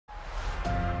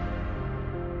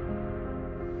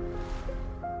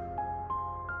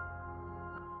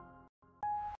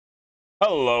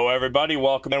Hello, everybody.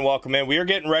 Welcome in, welcome in. We are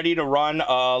getting ready to run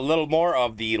a little more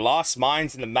of the Lost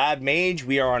Mines and the Mad Mage.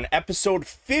 We are on episode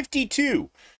 52.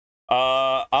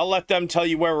 I'll let them tell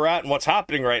you where we're at and what's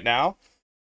happening right now.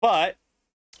 But,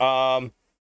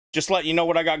 just let you know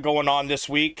what I got going on this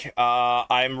week.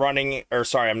 I'm running, or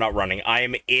sorry, I'm not running. I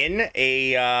am in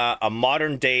a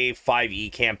modern day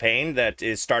 5e campaign that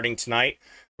is starting tonight.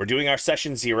 We're doing our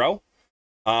session 0.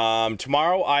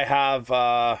 Tomorrow I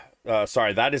have,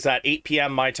 sorry, that is at 8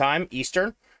 p.m. my time,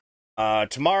 Eastern.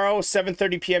 Tomorrow,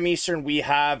 7:30 p.m. Eastern, we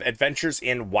have Adventures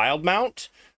in Wildmount.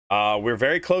 We're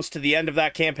very close to the end of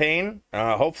that campaign.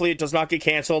 Hopefully it does not get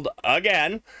canceled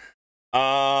again.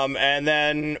 And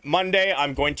then Monday,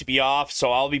 I'm going to be off,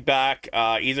 so I'll be back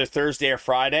either Thursday or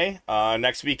Friday.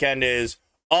 Next weekend is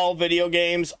all video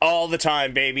games, all the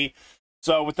time, baby.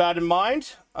 So with that in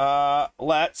mind,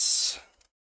 let's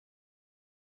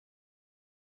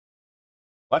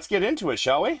get into it,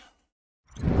 shall we?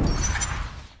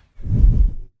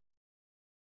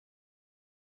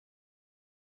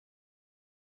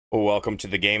 Welcome to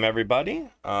the game, everybody.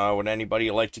 Would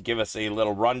anybody like to give us a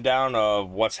little rundown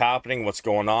of what's happening, what's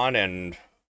going on, and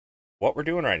what we're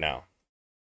doing right now?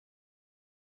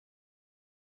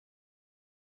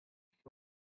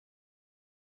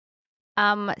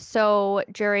 So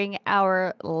during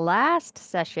our last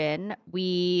session,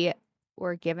 we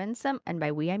were given some, and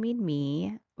by we I mean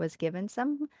me, was given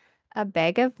a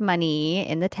bag of money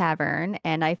in the tavern,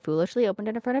 and I foolishly opened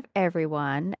it in front of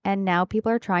everyone, and now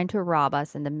people are trying to rob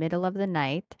us in the middle of the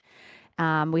night.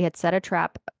 We had set a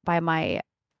trap by my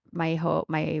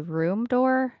room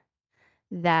door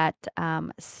that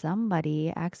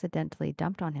somebody accidentally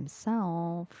dumped on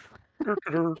himself.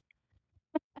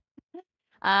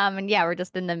 And yeah, we're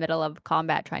just in the middle of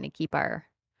combat trying to keep our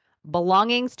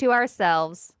belongings to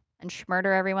ourselves and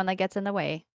murder everyone that gets in the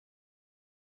way.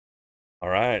 All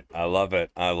right, I love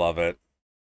it. I love it.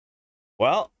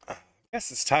 Well, I guess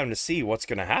it's time to see what's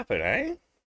going to happen, eh?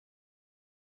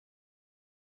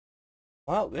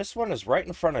 Well, this one is right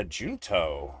in front of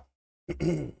Junto.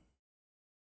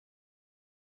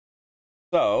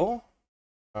 So,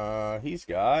 he's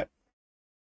got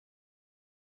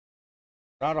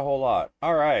not a whole lot.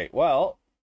 All right, well,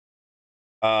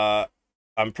 I'm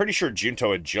pretty sure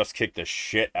Junto had just kicked the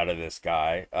shit out of this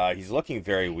guy. He's looking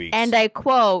very weak. And I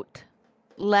quote,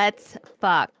 "Let's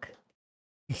fuck."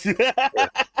 Yeah,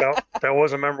 that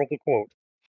was a memorable quote.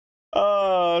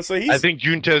 So he's. I think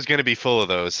Junto's going to be full of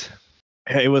those.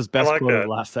 It was best like quote of that.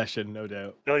 last session, no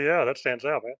doubt. Oh yeah, that stands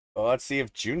out, man. Well, let's see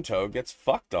if Junto gets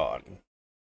fucked on.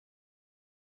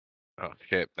 Oh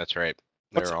shit, that's right.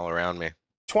 They're all around me.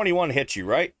 21 hits you,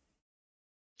 right?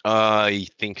 I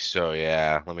think so,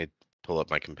 yeah. Let me pull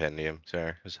up my compendium.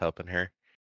 Sorry, I was helping her.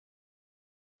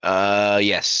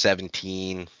 Yes,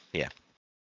 17. Yeah.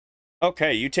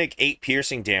 Okay, you take 8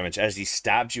 piercing damage as he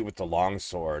stabs you with the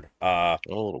longsword. A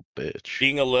little bitch.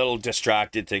 Being a little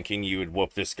distracted, thinking you would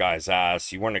whoop this guy's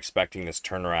ass, you weren't expecting this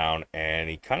turnaround, and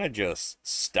he kind of just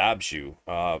stabs you,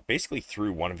 basically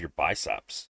through one of your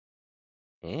biceps.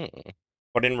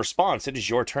 But in response, it is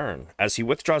your turn. As he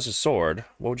withdraws his sword,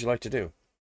 what would you like to do?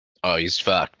 Oh, he's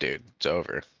fucked, dude. It's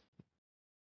over.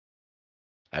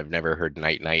 I've never heard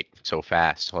night night so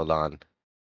fast. Hold on.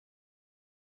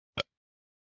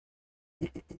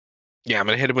 Yeah, I'm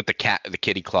gonna hit him with the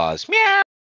kitty claws. Meow.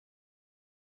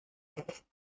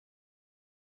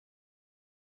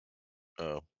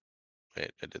 Oh,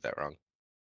 wait, I did that wrong.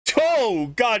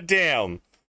 Oh, goddamn!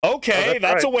 Okay,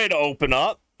 that's right. a way to open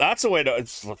up. That's a way to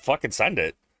fucking send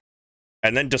it.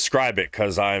 And then describe it,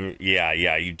 because yeah,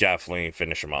 you definitely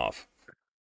finish him off.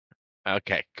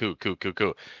 Okay, cool.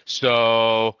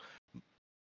 So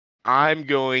I'm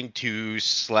going to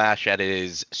slash at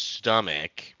his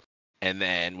stomach, and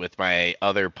then with my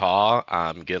other paw,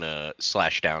 I'm gonna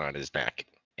slash down on his neck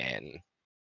and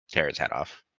tear his head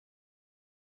off.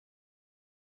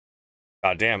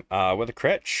 Goddamn. With a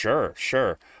crit? Sure.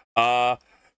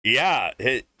 Yeah,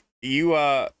 you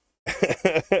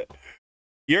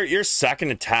your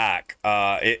second attack,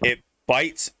 it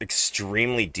bites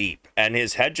extremely deep, and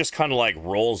his head just kind of like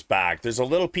rolls back. There's a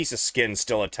little piece of skin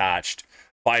still attached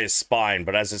by his spine,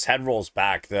 but as his head rolls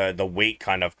back, the weight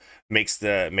kind of makes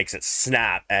it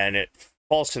snap, and it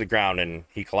falls to the ground, and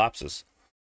he collapses.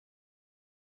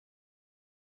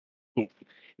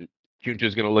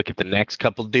 Junjo's gonna look at the next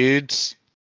couple dudes,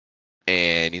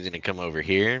 and he's gonna come over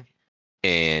here,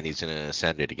 and he's gonna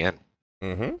send it again.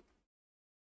 Mm-hmm.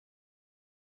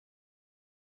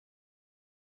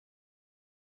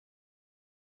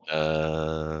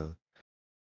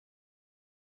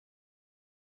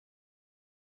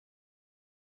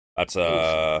 That's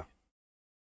a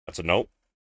nope.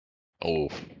 Oh.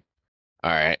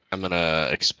 All right. I'm gonna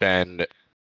expend.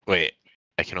 Wait,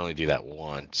 I can only do that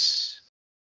once.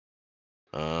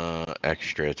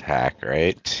 Extra attack,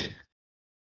 right?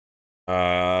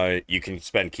 You can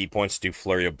spend key points to do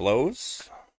flurry of blows.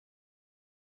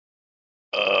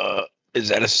 Is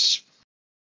that a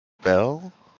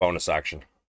spell? Bonus action.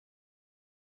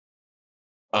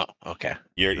 Oh, okay.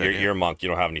 You're a monk. You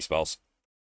don't have any spells.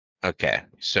 Okay,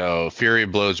 so Fury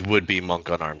Blows would be Monk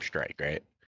Unarmed Strike, right?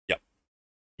 Yep.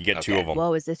 You get two Okay. of them.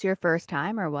 Whoa, is this your first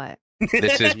time or what?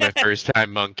 This is my first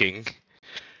time monking.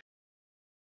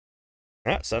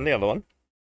 Yeah, send the other one.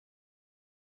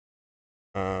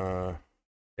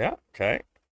 Yeah, okay.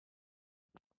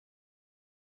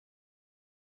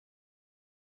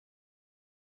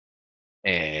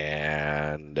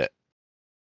 And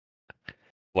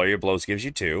Flurry of blows gives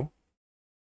you 2.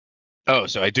 oh,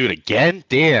 so I do it again?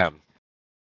 Damn.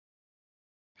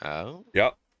 Oh.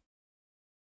 Yep.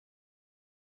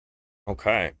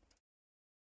 Okay.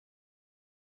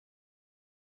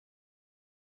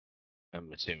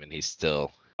 I'm assuming he's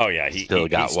still Oh yeah, he's still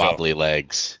got he's wobbly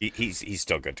legs. He's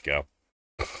still good to go.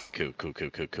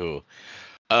 Cool.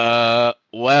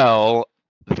 Well,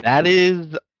 that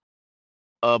is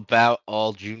about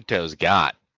all Junto's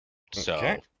got. So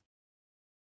Okay.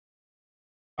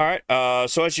 All right.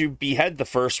 So as you behead the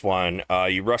first one,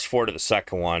 you rush forward to the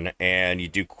second one, and you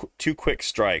do 2 quick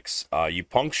strikes. You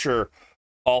puncture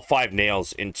all 5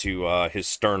 nails into his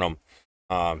sternum.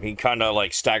 He kind of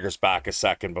like staggers back a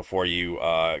second before you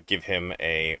give him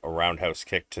a roundhouse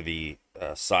kick to the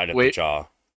side of the Wait. jaw.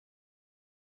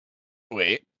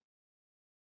 wait.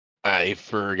 I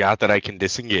forgot that I can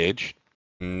disengage.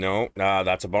 No,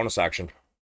 that's a bonus action.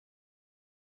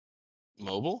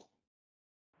 Mobile?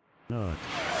 No.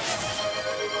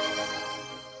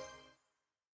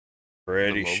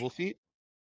 Pretty The mobile feat?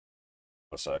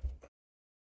 a sec.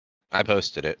 I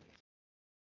posted it.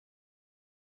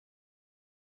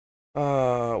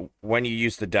 When you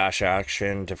use the dash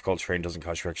action, difficult terrain doesn't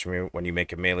cost you extra movement. When you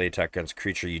make a melee attack against a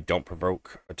creature, you don't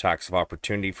provoke attacks of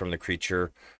opportunity from the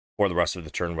creature for the rest of the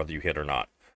turn, whether you hit or not.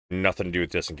 Nothing to do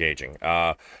with disengaging.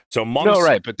 So monks, No,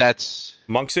 right, but that's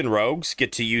monks and rogues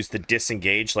get to use the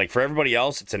disengage. Like for everybody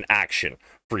else, it's an action.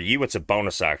 For you, it's a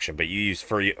bonus action, but you use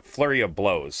flurry of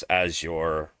blows as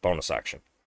your bonus action.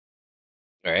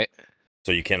 right.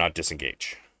 So you cannot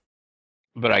disengage.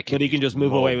 But I can. But he can just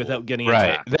move away without getting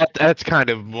right. attacked. That's kind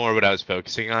of more what I was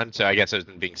focusing on. So I guess I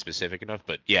wasn't being specific enough.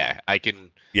 But yeah, I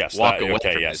can Yes, walk that, away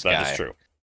okay, from yes, this that guy. is true.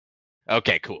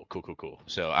 Okay, cool.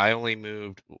 So I only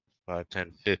moved 5,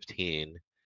 10, 15.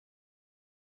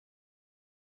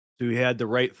 So he had the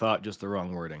right thought, just the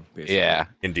wrong wording, basically. Yeah.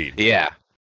 Indeed. Yeah.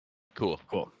 Cool.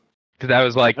 Cool. Because I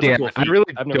was like, That's a damn, cool I feat. really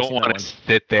I've never don't seen that want one. to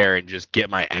sit there and just get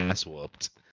my ass whooped.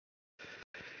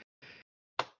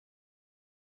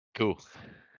 Cool.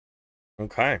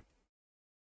 Okay.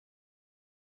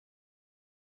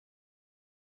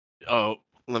 Oh,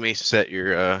 let me set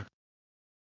your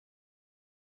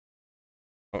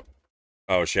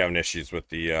Oh, is she having issues with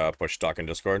the push talk in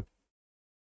Discord?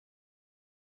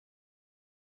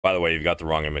 By the way, you've got the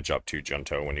wrong image up too,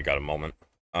 Junto, when you got a moment.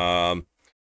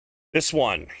 This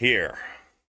one here.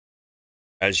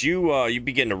 As you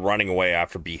begin to running away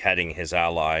after beheading his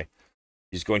ally,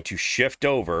 he's going to shift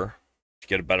over to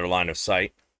get a better line of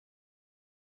sight.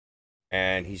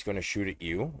 And he's going to shoot at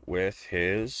you with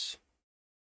his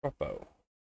bow.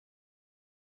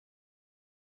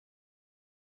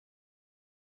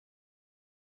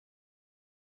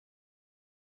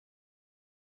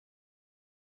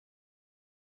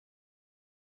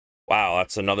 Wow,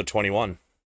 that's another 21.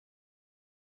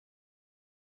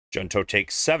 Junto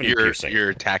takes 7 piercing. You're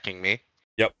attacking me?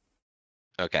 Yep.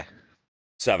 Okay.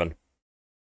 7.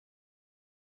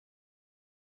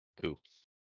 Cool.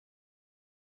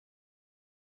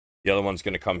 The other one's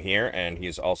going to come here, and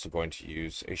he's also going to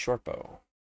use a short bow.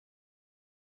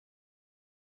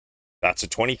 That's a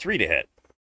 23 to hit.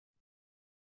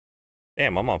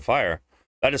 Damn, I'm on fire.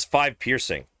 That is 5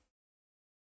 piercing.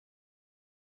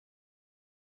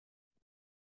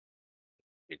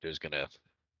 Peter's gonna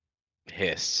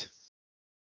hiss.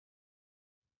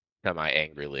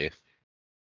 Semi-angrily.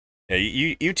 Yeah,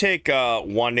 you take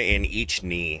 1 in each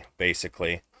knee,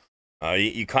 basically.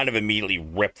 You kind of immediately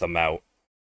rip them out,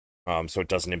 so it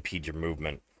doesn't impede your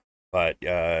movement. But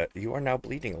you are now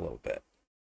bleeding a little bit.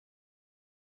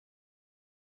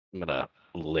 I'm gonna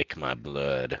lick my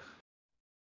blood.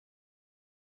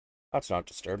 That's not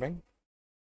disturbing.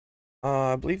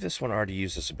 I believe this one already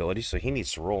used this ability, so he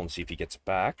needs to roll and see if he gets it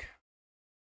back.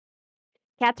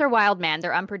 Cats are wild, man.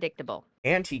 They're unpredictable.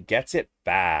 And he gets it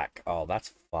back. Oh,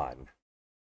 that's fun.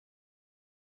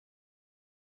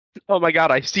 Oh my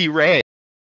god, I see red.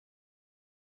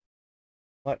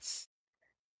 Let's.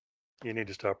 You need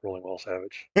to stop rolling well,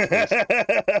 Savage.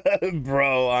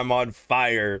 Bro, I'm on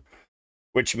fire.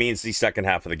 Which means the second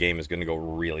half of the game is going to go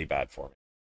really bad for me.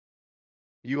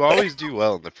 You always do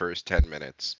well in the first 10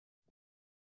 minutes.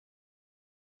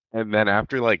 And then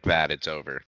after like that, it's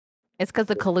over. It's because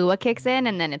the Kahlua kicks in,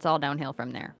 and then it's all downhill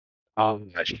from there. Oh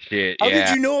shit! How did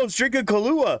Yeah. you know I was drinking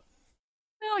Kahlua?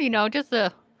 No, just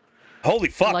a Holy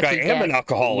fuck, Lucky I am an guess.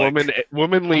 alcoholic.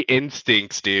 Womanly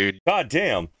instincts, dude. God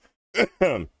damn.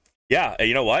 Yeah,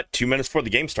 you know what? 2 minutes before the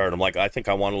game started, I'm like, I think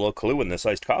I want a little Kahlua in this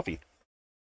iced coffee.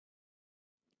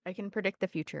 I can predict the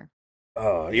future.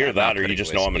 Oh, Yeah, either not that or you putting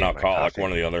just know I'm an whiskey in my alcoholic, coffee.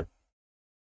 one or the other.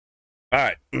 All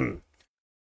right.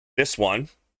 This one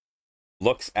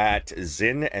looks at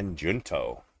Zin and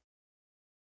Junto.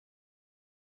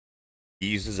 He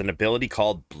uses an ability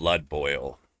called Blood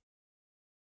Boil.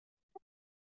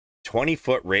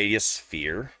 20-foot radius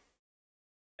sphere.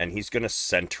 And he's going to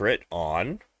center it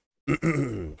on...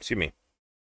 excuse me.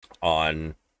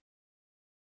 On...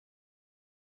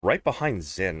 Right behind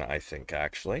Zin, I think,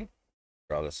 actually.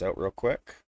 Draw this out real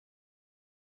quick.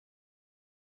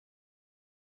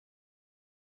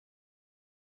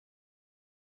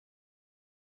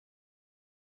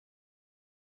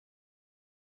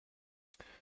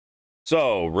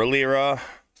 So, Relira,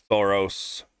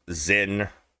 Thoros, Zin,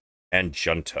 and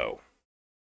Junto.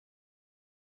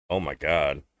 Oh my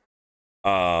god.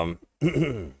 I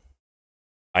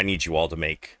need you all to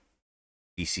make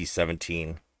DC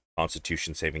 17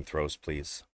 Constitution saving throws,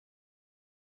 please.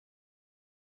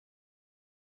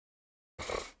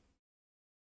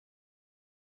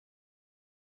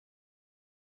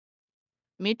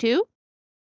 Me too?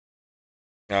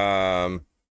 Oh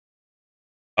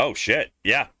shit.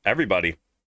 Yeah, everybody.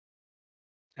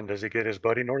 And does he get his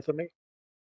buddy north of me?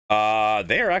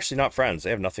 They are actually not friends. They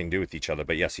have nothing to do with each other,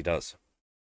 but yes, he does.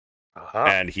 Aha.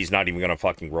 And he's not even gonna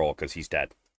fucking roll because he's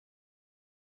dead.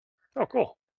 Oh,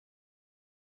 cool.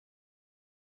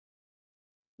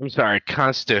 I'm sorry,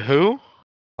 Consta who?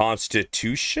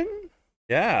 Constitution?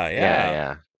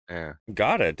 Yeah. Yeah.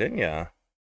 Got it, didn't ya?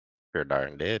 Sure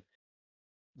darn did.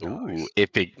 Ooh, Nice.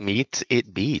 if it meets,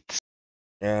 it beats.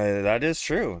 Yeah, that is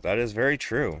true. That is very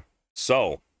true.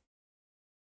 So,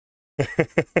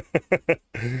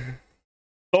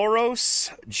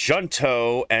 Thoros,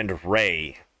 Junto, and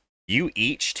Ray, you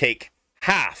each take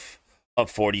half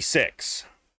of 46.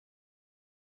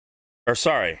 Or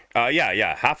sorry,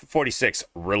 half of 46.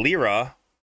 Relira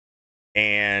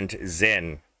and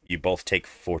Zin, you both take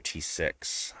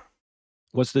 46.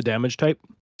 What's the damage type?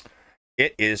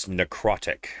 It is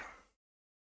necrotic.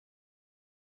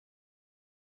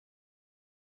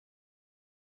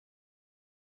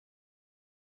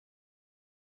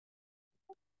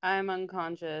 I'm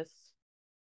unconscious.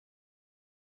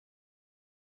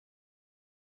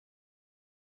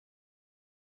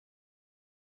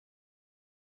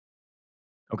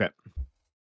 Okay.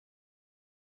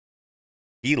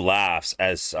 He laughs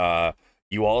as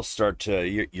you all start to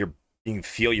you can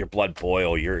feel your blood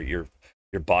boil. Your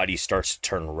body starts to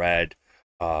turn red.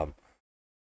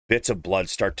 Bits of blood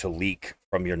start to leak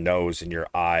from your nose and your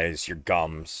eyes, your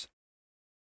gums.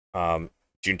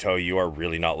 Junto, you are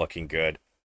really not looking good.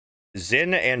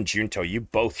 Zin and Junto, you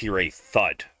both hear a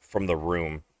thud from the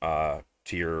room to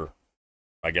your,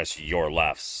 I guess, your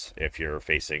lefts if you're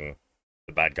facing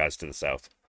the bad guys to the south.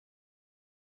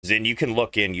 Zin, you can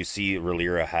look in, you see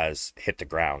Relira has hit the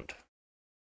ground.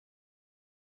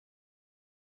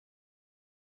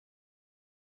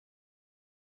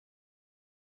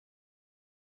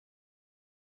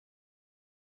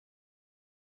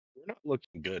 We're not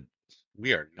looking good.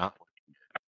 We are not.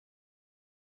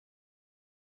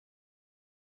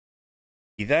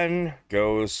 He then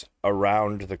goes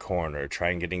around the corner,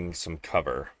 trying getting some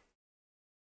cover.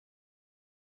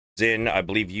 Zin, I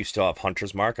believe you still have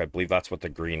Hunter's Mark. I believe that's what the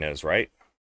green is, right?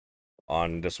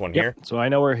 On this one here. So I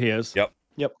know where he is. Yep.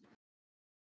 Yep.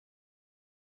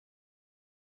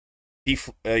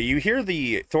 You hear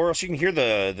the Thoros. You can hear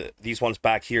these ones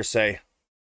back here say,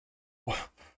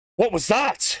 "What was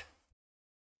that?"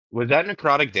 Was that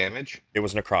necrotic damage? It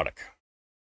was necrotic.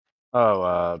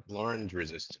 Oh, Lauren's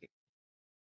resistant.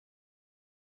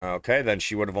 Okay, then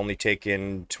she would have only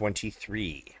taken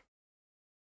 23.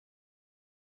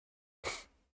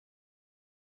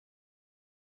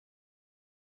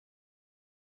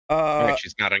 Alright,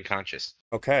 she's not unconscious.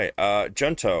 Okay,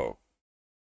 Junto,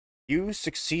 you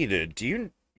succeeded.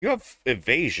 You have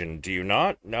evasion, do you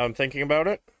not? Now I'm thinking about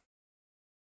it.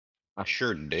 I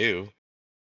sure do.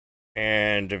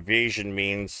 And evasion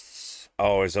means...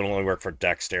 Oh, does it only work for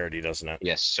dexterity, doesn't it?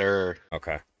 Yes, sir.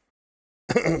 Okay.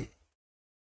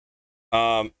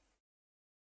 um,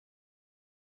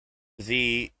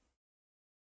 the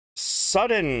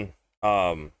suddenly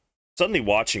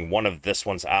watching one of this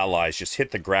one's allies just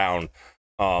hit the ground,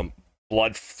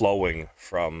 blood flowing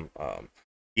from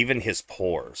even his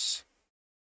pores,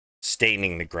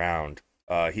 staining the ground.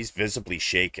 He's visibly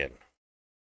shaken.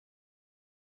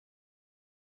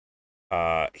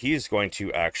 He is going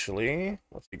to actually,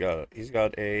 what's he got? He's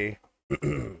got a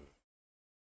oh,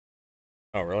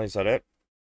 really? Is that it?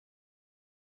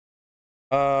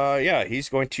 Yeah, he's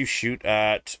going to shoot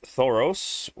at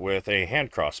Thoros with a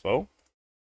hand crossbow.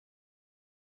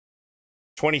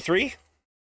 23?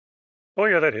 Oh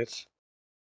yeah, that hits.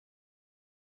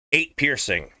 8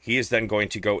 piercing. He is then going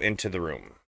to go into the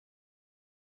room.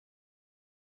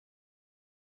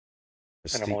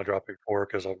 And I'm only dropping 4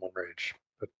 because I'm on rage.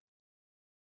 But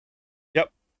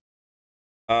Yep.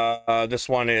 This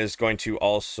one is going to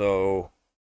also,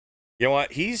 you know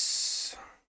what? He's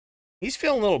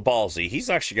feeling a little ballsy. He's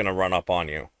actually going to run up on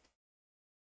you.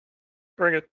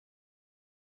 bring it.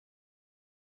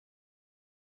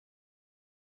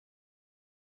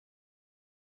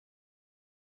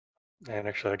 And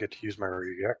actually, I get to use my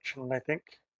reaction, I think.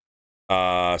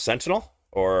 Sentinel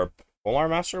or Polar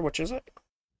Master, which is it?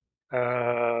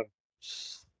 Uh,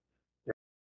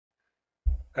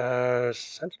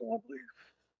 Sentinel, I believe.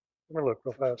 Let me look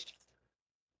real fast.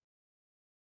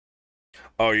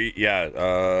 Oh,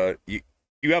 yeah.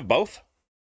 You have both?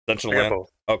 Sentinel I got and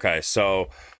both. okay, so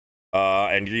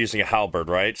and you're using a halberd,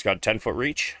 right? It's got 10-foot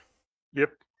reach.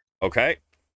 Yep. Okay.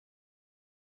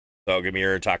 So give me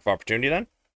your attack of opportunity then.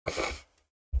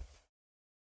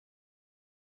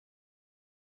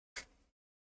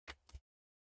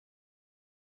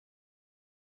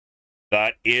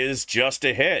 That is just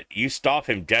a hit. You stop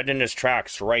him dead in his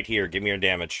tracks right here. Give me your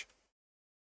damage.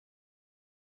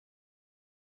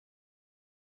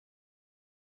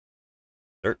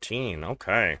 $13.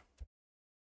 Okay.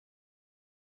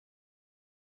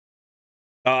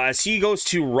 As he goes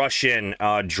to rush in,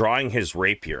 drawing his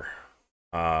rapier,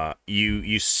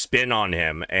 you spin on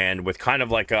him, and with kind of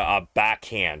like a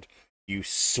backhand, you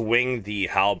swing the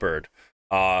halberd.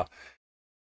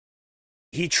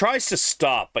 He tries to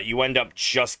stop, but you end up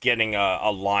just getting a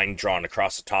line drawn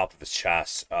across the top of his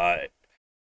chest.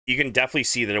 You can definitely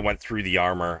see that it went through the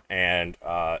armor, and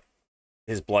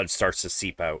his blood starts to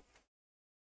seep out.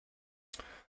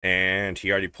 And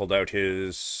he already pulled out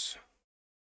his...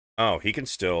 Oh, he can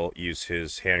still use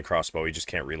his hand crossbow. He just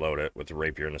can't reload it with the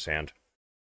rapier in his hand.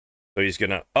 So he's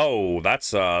gonna... Oh,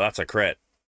 that's a crit.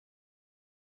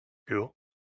 Cool.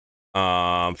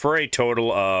 For a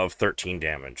total of 13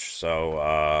 damage.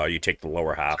 So you take the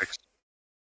lower half. 6.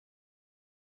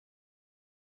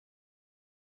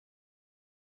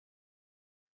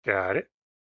 Got it.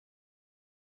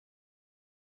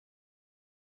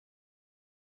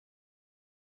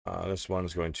 This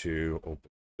one's going to open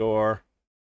the door.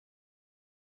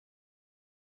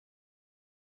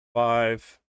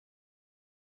 5.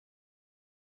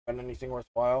 Got anything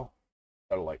worthwhile?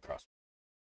 Got a light crossbow.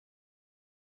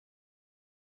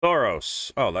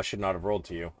 Thoros. Oh, that should not have rolled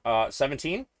to you.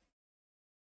 17?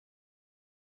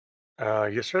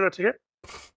 Yes, sir. That's a hit.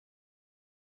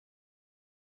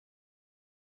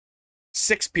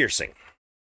 6 piercing.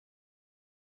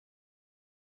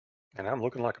 And I'm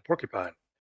looking like a porcupine.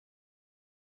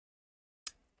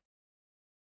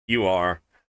 You are.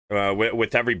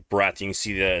 With every breath, you can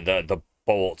see the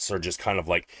bolts are just kind of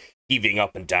like heaving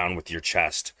up and down with your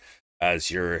chest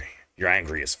as you're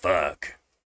angry as fuck.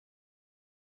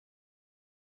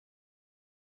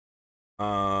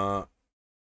 Oh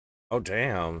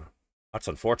damn. That's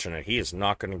unfortunate. He is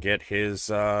not going to get his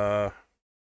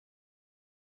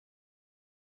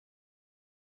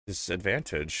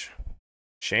advantage.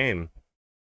 Shame.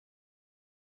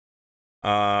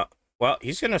 Well,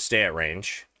 he's going to stay at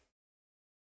range.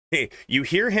 Hey, you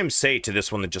hear him say to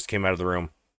this one that just came out of the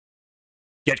room,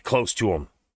 "Get close to him.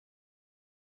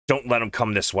 Don't let him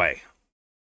come this way."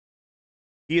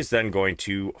 He is then going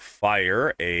to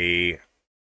fire a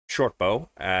short bow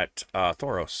at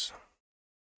Thoros.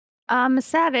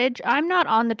 Savage, I'm not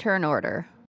on the turn order.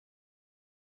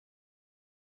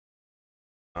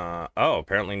 Oh,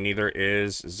 apparently neither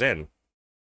is Zin.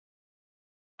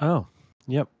 Oh,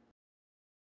 yep.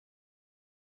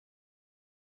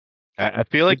 I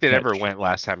feel like Good they never catch. went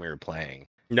last time we were playing.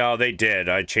 No, they did.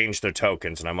 I changed their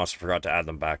tokens, and I must have forgot to add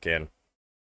them back in.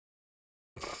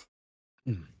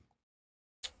 Mm.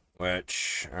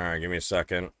 Which, all right, give me a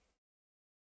second.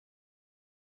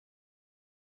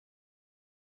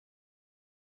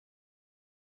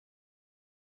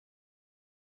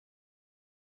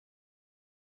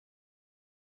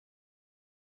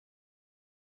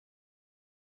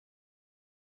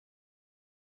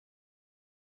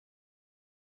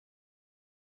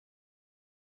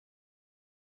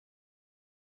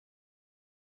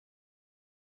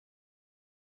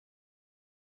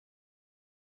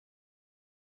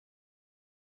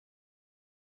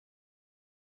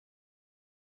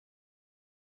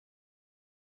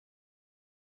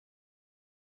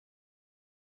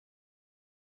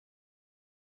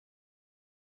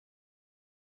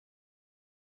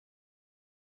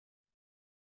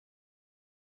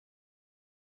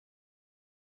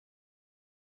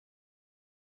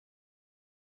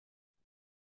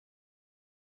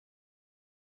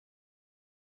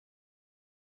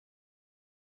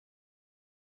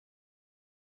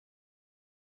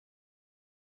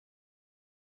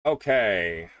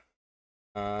 Okay.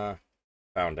 Found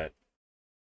it.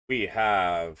 We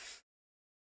have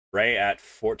Ray at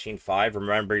 14.5.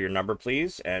 Remember your number,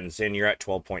 please. And Zin, you're at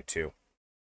 12.2.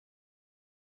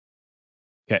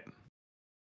 Okay.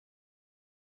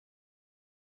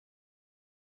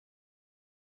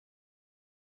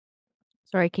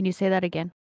 Sorry, can you say that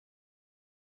again?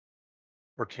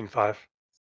 14.5.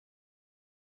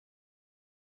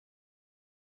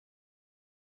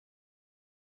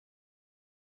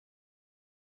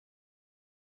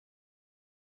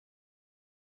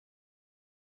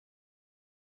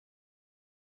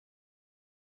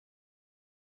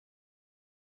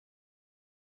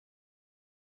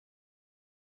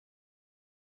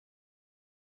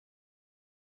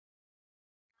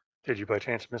 Did you by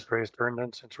chance miss Ray's turn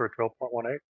then, since we're at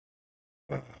 12.18?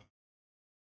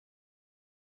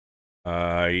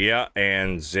 Yeah,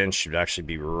 and Zin should actually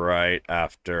be right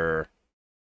after.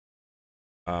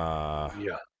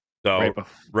 Yeah. So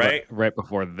Ray, right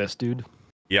before this dude.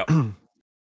 yep,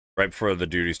 right before the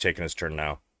dude who's taking his turn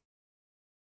now.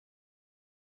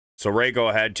 So Ray, go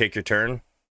ahead, take your turn.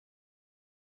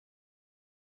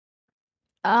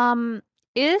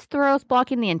 Is Thoros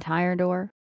blocking the entire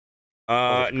door?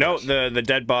 No, the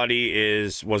dead body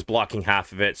was blocking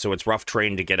half of it, so it's rough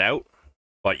terrain to get out,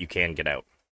 but you can get out.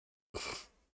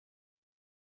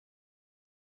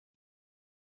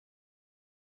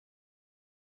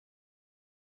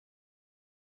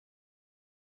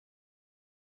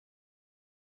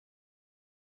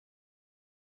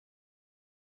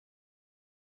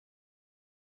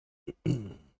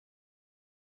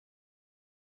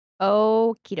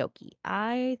 Okie dokie.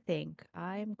 I think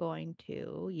I'm going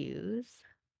to use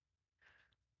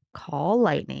Call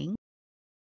Lightning.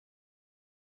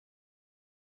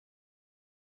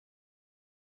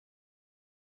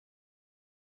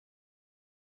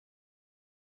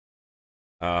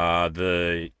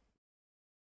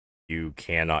 You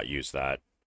cannot use that.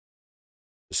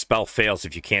 The spell fails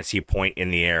if you can't see a point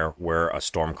in the air where a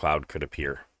storm cloud could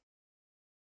appear.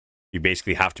 You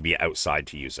basically have to be outside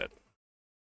to use it.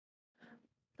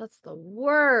 That's the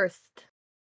worst.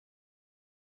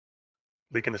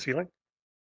 Leak in the ceiling?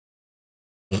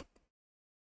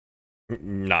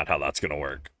 Not how that's going to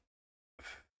work.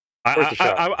 Worth a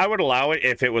shot. I would allow it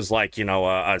if it was like, you know,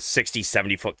 a 60,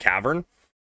 70 foot cavern,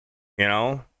 you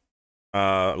know,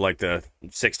 like the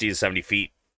 60 to 70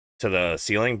 feet to the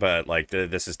ceiling, but like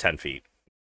this is 10 feet.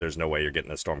 There's no way you're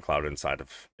getting a storm cloud inside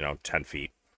of, 10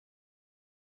 feet.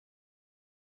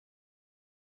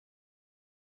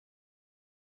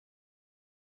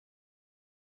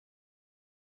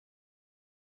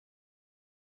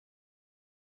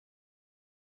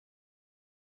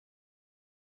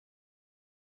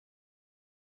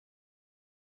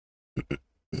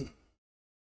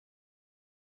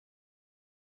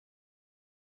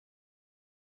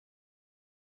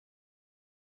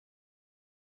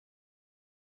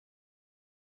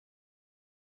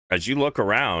 As you look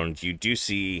around, you do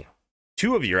see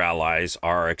two of your allies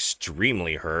are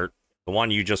extremely hurt. The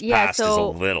one you just passed is a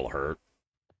little hurt.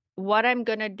 What I'm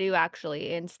going to do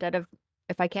actually, instead of,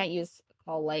 if I can't use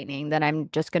Call Lightning, then I'm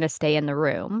just going to stay in the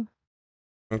room.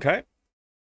 Okay.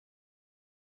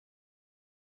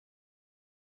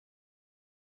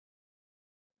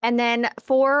 And then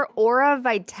for Aura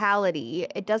Vitality,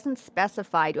 it doesn't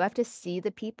specify. Do I have to see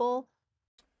the people?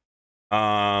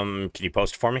 Can you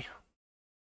post it for me?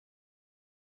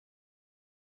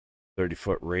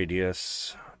 30-foot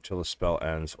radius until the spell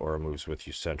ends or moves with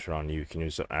you centered on you. You can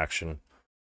use an action.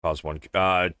 Cause one.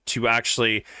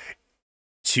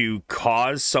 To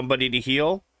cause somebody to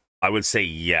heal, I would say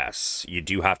yes. You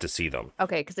do have to see them.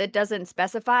 Okay, because it doesn't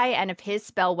specify. And if his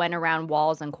spell went around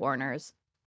walls and corners.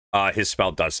 His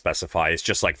spell does specify. It's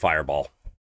just like Fireball.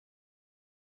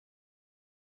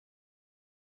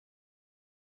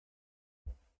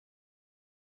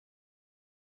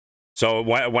 So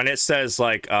when it says,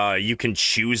 like, you can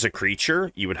choose a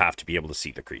creature, you would have to be able to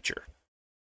see the creature.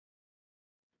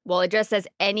 Well, it just says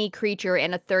any creature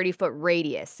in a 30-foot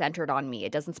radius centered on me.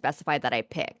 It doesn't specify that I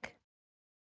pick.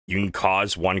 You can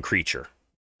cause one creature.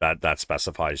 That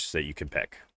specifies that you can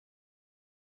pick.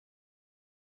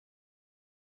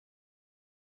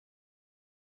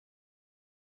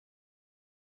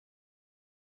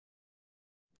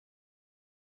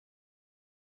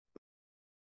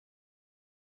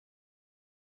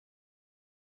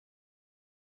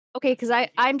 Okay, because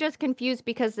I'm just confused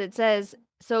because it says,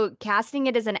 so casting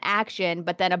it is an action,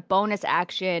 but then a bonus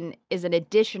action is an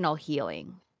additional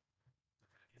healing.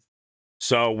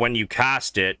 So when you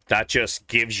cast it, that just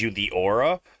gives you the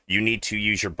aura. You need to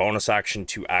use your bonus action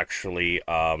to actually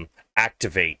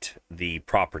activate the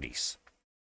properties.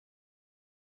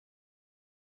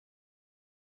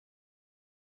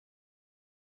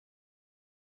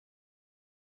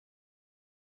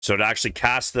 So to actually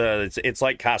cast it's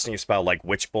like casting a spell like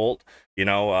Witch Bolt. You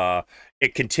know,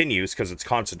 it continues because it's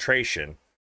concentration,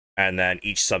 and then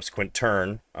each subsequent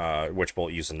turn, Witch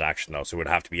Bolt uses an action though, so it would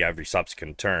have to be every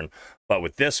subsequent turn. But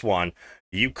with this one,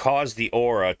 you cause the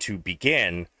aura to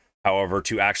begin. However,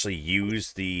 to actually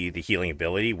use the healing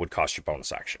ability would cost your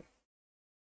bonus action.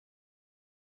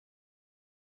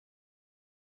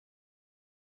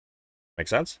 Make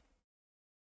sense?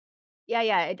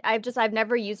 Yeah. I've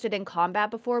never used it in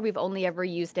combat before. We've only ever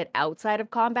used it outside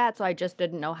of combat, so I just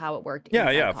didn't know how it worked.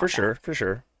 Yeah, inside for combat.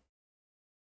 sure.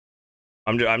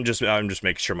 I'm just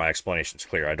making sure my explanation's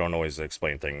clear. I don't always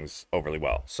explain things overly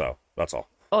well, so that's all.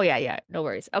 Oh yeah, no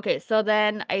worries. Okay, so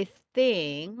then I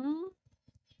think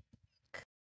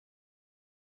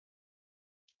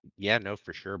Yeah, no,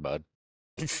 for sure, bud.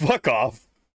 Fuck off.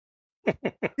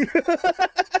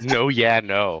 No, yeah,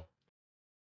 no.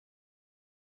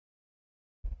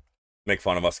 Make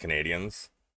fun of us Canadians.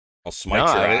 I'll smite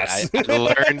No, your I ass.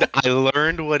 I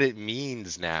learned what it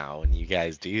means now when you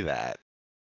guys do that.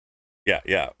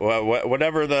 Yeah. Well,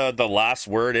 whatever the last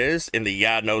word is in the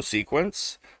yeah no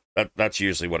sequence, that's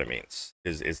usually what it means.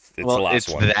 It's the last it's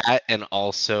one. that, and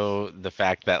also the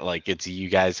fact that like it's you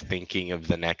guys thinking of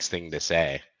the next thing to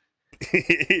say.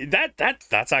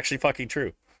 That's actually fucking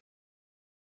true.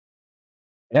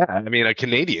 Yeah, I mean, a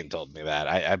Canadian told me that.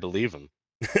 I believe him.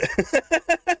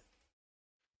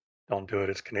 Don't do it.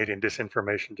 It's Canadian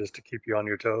disinformation just to keep you on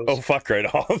your toes. Oh, fuck right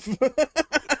off.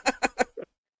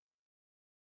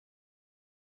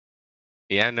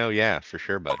 Yeah, no, yeah, for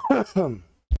sure, bud.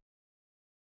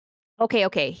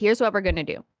 okay, here's what we're gonna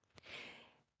do.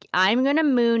 I'm gonna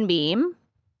moonbeam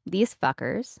these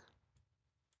fuckers.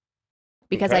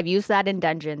 Because Okay. I've used that in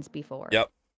dungeons before.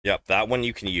 Yep, that one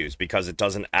you can use because it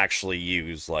doesn't actually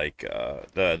use like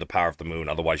the power of the moon.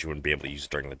 Otherwise, you wouldn't be able to use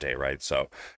it during the day, right? So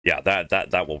yeah,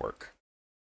 that will work.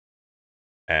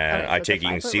 And Okay, so I it's a take you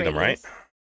can 5-foot see them, right? radius.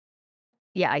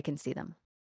 Yeah, I can see them.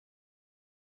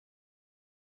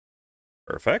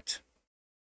 Perfect.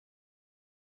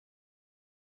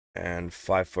 And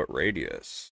 5-foot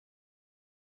radius.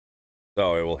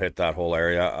 So it will hit that whole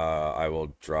area. I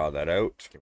will draw that out.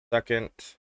 Give me a second.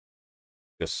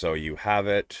 Just so you have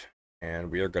it.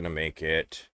 And we are going to make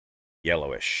it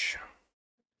yellowish.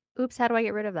 Oops, how do I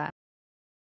get rid of that?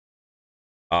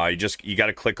 You got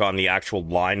to click on the actual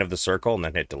line of the circle and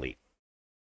then hit delete.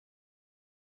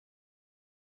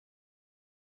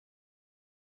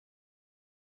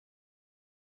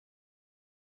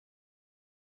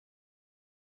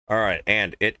 All right,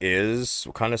 and it is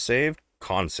what kind of save?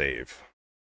 Con save.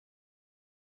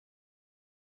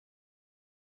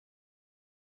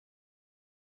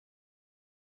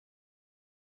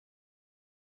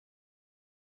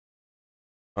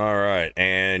 All right,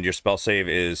 and your spell save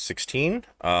is 16.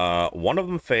 One of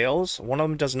them fails, one of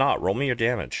them does not. Roll me your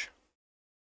damage.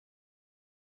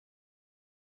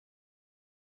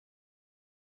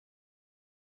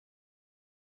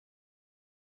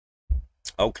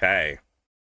 Okay.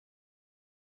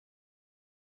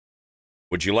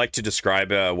 Would you like to describe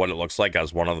what it looks like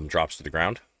as one of them drops to the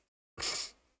ground?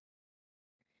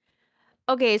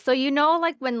 Okay, so you know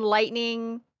like when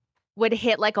lightning would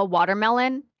hit like a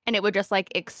watermelon and it would just like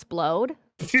explode?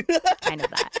 Kind of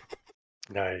that.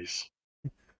 Nice.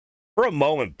 For a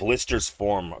moment, blisters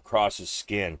form across his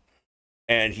skin,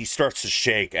 and he starts to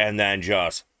shake, and then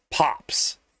just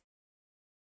pops.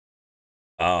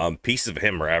 Pieces of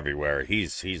him are everywhere.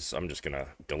 He's. I'm just gonna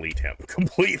delete him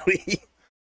completely.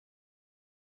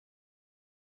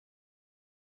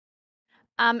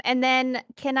 And then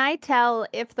can I tell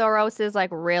if Thoros is like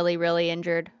really, really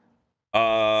injured?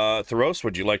 Thoros,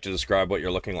 would you like to describe what you're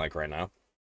looking like right now?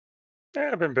 Yeah,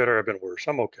 I've been better. I've been worse.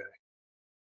 I'm okay.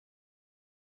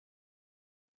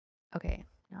 Okay,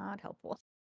 not helpful.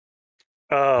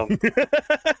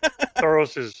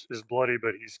 Thoros is bloody,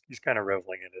 but he's kind of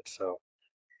reveling in it, so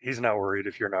he's not worried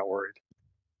if you're not worried.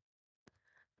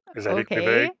 Is that equally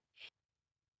Okay, vague?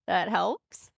 that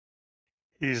helps.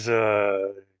 He's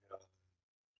more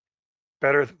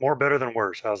better than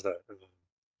worse. How's that?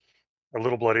 A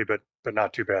little bloody, but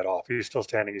not too bad off. He's still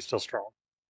standing. He's still strong.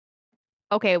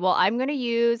 Okay, well I'm gonna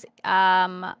use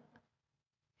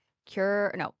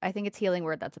cure. No, I think it's healing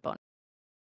word. That's a bonus.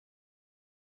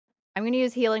 I'm gonna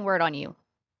use healing word on you.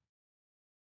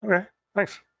 Okay,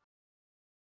 thanks.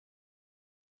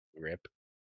 Rip.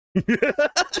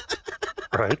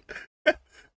 Right.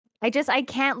 I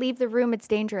can't leave the room. It's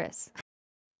dangerous.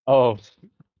 Oh,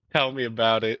 tell me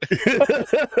about it.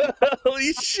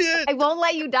 Holy shit! I won't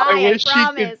let you die. I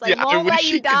promise. I won't let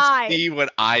you die. See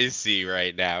what I see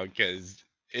right now because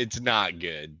it's not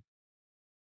good.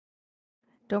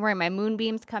 Don't worry, my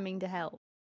moonbeam's coming to help.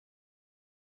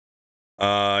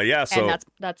 Yeah, so And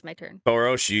that's my turn.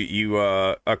 Boros, you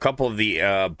a couple of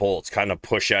the bolts kind of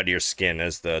push out of your skin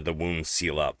as the wounds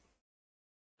seal up.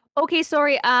 Okay,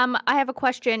 sorry. I have a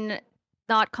question,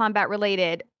 not combat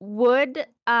related. Would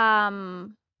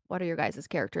what are your guys'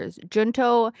 characters?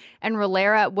 Junto and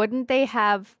Rolera, wouldn't they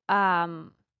have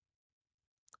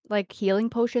like healing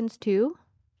potions too?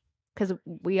 Because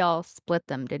we all split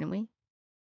them, didn't we?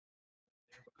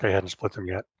 They hadn't split them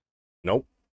yet. Nope.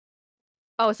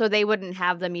 Oh, so they wouldn't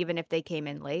have them even if they came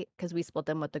in late because we split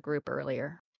them with the group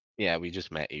earlier. Yeah, we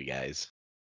just met you guys.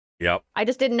 Yep. I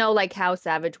just didn't know like how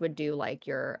Savage would do like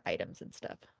your items and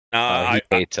stuff. He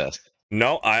hates us.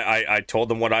 No, I told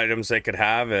them what items they could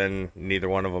have, and neither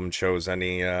one of them chose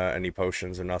any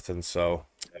potions or nothing. So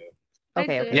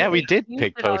Okay, okay. Yeah, we did Used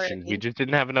pick it potions. already. We just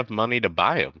didn't have enough money to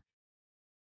buy them.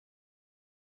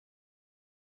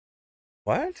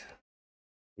 what?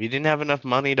 We didn't have enough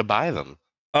money to buy them.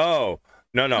 Oh,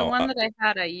 no. The one that I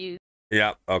had, I used.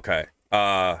 Yeah, okay.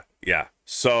 Yeah.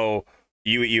 So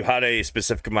you had a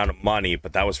specific amount of money,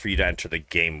 but that was for you to enter the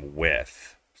game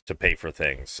with to pay for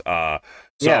things. Yeah,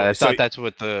 I thought that's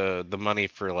what the money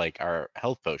for like our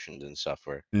health potions and stuff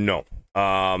were. No.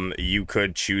 You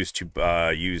could choose to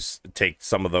take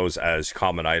some of those as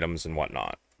common items and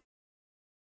whatnot.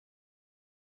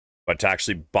 But to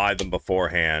actually buy them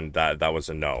beforehand, that was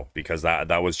a no, because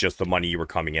that was just the money you were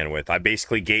coming in with. I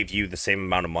basically gave you the same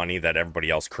amount of money that everybody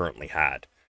else currently had.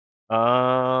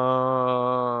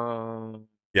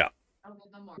 Yeah.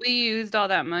 We used all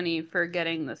that money for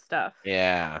getting the stuff.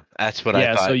 Yeah, that's what I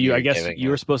Yeah, thought. so I were guess giving you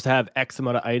were us. supposed to have X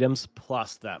amount of items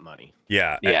plus that money.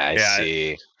 Yeah. Yeah, I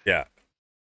see. Yeah.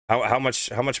 How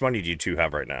much money do you two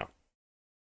have right now?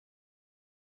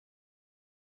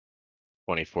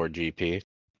 24 GP.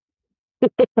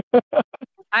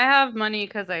 I have money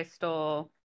because I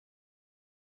stole.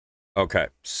 Okay.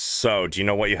 So, do you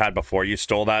know what you had before you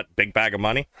stole that big bag of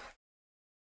money?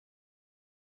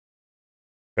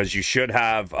 Because you should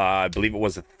have, I believe it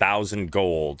was 1,000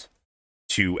 gold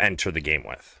to enter the game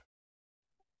with.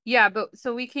 Yeah, but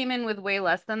so we came in with way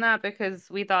less than that because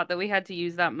we thought that we had to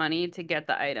use that money to get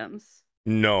the items.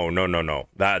 No.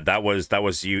 That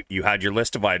was you. You had your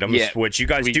list of items, Yeah, which you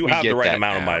guys we do have the get right that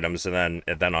amount of now. items, and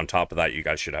then on top of that, you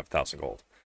guys should have 1,000 gold.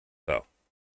 So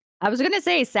I was gonna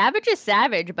say Savage is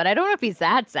savage, but I don't know if he's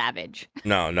that savage.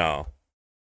 no.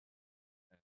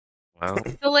 Well,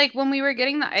 So like when we were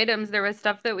getting the items, there was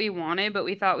stuff that we wanted, but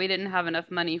we thought we didn't have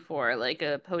enough money for, like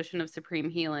a potion of supreme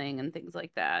healing and things like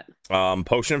that.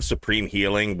 Potion of Supreme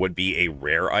Healing would be a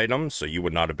rare item, so you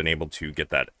would not have been able to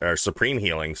get that. Or Supreme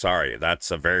Healing, sorry,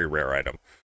 that's a very rare item.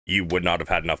 You would not have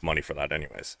had enough money for that,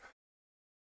 anyways.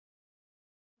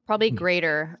 Probably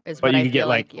greater is But what you I could get, feel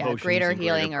like, like. Yeah, potions greater and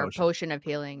greater healing or potions. potion of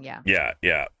healing. Yeah.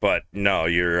 Yeah, but no,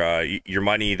 your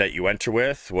money that you enter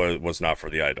with was not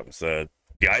for the items.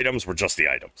 The items were just the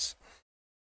items.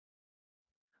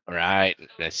 all right,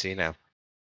 I see now.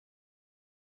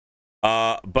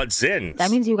 But Zin,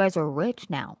 That means you guys are rich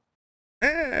now.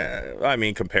 I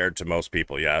mean, compared to most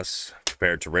people, yes.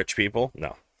 Compared to rich people,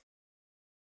 no.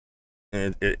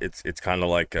 It's kind of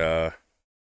like an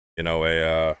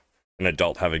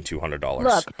adult having $200.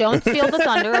 Look, don't steal the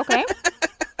thunder, okay?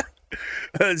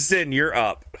 Zin, you're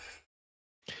up.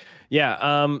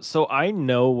 Yeah, so I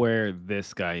know where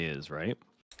this guy is, right?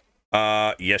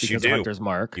 Yes, you Because of do. Hunter's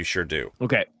Mark. You sure do.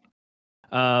 Okay.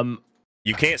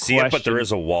 You can't see it, but there Question.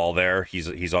 is a wall there.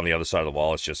 He's on the other side of the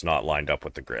wall. It's just not lined up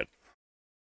with the grid.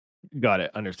 Got it.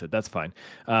 Understood. That's fine.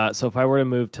 So if I were to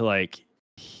move to like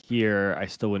here, I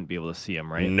still wouldn't be able to see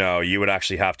him, right? No, you would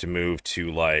actually have to move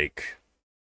to like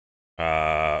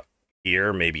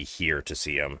here, maybe here to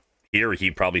see him. Here,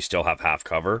 he'd probably still have half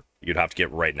cover. You'd have to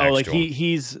get right next Oh, like to him.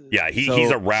 he's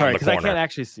he's around sorry, the 'cause I corner. can't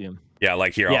actually see him. Yeah,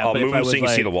 like here. Yeah, I'll but if move I him so was you can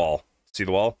see like- the wall. See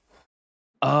the wall?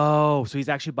 Oh, so he's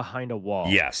actually behind a wall.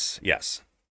 Yes.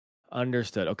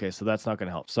 Understood. Okay, so that's not going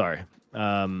to help. Sorry.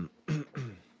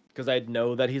 Because I'd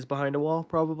know that he's behind a wall,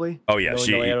 probably. Oh, yes,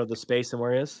 Knowing the layout of the space and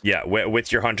where he is. Yeah,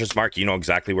 with your hunter's mark, you know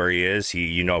exactly where he is.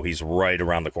 He's right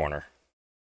around the corner.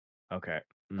 Okay.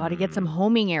 Gotta get some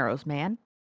homing arrows, man.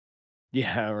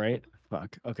 Yeah, right?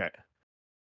 Fuck. Okay.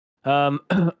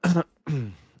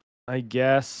 I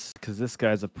guess because this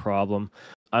guy's a problem,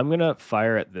 I'm gonna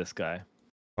fire at this guy.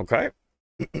 Okay.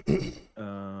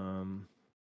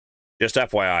 Just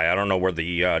FYI, I don't know where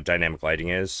the dynamic lighting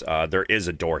is. There is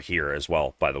a door here as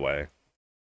well, by the way.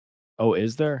 Oh,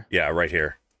 is there? Yeah, right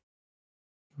here.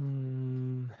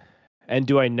 And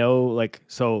do I know, like,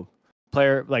 so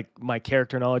player, like my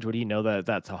character knowledge, would he know that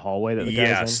that's a hallway that the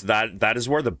guy's Yes, in? that is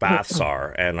where the baths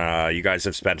are, and you guys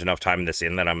have spent enough time in this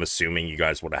inn that I'm assuming you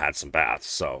guys would have had some baths.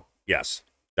 So yes.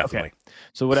 definitely. Okay.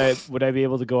 So would I be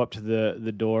able to go up to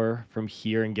the door from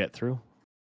here and get through?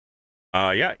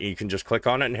 Yeah, you can just click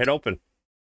on it and hit open.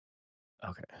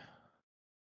 Okay.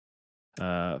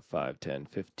 5, 10,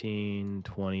 15,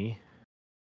 20.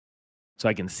 So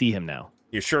I can see him now.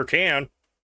 You sure can.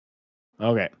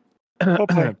 Okay.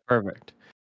 Okay. Perfect.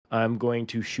 I'm going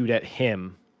to shoot at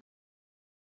him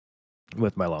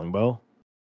with my longbow.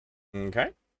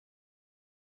 Okay.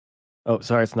 Oh,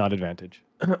 sorry, it's not advantage.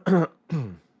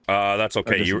 That's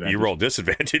okay. You disadvantage. rolled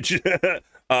disadvantage.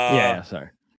 Yeah, sorry.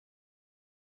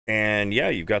 And yeah,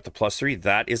 you got the +3.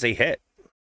 That is a hit.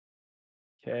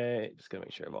 Okay, just gonna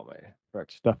make sure I have all my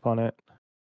correct stuff on it.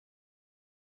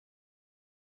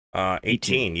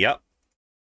 18. Yep.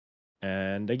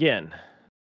 And again.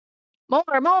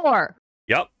 More.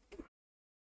 Yep.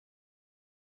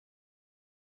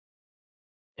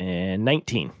 And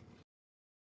 19.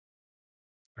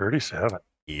 37.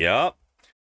 Yep.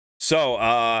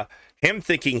 So, him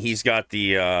thinking he's got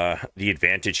the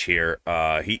advantage here,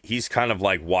 he's kind of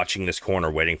like watching this corner,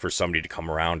 waiting for somebody to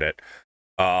come around it.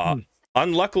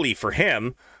 Unluckily for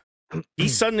him, he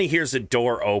suddenly hears a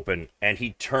door open, and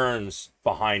he turns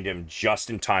behind him just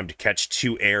in time to catch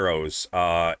 2 arrows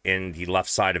in the left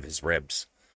side of his ribs.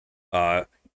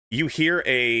 You hear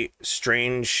a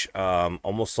strange,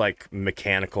 almost like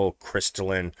mechanical,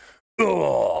 crystalline,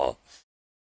 "Oh,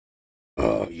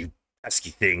 you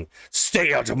pesky thing,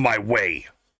 stay out of my way.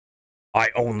 I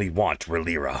only want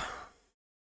Relira."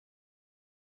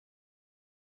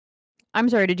 I'm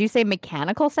sorry, did you say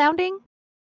mechanical sounding?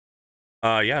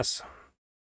 Yes.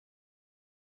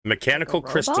 Mechanical Like a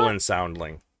robot? crystalline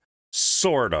sounding.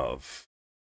 Sort of.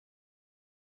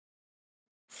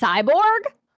 Cyborg?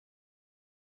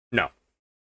 No.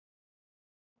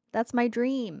 That's my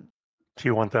dream.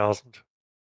 T1000.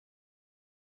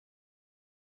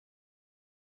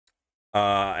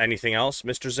 Anything else,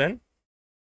 Mr. Zen?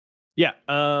 Yeah.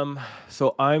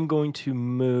 So I'm going to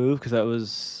move because that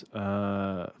was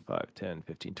 5, 10,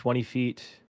 15, 20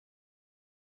 feet.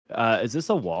 Is this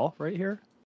a wall right here?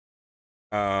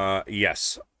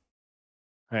 Yes.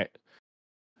 All right.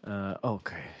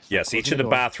 Okay. So Yes, each closing of the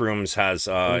door. bathrooms has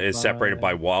is separated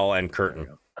by 25. wall and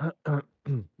curtain.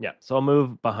 Yeah. So I'll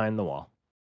move behind the wall.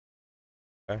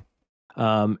 Okay.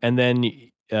 And then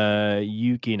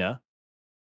Yukina,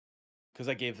 because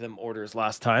I gave them orders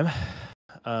last time.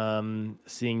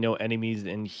 Seeing no enemies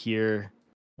in here,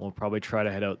 we'll probably try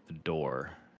to head out the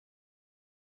door.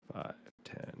 5,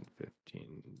 10,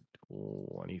 15,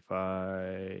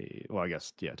 25. Well, I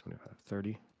guess, yeah, 25,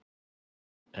 30.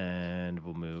 And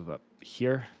we'll move up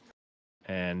here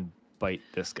and bite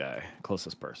this guy,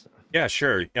 closest person. Yeah,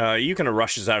 sure. Yukina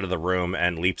rushes out of the room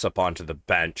and leaps up onto the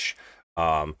bench,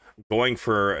 going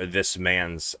for this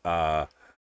man's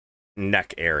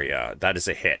neck area. That is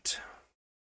a hit.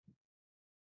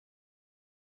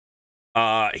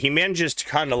 He manages to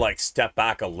kind of like step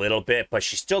back a little bit, but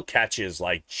she still catches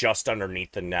like just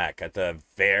underneath the neck at the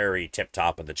very tip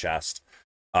top of the chest.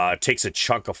 Takes a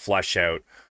chunk of flesh out.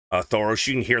 Thoros,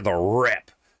 you can hear the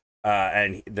rip,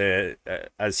 and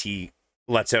as he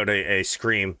lets out a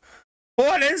scream.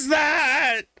 What is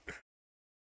that?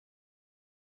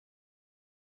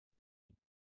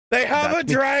 They have a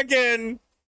dragon.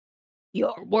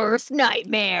 Your worst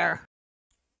nightmare.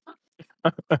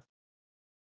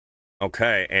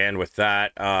 Okay, and with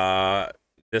that,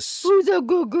 this Who's a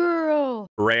good girl?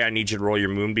 Ray, I need you to roll your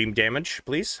moonbeam damage,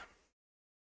 please.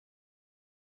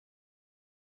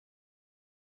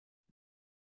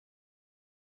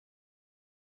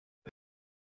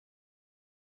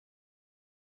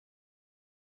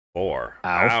 Four.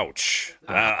 Ow. Ouch.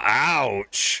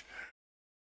 Ouch.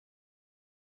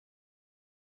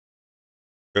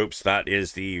 Oops, that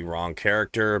is the wrong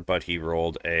character, but he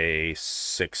rolled a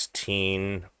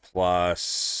 16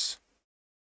 plus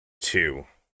 2,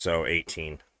 so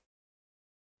 18.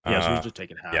 Yeah, so he's just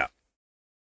taking half. Yeah.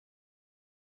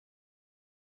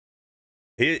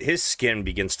 His skin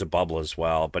begins to bubble as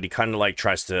well, but he kind of like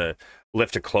tries to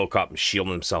lift a cloak up and shield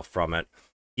himself from it.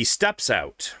 He steps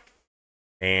out,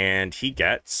 and he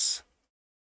gets...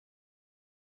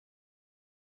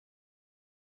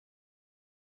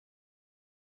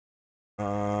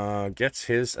 gets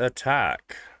his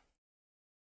attack.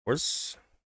 Where's...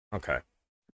 Okay.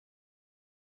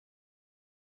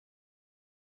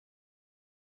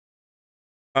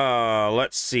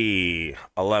 Let's see.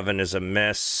 11 is a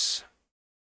miss.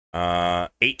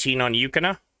 18 on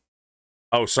Yukina.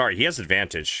 Oh, sorry, he has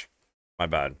advantage. My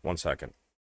bad. 1 second.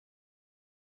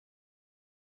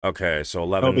 Okay, so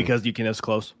 11. Oh, because Yukina's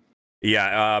close.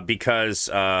 Yeah, because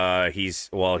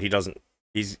he doesn't.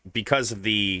 He's because of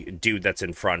the dude that's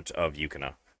in front of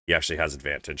Yukina. He actually has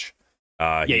advantage.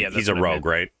 Yeah, He's that's a what I rogue,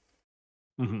 meant.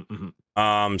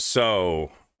 right?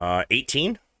 So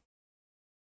 18.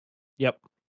 Yep.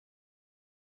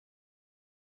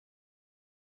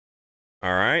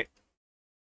 All right.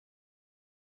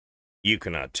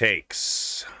 Yukina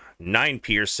takes 9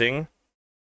 piercing,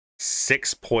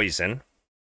 6 poison,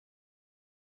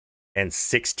 and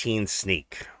 16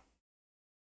 sneak.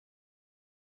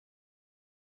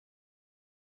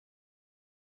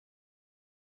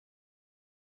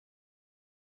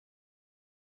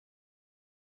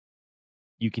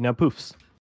 Yuki now poofs.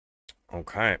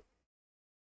 Okay.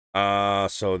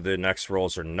 So the next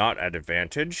rolls are not at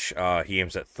advantage. He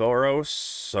aims at Thoros,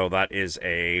 so that is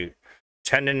a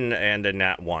 10 and a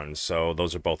nat 1, so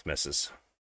those are both misses.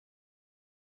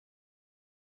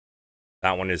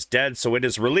 That one is dead, so it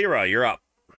is Relira, you're up.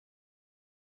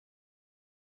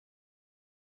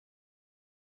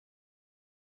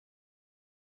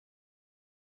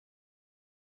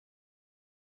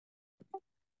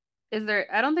 Is there?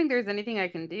 I don't think there's anything I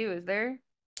can do. Is there?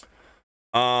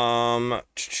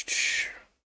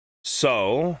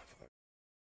 So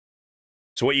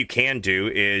what you can do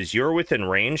is you're within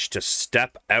range to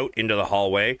step out into the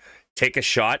hallway, take a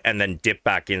shot, and then dip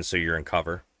back in so you're in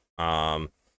cover. Okay,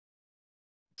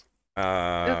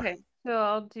 so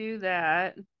I'll do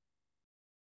that.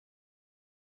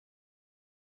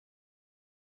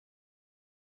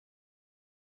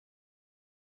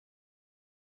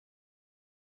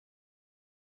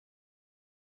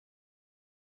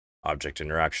 Object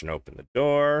interaction, open the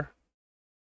door.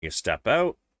 You step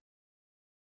out.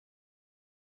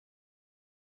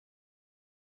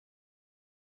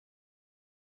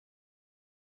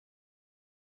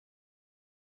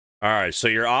 All right, so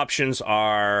your options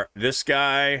are this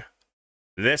guy,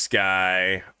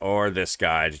 or this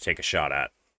guy to take a shot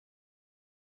at.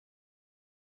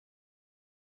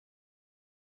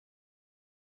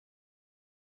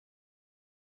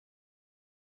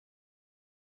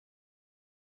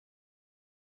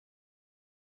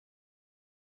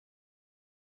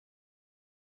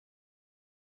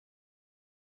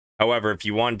 However, if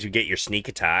you wanted to get your sneak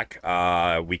attack,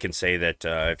 we can say that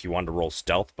if you wanted to roll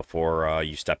stealth before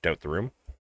you stepped out the room,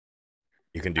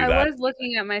 you can do that. I was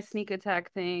looking at my sneak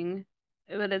attack thing,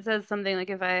 but it says something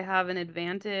like if I have an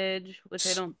advantage, which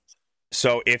I don't.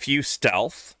 So if you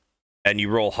stealth and you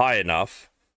roll high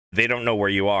enough, they don't know where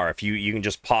you are. If you can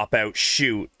just pop out,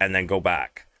 shoot, and then go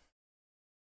back.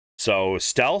 So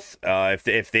stealth,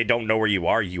 if they don't know where you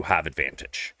are, you have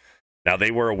advantage. Now,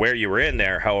 they were aware you were in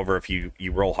there. However, if you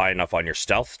roll high enough on your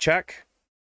stealth check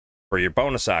for your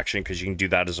bonus action, because you can do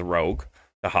that as a rogue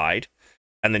to hide,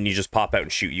 and then you just pop out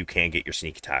and shoot, you can get your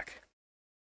sneak attack.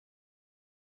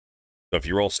 So if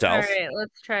you roll stealth... All right,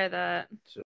 let's try that.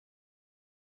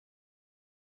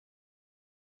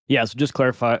 Yeah, so just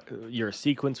clarify, your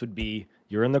sequence would be,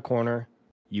 you're in the corner,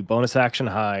 you bonus action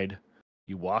hide,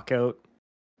 you walk out,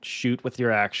 shoot with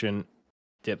your action,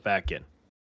 dip back in.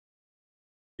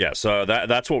 Yeah, so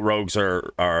that's what rogues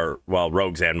are well,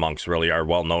 rogues and monks really are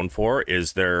well known for,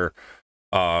 is they're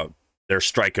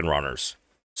strike and runners.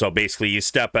 So basically you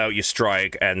step out, you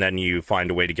strike, and then you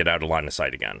find a way to get out of line of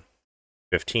sight again.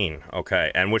 15,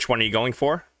 okay. And which one are you going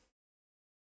for?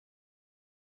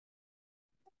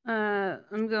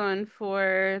 I'm going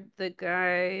for the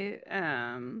guy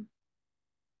in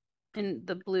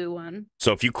the blue one.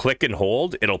 So if you click and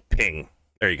hold, it'll ping.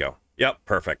 There you go. Yep,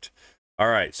 perfect. All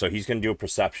right, so he's going to do a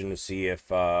perception to see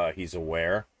if he's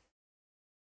aware.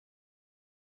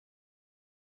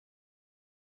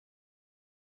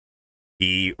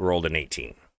 He rolled an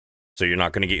 18. So you're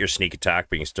not going to get your sneak attack,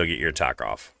 but you can still get your attack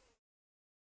off.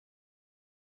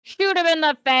 Shoot him in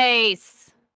the face!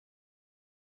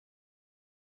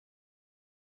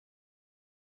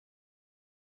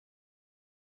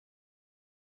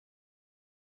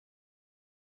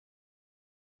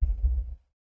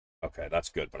 Okay, that's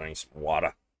good, but I need some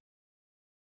water.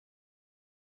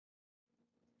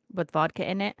 With vodka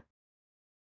in it?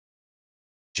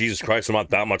 Jesus Christ, I'm not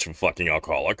that much of a fucking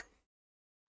alcoholic.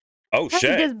 Oh, I'm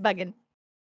shit. just bugging.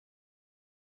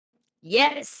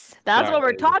 Yes! That's what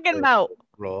we're talking about!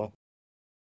 Roll.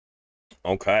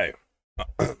 Okay.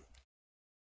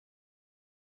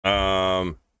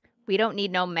 We don't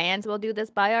need no mans, we'll do this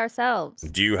by ourselves.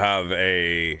 Do you have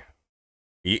a...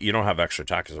 You don't have extra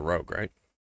attack as a rogue, right?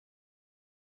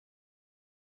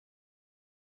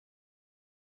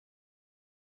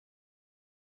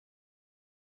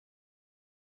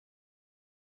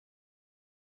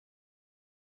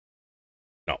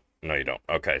 No, you don't.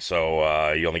 Okay,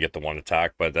 so you only get the one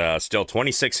attack, but still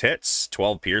 26 hits,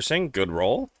 12 piercing. Good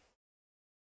roll.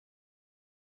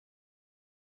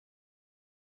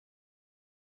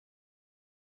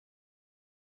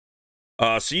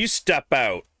 So you step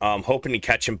out, hoping to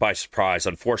catch him by surprise.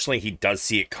 Unfortunately, he does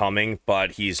see it coming,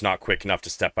 but he's not quick enough to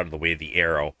step out of the way of the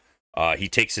arrow. He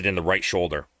takes it in the right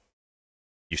shoulder.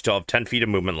 You still have 10 feet of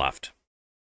movement left.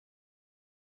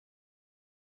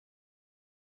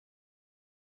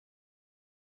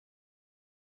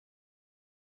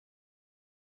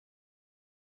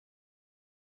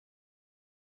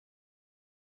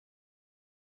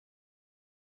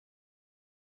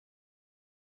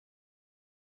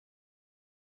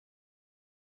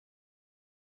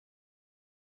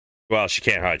 Well, she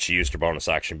can't hide. She used her bonus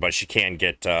action, but she can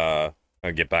get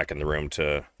back in the room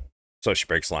so she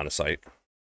breaks line of sight.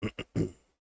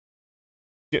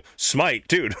 Smite,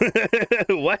 dude.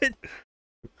 What?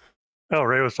 Oh,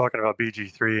 Ray was talking about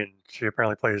BG3, and she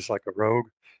apparently plays like a rogue,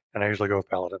 and I usually go with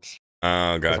paladins.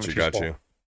 Oh, got you.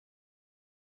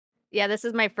 Yeah, this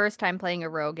is my first time playing a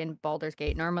rogue in Baldur's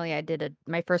Gate. Normally,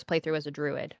 my first playthrough as a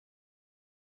druid.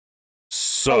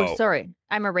 So, oh, sorry,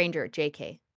 I'm a ranger.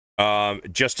 JK.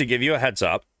 Just to give you a heads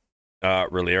up,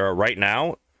 Relira, right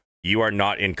now you are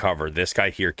not in cover. This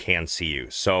guy here can see you.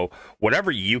 So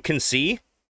whatever you can see,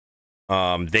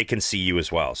 they can see you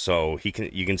as well. So you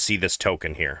can see this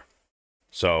token here.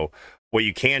 So what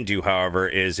you can do, however,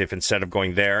 is if instead of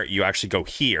going there, you actually go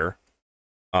here,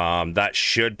 that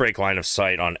should break line of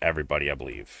sight on everybody, I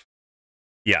believe.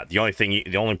 Yeah, the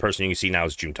only person you can see now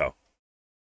is Junto.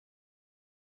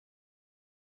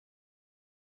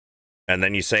 And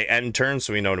then you say end turn,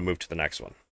 so we know to move to the next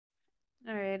one.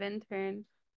 All right, end turn.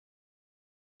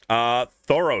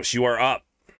 Thoros, you are up.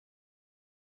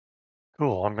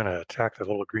 Cool. I'm gonna attack the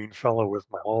little green fellow with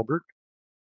my halberd.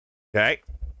 Okay.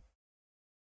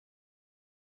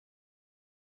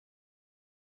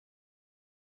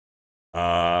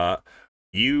 As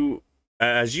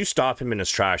you stop him in his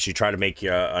tracks, you try to make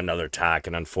another attack,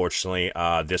 and unfortunately,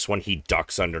 this one he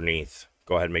ducks underneath.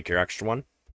 Go ahead and make your extra one.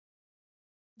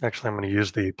 Actually, I'm going to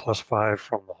use the +5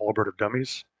 from the halberd of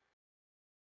dummies.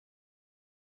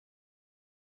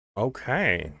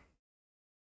 Okay.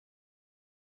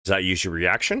 Does that use your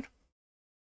reaction?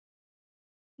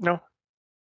 No.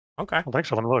 Okay. I don't think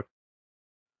so. Let me look.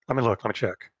 Let me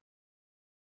check.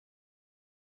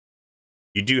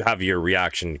 You do have your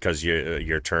reaction because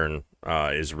your turn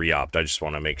is re-opt. I just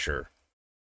want to make sure.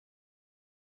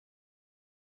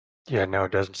 Yeah, no,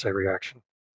 it doesn't say reaction.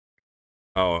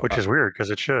 Oh, which is weird because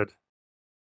it should.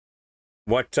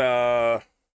 What? All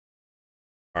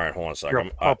right, hold on a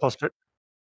second. I'll post it.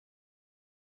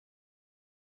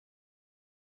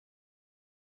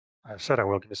 I said I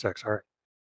will. Give me a sec. Sorry.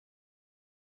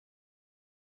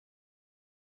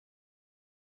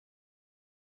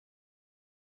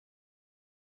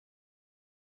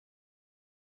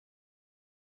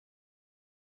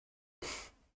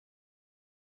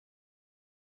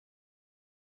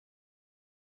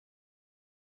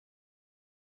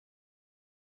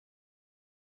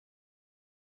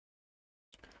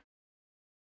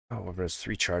 Oh, if there's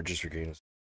 3 charges regain.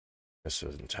 This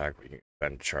is an attack where you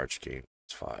spend charge gain.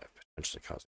 It's 5. Potentially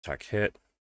cause an attack hit.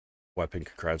 Weapon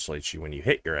congratulates you when you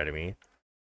hit your enemy.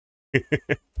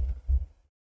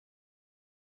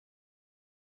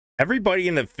 Everybody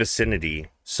in the vicinity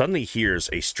suddenly hears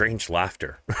a strange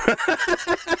laughter.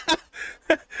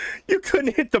 You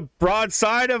couldn't hit the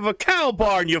broadside of a cow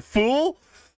barn, you fool!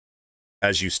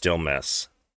 As you still miss.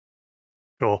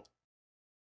 Cool.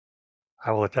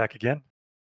 I will attack again.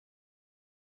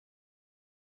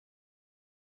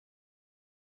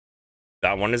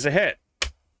 That one is a hit.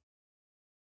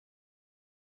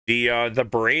 The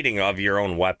berating of your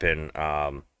own weapon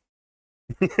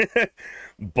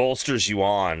bolsters you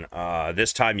on.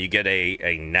 This time you get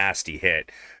a nasty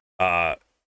hit.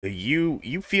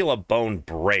 You feel a bone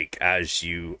break as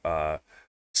you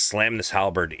slam this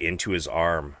halberd into his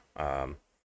arm.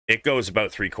 It goes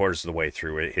about 3/4 of the way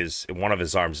through it. One of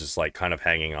his arms is like kind of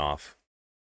hanging off.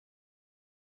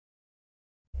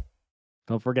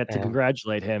 Don't forget to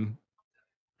congratulate him.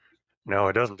 No,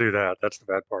 it doesn't do that. That's the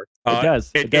bad part. It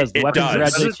does. It does. The weapon does.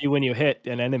 congratulates you when you hit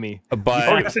an enemy. But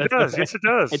oh, yes, it does. Yes, it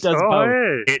does. It does both.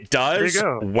 Hey. It does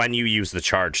when you use the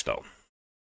charge, though.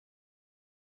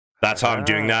 That's how I'm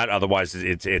doing that. Otherwise,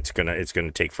 it's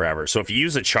gonna take forever. So if you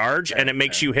use a charge and it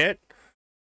makes you hit,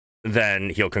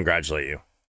 then he'll congratulate you.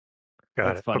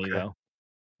 That's funny though.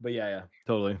 But yeah,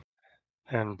 totally.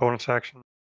 And bonus action.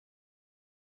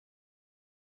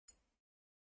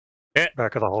 Hit.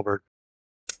 Back of the halberd.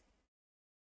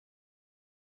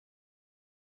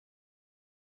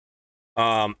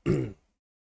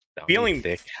 Feeling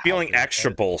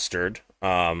extra bolstered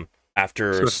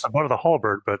after so it's above the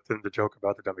halberd, but then the joke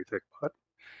about the dummy thick butt.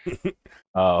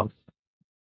 Oh,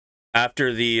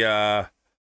 after the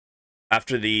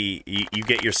After you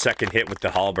get your second hit with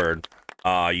the halberd,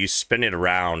 you spin it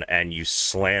around and you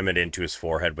slam it into his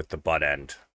forehead with the butt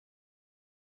end.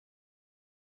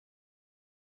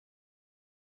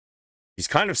 He's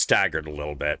kind of staggered a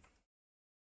little bit.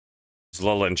 He's a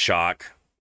little in shock,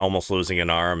 almost losing an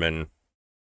arm, and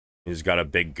he's got a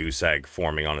big goose egg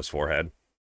forming on his forehead.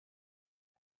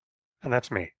 And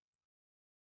that's me.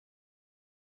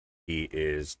 He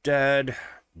is dead.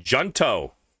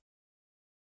 Junto,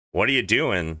 what are you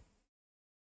doing?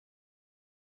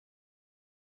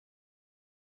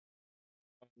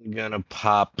 I'm gonna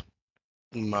pop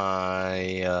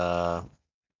my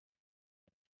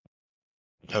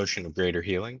potion of greater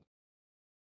healing.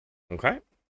 Okay.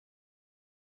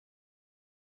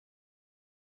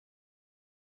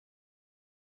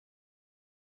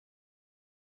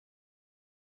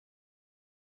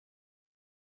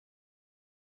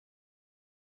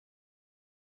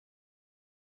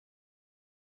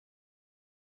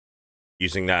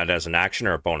 Using that as an action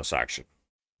or a bonus action?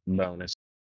 Bonus.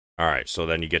 All right, so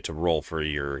then you get to roll for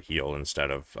your heal instead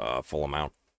of full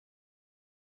amount.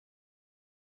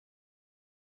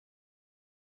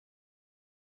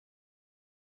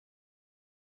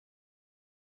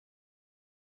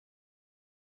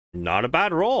 Not a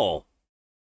bad roll.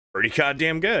 Pretty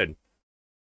goddamn good.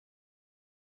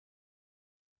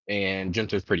 And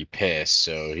Junto's pretty pissed,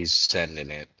 so he's sending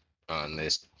it on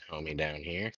this homie down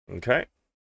here. Okay.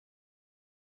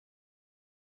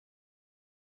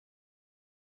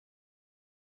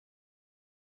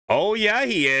 Oh, yeah,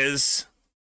 he is.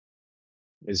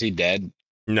 Is he dead?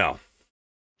 No.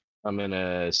 I'm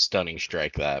gonna stunning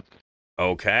strike that.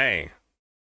 Okay.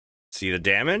 See the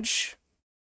damage?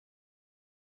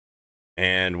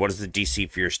 And what is the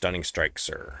DC for your stunning strike,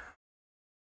 sir?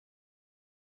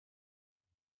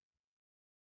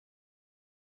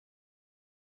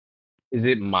 Is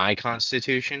it my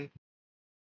constitution?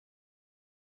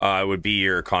 It would be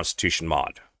your Constitution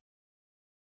mod.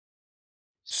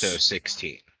 So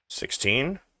 16.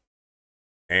 16.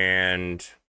 And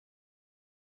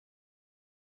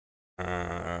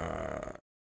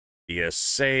be a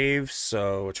save.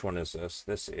 So which one is this?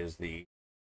 This is the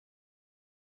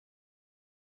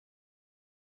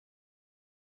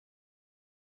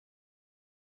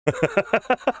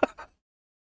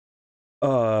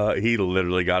he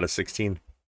literally got a 16.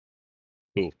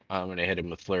 Cool. I'm gonna hit him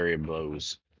with flurry of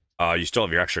blows. You still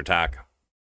have your extra attack.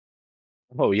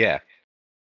 Oh yeah.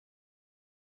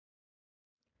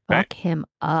 Fuck him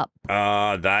up.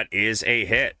 That is a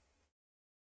hit.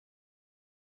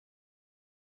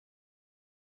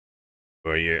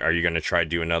 Are you gonna try to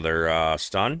do another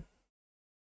stun?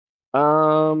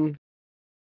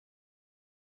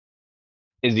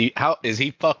 Is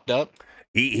he fucked up?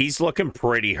 He's looking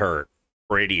pretty hurt.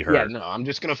 Pretty hurt. Yeah, no, I'm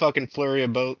just gonna fucking flurry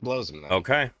of blows him then.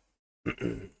 Okay.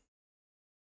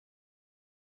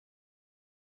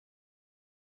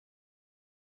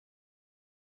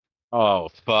 Oh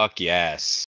fuck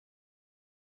yes.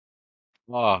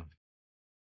 Oh.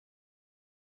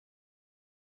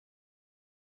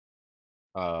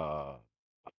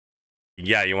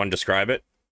 Yeah, you want to describe it?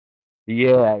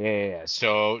 Yeah.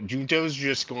 So Junto's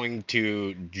just going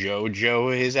to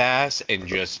JoJo his ass and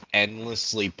just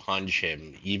endlessly punch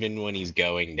him, even when he's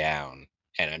going down.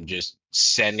 And I'm just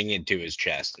sending it to his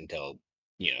chest until,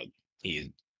 he's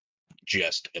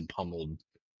just a pummeled,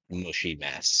 mushy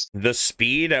mess. The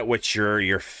speed at which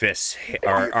your fists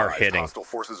are hitting. Hostile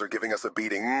forces are giving us a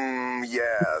beating.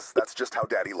 Yes, that's just how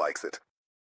Daddy likes it.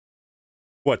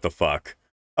 What the fuck?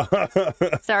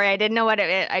 Sorry, I didn't know what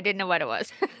it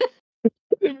was.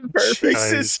 Perfect.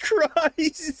 Jesus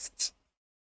Christ.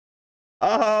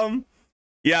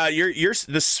 Yeah, your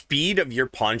the speed of your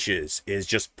punches is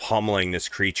just pummeling this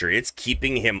creature. It's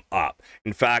keeping him up.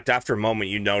 In fact, after a moment,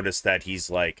 you notice that he's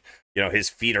like, his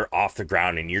feet are off the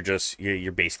ground, and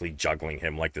you're basically juggling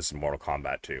him like this in Mortal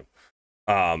Kombat 2.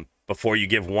 Before you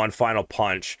give one final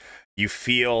punch, you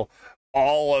feel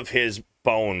all of his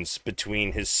bones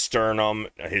between his sternum,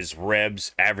 his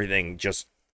ribs, everything just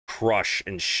crush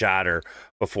and shatter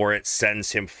before it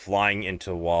sends him flying into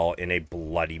the wall in a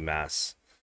bloody mess.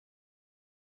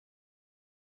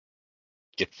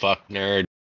 Get fucked, nerd.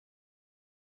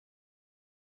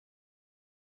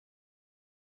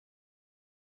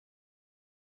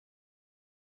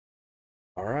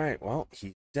 All right, well,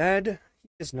 he's dead. He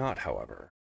is not,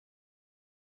 however.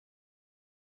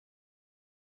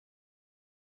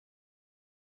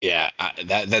 Yeah,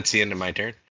 that's the end of my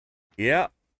turn. Yeah.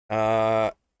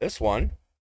 This one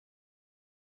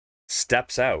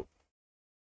steps out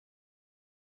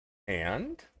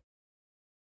and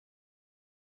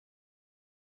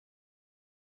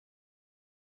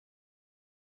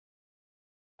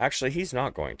Actually, he's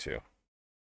not going to. He's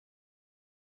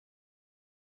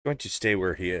going to stay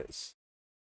where he is.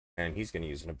 And he's going to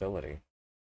use an ability.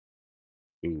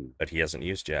 Ooh, that he hasn't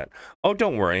used yet. Oh,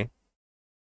 don't worry.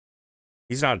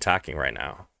 He's not attacking right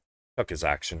now. Took his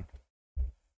action.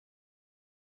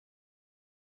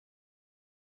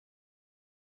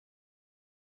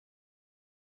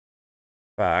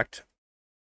 Fact.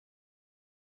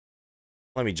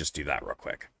 Let me just do that real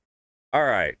quick. All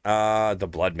right, the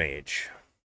Blood Mage.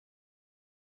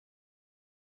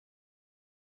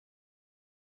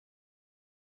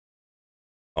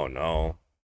 Oh no.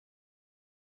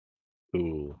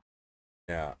 Ooh.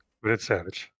 Yeah. But it's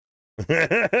savage.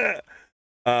 He's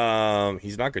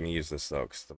not going to use this though,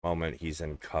 because the moment he's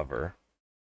in cover.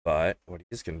 But what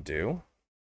he's going to do.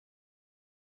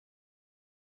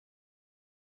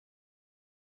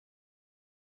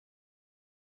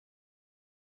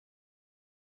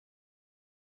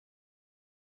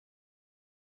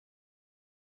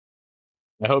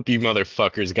 I hope you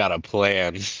motherfuckers got a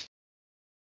plan.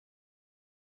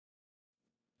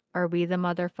 Are we the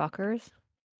motherfuckers?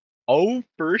 Oh,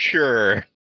 for sure.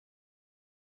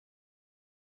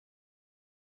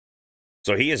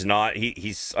 So he is not.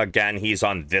 He's again. He's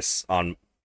on this on,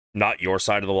 not your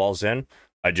side of the walls. In.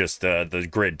 I just the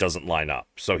grid doesn't line up.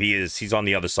 So he's on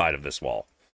the other side of this wall.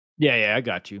 Yeah, I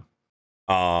got you.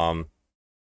 And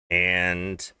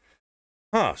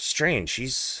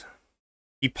strange.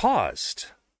 He paused.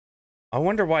 I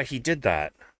wonder why he did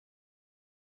that.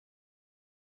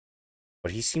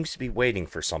 But he seems to be waiting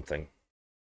for something.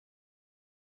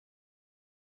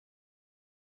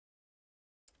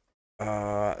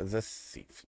 The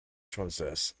thief. Which one's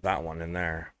this? That one in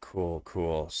there.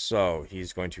 Cool. So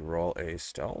he's going to roll a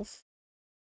stealth.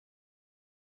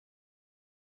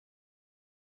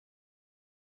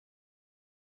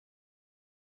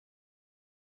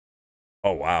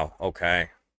 Oh wow. Okay.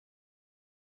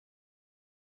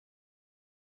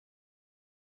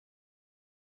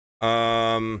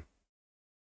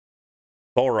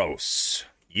 Thoros,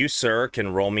 you sir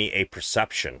can roll me a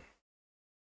perception.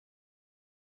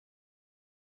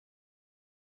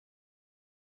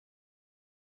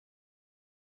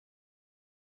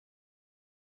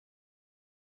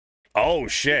 Oh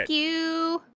shit. Thank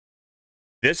you.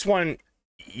 This one,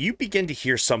 you begin to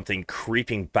hear something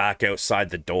creeping back outside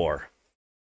the door.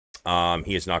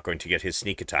 He is not going to get his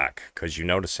sneak attack because you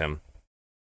notice him.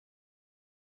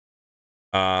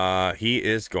 He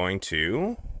is going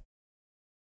to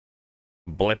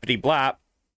blippity blap.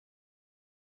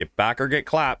 Get back or get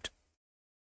clapped.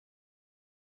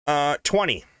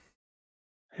 20.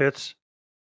 Hits.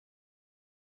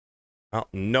 Well,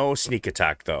 no sneak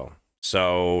attack though.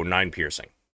 So 9 piercing.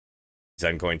 He's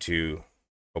then going to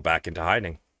go back into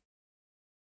hiding.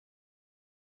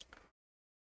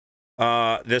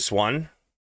 This one,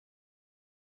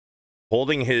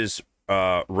 holding his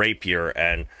rapier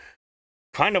and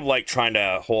kind of like trying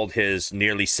to hold his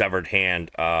nearly severed hand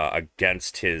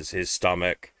against his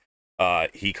stomach,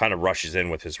 he kind of rushes in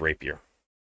with his rapier.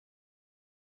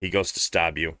 He goes to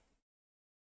stab you.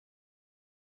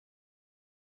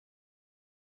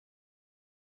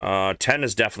 Uh, 10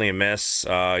 is definitely a miss.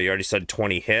 You already said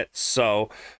 20 hits. So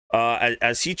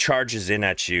as he charges in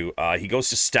at you, he goes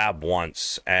to stab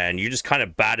once, and you just kind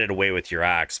of bat it away with your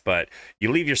axe, but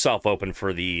you leave yourself open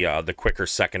for the quicker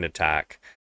second attack,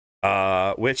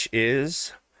 which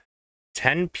is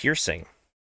 10 piercing.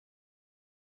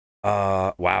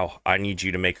 Wow. I need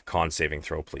you to make a con saving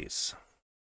throw, please.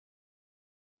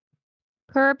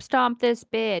 Curb stomp this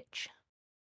bitch.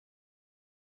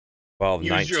 12,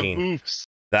 Use your 19. hoofs.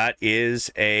 That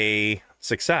is a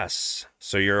success.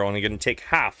 So you're only going to take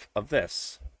half of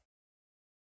this.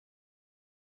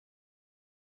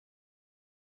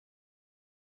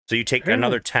 So you take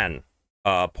another 10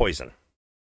 poison.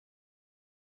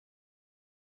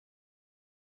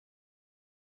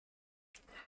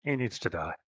 He needs to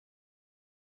die.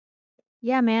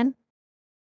 Yeah, man.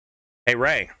 Hey,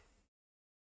 Ray.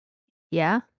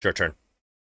 Yeah. It's your turn.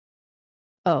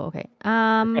 Oh, okay.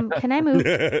 Can I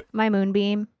move my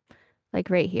moonbeam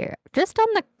like right here, just on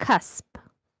the cusp?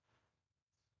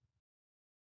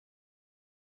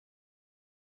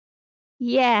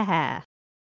 Yeah.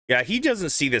 Yeah, he doesn't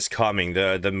see this coming.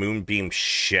 The moonbeam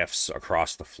shifts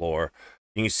across the floor.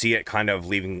 You can see it kind of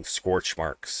leaving scorch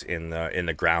marks in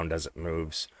the ground as it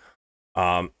moves.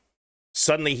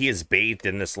 Suddenly he is bathed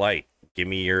in this light. Give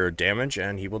me your damage,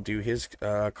 and he will do his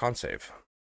con save.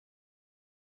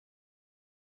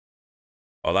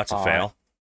 Oh, that's a fail.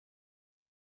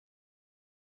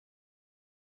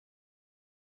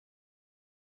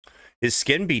 His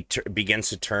skin begins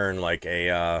to turn like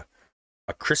a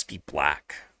crispy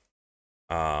black.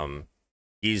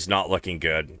 He's not looking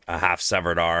good. A half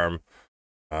severed arm,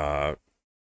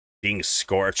 being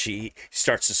scorched. He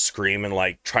starts to scream and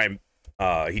like try and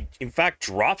he in fact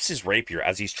drops his rapier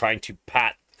as he's trying to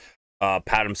pat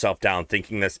himself down,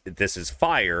 thinking this is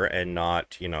fire and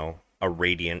not, you know, a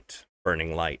radiant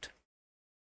burning light.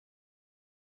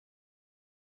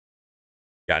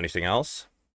 Got anything else?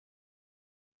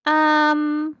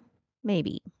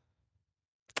 Maybe.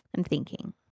 I'm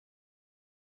thinking.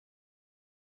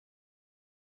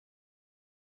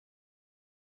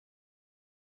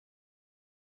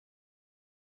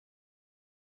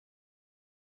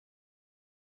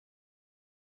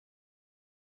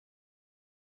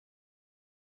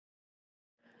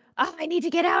 Oh, I need to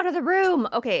get out of the room.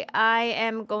 Okay, I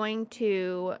am going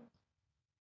to...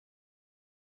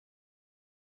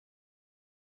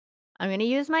 I'm going to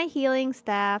use my healing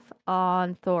staff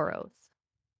on Thoros.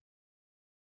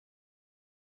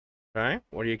 Okay,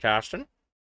 what are you casting?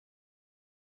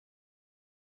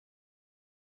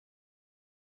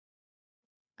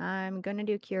 I'm going to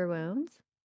do Cure Wounds.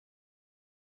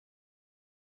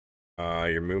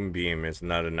 Your Moonbeam, isn't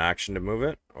that an action to move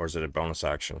it? Or is it a bonus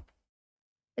action?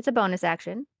 It's a bonus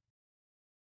action.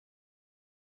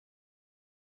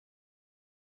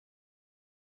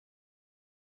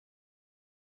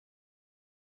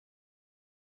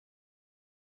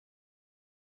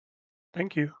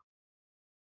 Thank you.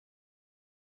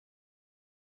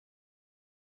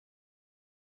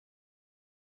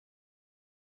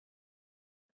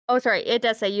 Oh, sorry. It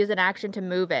does say use an action to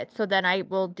move it. So then I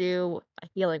will do a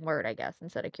healing word, I guess,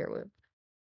 instead of Cure Wounds.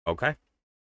 Okay.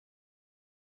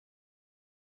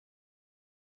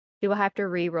 Do I have to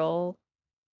re-roll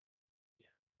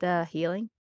the healing?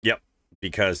 Yep,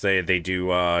 because they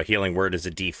do healing word is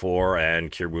a D4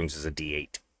 and cure wounds is a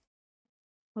D8.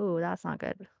 Oh, that's not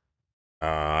good.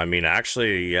 I mean,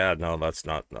 actually, yeah, no, that's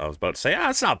not. I was about to say,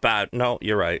 that's not bad. No,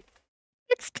 you're right.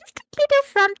 It's just a little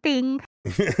something.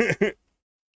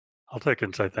 I'll take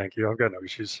insight. Thank you. I've got no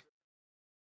issues.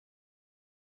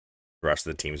 The rest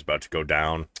of the team's about to go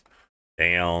down.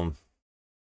 Damn.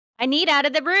 I need out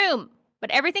of the room, but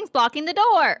everything's blocking the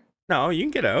door. No, you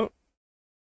can get out.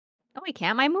 Oh, I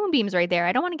can't. My moonbeam's right there.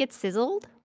 I don't want to get sizzled.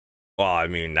 Well, I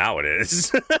mean, now it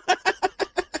is.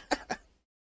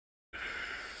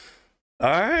 All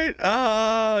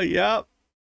right. Yep.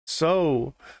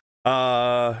 So,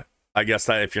 I guess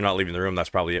that if you're not leaving the room, that's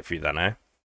probably it for you then, eh?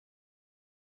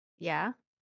 Yeah.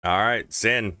 All right,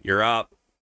 Sin, you're up.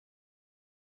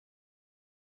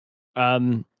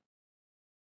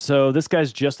 So this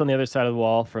guy's just on the other side of the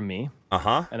wall from me.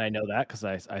 Uh-huh. And I know that because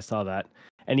I saw that.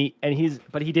 And he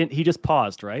just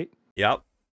paused, right? Yep.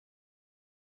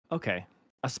 Okay.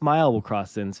 A smile will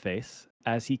cross Zin's face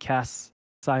as he casts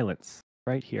silence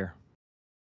right here.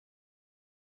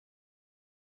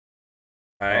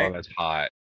 All right. Oh, that's hot.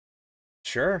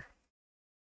 Sure.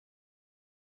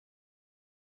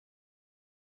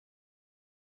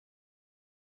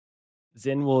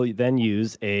 Zin will then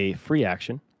use a free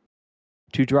action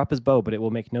to drop his bow, but it will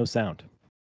make no sound.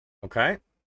 Okay.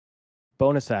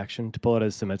 Bonus action to pull out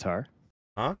his scimitar.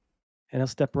 Huh? And he'll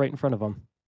step right in front of him.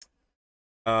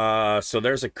 So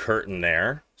there's a curtain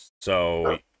there.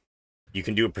 So you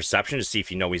can do a perception to see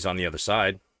if you know he's on the other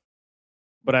side.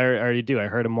 But I already do. I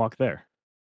heard him walk there.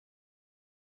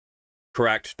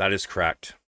 Correct. That is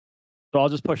correct. So I'll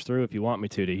just push through if you want me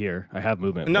to here. I have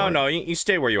movement. No, you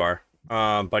stay where you are.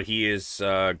 But he is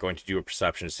going to do a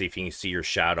perception to see if he can see your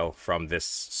shadow from this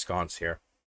sconce here.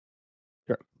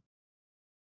 Sure.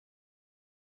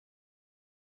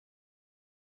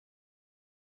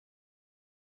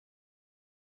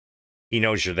 He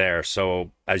knows you're there,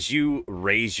 so as you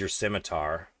raise your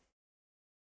scimitar,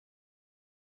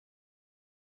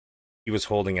 he was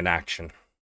holding an action.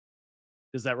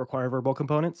 Does that require verbal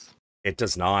components? It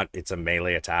does not. It's a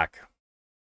melee attack.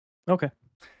 Okay.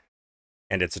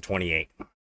 And it's a 28.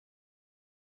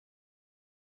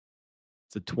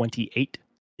 It's a 28.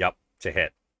 Yep, to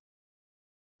hit.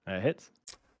 Hits.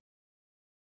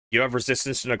 You have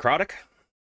resistance to necrotic?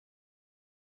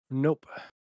 Nope.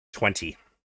 20.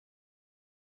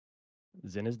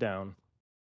 Zin is down.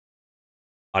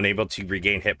 Unable to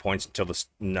regain hit points until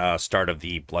the start of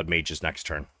the Blood Mage's next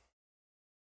turn.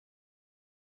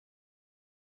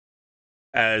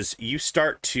 As you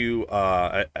start to,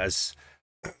 as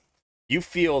you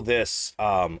feel this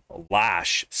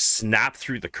lash snap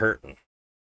through the curtain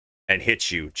and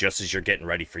hit you just as you're getting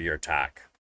ready for your attack.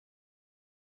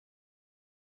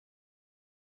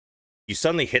 You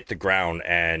suddenly hit the ground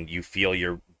and you feel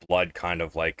your blood kind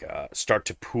of like start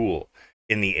to pool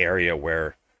in the area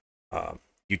where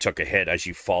you took a hit as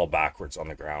you fall backwards on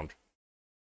the ground.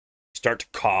 You start to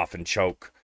cough and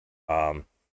choke. And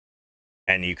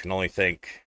you can only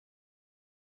think,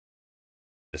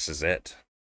 this is it.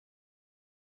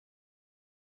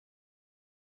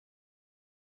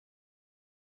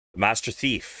 The Master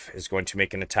Thief is going to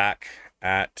make an attack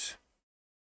at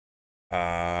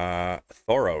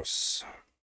Thoros.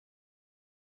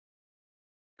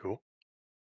 Cool.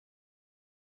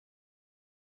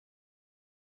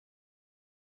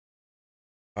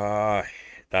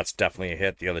 That's definitely a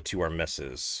hit. The other two are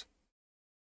misses.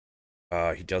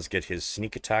 He does get his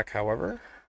sneak attack, however.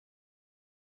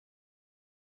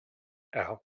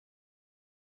 Ow.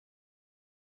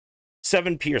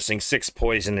 7 piercing, 6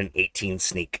 poison, and 18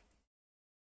 sneak.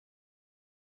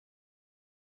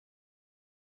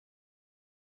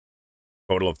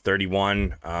 Total of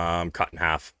 31, cut in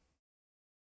half.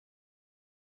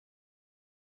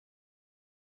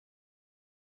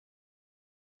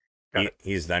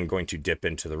 He's then going to dip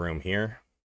into the room here.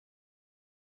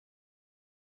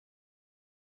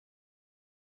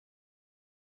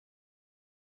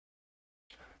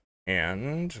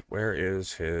 And where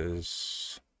is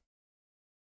his...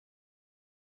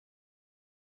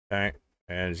 Okay,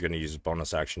 and he's going to use his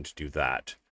bonus action to do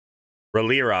that.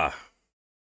 Rhalyra,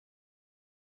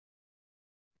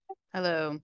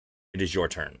 Hello. it is your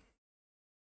turn.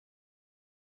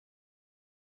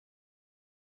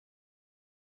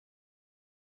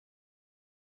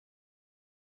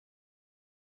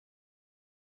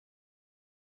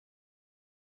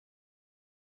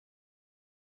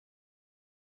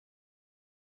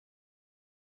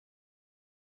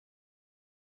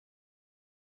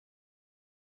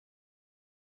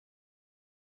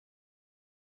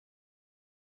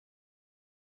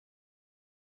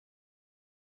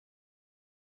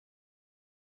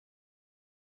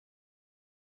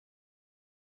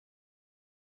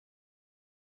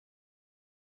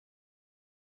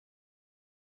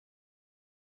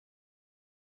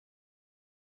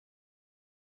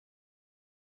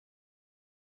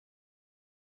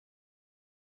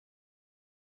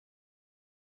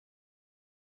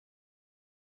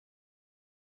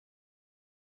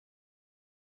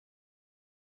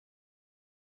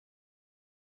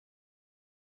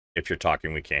 If you're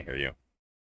talking, we can't hear you.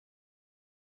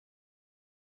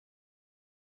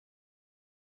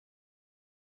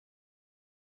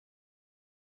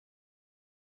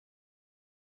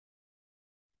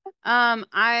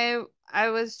 I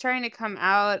was trying to come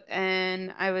out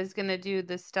and I was gonna do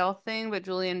the stealth thing, but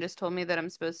Julian just told me that I'm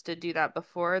supposed to do that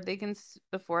before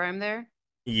before I'm there.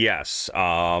 Yes.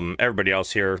 Everybody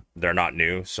else here, they're not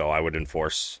new, so I would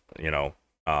enforce,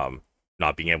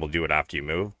 not being able to do it after you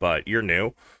move, but you're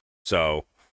new, so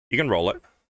you can roll it.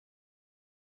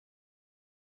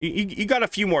 You got a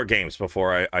few more games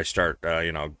before I start,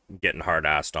 getting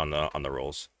hard-assed on the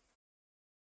rules.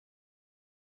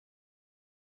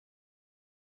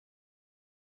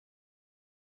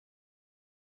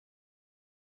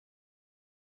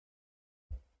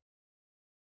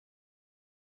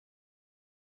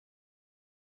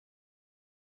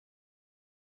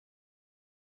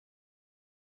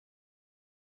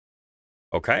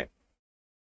 Okay.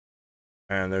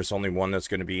 And there's only one that's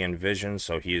going to be in vision,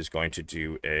 so he is going to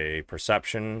do a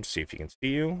perception, see if he can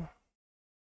see you.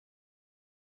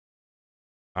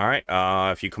 All right.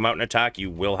 If you come out and attack, you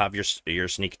will have your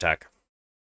sneak attack.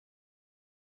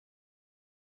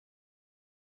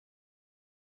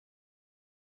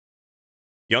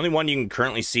 The only one you can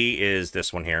currently see is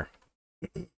this one here.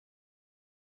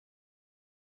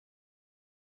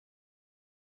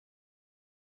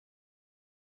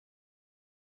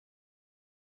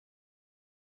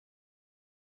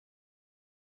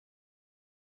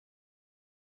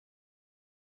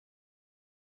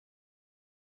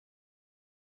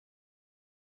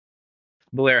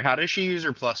 Blair, how does she use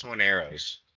her +1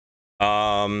 arrows?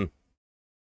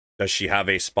 Does she have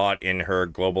a spot in her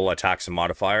global attacks and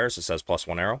modifiers that says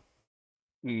 +1 arrow?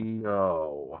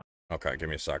 No. Okay, give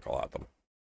me a sec. I'll add them.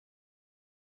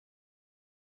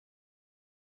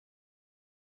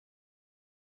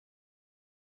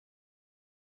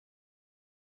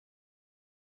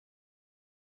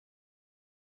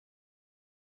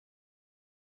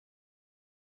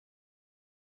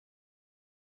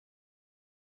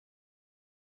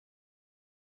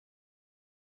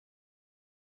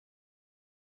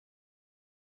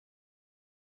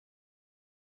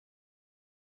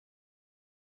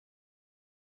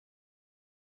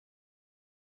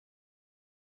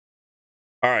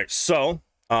 All right, so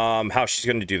how she's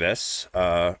going to do this,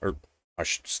 or I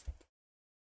should,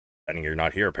 I think you're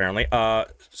not here apparently.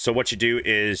 So what you do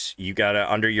is you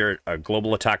gotta, under your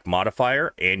global attack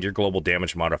modifier and your global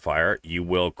damage modifier, you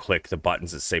will click the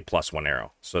buttons that say +1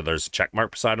 arrow. So there's a check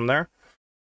mark beside them there.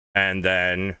 And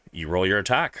then you roll your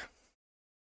attack.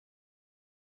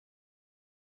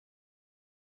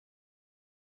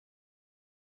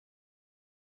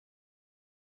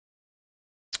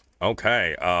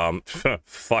 Okay,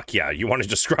 fuck yeah. You want to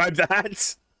describe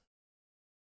that?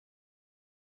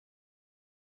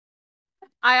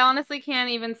 I honestly can't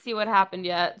even see what happened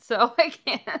yet, so I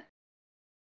can't.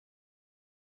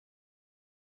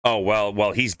 Oh,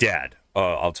 well, he's dead.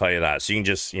 I'll tell you that. So you can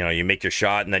just, you make your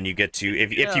shot, and then you get to,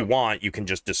 if you want, you can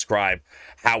just describe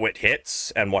how it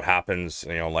hits and what happens,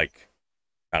 like,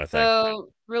 kind of thing. So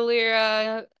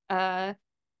Relira,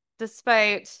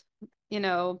 despite,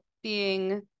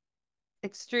 being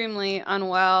extremely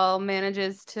unwell,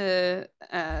 manages to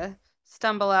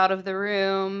stumble out of the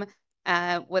room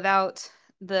without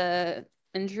the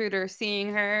intruder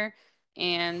seeing her,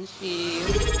 and she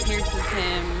pierces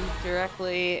him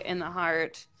directly in the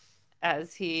heart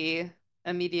as he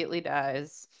immediately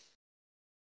dies.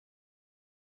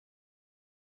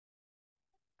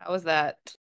 How was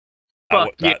that?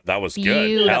 Fuck yeah. That was good. Hell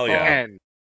Beautiful. yeah. And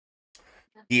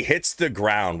He hits the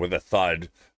ground with a thud.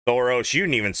 Thoros, you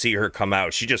didn't even see her come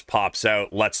out. She just pops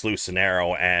out, lets loose an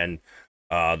arrow, and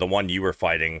the one you were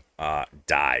fighting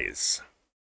dies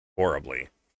horribly.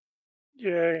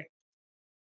 Yay.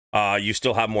 You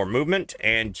still have more movement,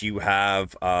 and you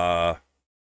have oh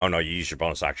no, you used your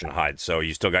bonus action to hide, so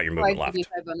you still got your movement left.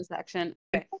 My bonus action.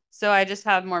 Okay. So I just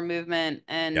have more movement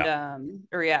and Yeah.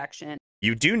 a reaction.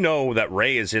 You do know that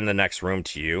Ray is in the next room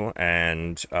to you,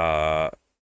 and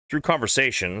through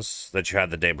conversations that you had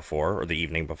the day before or the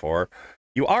evening before,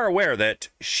 you are aware that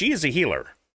she is a healer.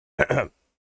 But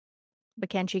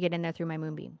can she get in there through my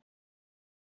moonbeam?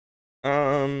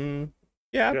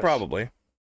 Yeah, Yes. probably.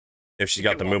 If she's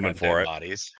got the walk movement on for dead it.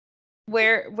 Bodies.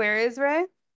 Where is Ray?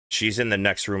 She's in the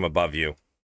next room above you.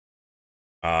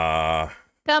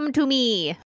 Come to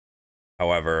me.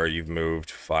 However, you've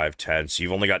moved 5, 10, so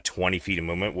you've only got 20 feet of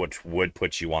movement, which would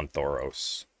put you on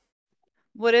Thoros.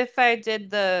 What if I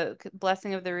did the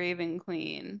Blessing of the Raven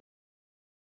Queen?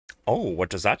 Oh, what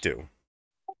does that do?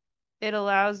 It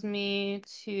allows me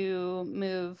to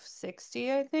move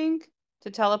 60, I think,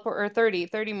 to teleport, or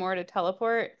 30 more to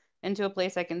teleport into a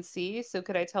place I can see. So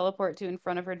could I teleport to in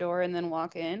front of her door and then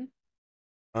walk in?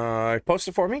 Post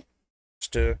it for me.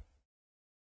 Just to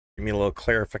give me a little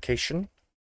clarification.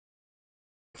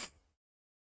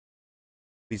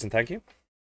 Please and thank you.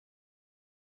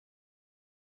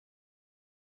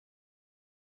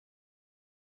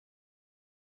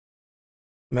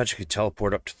 Magically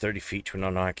teleport up to 30 feet to an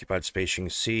unoccupied space you can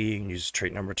see. You can use a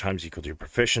trait number of times equal to your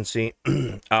proficiency.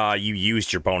 You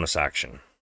used your bonus action.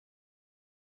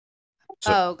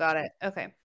 Oh, got it. Okay.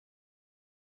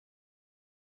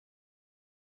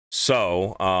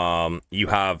 So, you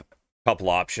have a couple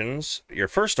options. Your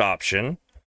first option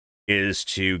is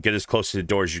to get as close to the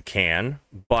door as you can,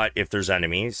 but if there's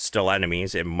still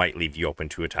enemies, it might leave you open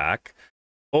to attack.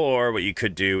 Or what you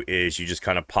could do is you just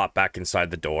kind of pop back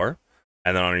inside the door,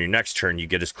 and then on your next turn, you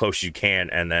get as close as you can,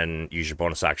 and then use your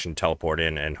bonus action to teleport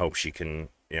in and hope she can,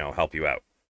 help you out.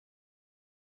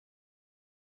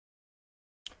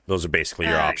 Those are basically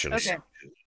your options. Okay.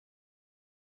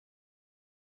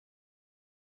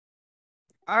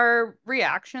 Are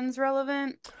reactions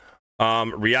relevant?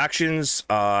 Reactions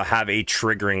have a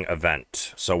triggering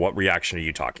event. So what reaction are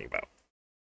you talking about?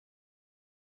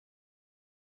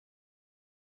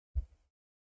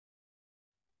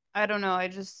 I don't know.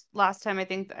 Last time I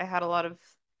think I had a lot of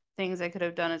things I could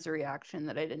have done as a reaction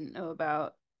that I didn't know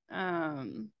about.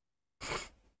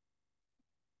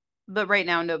 But right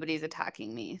now nobody's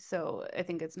attacking me, so I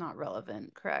think it's not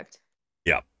relevant, correct?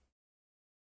 Yeah.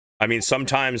 I mean,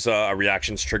 sometimes a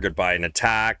reaction's triggered by an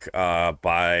attack,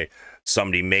 by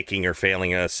somebody making or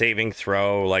failing a saving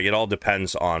throw. Like, it all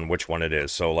depends on which one it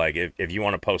is. So, like, if you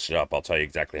want to post it up, I'll tell you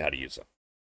exactly how to use it.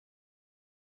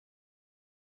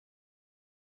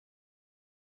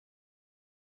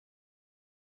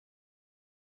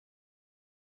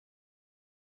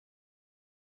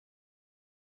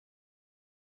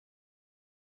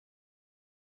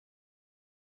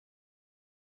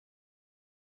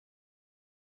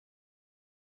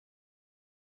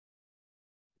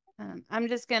 I'm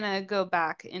just gonna go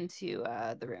back into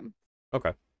the room.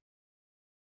 Okay.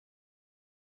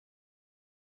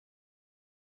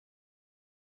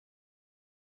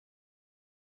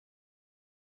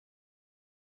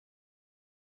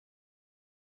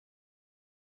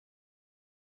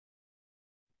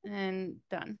 And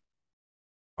done.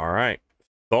 All right.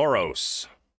 Thoros.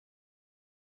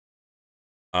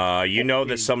 You know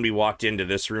that somebody walked into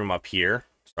this room up here.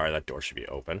 Sorry, that door should be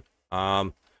open.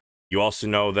 You also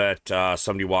know that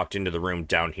somebody walked into the room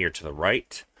down here to the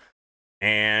right.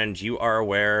 And you are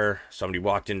aware somebody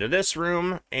walked into this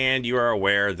room, and you are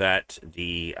aware that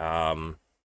the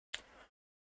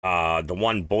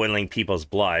one boiling people's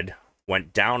blood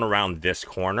went down around this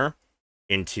corner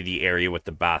into the area with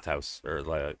the bathhouse, or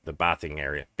the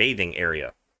bathing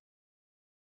area.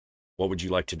 What would you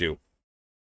like to do?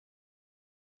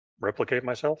 Replicate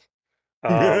myself. You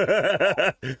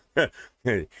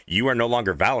are no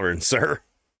longer Valorant, sir.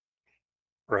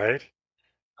 Right.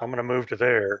 I'm gonna move to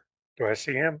there. Do I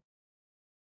see him?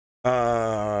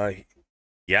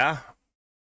 Yeah.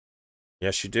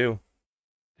 Yes, you do.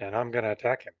 And I'm gonna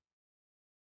attack him.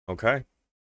 Okay.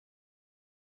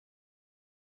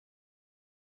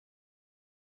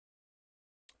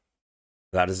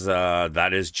 That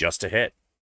is just a hit.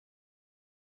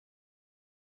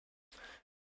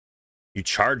 You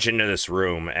charge into this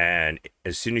room, and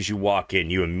as soon as you walk in,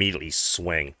 you immediately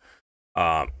swing.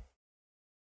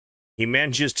 He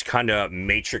manages to kind of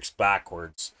matrix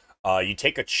backwards. You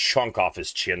take a chunk off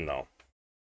his chin, though.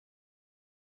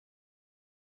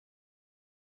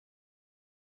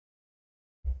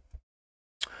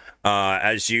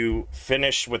 As you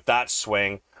finish with that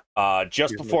swing, just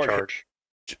Using the before charge.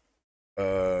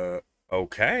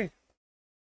 Okay.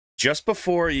 Just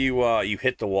before you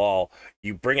hit the wall,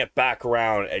 you bring it back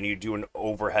around and you do an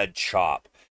overhead chop.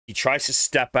 He tries to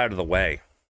step out of the way,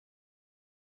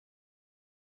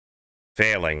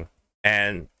 failing,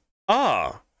 and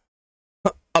about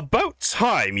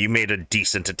time you made a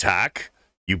decent attack,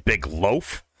 you big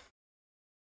loaf.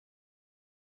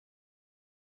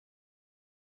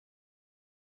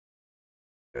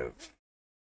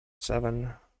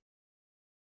 Seven.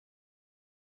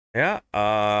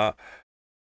 Yeah,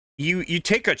 you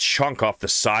take a chunk off the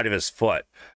side of his foot,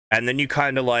 and then you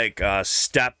kind of like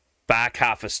step back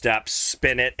half a step,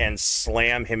 spin it, and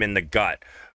slam him in the gut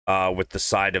with the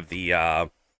side of the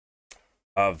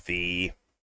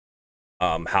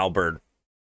halberd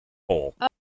hole.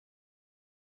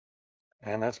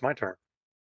 And that's my turn.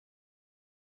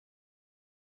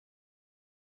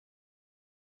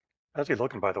 How's he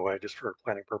looking, by the way, just for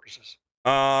planning purposes?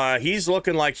 He's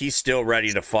looking like he's still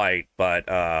ready to fight, but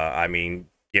I mean,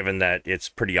 given that it's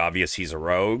pretty obvious he's a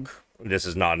rogue, this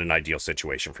is not an ideal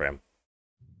situation for him.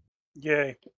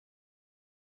 Yay.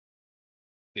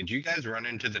 Did you guys run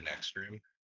into the next room?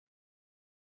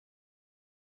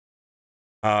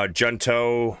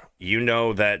 Junto, you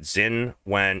know that Zin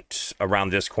went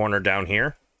around this corner down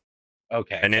here.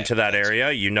 Okay. And into that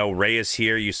area. You know Ray is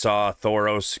here. You saw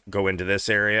Thoros go into this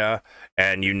area.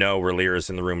 And you know Relir is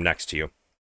in the room next to you.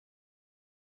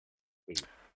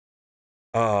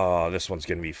 Oh, this one's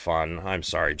going to be fun. I'm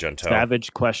sorry, Junto.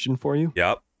 Savage question for you.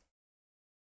 Yep.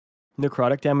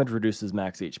 Necrotic damage reduces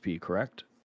max HP, correct?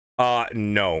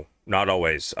 No, not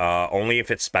always. Only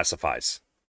if it specifies.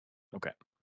 Okay.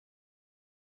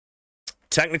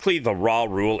 Technically, the raw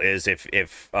rule is if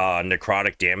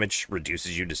necrotic damage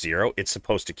reduces you to 0, it's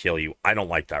supposed to kill you. I don't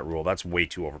like that rule. That's way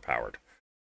too overpowered.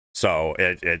 So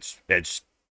it's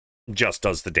just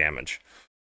does the damage.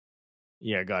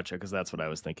 Yeah, gotcha. Because that's what I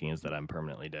was thinking, is that I'm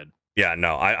permanently dead. Yeah,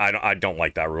 no, I don't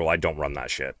like that rule. I don't run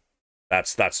that shit.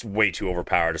 That's way too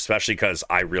overpowered, especially because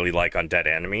I really like undead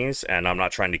enemies, and I'm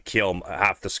not trying to kill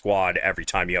half the squad every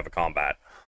time you have a combat.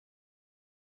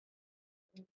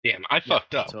 Damn, I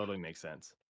fucked up. Totally makes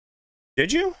sense.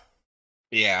 Did you?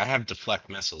 Yeah, I have deflect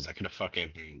missiles. I could have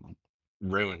fucking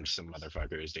ruined some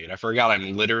motherfuckers, dude. I forgot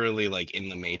I'm literally like in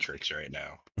the Matrix right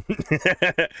now.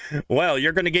 Well,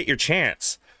 you're gonna get your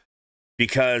chance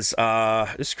because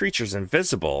this creature's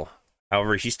invisible.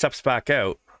 However, he steps back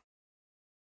out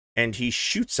and he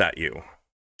shoots at you,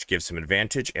 which gives him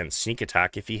advantage and sneak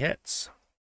attack if he hits.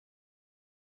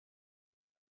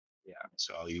 Yeah,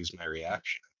 so I'll use my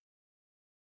reaction.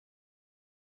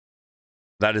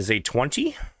 That is a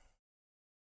 20.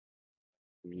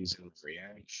 I'm using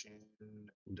reaction,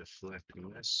 deflect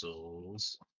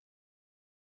missiles.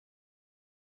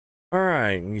 All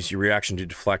right, use your reaction to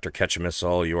deflect or catch a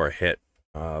missile. You are hit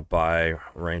by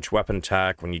ranged weapon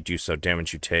attack. When you do so,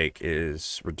 damage you take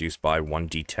is reduced by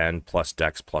 1d10 plus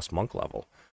dex plus monk level.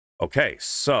 Okay,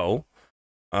 so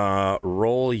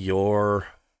roll your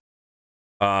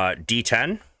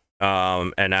d10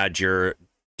 and add your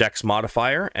dex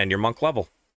modifier and your monk level.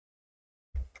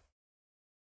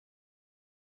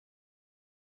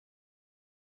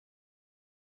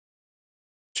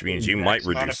 Which means you might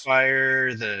reduce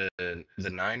Modifier the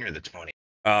 9 or the 20.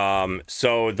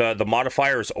 So the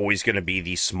modifier is always going to be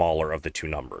the smaller of the two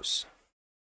numbers.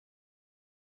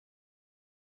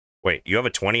 Wait, you have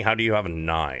a 20? How do you have a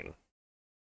 9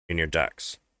 in your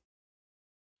dex?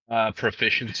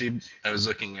 Proficiency. I was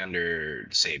looking under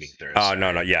saving throws. Oh,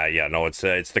 no, yeah, no, it's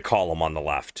the column on the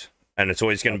left. And it's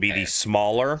always going to be the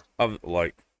smaller of,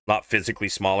 like, not physically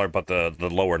smaller, but the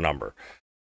lower number.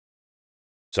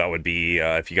 So it would be,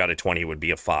 if you got a 20, it would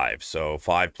be a 5. So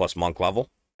 5 plus monk level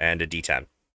and a D10.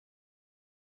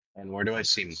 And where do I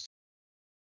see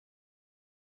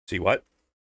See what?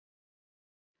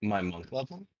 my monk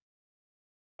level?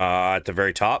 At the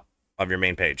very top of your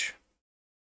main page.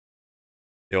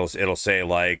 It'll say,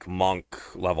 like, monk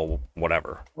level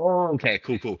whatever. Oh, okay,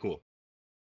 cool.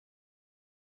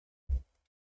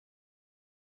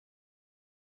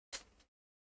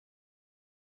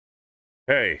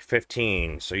 Okay,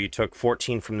 15. So you took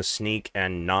 14 from the sneak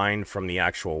and 9 from the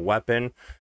actual weapon,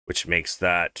 which makes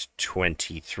that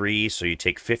 23. So you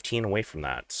take 15 away from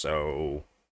that. So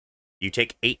you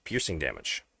take 8 piercing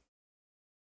damage.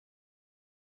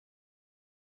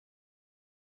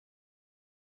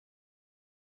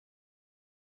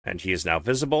 And he is now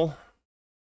visible.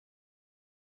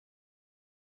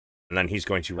 And then he's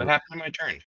going to... What happened to my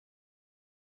turn?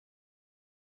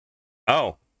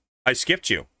 Oh, I skipped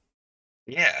you.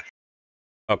 Yeah.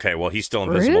 Okay, well, he's still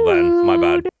invisible then. My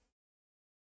bad. Rude.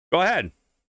 Go ahead.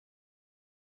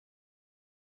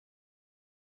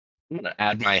 I'm gonna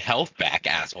add my health back,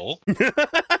 asshole.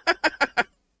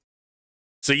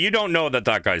 So you don't know that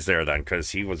that guy's there then,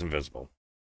 because he was invisible.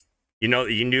 You know,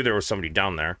 you knew there was somebody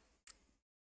down there.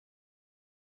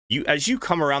 As you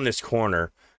come around this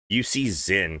corner, you see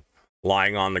Zin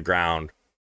lying on the ground,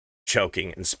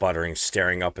 choking and sputtering,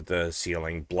 staring up at the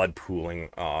ceiling, blood pooling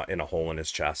in a hole in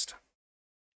his chest.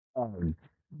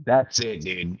 That's it,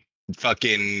 dude.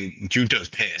 Fucking Juto's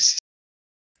pissed.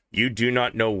 You do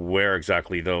not know where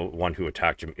exactly the one who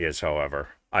attacked him is, however.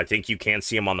 I think you can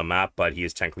see him on the map, but he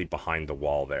is technically behind the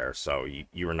wall there, so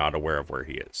you are not aware of where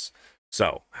he is.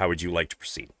 So, how would you like to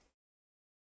proceed?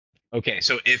 Okay,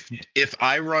 so if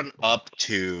I run up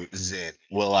to Zin,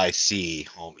 will I see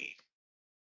homie?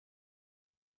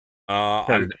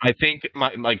 I think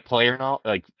my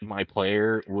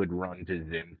player would run to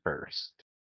Zin first.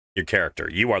 Your character.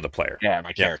 You are the player. Yeah,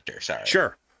 my character. Sorry.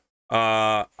 Sure.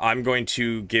 I'm going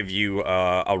to give you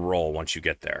a roll once you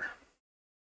get there.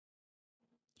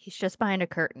 He's just behind a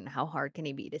curtain. How hard can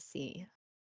he be to see?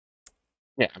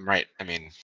 Yeah, I'm right. I mean,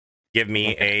 Give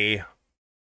me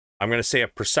I'm going to say a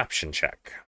perception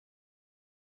check.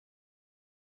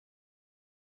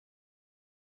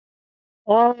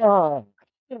 oh,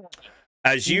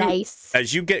 As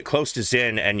Nice. you get close to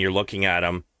Zin and you're looking at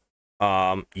him,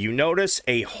 you notice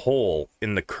a hole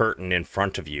in the curtain in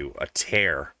front of you, a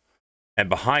tear. And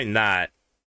behind that,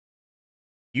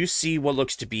 you see what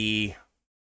looks to be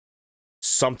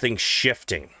something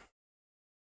shifting.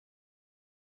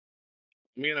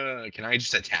 can I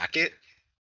just attack it?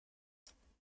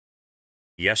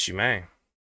 Yes, you may.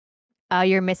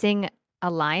 You're missing a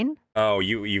line? Oh,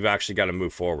 you've actually got to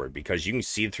move forward because you can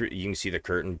see the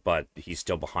curtain, but he's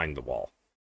still behind the wall.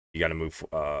 You got to move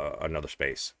another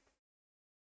space.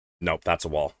 Nope, that's a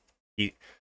wall. He's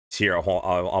here.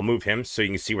 I'll move him so you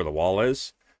can see where the wall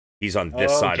is. He's on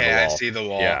this side of the wall. I see the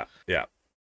wall. Yeah.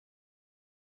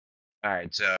 All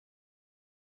right, so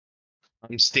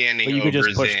I'm standing But you over could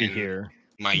just push to Zin. here.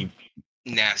 My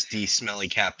nasty, smelly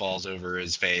cat balls over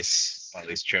his face while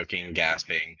he's choking and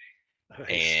gasping,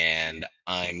 and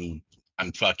I'm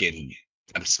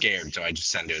scared, so I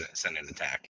just send an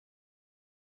attack.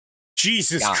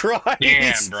 Jesus God Christ!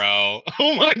 Damn, bro!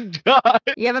 Oh my god!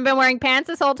 You haven't been wearing pants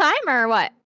this whole time, or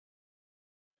what?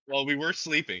 Well, we were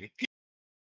sleeping.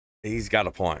 He's got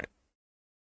a point.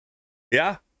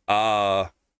 Yeah.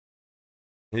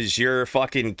 Is your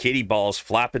fucking kitty balls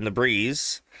flapping the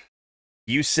breeze?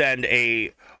 You send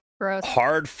a Gross.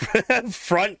 hard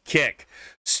front kick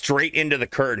straight into the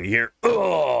curtain. You hear,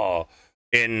 oh,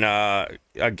 in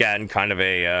again, kind of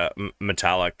a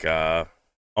metallic,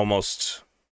 almost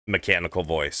mechanical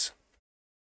voice.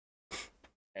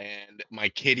 And my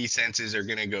kitty senses are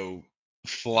gonna go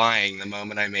flying the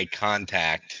moment I make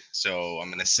contact, so I'm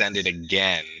gonna send it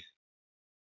again.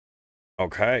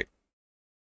 Okay.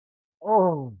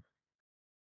 Oh.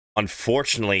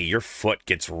 Unfortunately, your foot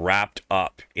gets wrapped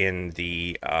up in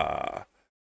the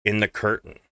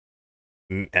curtain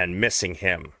and missing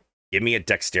him. Give me a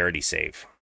dexterity save.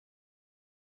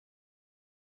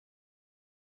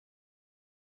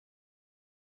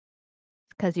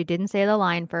 Because you didn't say the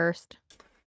line first.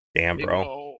 Damn,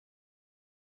 bro.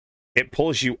 It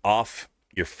pulls you off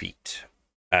your feet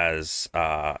as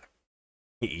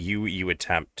you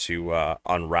attempt to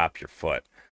unwrap your foot.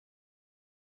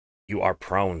 You are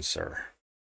prone, sir.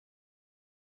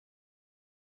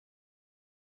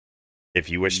 If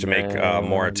you wish to make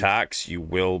more attacks, you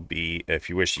will be, if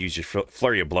you wish to use your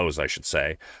flurry of blows, I should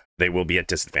say, they will be at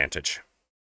disadvantage.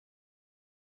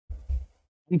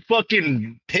 I'm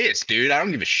fucking pissed, dude. I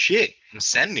don't give a shit. I'm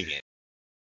sending it.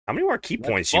 How many more key That's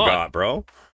points you fun. got, bro?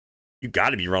 You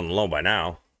got to be running low by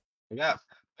now. I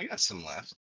got some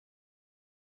left.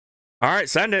 All right,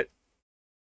 send it.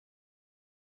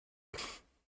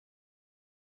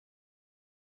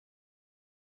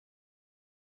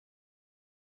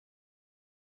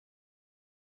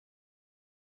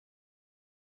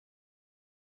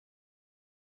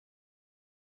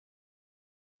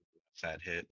 That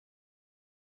hit.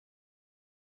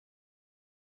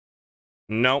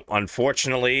 Nope,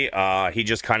 unfortunately, he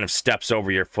just kind of steps over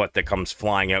your foot that comes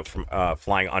flying out from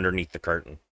flying underneath the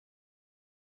curtain.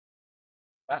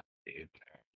 Dude.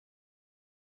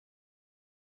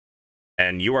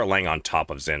 And you are laying on top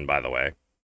of Zin, by the way.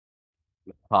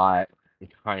 Hot. I'm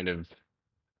kind of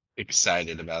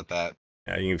excited about that.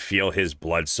 You can feel his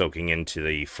blood soaking into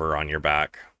the fur on your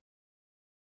back.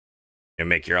 And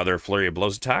make your other flurry of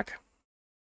blows attack.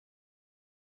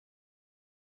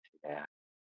 Yeah.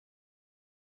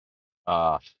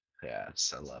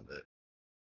 Yes, I love it.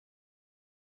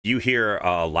 You hear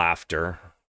laughter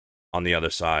on the other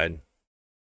side.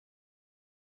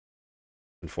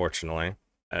 Unfortunately,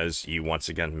 as you once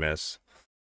again miss.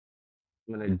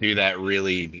 I'm gonna do that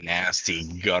really nasty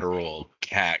guttural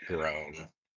cat groan.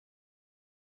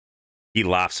 He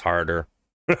laughs harder.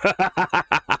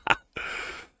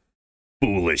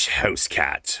 Foolish house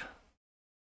cat.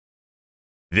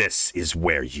 This is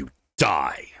where you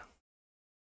die.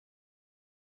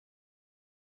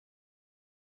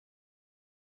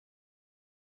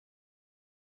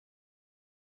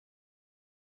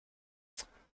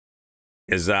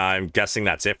 I'm guessing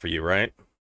that's it for you, right?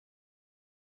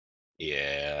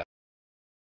 Yeah.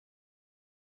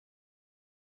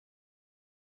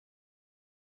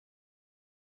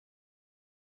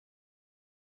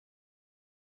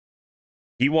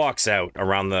 He walks out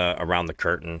around the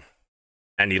curtain,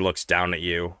 and he looks down at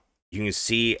you. You can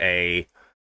see a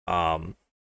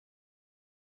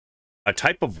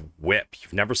type of whip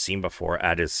you've never seen before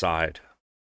at his side,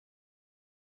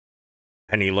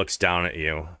 and he looks down at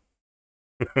you.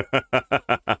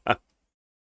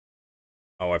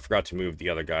 Oh, I forgot to move the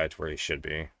other guy to where he should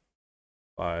be.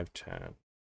 5, 10.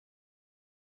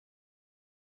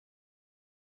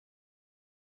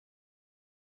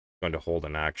 Going to hold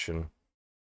an action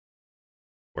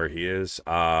where he is.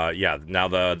 Yeah,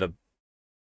 now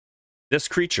this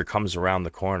creature comes around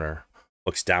the corner,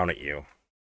 looks down at you,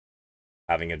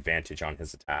 having advantage on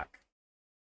his attack.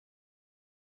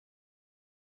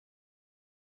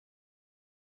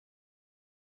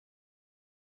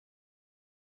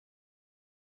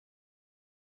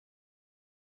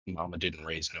 Mama didn't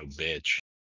raise no bitch.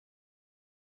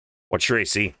 What's your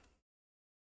AC?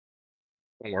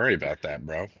 Don't worry about that,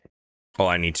 bro. Oh,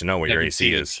 I need to know what your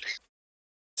AC 17. is.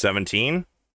 17?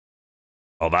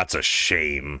 Oh, that's a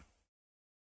shame.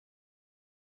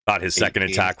 Thought his second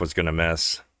 18. attack was gonna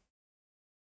miss.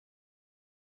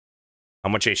 How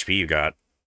much HP you got?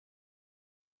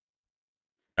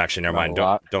 Actually, never Not mind. a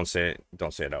lot. Don't say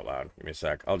it out loud. Give me a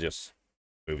sec. I'll just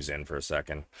move in for a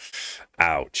second.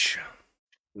 Ouch.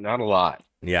 Not a lot.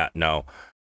 Yeah, no.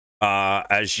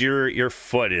 As your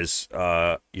foot is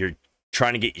you're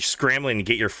trying to scrambling to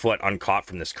get your foot uncaught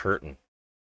from this curtain.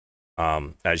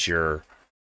 As your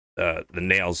the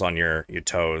nails on your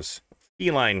toes,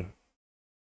 feline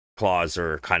claws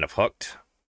are kind of hooked,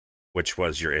 which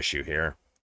was your issue here,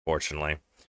 fortunately.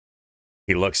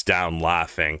 He looks down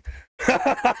laughing.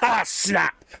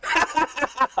 Snap.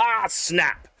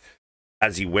 Snap,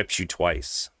 as he whips you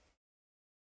twice.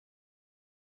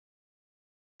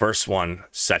 First one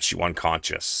sets you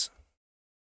unconscious.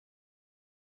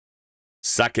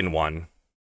 Second one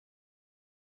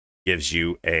gives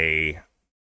you a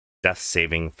death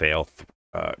saving throw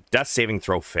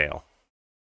fail.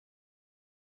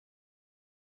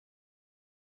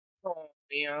 Oh,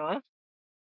 yeah.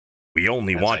 We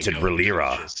only As I wanted go Relira.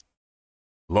 unconscious.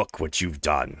 Look what you've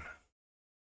done.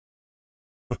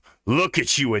 Look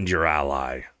at you and your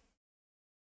ally.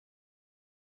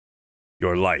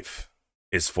 Your life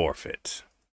is forfeit.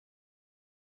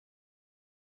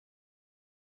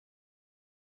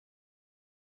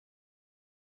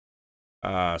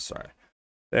 Sorry.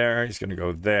 There, he's gonna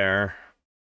go there.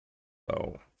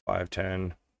 So 5,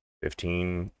 10,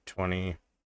 15, 20,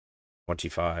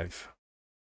 25.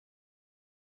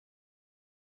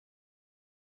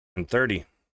 And 30.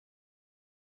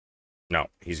 No,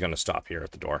 he's gonna stop here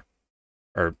at the door.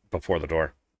 Or before the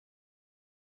door.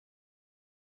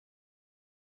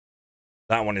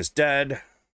 That one is dead.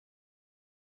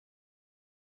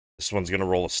 This one's gonna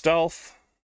roll a stealth.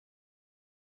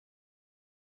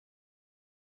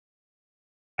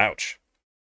 Ouch.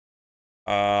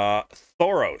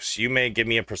 Thoros, you may give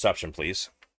me a perception, please.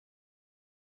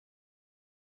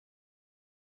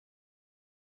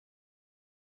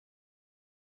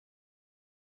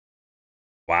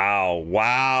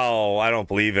 Wow, I don't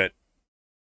believe it.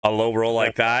 A low roll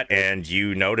like that, and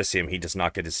you notice him. He does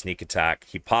not get his sneak attack.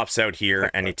 He pops out here,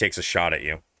 and he takes a shot at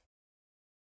you.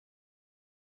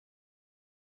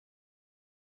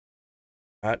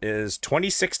 That is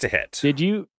 26 to hit. Did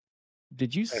you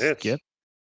skip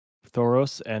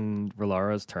Thoros and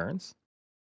Rolara's turns?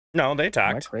 No, they Am I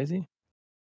attacked. crazy?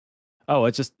 Oh,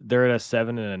 it's just they're at a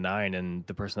 7 and a 9, and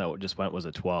the person that just went was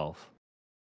a 12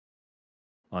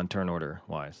 on turn order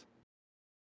wise.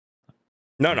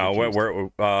 No,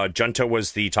 Junto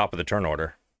was the top of the turn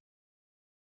order.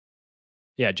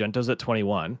 Yeah, Junto's at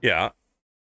 21. Yeah.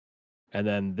 And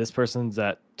then this person's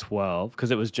at 12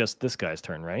 because it was just this guy's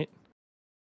turn, right?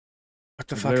 What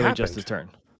the It's fuck literally happened? just his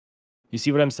turn. You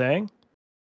see what I'm saying?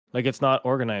 Like it's not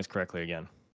organized correctly again.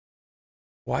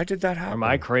 Why did that happen? Am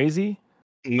I crazy?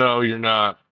 No, you're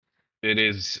not. It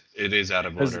is out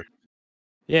of 'Cause- order.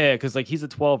 Yeah, because like he's a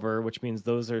 12er, which means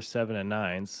those are 7 and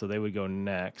 9s, so they would go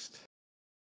next.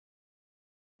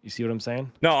 You see what I'm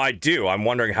saying? No, I do. I'm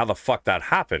wondering how the fuck that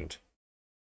happened.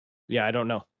 Yeah, I don't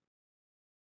know.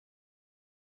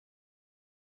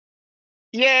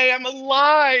 Yay, I'm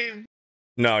alive!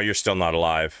 No, you're still not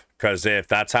alive. Because if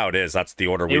that's how it is, that's the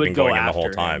order It we've would been go going in the whole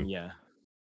after time. him, yeah.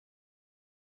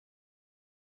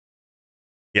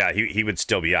 Yeah, he would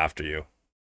still be after you.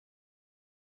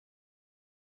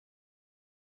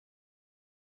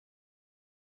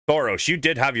 Thoros, you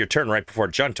did have your turn right before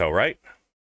Junto, right?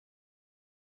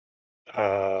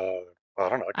 I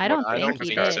don't know. I don't I think don't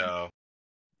he think did. so.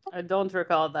 I don't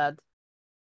recall that.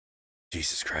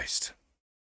 Jesus Christ.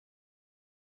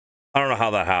 I don't know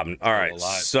how that happened. All right,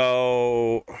 alive.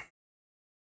 so...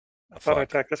 I thought I Fuck.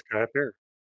 attacked this guy up here.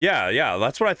 Yeah,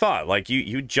 that's what I thought. Like,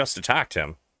 you just attacked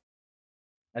him.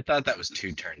 I thought that was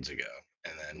 2 turns ago,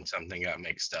 and then something got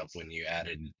mixed up when you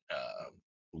added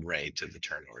Ray to the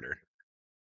turn order.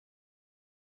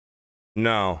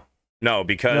 No, No,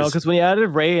 because... because when you added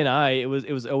Ray and I, it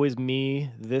was always me,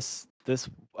 this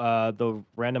the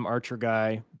random archer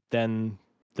guy, then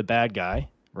the bad guy,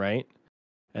 right?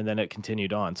 And then it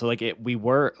continued on. So like we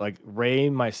were like Ray,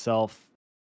 myself,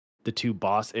 the 2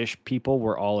 boss-ish people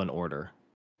were all in order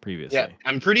previously. Yeah,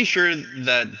 I'm pretty sure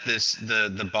that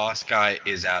the boss guy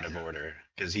is out of order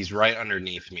because he's right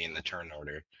underneath me in the turn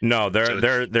order. No,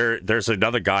 So there's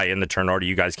another guy in the turn order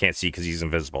you guys can't see because he's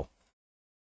invisible.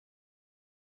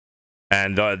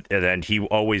 And then he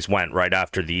always went right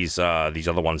after these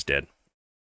other ones did.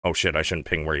 Oh shit, I shouldn't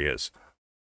ping where he is.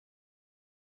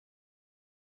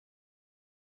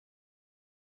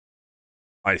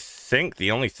 I think the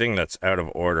only thing that's out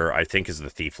of order, I think, is the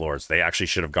Thief Lords. They actually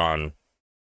should have gone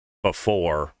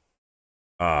before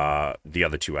the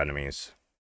other 2 enemies.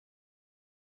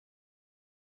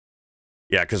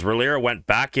 Yeah, because Relira went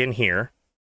back in here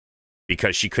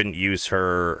because she couldn't use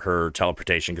her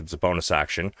teleportation because it's a bonus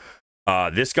action.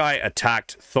 This guy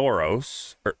attacked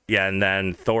Thoros. And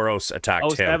then Thoros attacked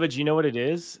him. Savage, you know what it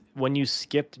is? When you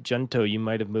skipped Junto, you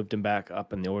might have moved him back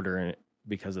up in the order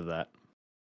because of that.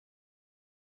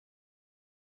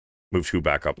 Moved who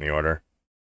back up in the order?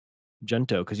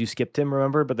 Junto, because you skipped him,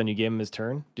 remember? But then you gave him his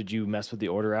turn. Did you mess with the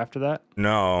order after that?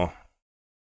 No.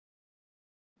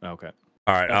 Okay.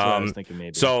 All right. That's what I was thinking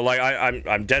maybe. So like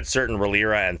I'm dead certain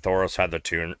Relira and Thoros had the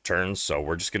turns, so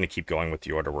we're just gonna keep going with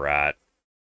the order we're at.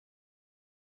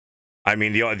 I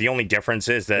mean, the only difference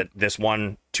is that this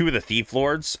one, 2 of the Thief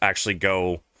Lords actually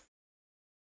go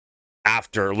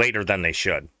later than they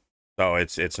should, so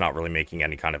it's not really making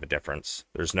any kind of a difference.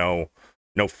 There's none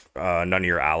of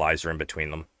your allies are in between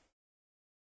them.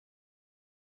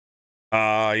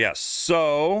 Yes.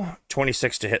 So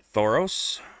 26 to hit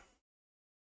Thoros.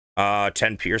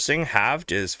 10 piercing,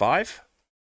 halved is 5.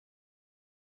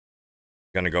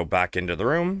 Gonna go back into the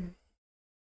room.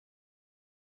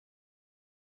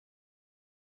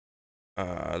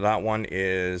 That one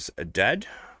is dead.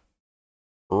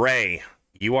 Ray,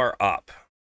 you are up.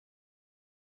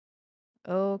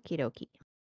 Okie dokie.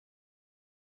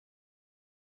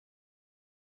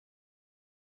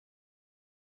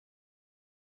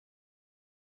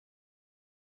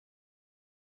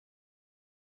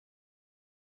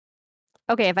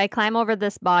 Okay, if I climb over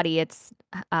this body, it's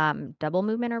double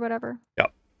movement or whatever.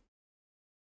 Yep.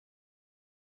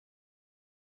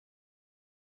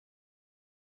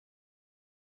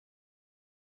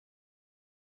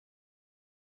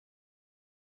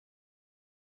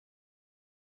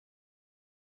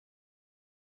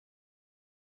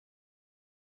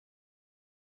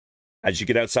 As you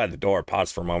get outside the door,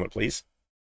 pause for a moment, please.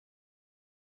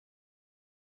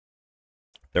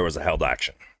 There was a held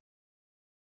action.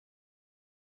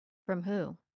 From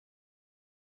who?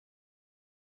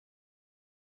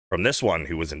 From this one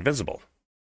who was invisible.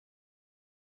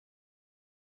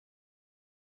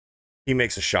 He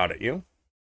makes a shot at you.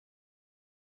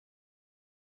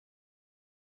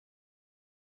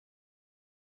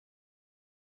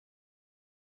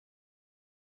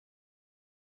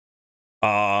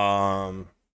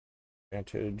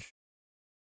 Advantage.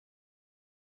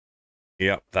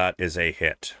 Yep, that is a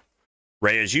hit.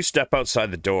 Ray, as you step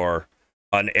outside the door,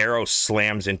 an arrow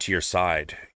slams into your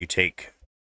side. You take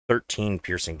 13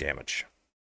 piercing damage.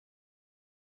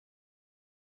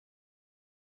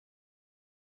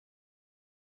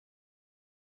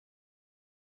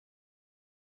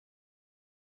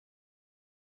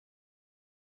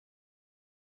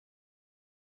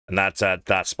 And that's at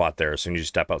that spot there as soon as you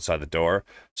step outside the door.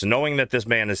 So knowing that this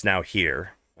man is now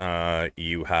here,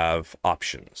 you have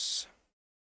options.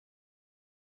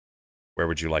 Where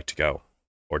would you like to go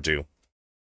or do?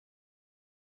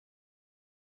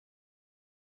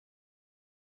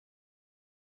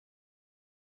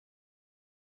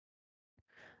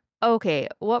 Okay,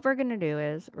 what we're gonna do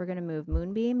is we're gonna move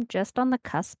Moonbeam just on the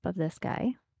cusp of this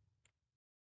guy.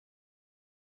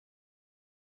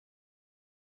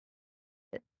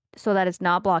 So that it's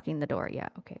not blocking the door. Yeah,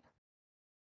 okay.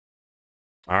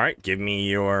 All right, give me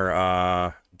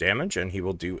your damage and he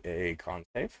will do a con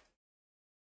save.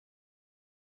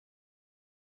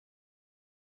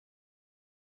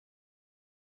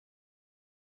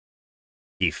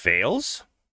 He fails.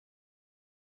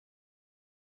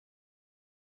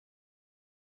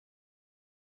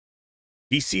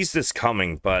 He sees this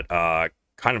coming, but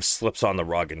kind of slips on the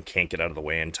rug and can't get out of the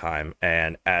way in time.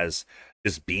 And as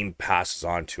this beam passes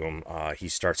on to him, he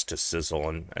starts to sizzle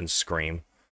and scream.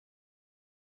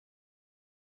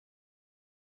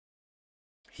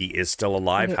 He is still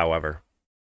alive, Okay. however.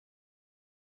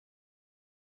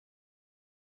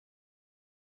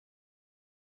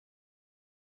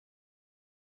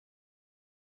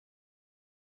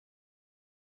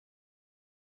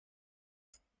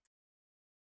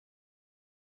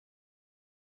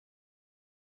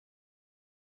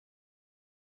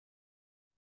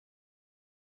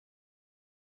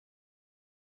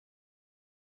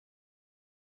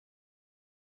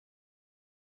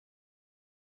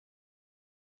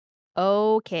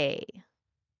 Okay.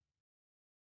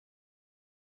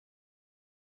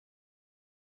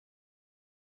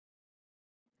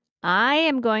 I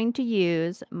am going to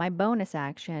use my bonus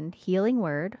action, Healing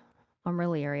Word, on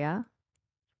Reliria,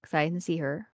 because I can see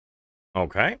her.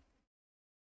 Okay.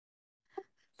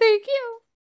 Thank you.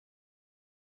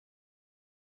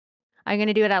 I'm going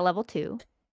to do it at level 2.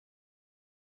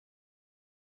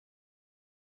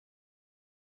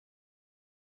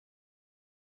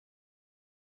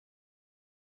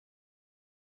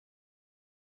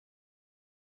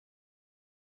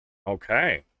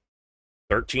 Okay.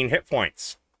 13 hit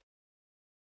points.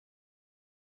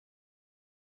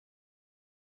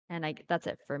 And that's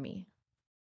it for me.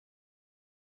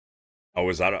 Oh,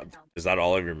 is that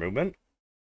all of your movement?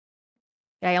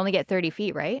 Yeah, I only get 30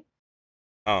 feet, right?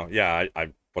 Oh, yeah,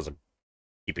 I wasn't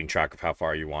keeping track of how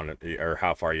far you wanted, or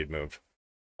how far you'd moved.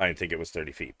 I didn't think it was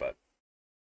 30 feet, but...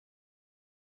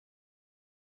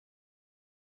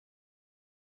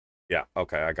 Yeah,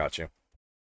 okay, I got you.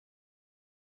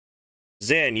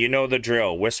 Zin, you know the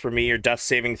drill. Whisper me your death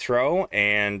saving throw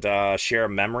and share a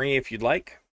memory if you'd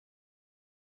like.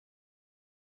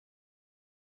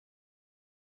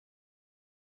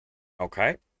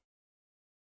 Okay.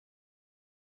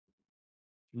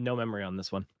 No memory on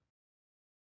this one.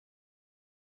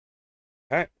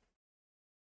 Okay.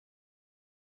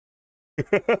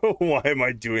 Why am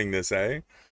I doing this, eh?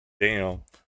 Damn.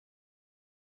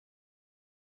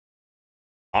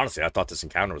 Honestly, I thought this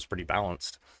encounter was pretty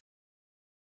balanced.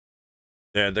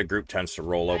 Yeah, the group tends to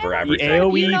roll over The everything.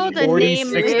 AoE You know the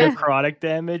 46 name- necrotic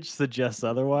damage suggests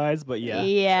otherwise, but yeah.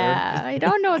 Yeah, sure. I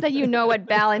don't know that you know what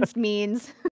balanced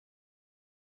means.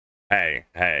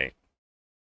 Hey.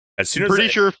 As soon I'm as pretty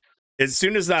sure. as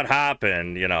soon as that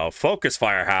happened, you know, focus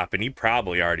fire happened, he'd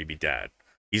probably already be dead.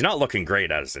 He's not looking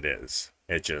great as it is.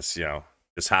 It just, you know,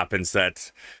 just happens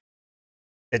that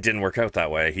it didn't work out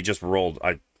that way. He just rolled.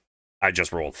 I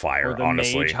just rolled fire, Or the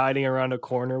honestly. mage hiding around a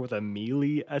corner with a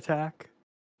melee attack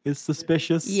is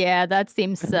suspicious. Yeah, that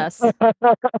seems sus.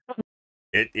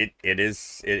 It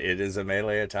is a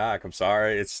melee attack. I'm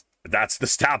sorry. That's the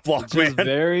stat block, It's just man.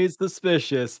 very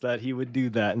suspicious that he would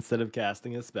do that instead of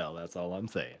casting a spell. That's all I'm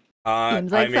saying.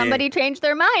 Seems like somebody changed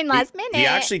their mind last minute. He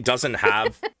actually doesn't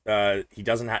have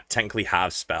technically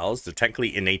have spells. They're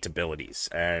technically innate abilities,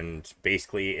 and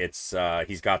basically it's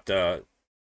he's got the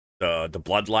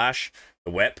blood lash,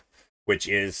 the whip, which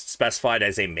is specified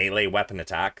as a melee weapon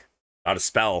attack, not a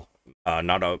spell,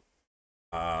 not a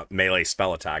melee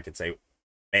spell attack. It's a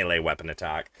melee weapon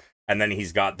attack. And then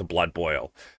he's got the blood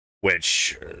boil,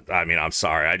 which, I mean, I'm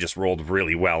sorry, I just rolled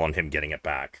really well on him getting it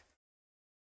back.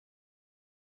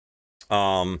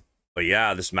 But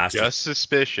yeah, this master... Just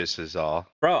suspicious is all.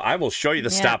 Bro, I will show you the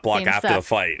stat block after the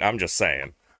fight. I'm just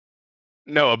saying.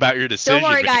 No, about your decision. Don't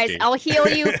worry, guys. I'll heal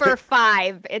you for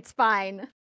 5. It's fine.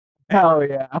 Hell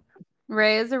yeah.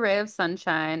 Ray is a ray of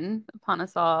sunshine upon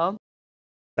us all.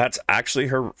 That's actually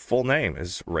her full name,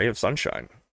 is Ray of Sunshine.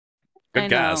 Good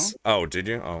guess. Oh, did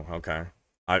you? Oh, okay.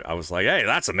 I was like, hey,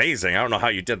 that's amazing. I don't know how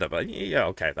you did that, but yeah,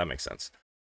 okay, that makes sense.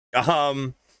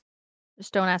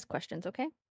 Just don't ask questions, okay?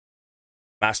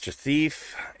 Master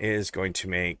Thief is going to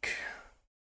make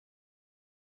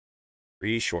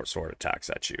 3 short sword attacks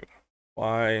at you.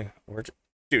 Why?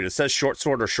 Dude, it says short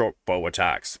sword or short bow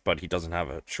attacks, but he doesn't have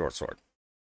a short sword.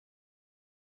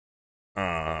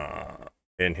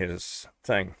 In his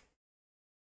thing.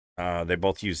 They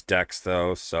both use dex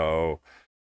though, so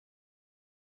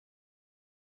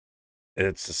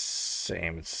it's the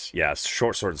same. It's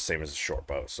short sword is the same as a short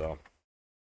bow, so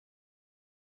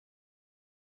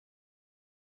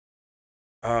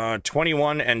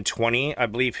 21 and 20, I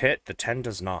believe, hit. The 10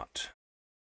 does not.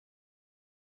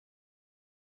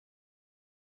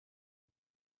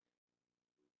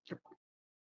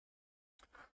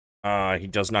 He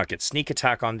does not get sneak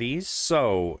attack on these,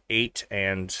 so 8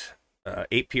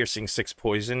 piercing, 6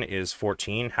 poison is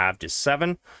 14, halved is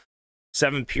 7.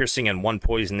 7 piercing and 1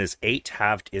 poison is 8,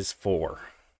 halved is 4.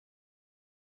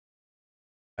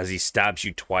 As he stabs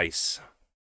you twice.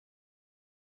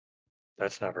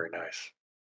 That's not very nice.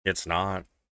 It's not.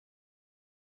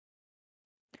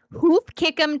 Hoof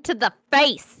kick him to the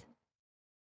face.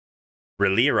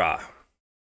 Relira.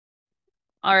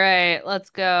 All right, let's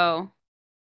go.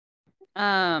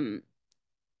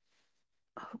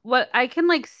 What I can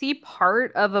like see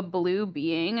part of a blue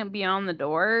being beyond the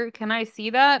door. Can I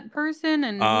see that person?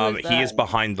 And who is he is that?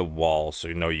 behind the wall, so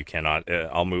no, you cannot.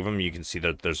 I'll move him. You can see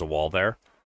that there's a wall there.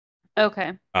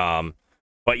 Okay.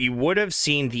 But you would have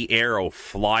seen the arrow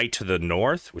fly to the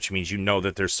north, which means you know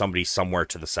that there's somebody somewhere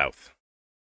to the south.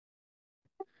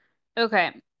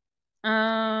 Okay.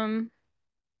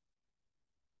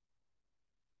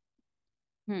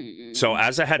 So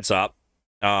as a heads up,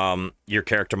 your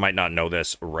character might not know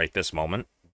this right this moment,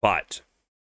 but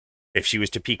if she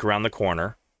was to peek around the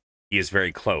corner, he is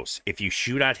very close. If you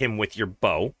shoot at him with your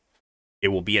bow, it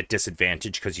will be at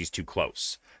disadvantage because he's too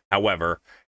close. However,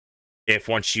 if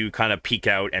once you kind of peek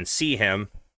out and see him,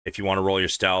 if you want to roll your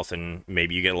stealth and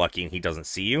maybe you get lucky and he doesn't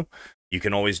see you, you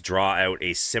can always draw out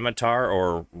a scimitar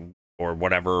or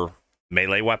whatever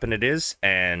melee weapon it is,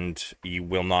 and you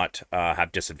will not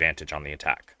have disadvantage on the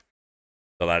attack.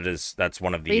 So that's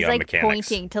one of the He's like mechanics.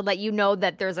 pointing to let you know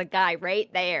that there's a guy right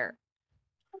there.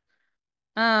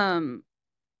 On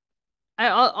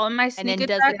my And sneak then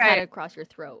does attack, the cut across your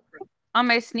throat. on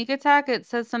my sneak attack, it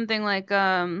says something like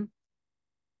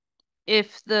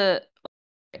if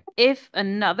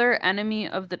another enemy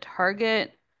of the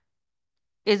target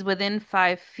is within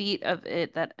 5 feet of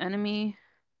it, that enemy.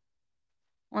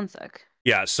 One sec.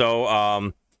 Yeah.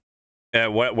 So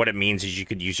what it means is you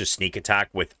could use your sneak attack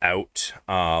without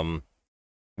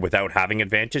having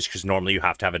advantage, because normally you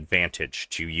have to have advantage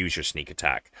to use your sneak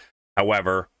attack.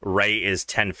 However, Ray is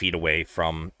 10 feet away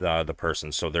from the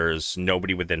person, so there's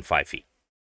nobody within 5 feet.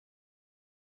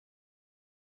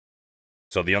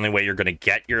 So the only way you're going to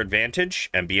get your advantage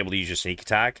and be able to use your sneak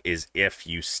attack is if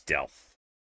you stealth.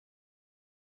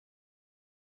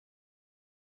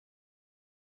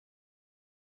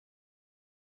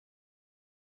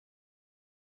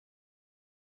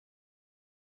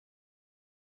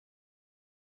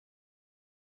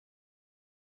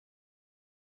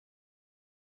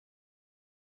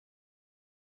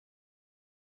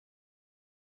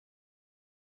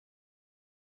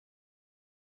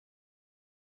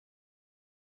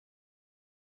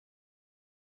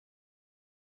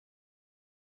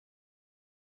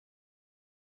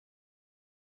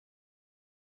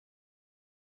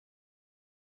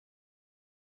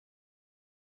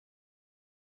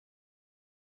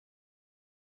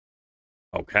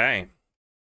 Okay.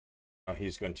 Now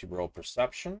he's going to roll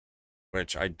perception,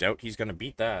 which I doubt he's going to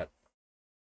beat that.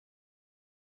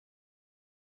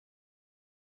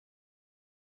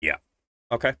 Yeah.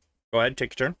 Okay. Go ahead,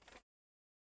 take your turn.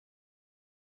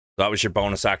 That was your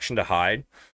bonus action to hide.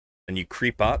 Then you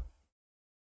creep up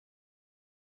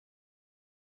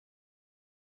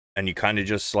and you kind of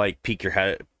just like peek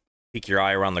your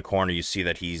eye around the corner. You see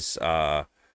that he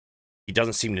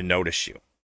doesn't seem to notice you,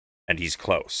 and he's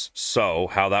close. So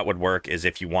how that would work is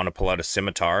if you want to pull out a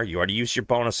scimitar, you already used your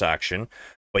bonus action,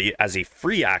 but as a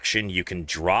free action, you can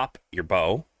drop your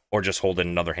bow or just hold it in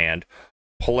another hand,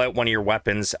 pull out one of your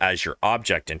weapons as your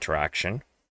object interaction,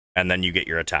 and then you get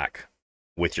your attack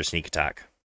with your sneak attack.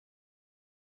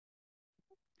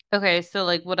 Okay, so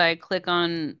like, would I click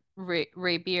on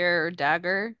rapier or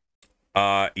dagger?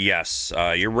 Yes.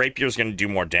 Your rapier is going to do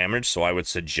more damage, so I would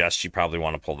suggest you probably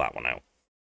want to pull that one out.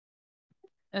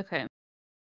 Okay.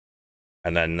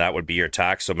 And then that would be your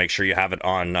attack, so make sure you have it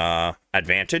on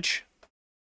advantage.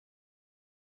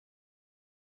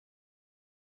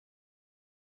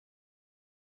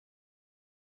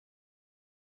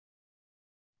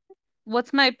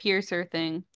 What's my piercer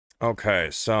thing? Okay,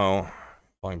 so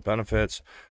applying benefits.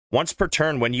 Once per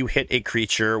turn, when you hit a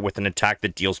creature with an attack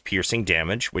that deals piercing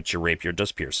damage, which your rapier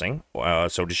does piercing,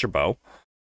 so does your bow,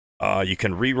 you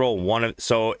can reroll one of.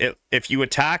 So if you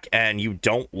attack and you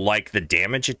don't like the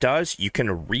damage it does, you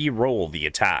can re-roll the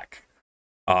attack,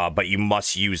 but you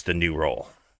must use the new roll.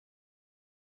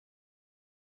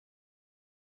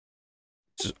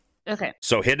 Okay.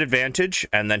 So hit advantage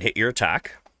and then hit your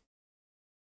attack.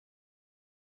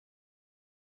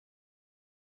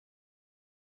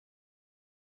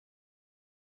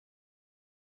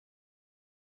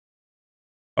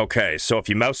 Okay, so if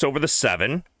you mouse over the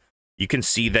 7, you can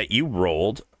see that you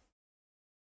rolled.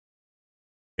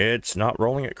 It's not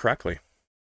rolling it correctly.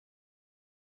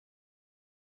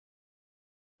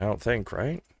 I don't think,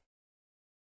 right?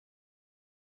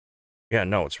 Yeah,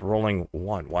 no, it's rolling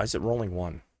 1. Why is it rolling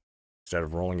 1 instead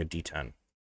of rolling a d10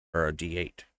 or a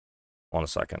d8? Hold on a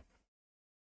second.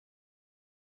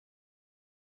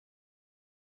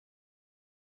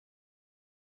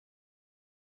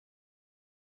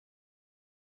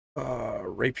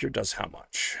 Rapier does how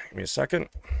much? Give me a second.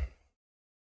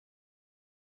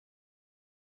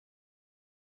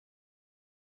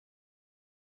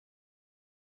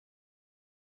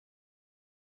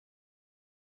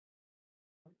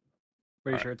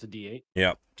 Pretty sure it's a D8.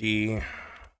 Yep,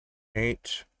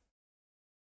 D8.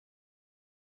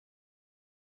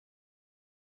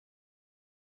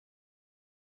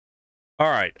 All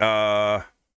right,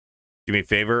 do me a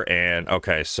favor and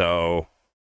okay, so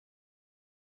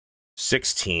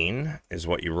 16 is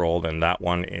what you rolled, and that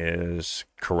one is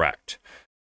correct.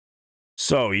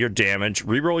 So your damage,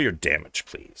 reroll your damage,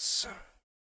 please.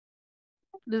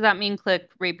 Does that mean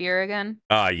click rapier again?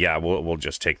 Yeah, we'll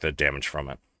just take the damage from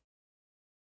it.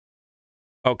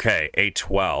 Okay, a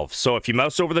 12. So if you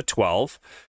mouse over the 12,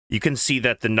 you can see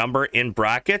that the number in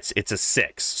brackets, it's a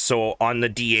 6. So on the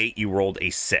D8, you rolled a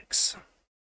 6.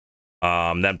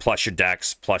 Then plus your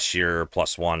dex, plus your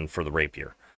 +1 for the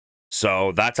rapier.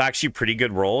 So that's actually a pretty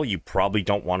good roll. You probably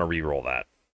don't want to re-roll that.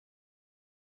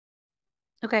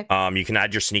 Okay. You can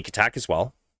add your sneak attack as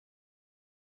well.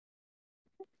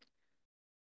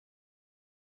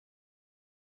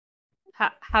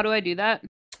 How do I do that?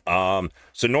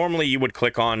 So normally you would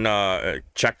click on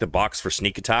check the box for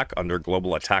sneak attack under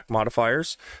global attack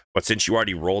modifiers, but since you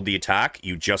already rolled the attack,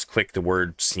 you just click the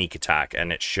word sneak attack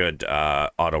and it should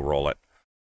auto roll it.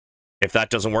 If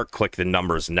that doesn't work, click the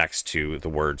numbers next to the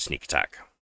word sneak attack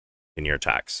in your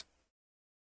attacks.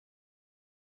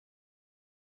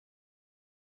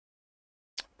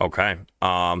 Okay.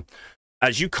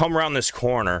 As you come around this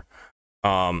corner,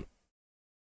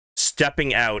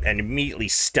 stepping out and immediately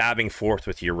stabbing forth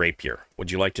with your rapier.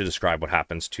 Would you like to describe what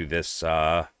happens to this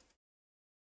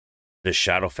this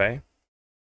Shadow Fae?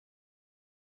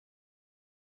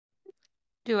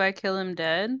 Do I kill him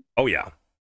dead? Oh yeah.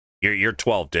 Your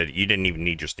 12 did. You didn't even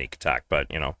need your sneak attack,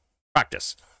 but you know,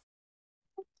 practice.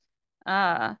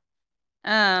 Wait,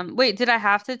 did I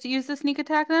have to use the sneak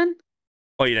attack then?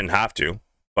 Well, you didn't have to,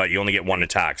 but you only get one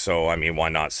attack, so I mean, why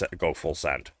not go full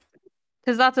send?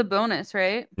 Because that's a bonus,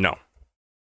 right? No.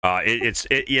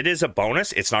 It is a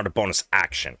bonus. It's not a bonus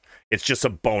action. It's just a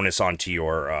bonus onto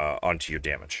your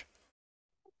damage.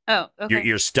 Oh, okay.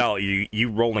 Your stealth,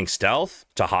 you rolling stealth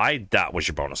to hide, that was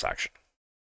your bonus action.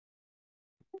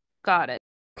 Got it.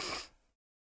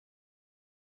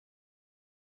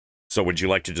 So would you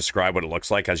like to describe what it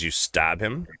looks like as you stab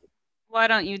him? Why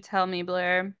don't you tell me,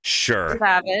 Blair? Sure.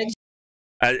 Savage.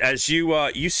 As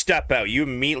you step out, you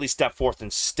immediately step forth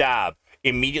and stab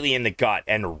immediately in the gut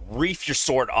and reef your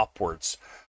sword upwards,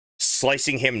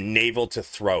 slicing him navel to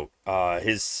throat.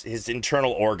 His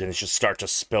internal organs just start to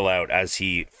spill out as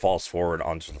he falls forward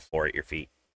onto the floor at your feet.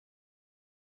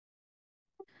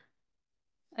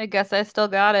 I guess I still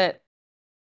got it.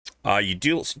 You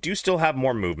do still have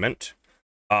more movement.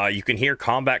 You can hear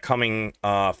combat coming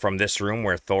from this room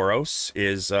where Thoros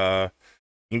is.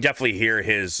 You can definitely hear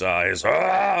his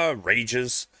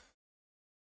rages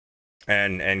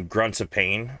and grunts of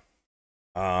pain.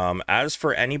 As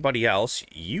for anybody else,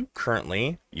 you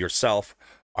currently yourself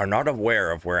are not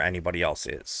aware of where anybody else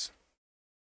is,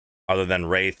 other than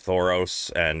Ray,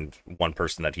 Thoros, and one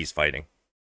person that he's fighting.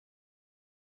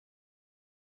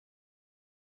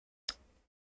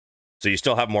 So you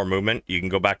still have more movement. You can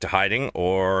go back to hiding,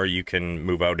 or you can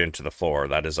move out into the floor.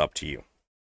 That is up to you.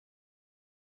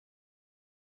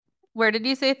 Where did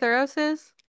you say Thuros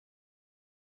is?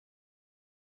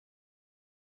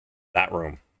 That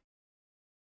room.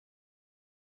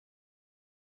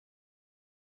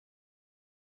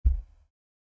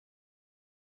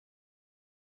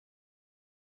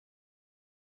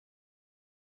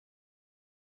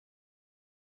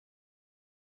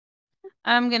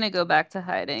 I'm gonna go back to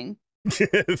hiding.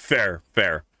 Fair,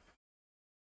 fair.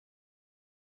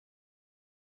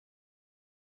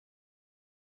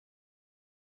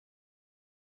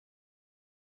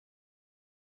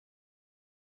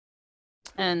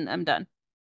 And I'm done.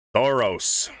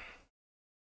 Thoros.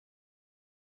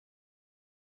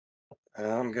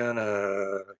 I'm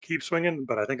gonna keep swinging,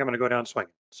 but I think I'm gonna go down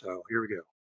swinging. So here we go.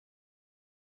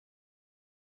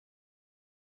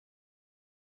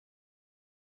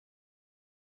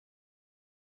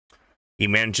 He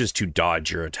manages to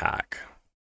dodge your attack,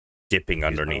 dipping Use my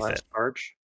underneath last it.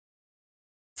 charge.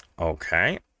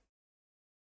 Okay.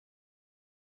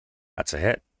 That's a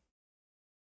hit.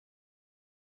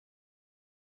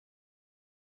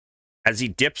 As he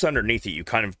dips underneath it, you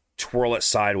kind of twirl it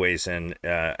sideways and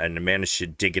manage to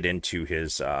dig it into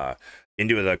his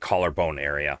into the collarbone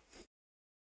area.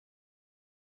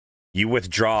 You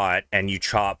withdraw it and you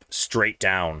chop straight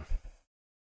down.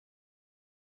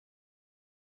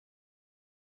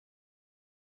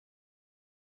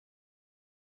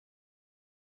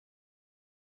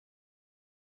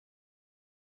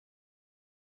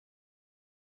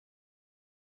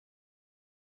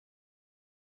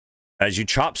 As you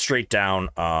chop straight down,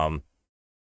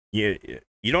 you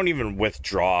don't even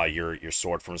withdraw your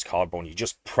sword from his collarbone. You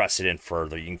just press it in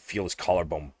further. You can feel his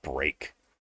collarbone break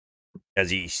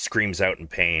as he screams out in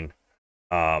pain.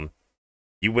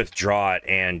 You withdraw it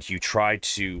and you try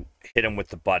to hit him with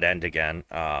the butt end again,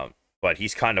 but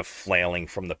he's kind of flailing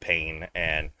from the pain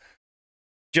and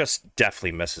just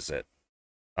definitely misses it.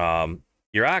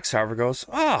 Your axe, however, goes,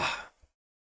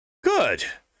 good.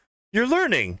 You're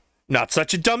learning. Not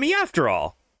such a dummy after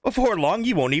all. Before long,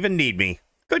 you won't even need me.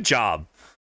 Good job.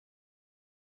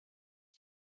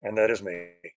 And that is me.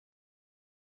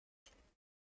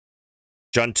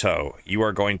 Junto, you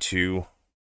are going to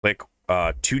click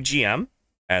 2GM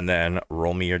and then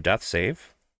roll me your death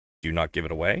save. Do not give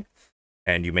it away.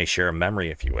 And you may share a memory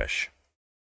if you wish.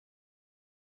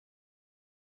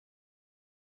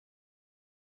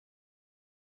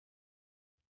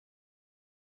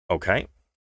 Okay.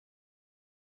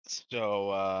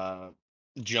 So,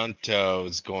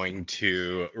 Junto's going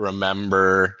to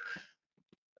remember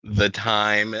the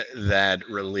time that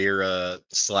Relira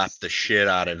slapped the shit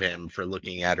out of him for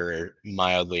looking at her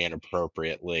mildly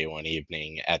inappropriately one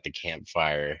evening at the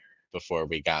campfire before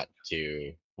we got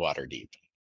to Waterdeep.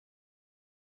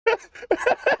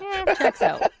 Checks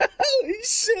out. Holy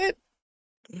shit.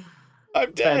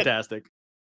 I'm dead. Fantastic.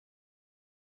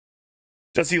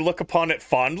 Does he look upon it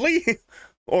fondly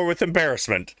or with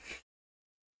embarrassment?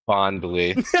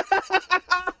 Fondly.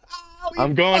 Holy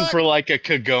I'm going fuck. for like a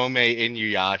Kagome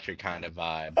Inuyasha kind of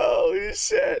vibe. Holy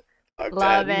shit. I'm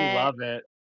Love dead. it. Love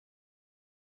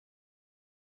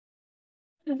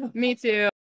it. Me too.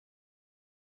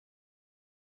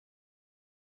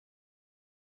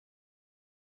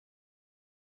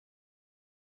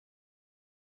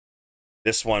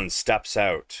 This one steps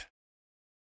out.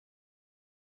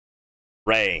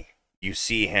 Ray, you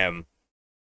see him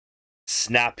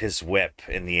snap his whip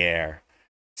in the air.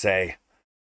 Say,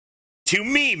 "To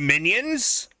me,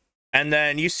 minions!" And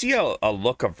then you see a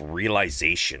look of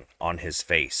realization on his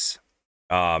face.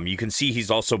 You can see he's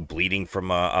also bleeding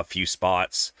from a few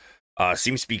spots.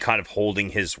 Seems to be kind of holding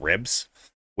his ribs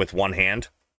with one hand.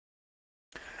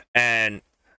 And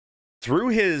through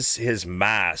his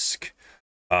mask,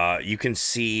 you can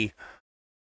see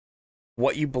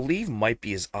what you believe might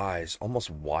be his eyes almost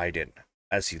widen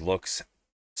as he looks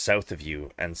south of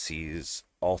you and sees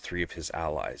all three of his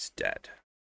allies dead.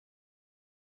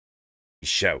 He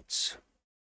shouts,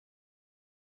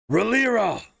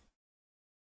 "Relira!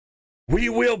 We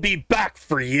will be back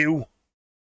for you!"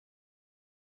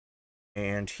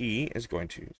 And he is going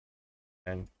to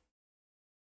 10,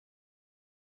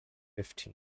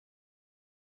 15.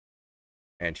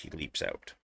 and he leaps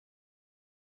out.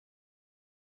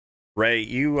 Ray,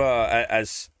 you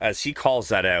as he calls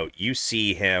that out, you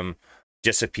see him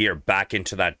disappear back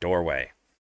into that doorway.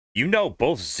 You know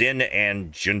both Zin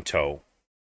and Junto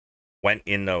went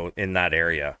in that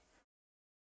area.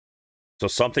 So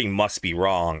something must be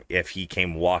wrong if he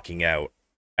came walking out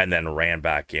and then ran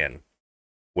back in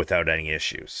without any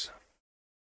issues.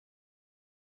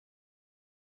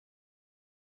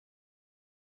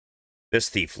 This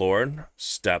Thief Lord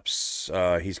steps,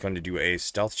 he's going to do a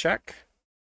stealth check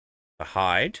to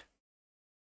hide.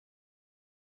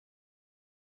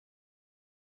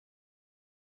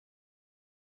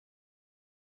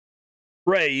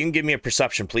 Ray, you can give me a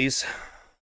perception, please.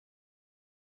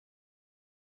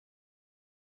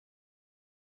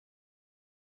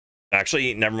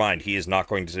 Actually, never mind. He is not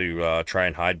going to try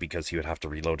and hide because he would have to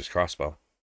reload his crossbow.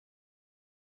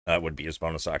 That would be his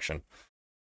bonus action.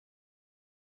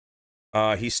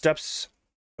 He steps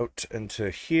out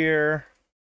into here.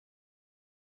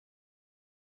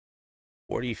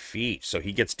 40 feet, so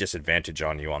he gets disadvantage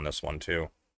on you on this one, too.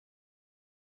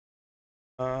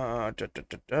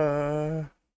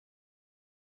 Advantage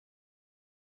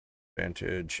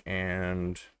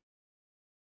and...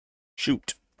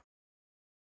 shoot.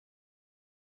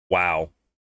 Wow.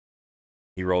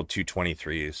 He rolled 2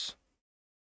 23s.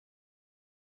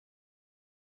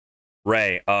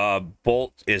 Ray,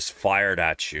 bolt is fired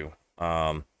at you.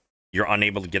 You're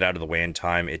unable to get out of the way in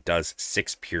time. It does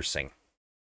 6 piercing.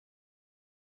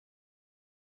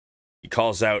 He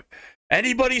calls out,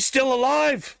 "Anybody still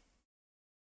alive?"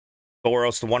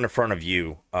 Thoros, the one in front of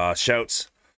you,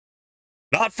 shouts,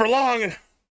 "Not for long!"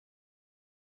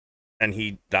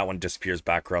 And that one disappears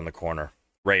back around the corner.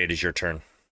 Ray, it is your turn.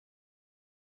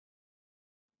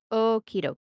 Okie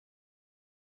doke.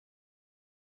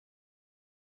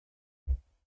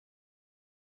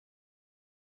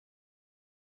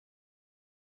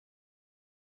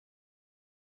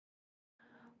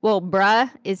 Well,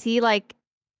 bruh, is he like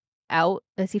out?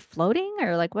 Is he floating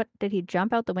or like what? Did he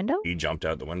jump out the window He jumped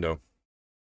out the window.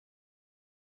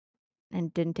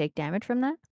 and didn't take damage from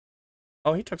that?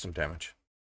 Oh, he took some damage.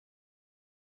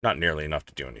 Not nearly enough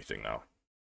to do anything, though.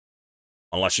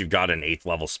 Unless you've got an 8th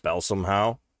level spell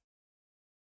somehow.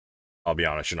 I'll be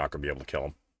honest, you're not going to be able to kill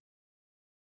him.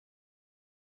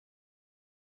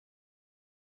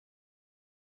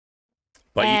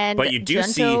 But you do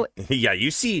Junto... see, yeah,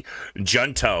 you see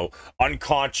Junto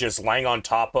unconscious, lying on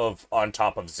top of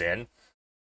Zin.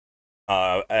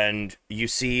 And you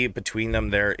see between them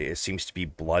there seems to be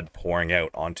blood pouring out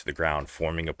onto the ground,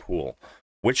 forming a pool.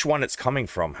 Which one it's coming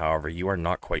from, however, you are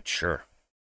not quite sure.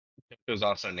 It was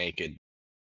also naked.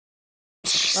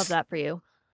 Love that for you.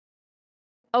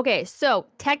 Okay, so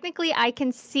technically I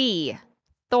can see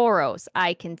Thoros,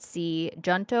 I can see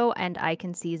Junto, and I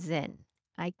can see Zin.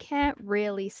 I can't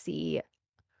really see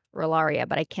Rolaria,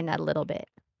 but I can a little bit.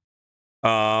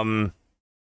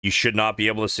 You should not be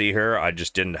able to see her. I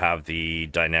just didn't have the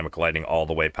dynamic lighting all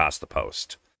the way past the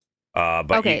post.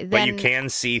 But okay, but you can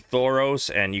see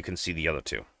Thoros, and you can see the other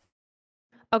two.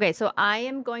 Okay, so I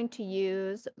am going to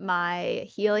use my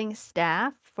healing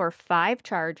staff for 5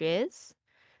 charges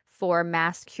for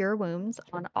mass cure wounds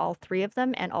on all 3 of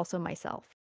them, and also myself.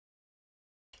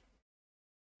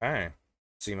 All right.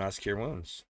 See mass cure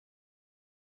wounds.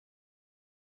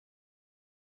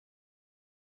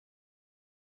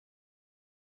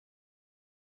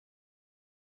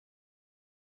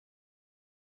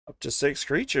 Up to 6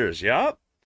 creatures, yup.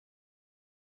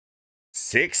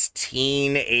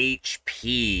 16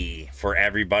 HP for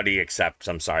everybody except,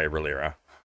 I'm sorry, Relira.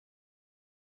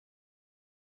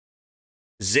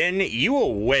 Zin, you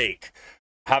awake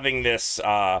having this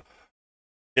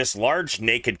this large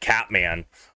naked catman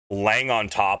laying on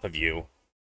top of you.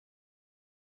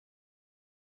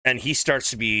 And he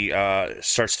starts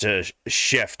to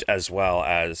shift as well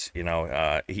as, you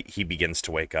know, he begins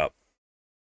to wake up.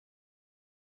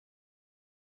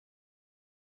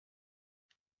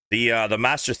 The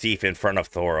Master Thief in front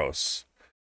of Thoros.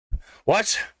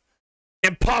 What?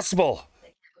 Impossible!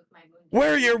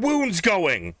 Where are your wounds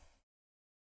going?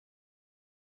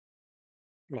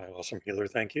 My awesome healer,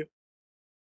 thank you.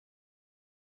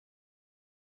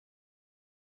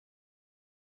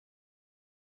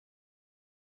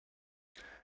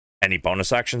 Any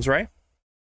bonus actions, Ray?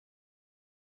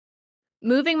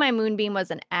 Moving my moonbeam was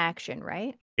an action,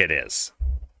 right? It is.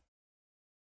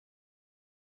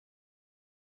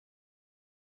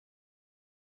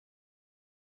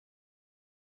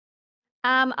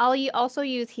 I'll also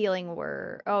use healing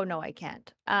word. Oh no, I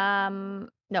can't.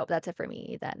 No, that's it for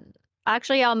me then.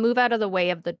 Actually, I'll move out of the way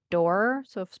of the door,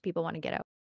 so if people want to get out.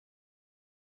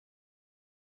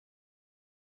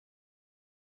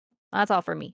 That's all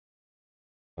for me.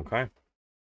 Okay.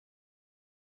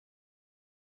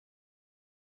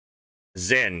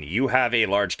 Zin, you have a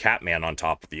large cat man on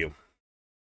top of you.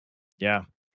 Yeah.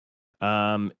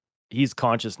 He's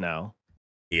conscious now.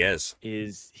 He is.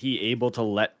 Is he able to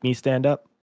let me stand up?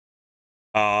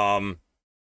 I'm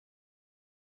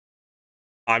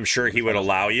sure he would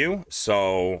allow you.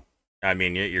 So, I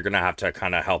mean, you're gonna have to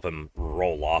kind of help him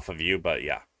roll off of you, but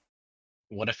yeah.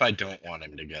 What if I don't want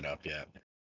him to get up yet?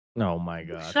 Oh my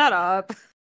god. Shut up.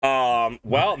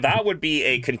 Well, that would be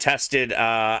a contested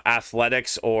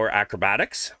athletics or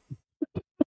acrobatics.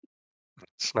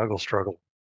 Snuggle struggle.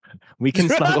 We can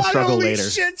snuggle struggle Holy later,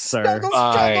 shit, sir. snuggle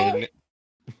struggle. Fine.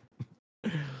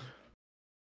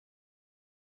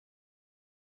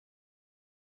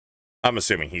 I'm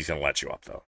assuming he's gonna let you up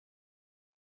though.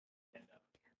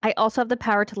 I also have the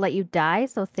power to let you die,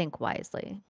 so think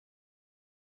wisely.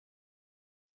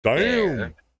 Damn. Yeah.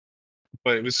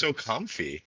 But it was so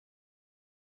comfy.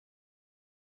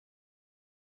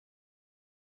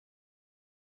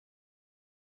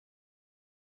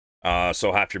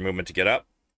 So half your movement to get up.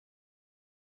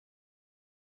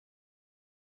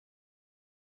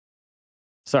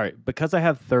 Sorry, because I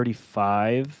have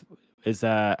 35,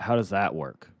 how does that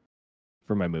work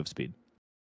for my move speed?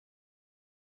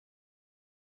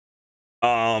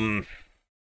 How do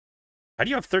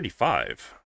you have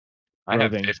 35? I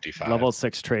have Roving. 55. Level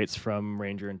 6 traits from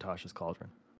Ranger and Tasha's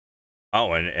Cauldron.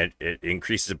 Oh, and it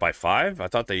increases it by 5? I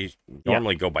thought they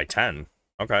normally go by 10.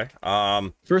 Okay.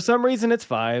 For some reason, it's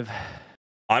 5.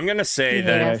 I'm gonna say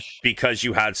Yeah. that because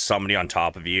you had somebody on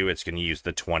top of you, it's gonna use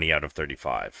the 20 out of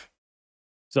 35.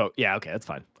 So, yeah, okay, that's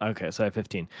fine. Okay, so I have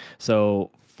 15.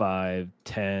 So, 5,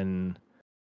 10.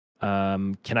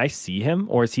 Can I see him,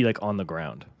 or is he, like, on the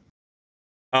ground?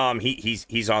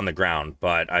 He's on the ground,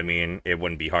 but, I mean, it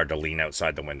wouldn't be hard to lean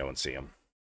outside the window and see him.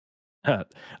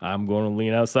 I'm going to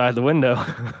lean outside the window.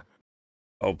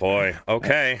 Oh, boy.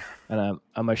 Okay. And I'm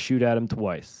going to shoot at him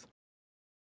twice.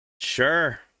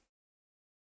 Sure.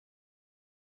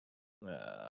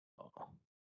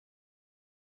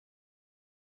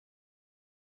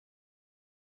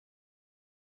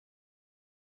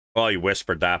 Well, you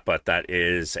whispered that, but that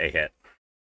is a hit.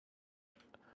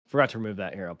 Forgot to remove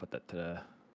that here. I'll put that to the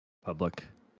public.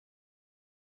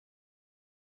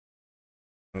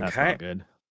 That's Okay. not good.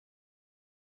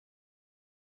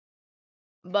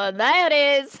 But that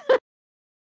is.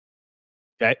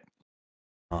 Okay.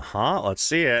 Let's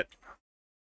see it.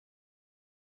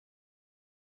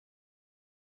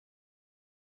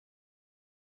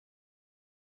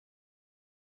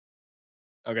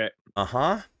 Okay.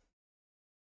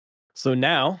 So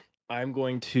now I'm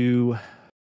going to.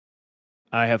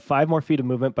 I have 5 more feet of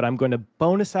movement, but I'm going to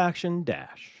bonus action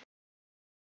dash.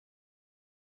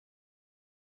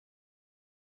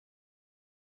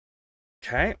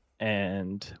 Okay.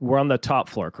 And we're on the top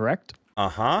floor, correct?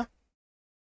 I'm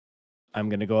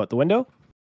going to go out the window.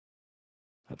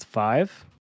 That's 5,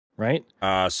 right?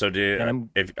 So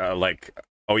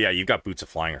oh yeah, you got boots of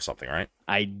flying or something, right?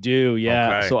 I do,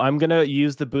 yeah. Okay. So I'm going to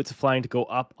use the boots of flying to go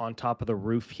up on top of the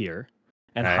roof here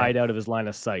and Okay. hide out of his line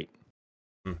of sight.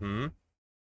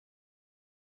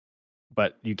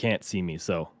 But you can't see me,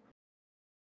 so.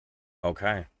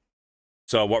 Okay.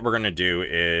 So what we're gonna do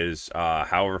is,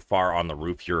 however far on the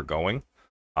roof you're going,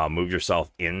 move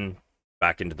yourself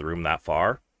back into the room that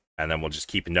far, and then we'll just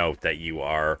keep a note that you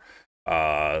are,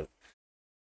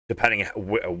 depending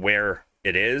where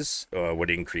it is, would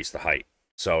increase the height.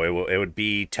 So it would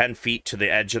be 10 feet to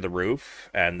the edge of the roof,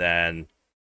 and then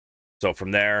so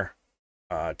from there,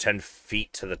 10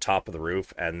 feet to the top of the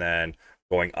roof, and then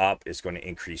going up is going to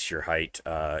increase your height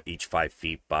each 5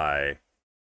 feet by,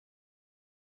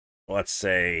 let's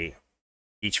say,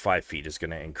 each 5 feet is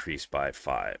going to increase by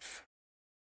 5.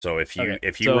 So if you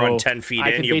run 10 feet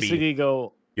in, you'll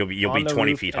be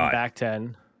 20 feet high. Back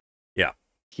 10. Yeah.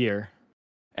 Here,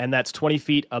 and that's 20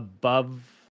 feet above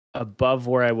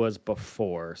where I was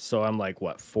before. So I'm like,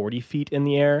 what, 40 feet in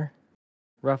the air,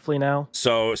 roughly now.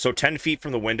 So 10 feet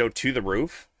from the window to the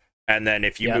roof. And then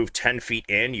if you move 10 feet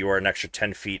in, you are an extra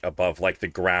 10 feet above, like, the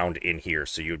ground in here.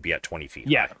 So you would be at 20 feet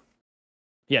high.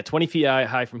 Yeah, 20 feet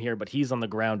high from here, but he's on the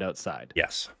ground outside.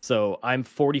 Yes. So I'm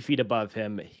 40 feet above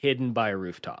him, hidden by a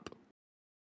rooftop.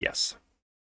 Yes.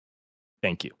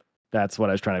 Thank you. That's what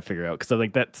I was trying to figure out, because I'm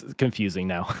like, that's confusing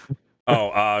now.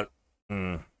 Yeah,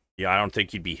 I don't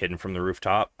think you'd be hidden from the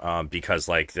rooftop, because,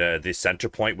 like, the center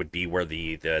point would be where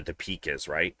the peak is,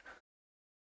 right?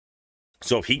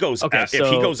 So if he goes if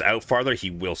he goes out farther, he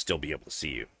will still be able to see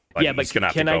you. But yeah, but can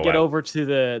I get over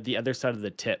to the other side of the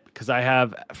tip? Because I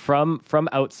have from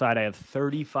outside, I have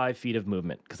 35 feet of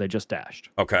movement because I just dashed.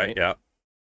 Okay, right? yeah.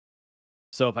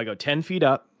 So if I go 10 feet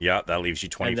up. Yeah, that leaves you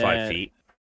 25 feet.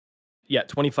 Yeah,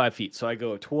 25 feet. So I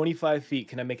go 25 feet.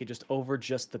 Can I make it just over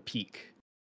just the peak?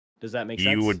 Does that make sense?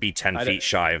 You would be 10 feet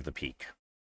shy of the peak.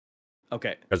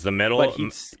 Okay. Because the middle... But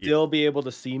he'd still be able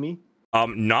to see me?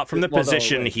 Not from the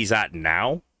position he's at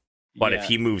now, but if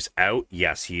he moves out,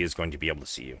 yes, he is going to be able to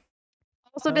see you.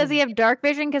 Also, does he have dark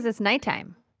vision because it's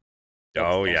nighttime?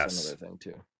 Oh, That's yes. another thing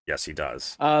too. Yes, he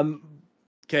does.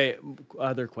 Okay,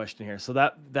 other question here. So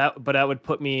but that would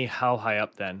put me how high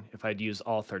up then if I'd use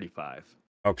all 35?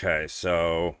 Okay,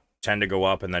 so 10 to go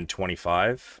up and then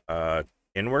 25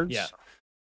 inwards. Yeah.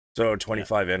 So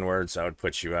 25 inwards, that would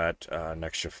put you at an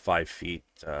extra 5 feet.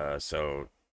 So let's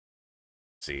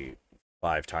see,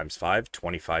 5 times 5,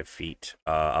 25 feet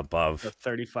above. So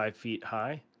 35 feet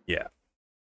high? Yeah.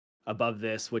 Above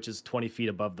this, which is 20 feet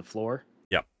above the floor?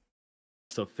 Yep.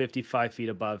 So 55 feet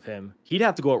above him. He'd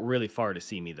have to go out really far to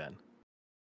see me then.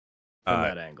 From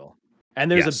that angle.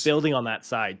 And there's a building on that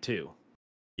side too.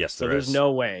 Yes, so there's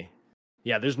no way.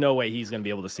 Yeah, there's no way he's going to be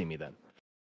able to see me then.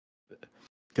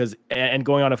 And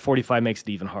going on at 45 makes it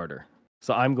even harder.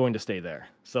 So I'm going to stay there.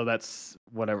 So that's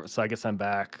whatever. So I guess I'm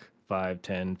back 5,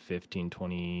 10, 15,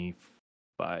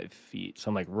 25 feet. So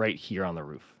I'm like right here on the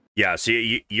roof. Yeah, so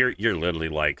you're literally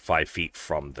like 5 feet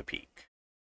from the peak.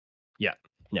 Yeah.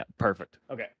 Yeah, perfect.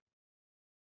 Okay.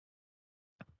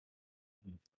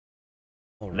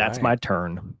 That's my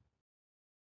turn.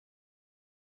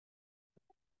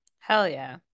 Hell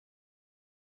yeah.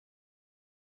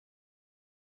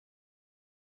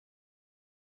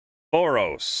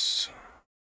 Boros.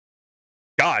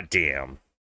 Goddamn.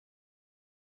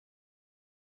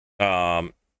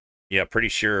 Yeah, pretty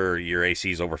sure your AC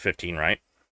is over 15, right?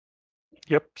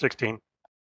 Yep, 16.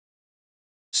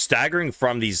 Staggering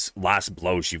from these last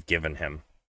blows you've given him,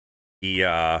 he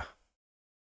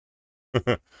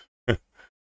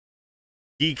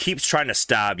he keeps trying to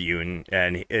stab you,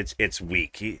 and it's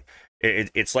weak.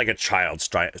 It's like a child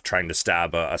trying to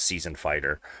stab a seasoned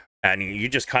fighter, and you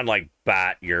just kind of like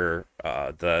bat your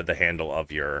the handle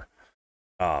of your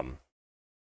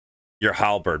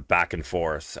halberd back and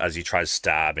forth as he tries to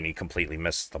stab, and he completely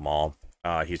misses them all.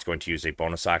 He's going to use a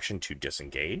bonus action to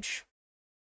disengage,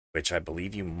 which I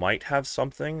believe you might have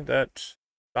something that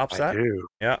stops that. I do.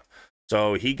 Yeah.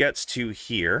 So he gets to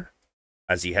here.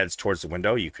 As he heads towards the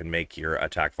window, you can make your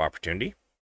attack of opportunity.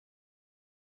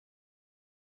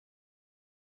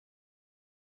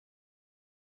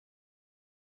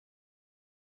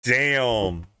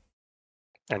 Damn.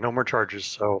 And no more charges,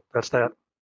 so that's that.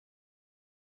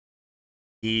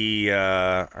 He,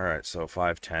 all right, so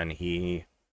 5'10". He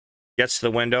gets to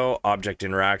the window, object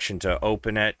interaction to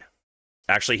open it.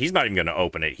 Actually, he's not even going to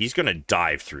open it. He's going to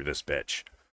dive through this bitch.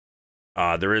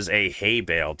 There is a hay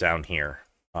bale down here.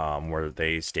 Where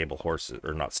they stable horses,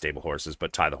 or not stable horses,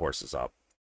 but tie the horses up.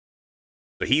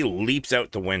 So he leaps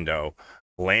out the window,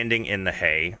 landing in the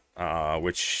hay,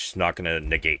 which is not going to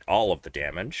negate all of the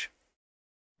damage.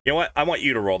 You know what? I want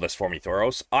you to roll this for me,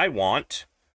 Thoros. I want,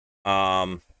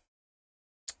 I'm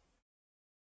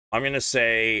going to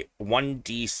say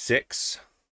 1d6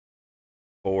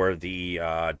 for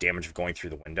the damage of going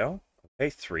through the window. Okay,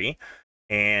 3.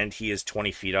 And he is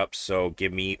 20 feet up, so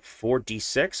give me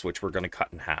 4d6, which we're going to cut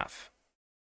in half.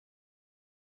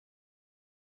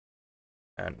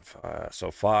 And so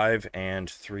 5 and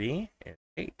 3 is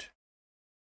 8.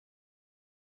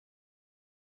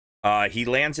 He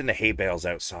lands in the hay bales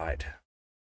outside,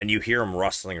 and you hear him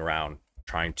rustling around,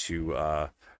 trying to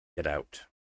get out.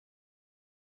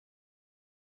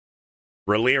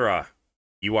 Relira,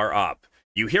 you are up.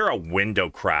 You hear a window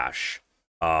crash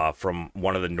from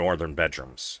one of the northern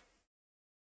bedrooms.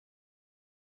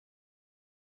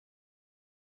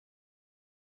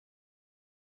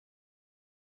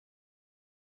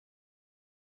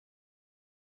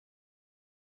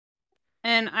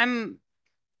 And I'm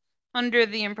under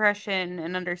the impression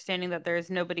and understanding that there's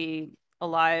nobody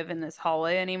alive in this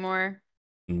hallway anymore.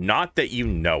 Not that you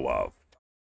know of.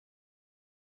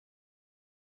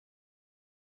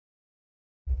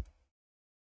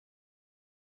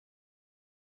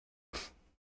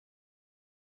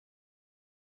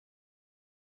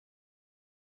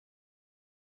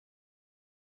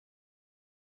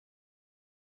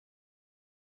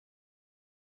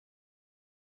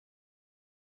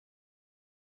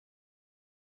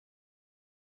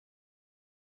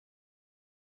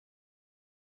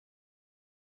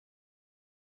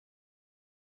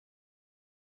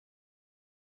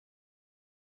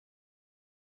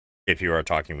 If you are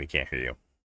talking, we can't hear you.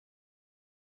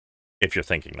 If you're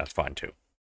thinking, that's fine too.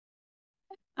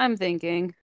 I'm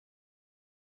thinking.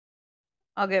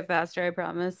 I'll get faster, I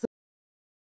promise.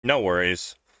 No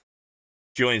worries.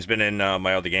 Julian's been in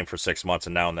my other game for 6 months,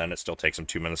 and now and then it still takes him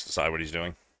 2 minutes to decide what he's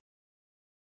doing.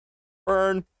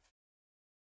 Burn.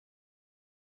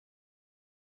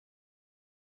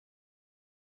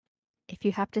 If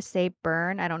you have to say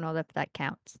burn, I don't know if that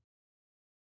counts.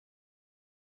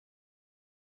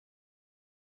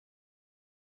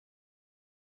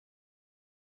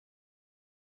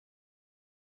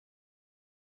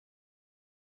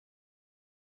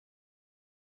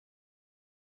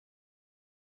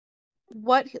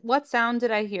 What sound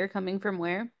did I hear coming from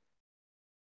where?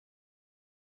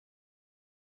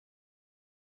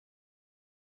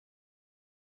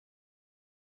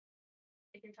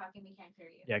 If you're talking, we can't hear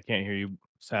you. Yeah, I can't hear you,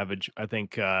 Savage. I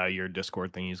think your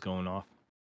Discord thing is going off.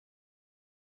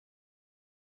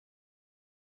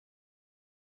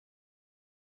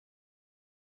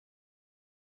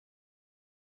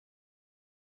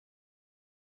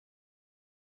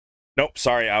 Nope,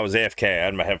 sorry, I was AFK. I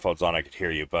had my headphones on, I could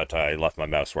hear you, but I left my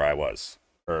mouse where I was,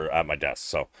 or at my desk.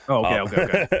 So. Oh, okay,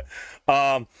 okay.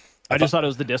 I just thought thought it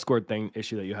was the Discord thing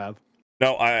issue that you have.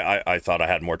 No, I thought I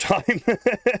had more time.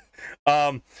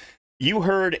 You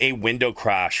heard a window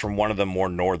crash from one of the more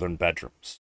northern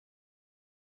bedrooms.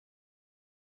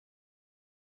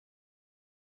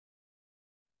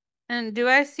 And do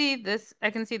I see this? I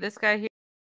can see this guy here.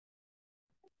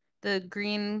 The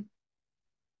green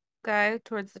guy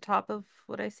towards the top of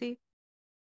what I see.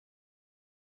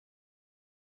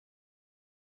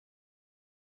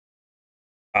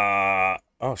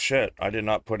 Oh shit, I did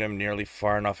not put him nearly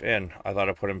far enough in. I thought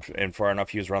I put him in far enough.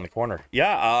 He was around the corner.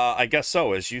 Yeah, I guess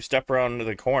so. As you step around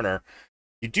the corner,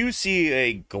 you do see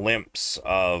a glimpse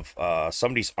of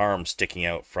somebody's arm sticking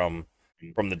out from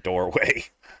the doorway.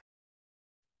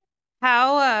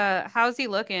 How's he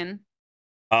looking?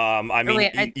 I mean,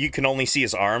 wait, you can only see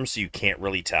his arm, so you can't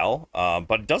really tell.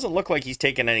 But it doesn't look like he's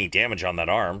taken any damage on that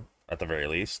arm, at the very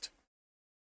least.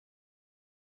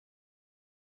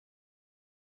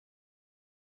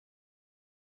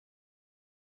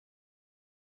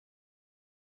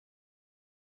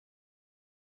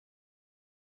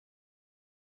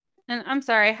 And I'm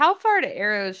sorry, how far do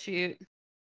arrows shoot?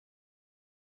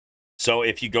 So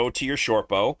if you go to your short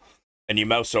bow and you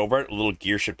mouse over it, a little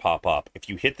gear should pop up. If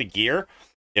you hit the gear,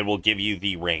 it will give you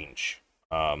the range.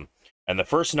 And the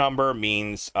first number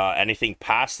means anything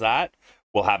past that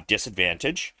will have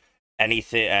disadvantage.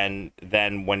 Anything, and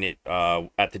then when it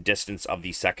at the distance of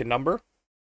the second number,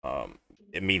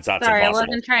 it means that's Sorry, impossible. I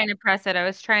wasn't trying to press it. I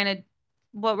was trying to.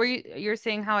 What were you? You're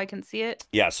saying how I can see it?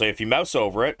 Yeah. So if you mouse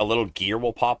over it, a little gear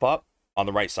will pop up on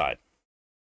the right side.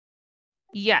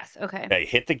 Yes. Okay. Okay.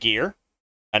 Hit the gear,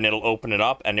 and it'll open it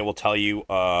up, and it will tell you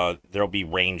there'll be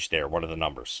range there. One of the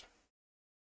numbers.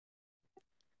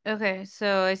 Okay.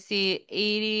 So I see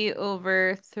 80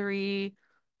 over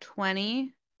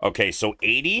 320. Okay, so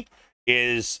 80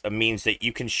 means that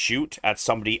you can shoot at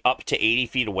somebody up to 80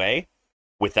 feet away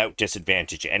without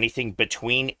disadvantage. Anything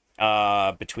between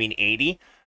 80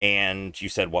 and you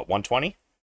said what, 120?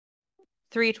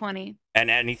 320.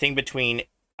 And anything between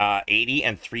 80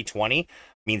 and 320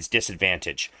 means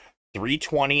disadvantage.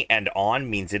 320 and on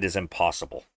means it is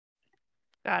impossible.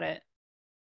 Got it.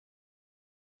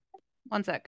 One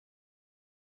sec.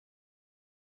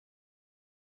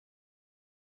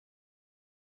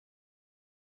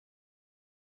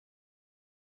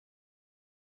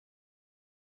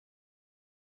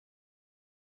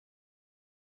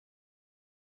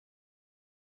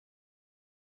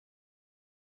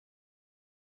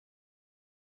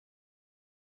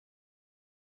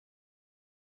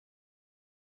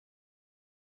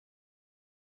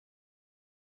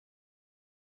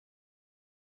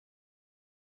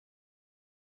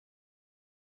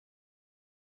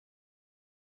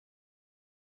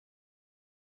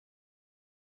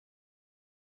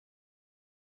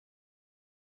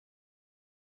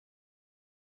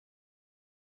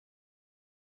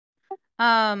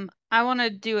 I want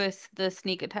to do the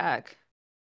sneak attack.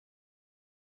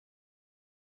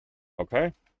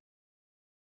 Okay.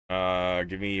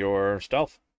 Give me your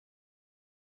stealth.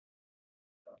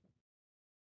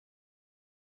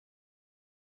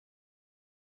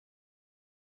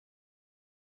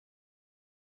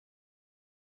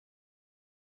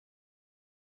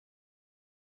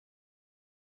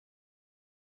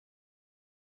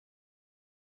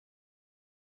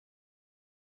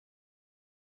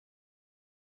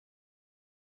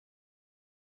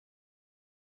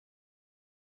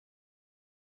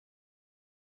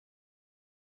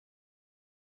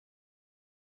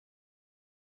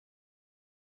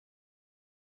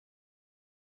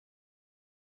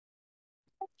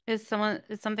 Is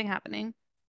something happening?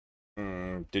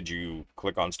 Did you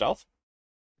click on stealth?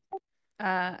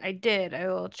 I did. I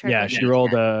will check. Yeah, with she you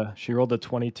rolled again. a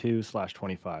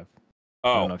 22/25. I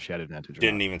Oh, don't know if she had advantage or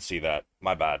didn't not. even see that.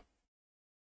 My bad.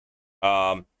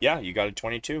 Yeah, you got a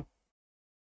 22.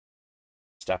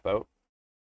 Step out.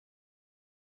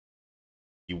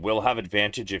 You will have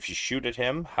advantage if you shoot at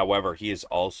him. However, he is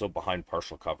also behind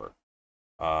partial cover.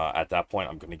 At that point,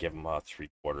 I'm going to give him a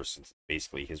 3/4 since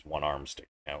basically his one arm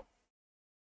sticking out.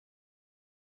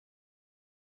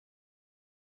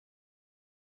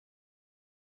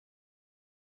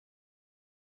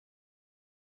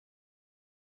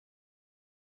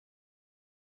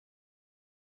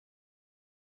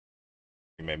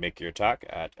 You may make your attack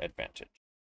at advantage.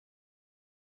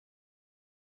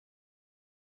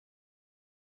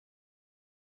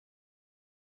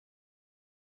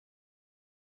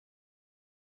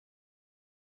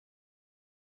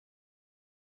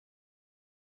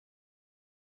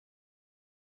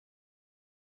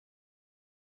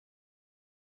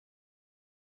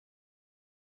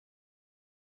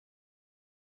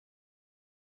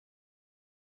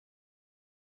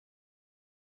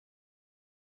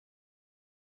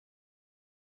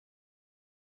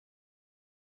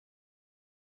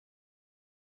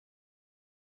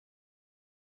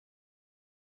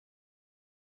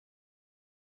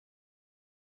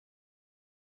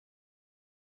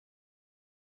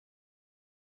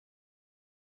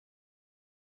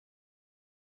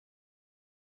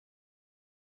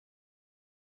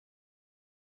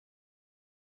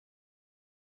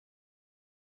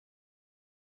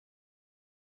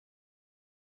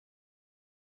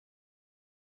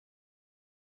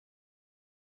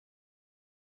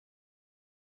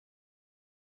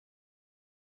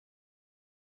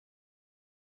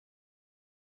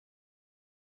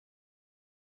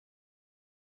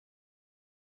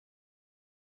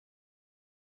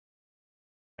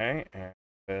 Okay, and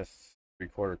with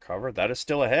 3/4 cover, that is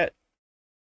still a hit.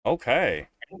 Okay.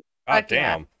 God Fuck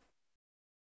yeah. damn.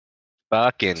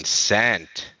 Fucking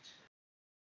sent.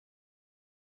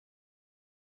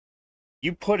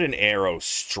 You put an arrow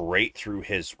straight through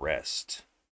his wrist.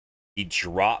 He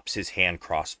drops his hand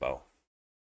crossbow.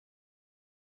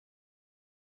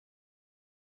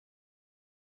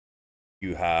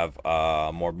 You have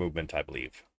more movement, I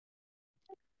believe.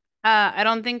 I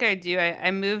don't think I do.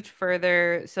 I moved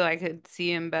further so I could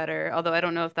see him better, although I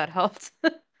don't know if that helped.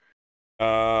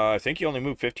 I think you only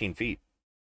moved 15 feet.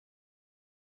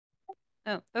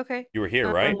 Oh, okay. You were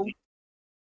here, right?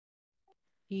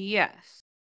 Yes.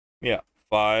 Yeah.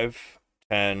 5,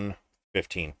 10,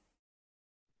 15.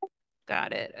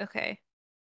 Got it. Okay.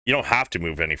 You don't have to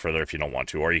move any further if you don't want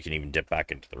to, or you can even dip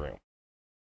back into the room.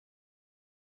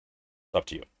 It's up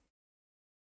to you.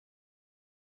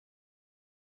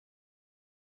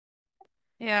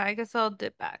 Yeah, I guess I'll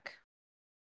dip back.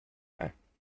 Okay.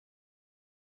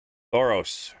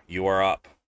 Thoros, you are up.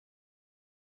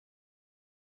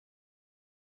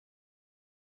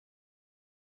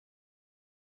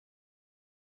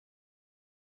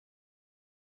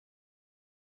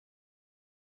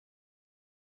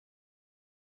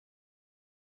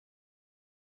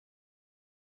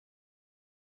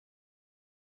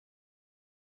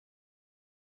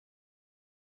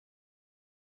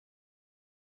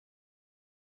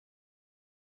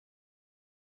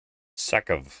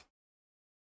 Sekov.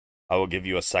 I will give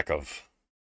you a Sekov.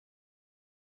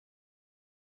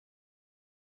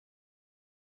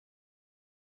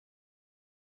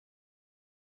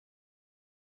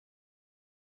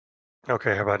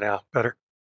 Okay, how about now? Better?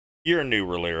 You're a new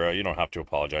Relira. You don't have to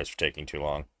apologize for taking too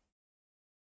long.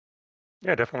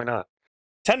 Yeah, definitely not.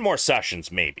 10 more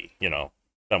sessions, maybe, you know.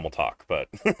 Then we'll talk, but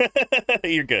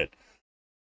you're good.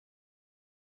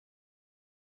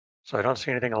 So I don't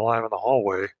see anything alive in the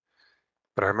hallway,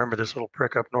 but I remember this little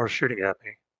prick up north shooting at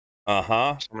me.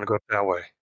 Uh-huh. So I'm going to go up that way.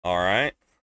 All right.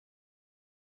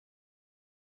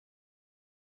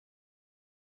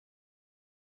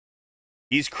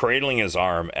 He's cradling his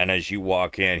arm, and as you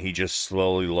walk in, he just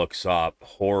slowly looks up,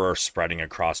 horror spreading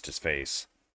across his face.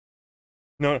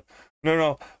 No, no,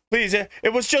 no. Please,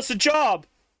 it was just a job.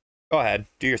 Go ahead.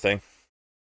 Do your thing.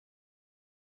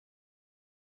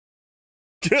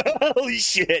 Holy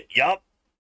shit. Yup.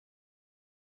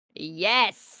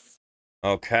 Yes.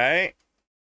 Okay.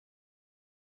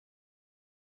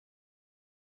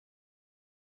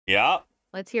 Yeah.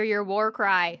 Let's hear your war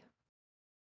cry.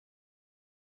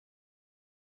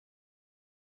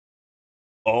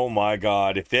 Oh my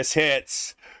god. If this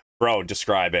hits, bro,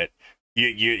 describe it.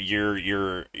 He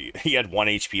had 1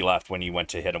 HP left when you went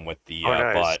to hit him with the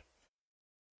nice. butt.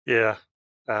 Yeah.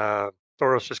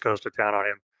 Thoros just goes to town on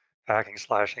him, hacking,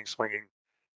 slashing, swinging,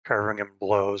 covering him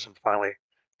blows, and finally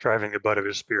driving the butt of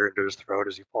his spear into his throat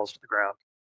as he falls to the ground.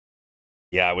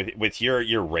 Yeah, with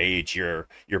your rage, your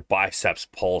biceps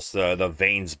pulse, the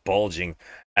veins bulging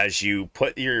as you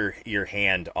put your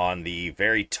hand on the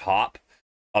very top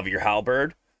of your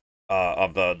halberd,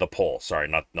 of the pole. Sorry,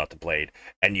 not the blade,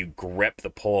 and you grip the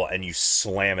pole and you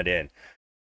slam it in.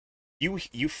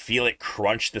 You feel it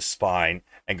crunch the spine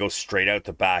and go straight out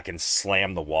the back and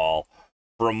slam the wall.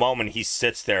 For a moment, he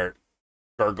sits there,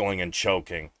 gurgling and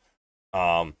choking,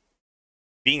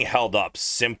 being held up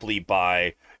simply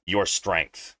by your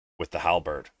strength with the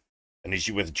halberd. And as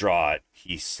you withdraw it,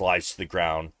 he slides to the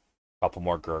ground, a couple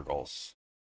more gurgles,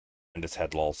 and his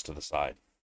head lolls to the side.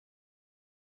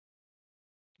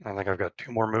 I think I've got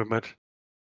 2 more movement.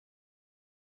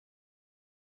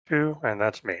 2, and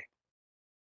that's me.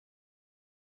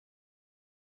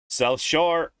 South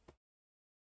Shore.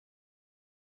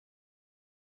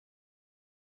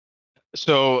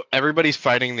 So everybody's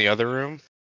fighting the other room.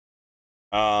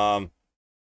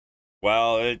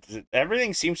 Well,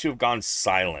 everything seems to have gone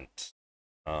silent.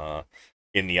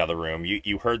 In the other room,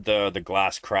 you heard the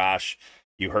glass crash.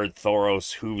 You heard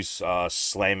Thoros hooves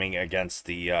slamming against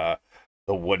the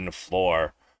wooden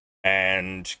floor.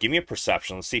 And give me a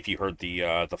perception. Let's see if you heard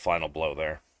the final blow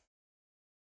there.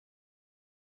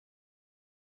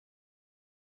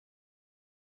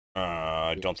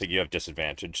 I don't think you have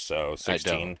disadvantage, so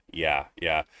 16. I don't.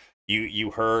 Yeah.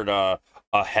 You heard a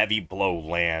heavy blow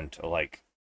land, like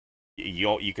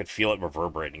you could feel it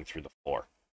reverberating through the floor.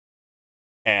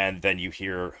 And then you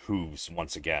hear hooves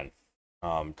once again,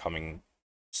 coming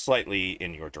slightly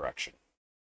in your direction.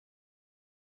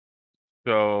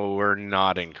 So we're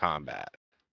not in combat.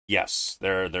 Yes,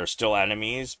 they're still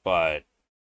enemies, but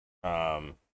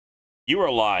you were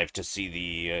alive to see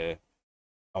the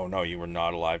oh no, you were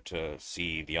not alive to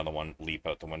see the other one leap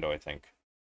out the window, I think.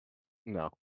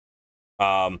 No.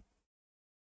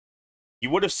 You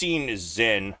would have seen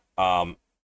Zin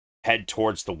head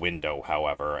towards the window,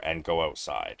 however, and go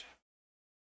outside.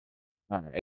 All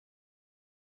right.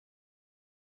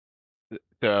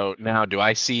 So now, do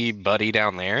I see Buddy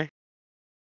down there?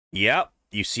 Yep,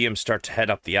 you see him start to head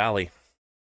up the alley.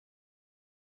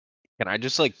 Can I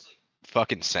just like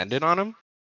fucking send it on him?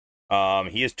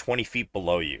 He is 20 feet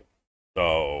below you,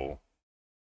 so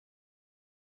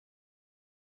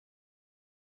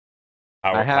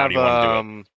how do you want to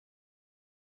do it?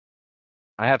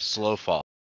 I have slow fall.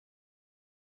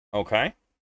 Okay.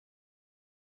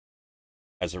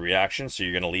 As a reaction, so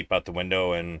you're gonna leap out the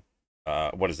window and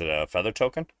what is it, a feather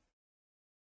token?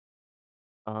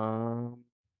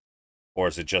 Or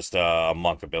is it just a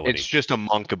monk ability? It's just a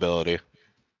monk ability.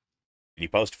 Can you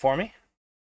post it for me?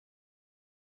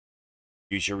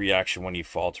 Use your reaction when you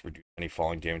fall to reduce any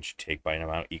falling damage you take by an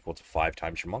amount equal to 5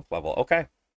 times your monk level. Okay,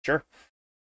 sure.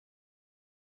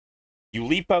 You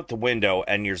leap out the window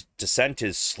and your descent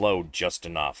is slowed just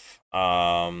enough.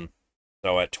 So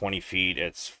at 20 feet,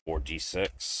 it's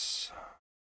 4d6.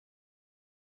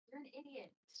 You're an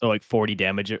idiot. So like 40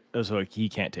 damage. So like he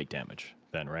can't take damage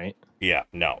then, right? Yeah,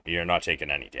 no, you're not taking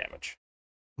any damage.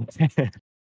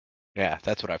 Yeah,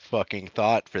 that's what I fucking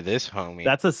thought for this homie.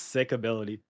 That's a sick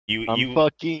ability. You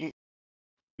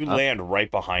land right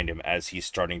behind him as he's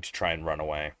starting to try and run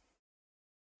away.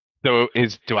 So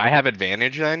do I have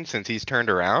advantage then since he's turned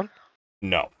around?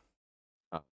 No.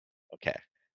 Oh, okay.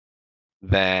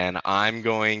 Then I'm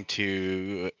going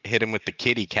to hit him with the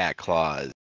kitty cat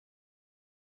claws.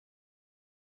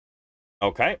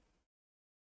 Okay.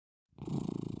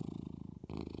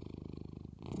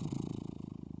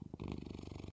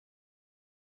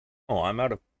 Oh, I'm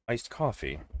out of iced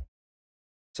coffee.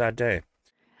 Sad day.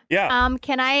 Yeah.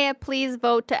 Can I please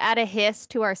vote to add a hiss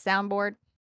to our soundboard?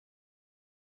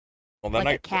 Well, then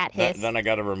like a cat hiss. Then I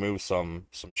got to remove some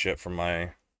shit from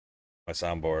my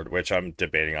soundboard, which I'm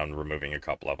debating on removing a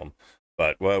couple of them.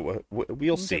 But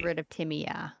we'll see. Get rid of Timmy,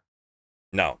 yeah.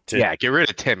 No. Yeah, get rid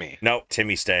of Timmy. No,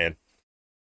 Timmy's staying.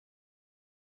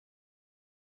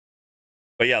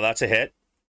 But yeah, that's a hit.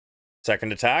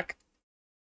 Second attack.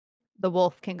 The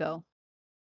wolf can go.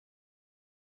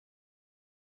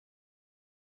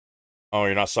 Oh,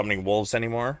 you're not summoning wolves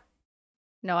anymore?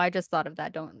 No, I just thought of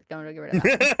that. Don't get rid of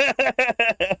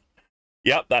that one.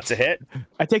 Yep, that's a hit.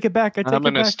 I take it back. I'm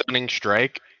in a stunning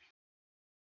strike.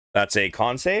 That's a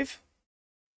con save?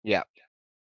 Yeah.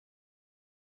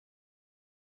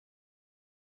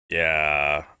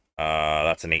 Yeah.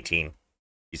 That's an 18.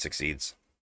 He succeeds.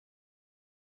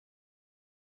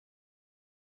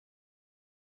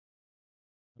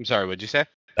 I'm sorry, what'd you say?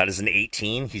 That is an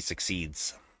 18. He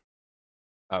succeeds.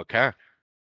 Okay.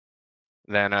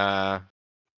 Then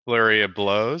flurry of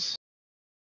blows.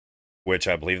 Which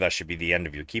I believe that should be the end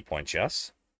of your key points,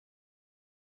 yes?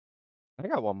 I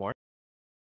got one more.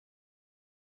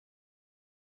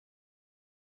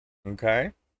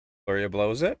 Okay. Gloria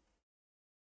blows it.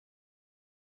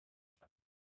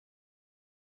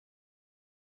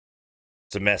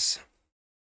 It's a miss.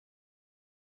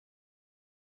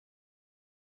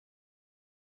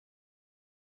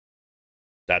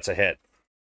 That's a hit.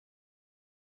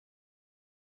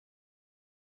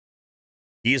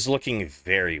 He's looking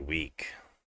very weak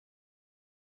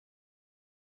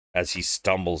as he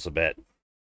stumbles a bit.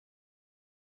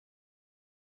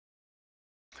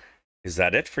 Is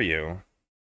that it for you?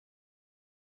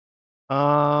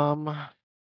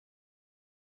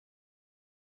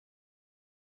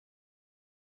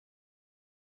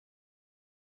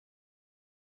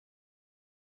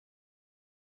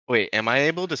 Wait, am I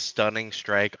able to stunning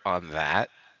strike on that?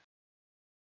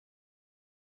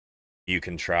 You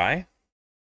can try.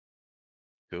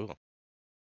 Cool.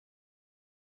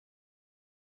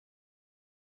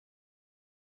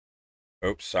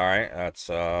 Oops, sorry. That's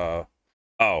oh,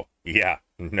 yeah.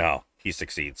 No, he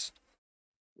succeeds.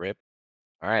 Rip.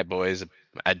 All right, boys.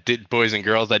 Boys and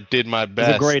girls, I did my It was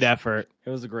best. a great effort. It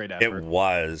was a great It effort.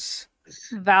 was.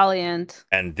 Valiant.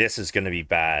 And this is going to be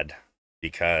bad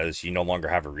because you no longer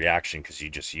have a reaction because you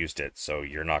just used it. So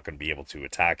you're not going to be able to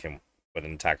attack him with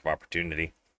an attack of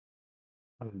opportunity.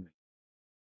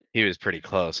 He was pretty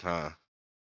close, huh?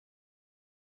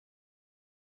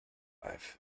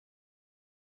 5.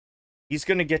 He's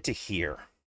going to get to here.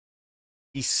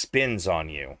 He spins on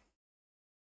you.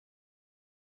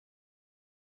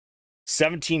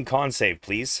 17 con save,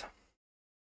 please.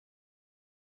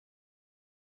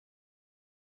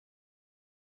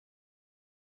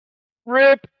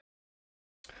 Rip.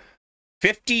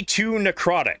 52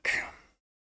 necrotic.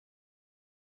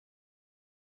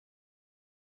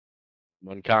 I'm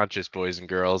unconscious, boys and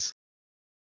girls.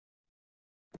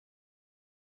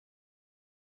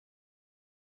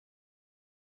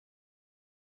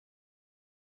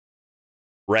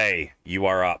 Ray, you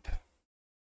are up.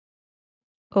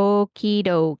 Okie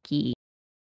dokie.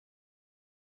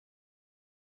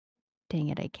 Dang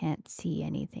it, I can't see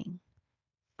anything.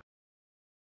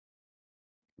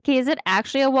 Okay, is it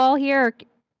actually a wall here? Or,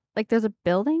 like there's a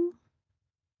building?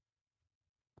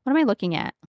 What am I looking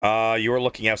at? You are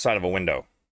looking outside of a window.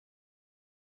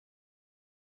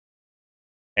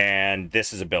 And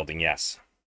this is a building, yes.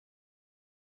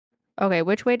 Okay,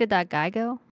 which way did that guy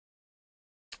go?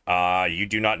 You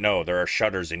do not know. There are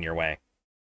shutters in your way.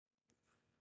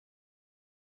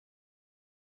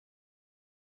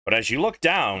 But as you look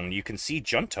down, you can see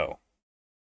Junto.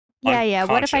 Yeah.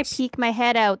 What if I Unconscious. peek my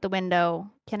head out the window?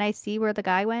 Can I see where the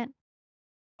guy went?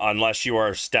 Unless you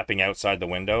are stepping outside the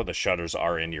window, the shutters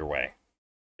are in your way.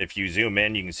 If you zoom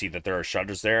in, you can see that there are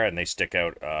shutters there, and they stick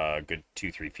out a good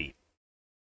 2-3 feet.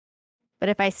 But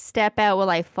if I step out,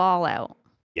 will I fall out?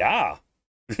 Yeah.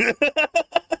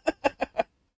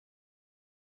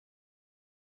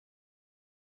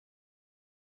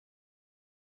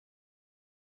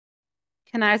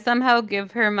 Can I somehow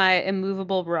give her my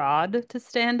immovable rod to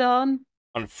stand on?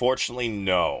 Unfortunately,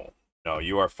 no. No,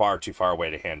 you are far too far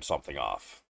away to hand something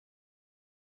off.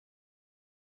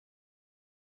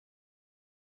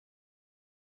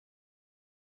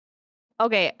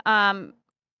 Okay, Dumb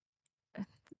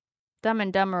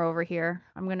and Dumber over here.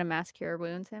 I'm gonna mass cure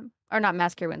wounds him. Or not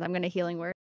mass cure wounds, I'm gonna healing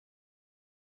word.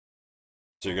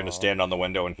 So you're going to stand on the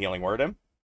window and healing word him?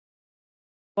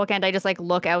 Well, can't I just like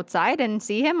look outside and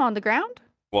see him on the ground?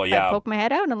 Well, I yeah. poke my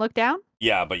head out and look down?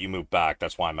 Yeah, but you move back.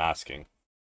 That's why I'm asking.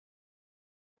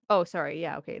 Oh, sorry.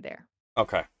 Yeah, okay, there.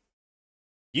 Okay.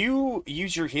 You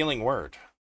use your healing word.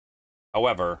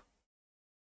 However,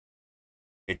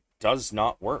 it does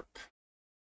not work.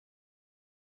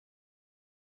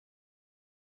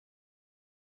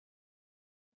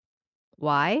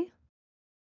 Why?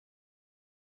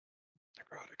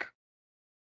 Necrotic.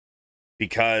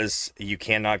 Because you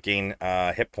cannot gain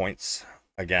hit points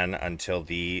again until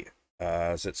the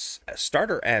is it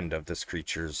start or end of this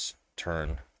creature's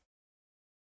turn.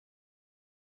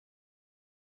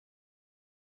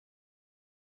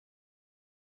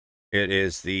 It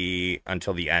is the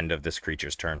until the end of this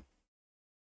creature's turn.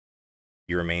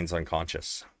 He remains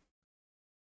unconscious.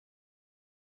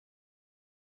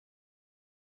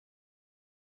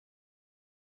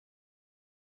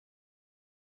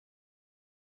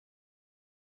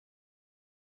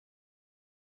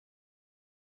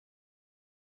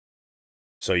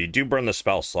 So you do burn the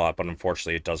spell slot, but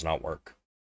unfortunately it does not work.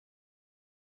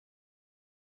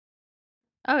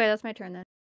 Okay, that's my turn then.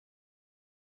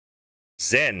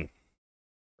 Zin.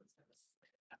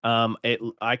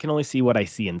 I can only see what I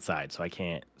see inside, so I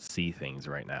can't see things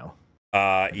right now. If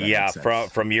that Yeah, makes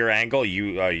sense. from your angle,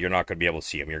 you're not going to be able to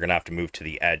see him. You're going to have to move to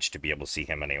the edge to be able to see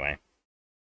him anyway.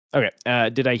 Okay.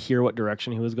 Did I hear what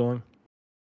direction he was going?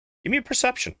 Give me a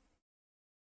perception.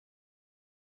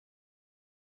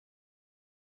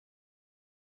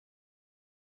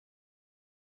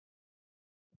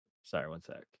 Sorry, one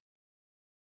sec.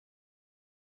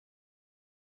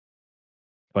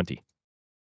 20.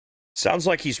 Sounds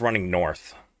like he's running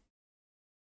north.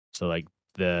 So like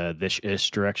this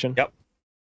ish direction? Yep.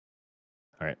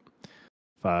 All right.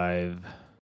 5.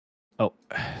 Oh,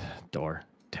 door.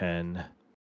 10.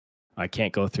 I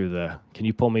can't go through the. Can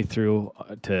you pull me through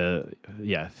to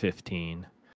 15,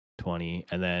 20,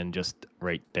 and then just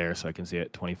right there so I can see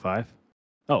it. 25.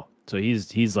 Oh, so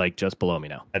he's like just below me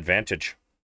now. Advantage.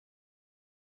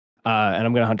 And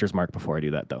I'm gonna hunter's mark before I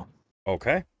do that though.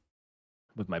 Okay.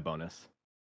 With my bonus.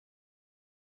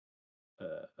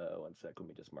 One sec. Let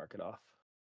me just mark it off.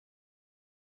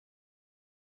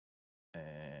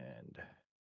 And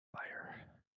fire.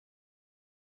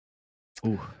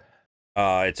 Ooh.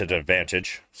 It's an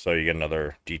advantage, so you get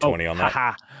another D20 on that.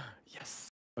 Haha. Yes.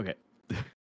 Okay.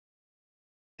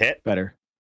 Hit. Better.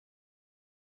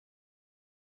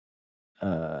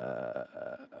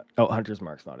 Hunter's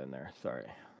mark's not in there. Sorry.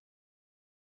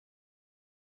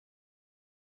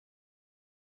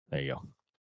 There you go.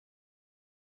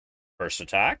 First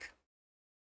attack.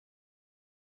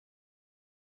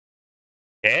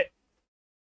 Hit.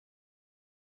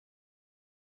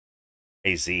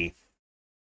 AZ.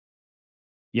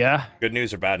 Yeah. Good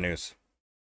news or bad news?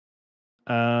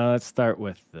 Let's start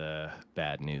with the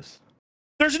bad news.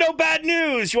 There's no bad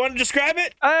news. You want to describe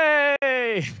it?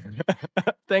 Hey!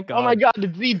 Thank God. Oh my god,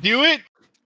 did he do it?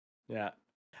 Yeah.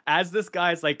 As this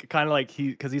guy's like kind of like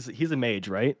because he's a mage,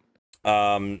 right?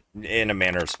 In a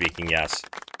manner of speaking, yes.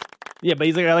 Yeah, but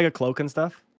he's got like a cloak and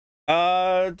stuff.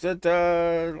 I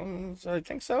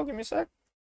think so. Give me a sec.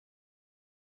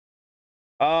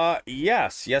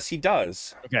 Yes, he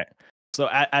does. Okay. So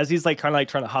as he's like kind of like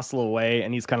trying to hustle away,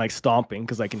 and he's kind of like stomping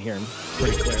because I can hear him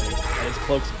pretty clearly, and his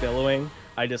cloak's billowing.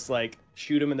 I just like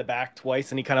shoot him in the back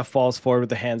twice, and he kind of falls forward with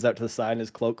the hands out to the side, and his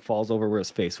cloak falls over where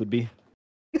his face would be.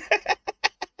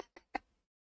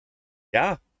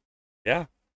 Yeah.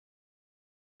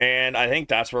 And I think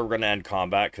that's where we're going to end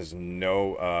combat, because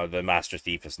the Master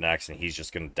Thief is next, and he's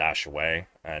just going to dash away,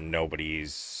 and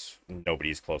nobody's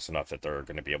close enough that they're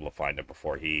going to be able to find him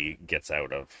before he gets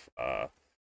out of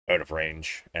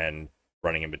range and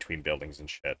running in between buildings and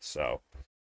shit. So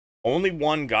only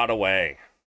one got away.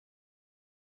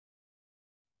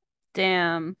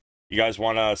 Damn. You guys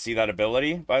want to see that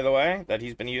ability, by the way, that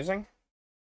he's been using?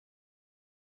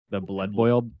 The blood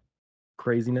boiled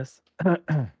craziness.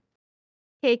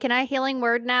 Okay, can I healing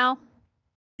word now?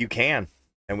 You can,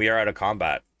 and we are out of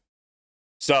combat.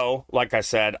 So, like I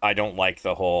said, I don't like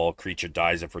the whole creature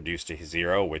dies if reduced to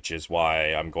 0, which is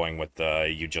why I'm going with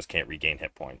the you just can't regain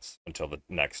hit points until the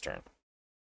next turn.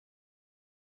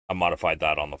 I modified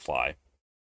that on the fly.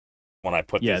 When I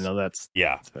put this...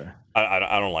 that's fair.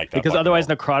 I don't like that. Because otherwise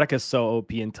necrotic is so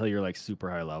OP until you're like super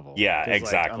high level. Yeah,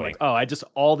 exactly. Like, I'm like,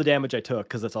 all the damage I took,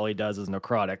 because that's all he does is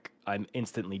necrotic, I'm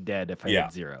instantly dead if I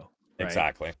hit 0. Right?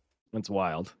 Exactly. That's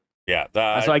wild. Yeah.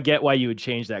 So I get why you would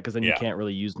change that, because then you Yeah. can't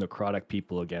really use necrotic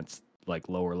people against like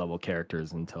lower level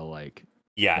characters until like...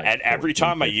 Yeah, like and every 14,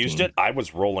 time I 15. used it, I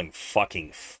was rolling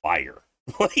fucking fire.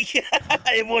 Like,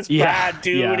 it was bad,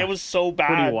 dude. Yeah. It was so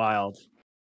bad. Pretty wild.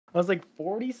 I was like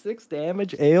 46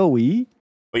 damage AoE.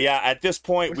 But yeah, at this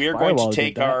point, Which we are going to firewall did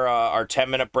take that? our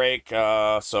 10-minute break,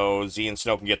 so Z and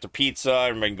Snow can get their pizza.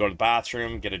 Everybody can go to the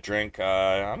bathroom, get a drink.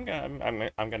 I'm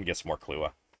gonna get some more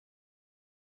Kahlua.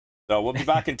 So we'll be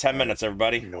back in 10 minutes,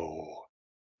 everybody. No.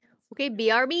 Okay,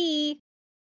 BRB.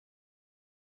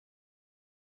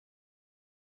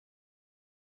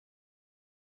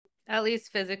 At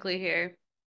least physically here.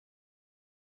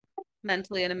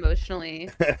 Mentally and emotionally.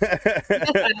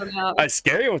 I don't know. I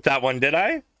scare you with that one, did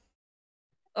I?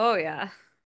 Oh yeah.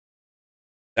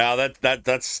 Now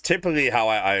that's typically how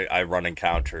I run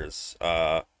encounters.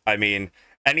 I mean,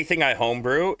 anything I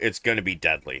homebrew, it's going to be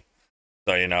deadly.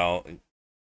 So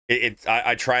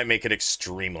I try and make it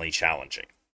extremely challenging.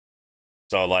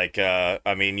 So like,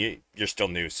 I mean, you're still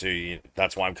new, so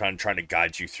that's why I'm kind of trying to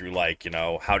guide you through like,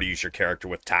 how to use your character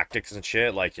with tactics and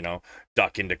shit, like,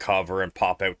 duck into cover and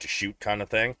pop out to shoot kind of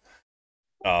thing.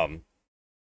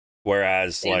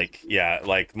 Whereas like,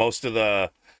 like most of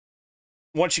the,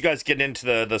 once you guys get into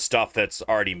the stuff that's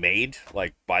already made,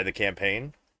 like by the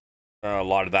campaign, a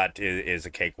lot of that is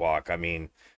a cakewalk. I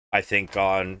mean, I think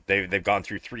they've gone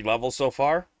through 3 levels so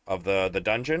far of the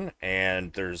dungeon,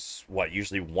 and there's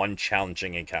usually 1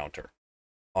 challenging encounter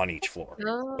on each floor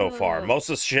so far. Most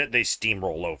of the shit they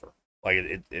steamroll over,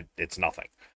 like it's nothing.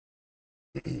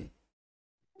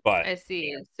 But I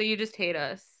see. So you just hate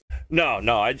us. no,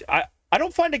 I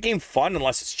don't find a game fun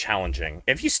unless it's challenging.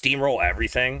 If you steamroll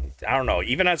everything, I don't know.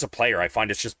 Even as a player, I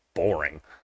find it's just boring.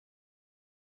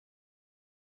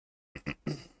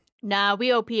 Nah, we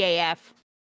OPAF.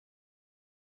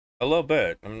 A little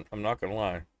bit. I'm not gonna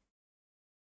lie.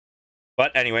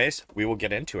 But anyways, we will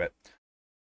get into it.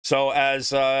 So as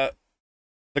the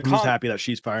Who's happy that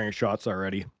she's firing shots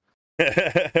already?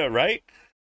 right?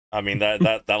 I mean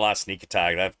that last sneak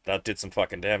attack that did some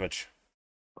fucking damage.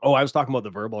 Oh, I was talking about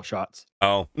the verbal shots.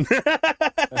 Oh.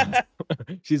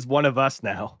 She's one of us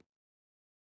now.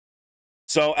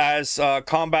 So as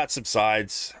combat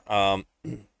subsides,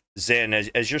 Zin,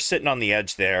 as you're sitting on the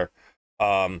edge there,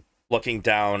 looking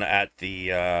down at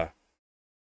the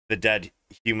dead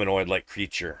humanoid-like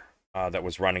creature that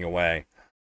was running away,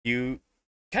 you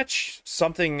catch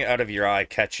something out of your eye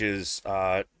catches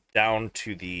down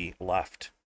to the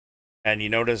left, and you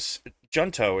notice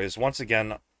Junto is once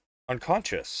again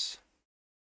unconscious.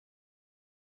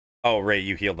 Oh, Ray,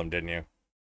 you healed him, didn't you?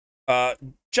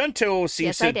 Junto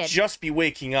seems to just be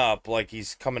waking up like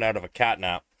he's coming out of a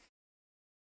catnap.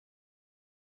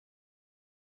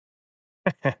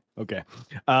 Okay.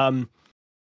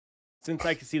 Since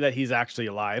I can see that he's actually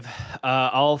alive,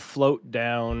 I'll float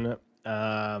down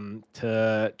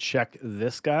to check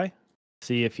this guy,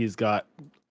 see if he's got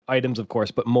items, of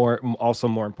course, but more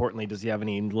importantly, does he have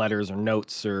any letters or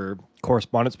notes or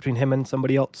correspondence between him and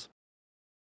somebody else?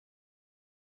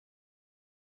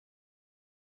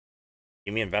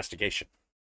 Give me investigation.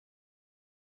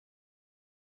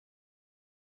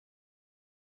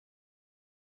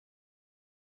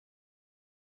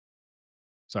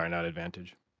 Sorry, not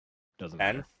advantage. Doesn't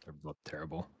matter. They're both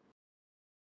terrible.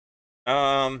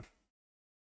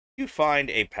 You find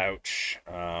a pouch,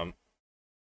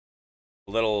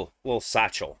 little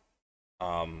satchel,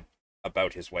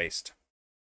 about his waist.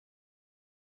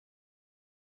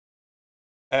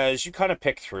 As you kind of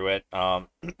pick through it,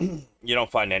 you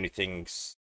don't find anything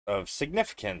of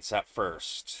significance at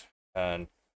first, and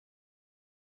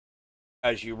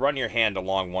as you run your hand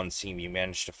along one seam, you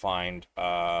manage to find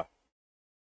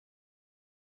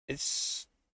it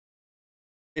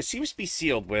seems to be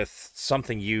sealed with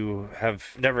something you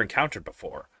have never encountered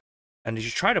before, and as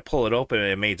you try to pull it open,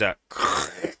 it made that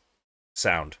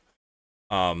sound.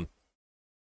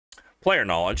 Player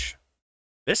knowledge.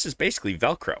 This is basically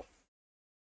Velcro.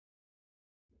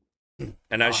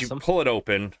 And as you pull it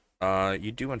open,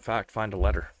 you do in fact find a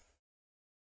letter.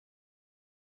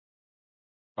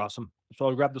 Awesome. So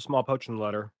I'll grab the small pouch and the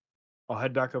letter. I'll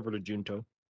head back over to Junto.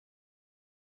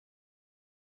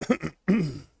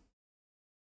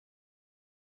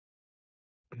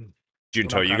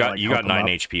 Junto, you got 9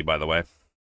 HP, by the way.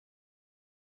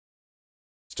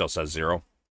 Still says 0.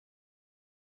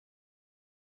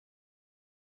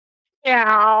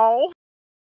 Ow.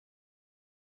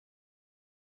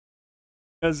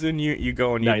 As in you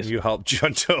go and nice. you help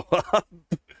Junto up.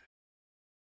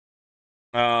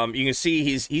 You can see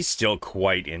he's still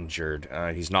quite injured.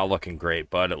 He's not looking great,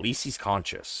 but at least he's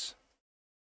conscious.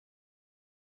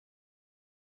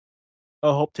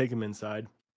 I'll help take him inside.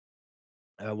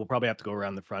 We'll probably have to go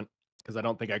around the front because I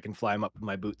don't think I can fly him up with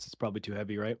my boots. It's probably too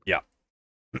heavy, right? Yeah.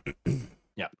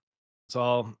 Yeah.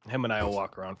 So him and I will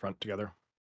walk around front together.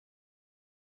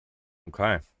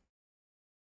 Okay.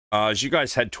 As you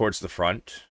guys head towards the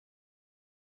front,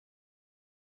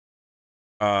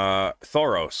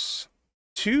 Thoros,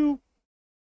 two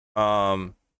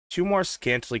more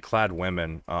scantily clad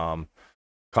women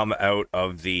come out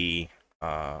of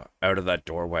that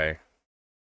doorway,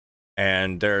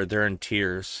 and they're in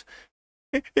tears.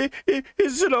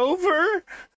 Is it over?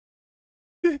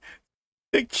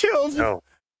 They killed. No,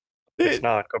 it's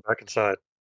not. Go back inside.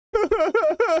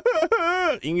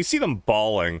 You can see them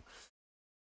bawling,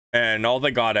 and all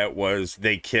they got out was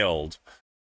they killed,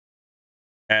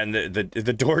 and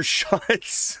the door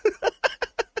shuts.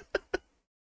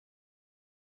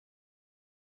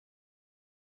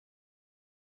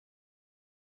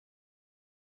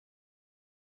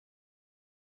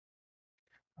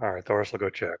 All right, Thoris will go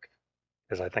check,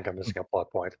 because I think I'm missing a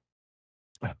plot point.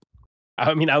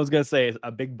 I mean, I was gonna say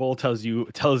a big bull tells you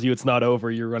it's not over.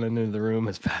 You're running into the room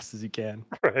as fast as you can.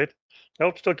 Right?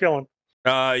 Nope, still killing.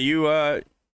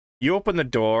 You open the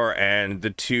door, and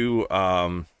the two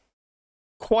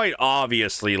quite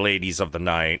obviously ladies of the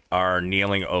night are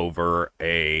kneeling over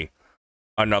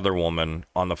another woman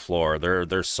on the floor.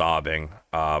 They're sobbing.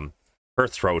 Her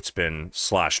throat's been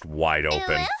slashed wide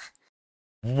open.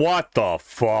 What the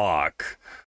fuck?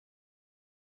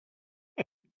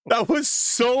 That was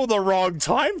so the wrong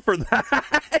time for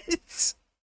that.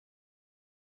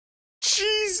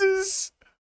 Jesus.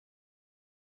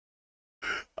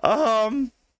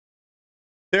 They're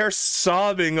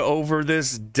sobbing over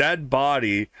this dead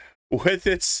body with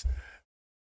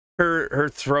her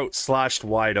throat slashed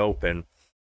wide open.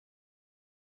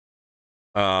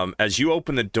 As you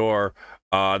open the door,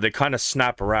 they kind of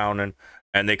snap around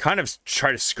and they kind of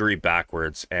try to scurry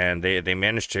backwards, and they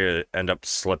manage to end up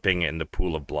slipping in the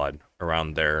pool of blood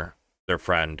around their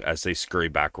friend as they scurry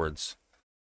backwards.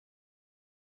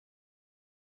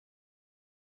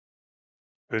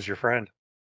 Who's your friend?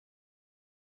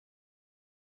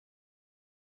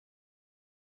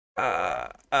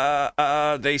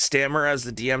 They stammer as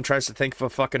the DM tries to think of a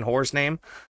fucking whore's name.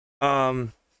 Oh,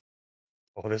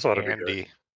 this ought to be good. Andy.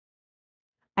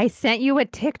 I sent you a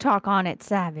TikTok on it,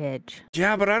 Savage.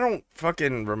 Yeah, but I don't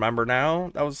fucking remember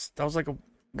now. That was like a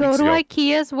Go weeks to ago.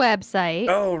 IKEA's website.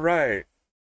 Oh, right.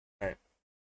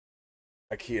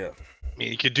 IKEA. I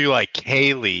mean, you could do like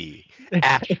Kaylee,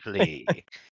 Ashley.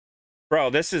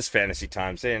 Bro, this is fantasy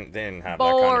times. They didn't have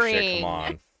that kind of shit. Come Boring.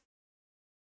 on.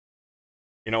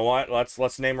 You know what?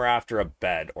 Let's name her after a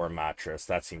bed or mattress.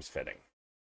 That seems fitting.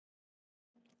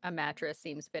 A mattress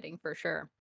seems fitting for sure.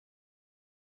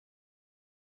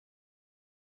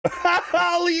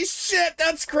 Holy shit,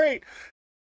 that's great.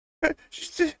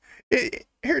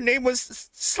 Her name was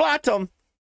Slatum.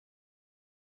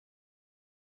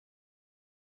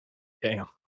 Damn. I'm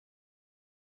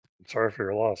sorry for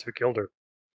your loss. Who killed her?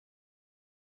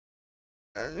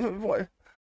 What?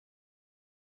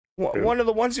 One of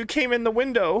the ones who came in the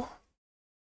window.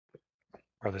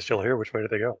 Are they still here? Which way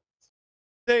did they go?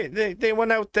 They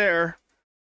went out there,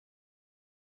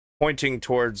 pointing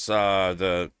towards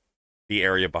the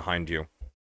area behind you.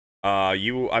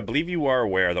 I believe you are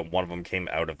aware that one of them came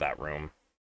out of that room. In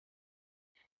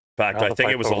fact, Now I the think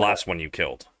it fight's was the over. last one you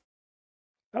killed.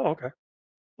 Oh, okay.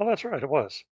 Well, that's right. It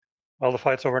was. Well, the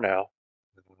fight's over now.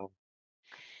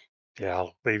 Yeah,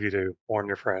 I'll leave you to warn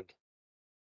your friend.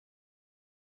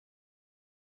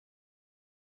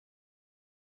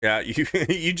 Yeah,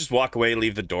 you just walk away,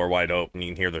 leave the door wide open. You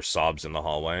can hear their sobs in the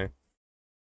hallway.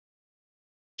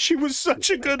 She was such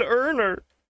a good earner.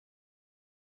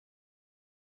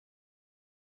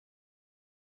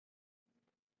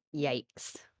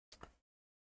 Yikes.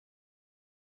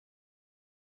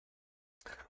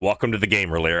 Welcome to the game,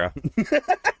 Relira.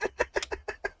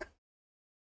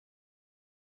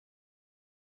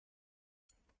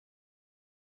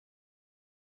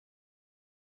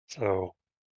 So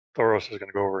Thoros is going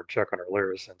to go over and check on her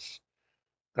Lyra, since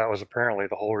that was apparently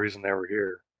the whole reason they were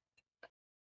here.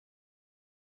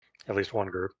 At least one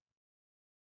group.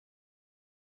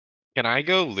 Can I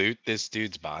go loot this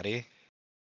dude's body?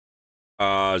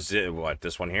 What,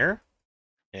 this one here?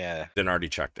 Yeah. Then already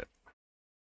checked it.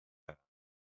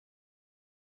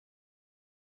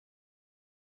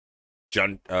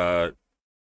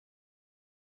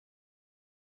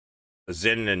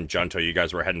 Zin and Junto, you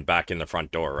guys were heading back in the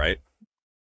front door, right?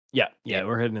 Yeah,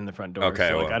 we're heading in the front door. Okay,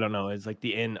 So, well- I don't know. Is like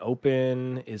the inn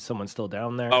open? Is someone still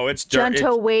down there? Oh, it's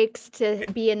Junto wakes to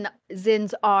be in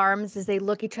Zin's arms as they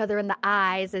look each other in the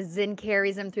eyes as Zin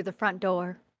carries him through the front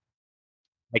door.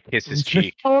 I kiss his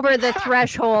cheek. Over the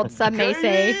threshold, some may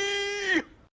say.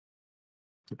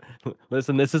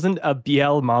 Listen, this isn't a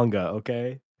BL manga,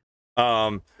 okay?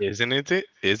 Isn't it?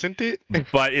 Isn't it?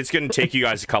 But it's going to take you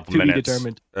guys a couple To be minutes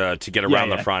determined. To get around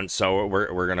the Yeah. front. So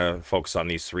we're going to focus on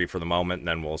these three for the moment, and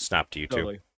then we'll snap to you two.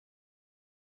 Totally.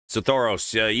 So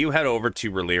Thoros, you head over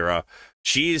to Relira.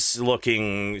 She's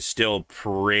looking still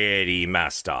pretty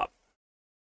messed up.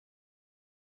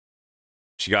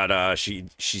 She got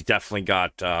she's definitely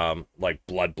got like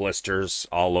blood blisters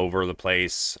all over the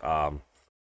place. I'll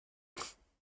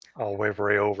wave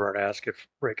Ray over and ask if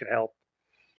Ray can help.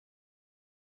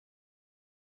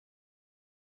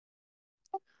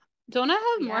 Don't I have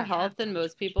Yeah, more I health have than that.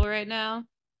 most people right now?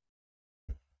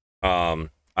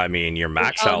 I mean, your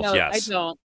max Oh, health, no, yes. I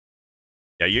don't.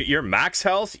 Yeah, your max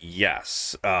health,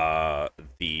 yes.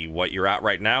 The what you're at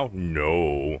right now,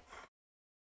 no.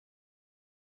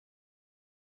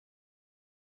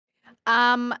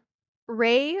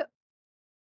 Ray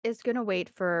is gonna wait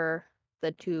for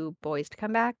the two boys to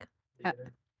come back.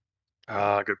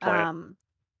 Good plan.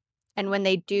 And when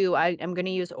they do, I'm gonna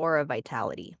use Aura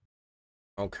Vitality.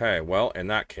 Okay, well, in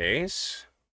that case,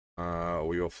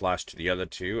 we will flash to the other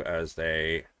two as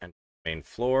they enter the main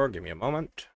floor. Give me a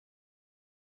moment.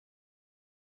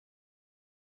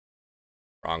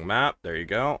 Wrong map. There you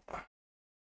go.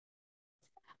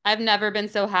 I've never been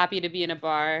so happy to be in a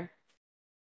bar.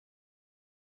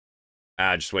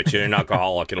 Just wait till you're an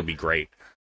alcoholic. It'll be great.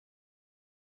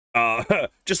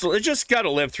 Just got to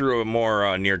live through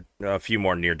a few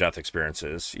more near-death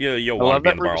experiences. You'll I want to love be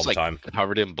in that the we're bar all just the like time.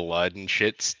 covered in blood and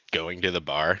shit going to the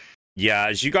bar. Yeah,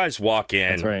 as you guys walk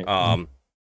in, That's right.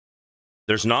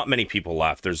 there's not many people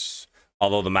left.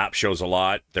 Although the map shows a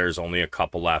lot, there's only a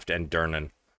couple left, and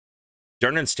Durnan's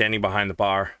standing behind the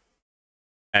bar,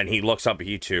 and he looks up at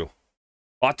you two.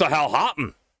 What the hell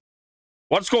happened?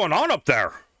 What's going on up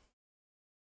there?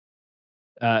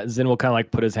 Zin will kind of like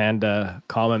put his hand to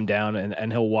calm him down,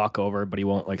 and he'll walk over, but he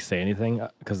won't like say anything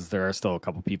because there are still a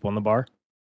couple people in the bar,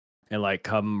 and like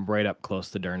come right up close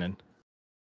to Durnan,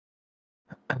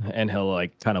 and he'll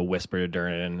like kind of whisper to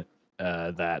Durnan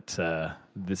that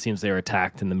it seems they were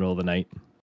attacked in the middle of the night,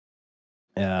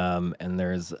 and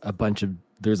there's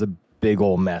a big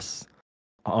old mess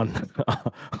on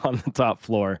on the top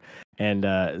floor, and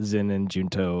Zin and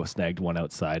Junto snagged one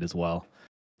outside as well.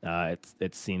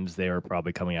 It seems they were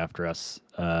probably coming after us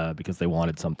because they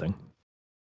wanted something.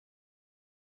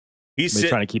 He's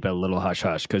trying to keep it a little hush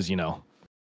hush because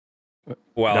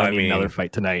well, I mean, another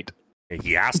fight tonight.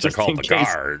 He has to call the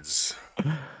guards.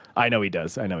 I know he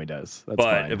does. That's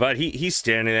fine. But he's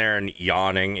standing there and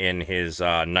yawning in his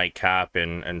nightcap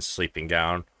and sleeping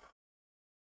down.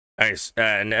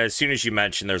 And as soon as you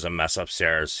mention there's a mess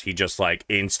upstairs, he just like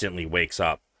instantly wakes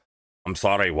up. I'm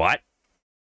sorry, what?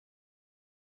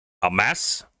 A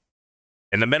mess?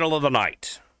 In the middle of the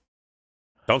night?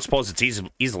 Don't suppose it's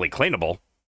easily cleanable?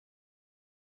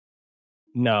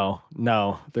 No.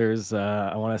 There's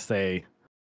I want to say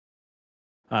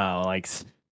like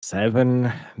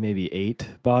 7, maybe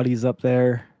 8 bodies up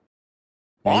there.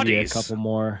 Maybe Bodies? a couple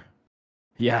more.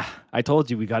 Yeah, I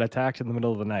told you we got attacked in the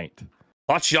middle of the night.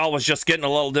 Thought y'all was just getting a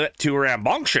little bit too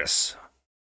rambunctious.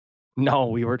 No,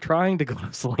 we were trying to go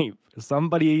to sleep.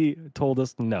 Somebody told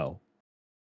us no.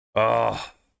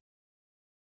 Oh.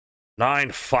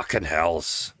 9 fucking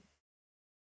hells.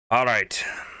 All right.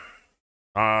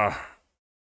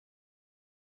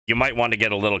 You might want to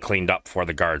get a little cleaned up before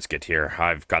the guards get here.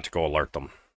 I've got to go alert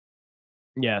them.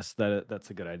 Yes, that's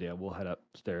a good idea. We'll head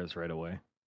upstairs right away.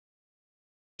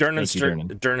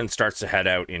 Durnan starts to head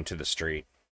out into the street.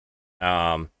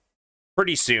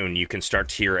 Pretty soon you can start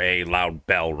to hear a loud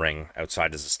bell ring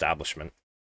outside his establishment.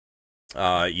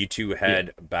 You two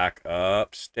head back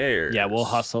upstairs. Yeah, we'll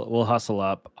hustle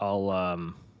up.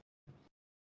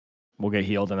 We'll get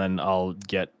healed, and then I'll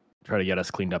try to get us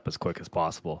cleaned up as quick as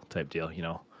possible type deal,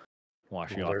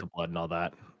 washing off the blood and all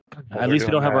that. At least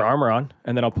we don't have our armor on,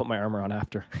 and then I'll put my armor on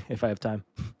after if I have time.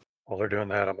 While they're doing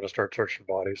that, I'm going to start searching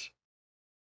bodies.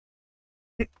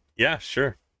 Yeah,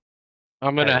 sure.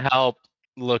 I'm going to help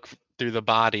look through the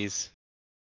bodies.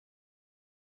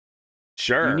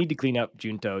 Sure. You need to clean up,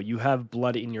 Junto. You have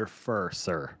blood in your fur,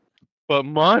 sir. But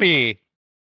money.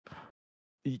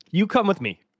 You come with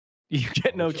me. You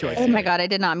get no choice. Oh my god, I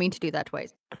did not mean to do that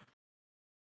twice.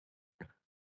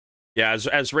 Yeah,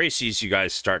 as Ray sees you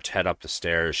guys start to head up the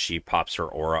stairs, she pops her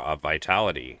aura of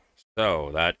vitality.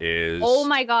 So that is... Oh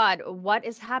my god, what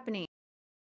is happening?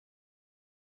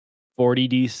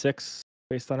 40d6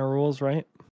 based on her rules, right?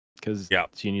 Because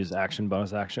she can use action,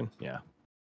 bonus action. Yeah.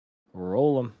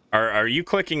 Roll them. Are you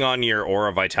clicking on your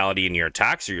aura vitality in your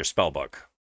attacks or your spell book?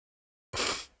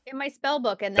 In my spell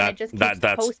book, and then it just keeps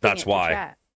posting that's it why. to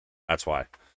chat. That's why.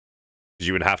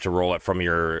 You would have to roll it from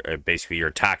your basically your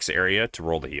attacks area to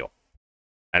roll the heal.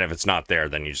 And if it's not there,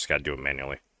 then you just got to do it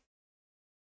manually.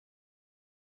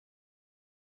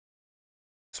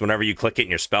 So whenever you click it in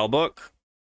your spell book,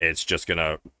 it's just going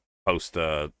to post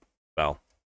the spell.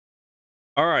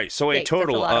 All right, so a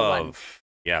total of...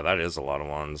 Yeah, that is a lot of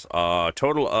ones.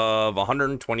 Total of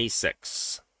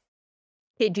 126.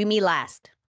 Okay, do me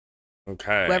last.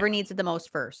 Okay. Whoever needs it the most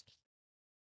first.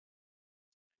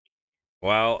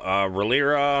 Well,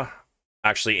 Relira,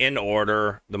 actually in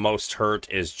order, the most hurt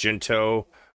is Jinto,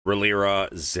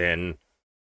 Relira, Zin,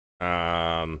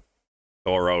 Thoros,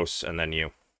 and then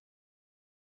you.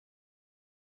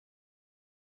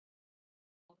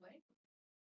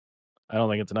 I don't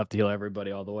think it's enough to heal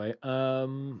everybody all the way.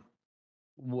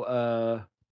 What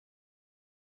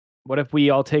if we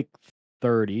all take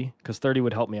 30? Because 30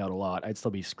 would help me out a lot. I'd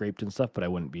still be scraped and stuff, but I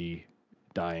wouldn't be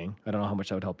dying. I don't know how much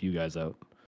that would help you guys out.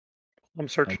 I'm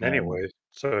searching anyway,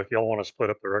 so if y'all want to split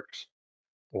up the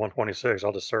 126,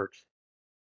 I'll just search.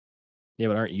 Yeah,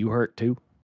 but aren't you hurt too?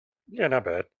 Yeah, not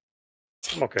bad.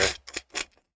 I'm okay.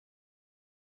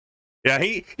 Yeah,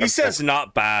 he says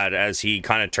not bad as he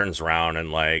kind of turns around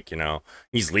and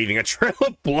he's leaving a trail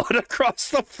of blood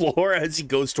across the floor as he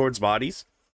goes towards bodies.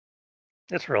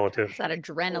 It's relative. It's that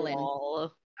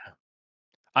adrenaline.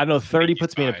 I don't know, 30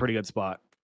 puts me in a pretty good spot,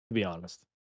 to be honest.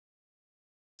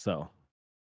 So.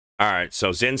 All right,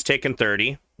 so Zin's taking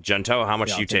 30. Gento, how much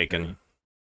Yeah, you I'll take taking?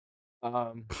 30.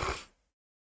 I'll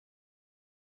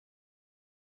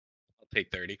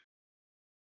take 30.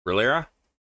 Relira?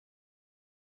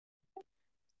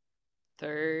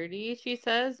 30, she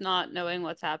says, not knowing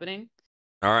what's happening.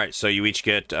 All right, so you each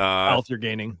get Health you're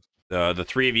gaining. the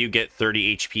three of you get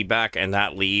 30 HP back, and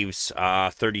that leaves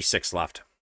 36 left.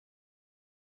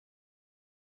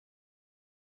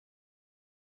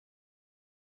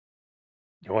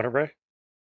 You want it, Ray?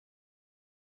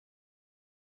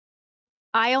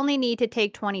 I only need to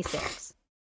take 26.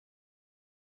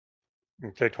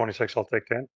 You take 26, I'll take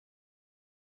 10.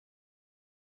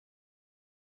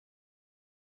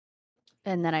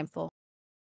 And then I'm full.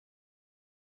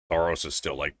 Thoros is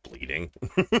still like bleeding.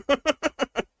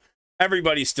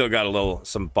 Everybody's still got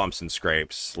some bumps and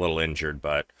scrapes, a little injured,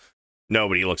 but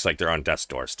nobody looks like they're on death's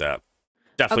doorstep.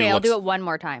 Definitely Okay, I'll looks... do it one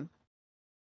more time.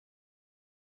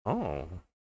 Oh.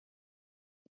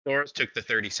 Doris took the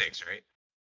 36, right?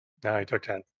 No, he took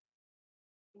 10.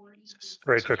 Jesus.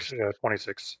 Ray So took there's-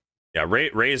 26. Yeah,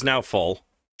 Ray is now full.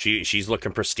 She's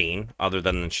looking pristine, other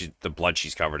than the blood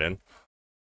she's covered in.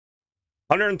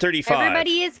 135.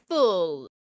 Everybody is full.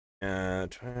 Yeah,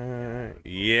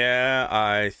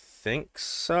 I think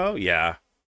so. Yeah.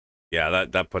 Yeah,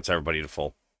 that puts everybody to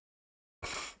full.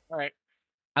 All right.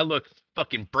 I look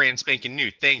fucking brand spanking new.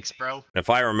 Thanks, bro.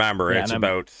 If I remember, Yeah, it's and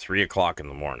I'm- about 3 o'clock in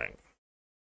the morning.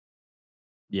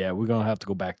 Yeah, we're gonna have to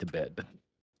go back to bed.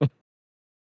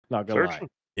 Not gonna lie. Searching.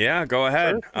 Yeah, go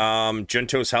ahead. Sure.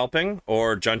 Junto's helping,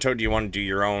 or Junto, do you want to do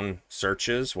your own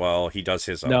searches while he does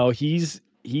his own? No, he's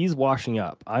washing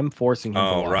up. I'm forcing him to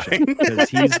Oh, wash right. up because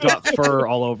he's got fur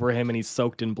all over him and he's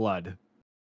soaked in blood.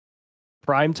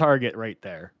 Prime target right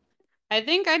there. I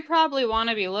think I'd probably want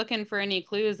to be looking for any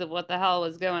clues of what the hell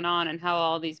was going on and how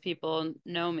all these people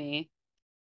know me.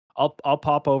 I'll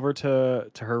pop over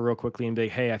to her real quickly and be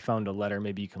like, hey, I found a letter.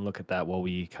 Maybe you can look at that while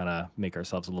we kind of make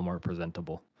ourselves a little more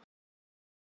presentable.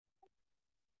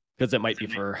 Because it might be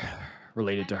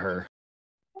related to her.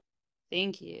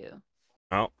 Thank you.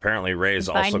 Oh, apparently Ray is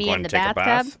And find also me going in to the take a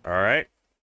bathtub. bath. All right.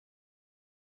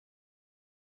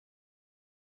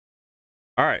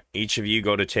 All right. Each of you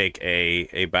go to take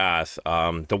a bath.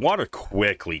 The water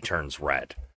quickly turns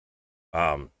red.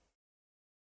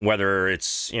 Whether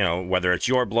it's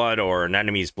your blood or an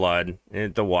enemy's blood,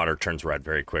 the water turns red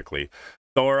very quickly.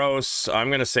 Thoros,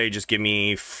 I'm gonna say just give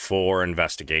me 4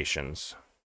 investigations.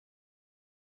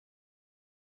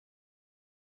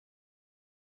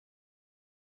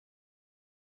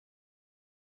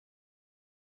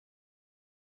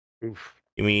 Oof.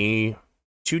 Give me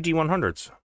 2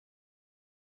 D100s.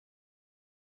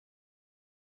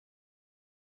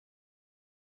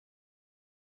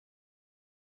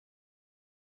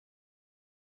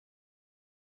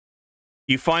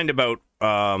 You find about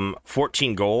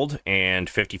 14 gold and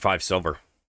 55 silver.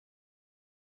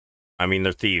 I mean,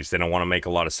 they're thieves. They don't want to make a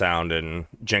lot of sound, and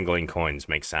jingling coins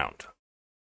make sound.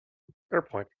 Fair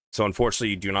point. So unfortunately,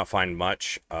 you do not find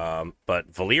much. But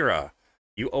Valera,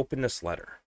 you open this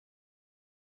letter.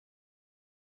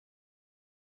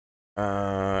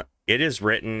 It is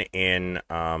written in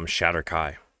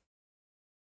Shatterkai.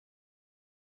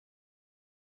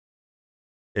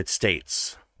 It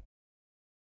states,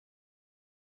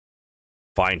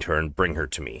 "Find her and bring her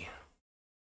to me.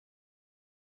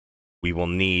 We will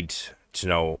need to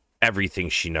know everything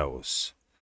she knows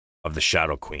of the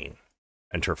Shadow Queen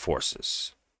and her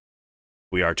forces.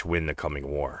 We are to win the coming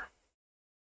war."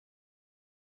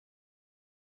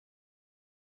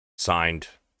 Signed,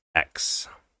 X.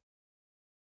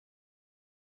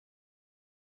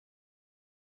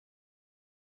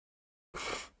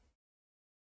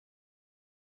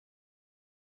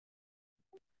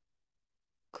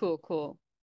 Cool, cool.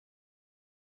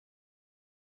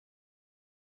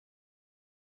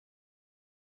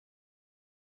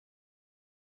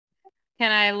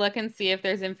 Can I look and see if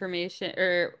there's information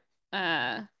or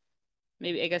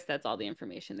maybe I guess that's all the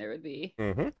information there would be.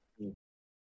 Mm-hmm.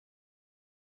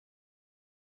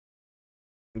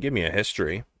 Give me a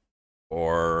history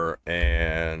or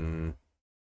I'm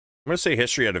going to say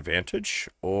history at advantage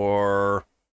or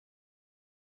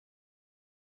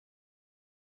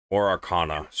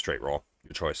Arcana straight roll.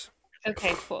 Your choice.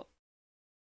 Okay, cool.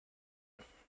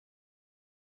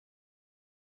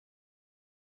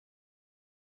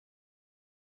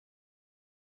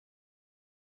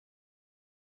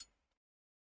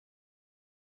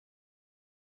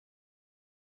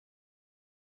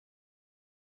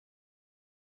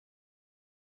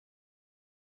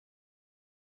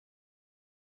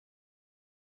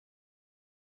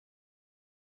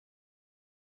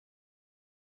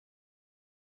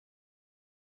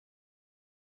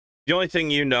 The only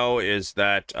thing you know is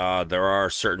that there are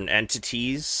certain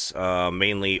entities,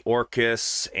 mainly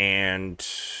Orcus and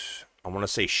I want to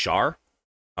say Shar,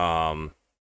 that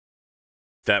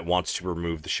wants to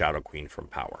remove the Shadow Queen from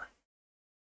power.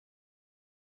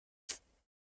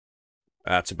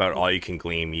 That's about all you can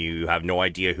glean. You have no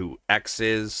idea who X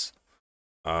is.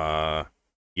 You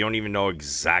don't even know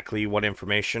exactly what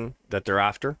information that they're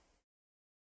after.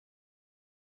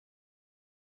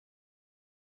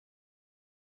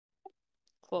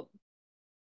 Cool.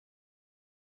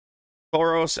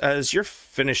 Thoros, as you're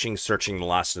finishing searching the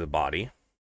last of the body,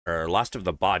 or last of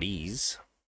the bodies,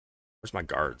 where's my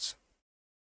guards?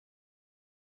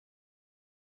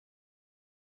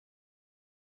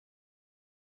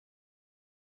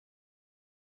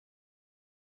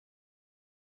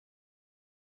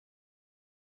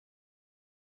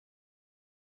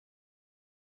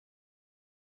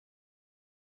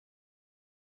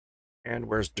 And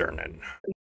where's Durnan?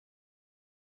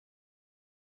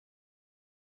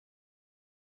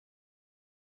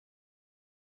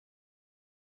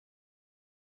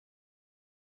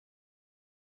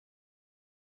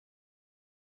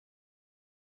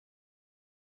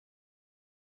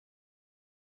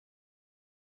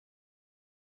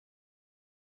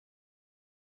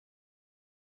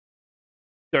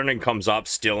 Durnan comes up,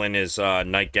 still in his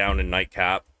nightgown and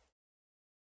nightcap.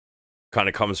 Kind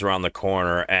of comes around the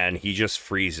corner, and he just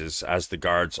freezes as the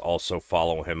guards also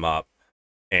follow him up.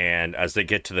 And as they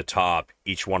get to the top,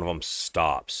 each one of them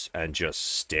stops and just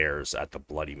stares at the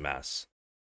bloody mess.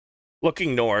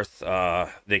 Looking north,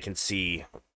 they can see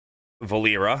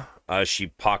Valera as she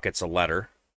pockets a letter,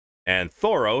 and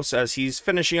Thoros as he's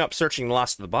finishing up searching the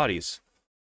last of the bodies.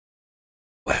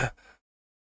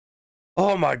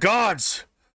 Oh my gods!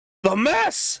 The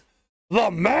mess!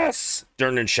 The mess!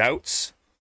 Durnan shouts.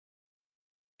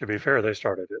 To be fair, they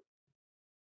started it.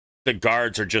 The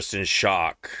guards are just in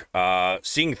shock.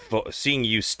 Seeing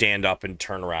you stand up and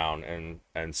turn around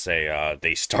and say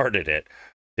they started it.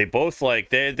 They both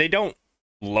they don't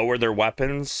lower their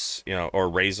weapons, you know, or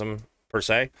raise them per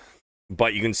se,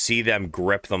 but you can see them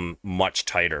grip them much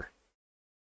tighter.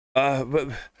 But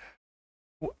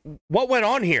what went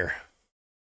on here?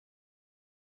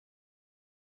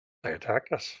 They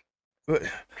attacked us. But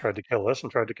Tried to kill us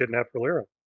and tried to kidnap Valera.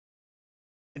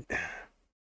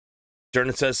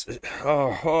 Durnan says,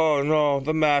 "Oh no,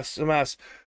 the mess.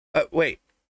 Wait,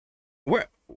 where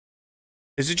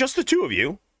is it? Just the two of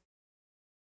you?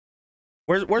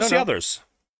 Where's the No. others?"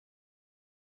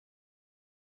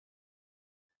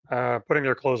 Putting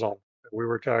their clothes on. We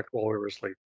were attacked while we were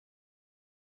asleep.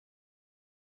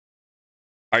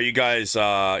 Are you guys,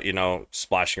 you know,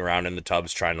 splashing around in the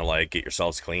tubs trying to like get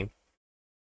yourselves clean?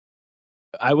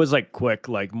 I was like quick,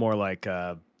 like more like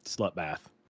a slut bath,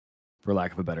 for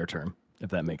lack of a better term, if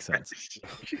that makes sense.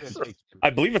 I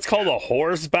believe it's called a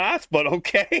whore's bath, but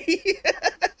okay.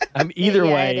 Either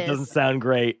Yeah, way, it it doesn't is. sound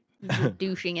great. Just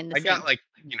douching in the I got sink. like,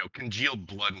 you know, congealed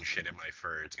blood and shit in my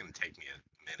fur. It's gonna take me a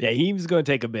minute. Yeah, he's going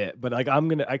to take a bit, but like I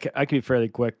can be fairly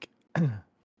quick.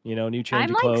 You know, new change I'm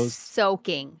of like clothes.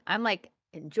 soaking. I'm like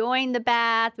enjoying the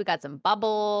bath. We got some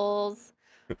bubbles.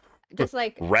 Just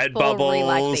like Red full bubbles.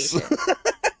 relaxation.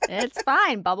 It's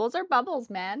fine. Bubbles are bubbles,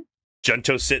 man.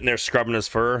 Junto's sitting there scrubbing his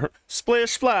fur.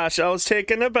 Splish splash, I was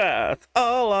taking a bath.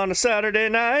 All on a Saturday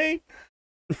night.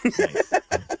 Nice.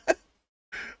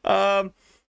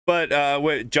 But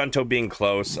with Junto being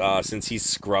close, since he's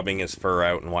scrubbing his fur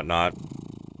out and whatnot,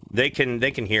 they can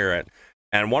hear it.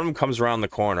 And one of them comes around the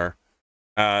corner.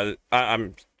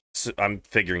 I'm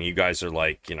figuring you guys are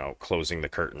like, you know, closing the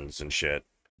curtains and shit.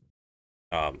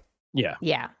 Yeah.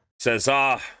 Yeah. Says,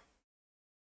 y'all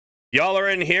are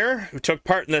in here who took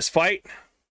part in this fight.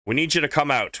 We need you to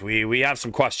come out. We have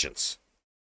some questions.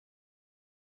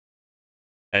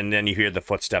 And then you hear the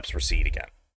footsteps recede again.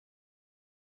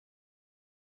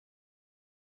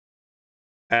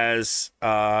 As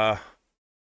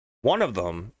one of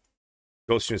them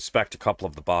goes to inspect a couple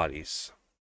of the bodies.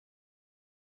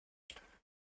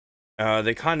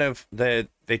 They kind of they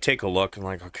take a look and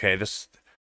like, okay, this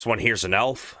one here's an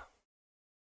elf.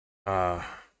 One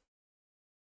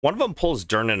of them pulls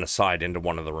Durnan aside into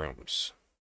one of the rooms.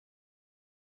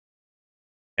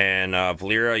 And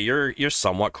Valera, you're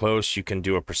somewhat close. You can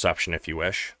do a perception if you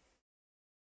wish.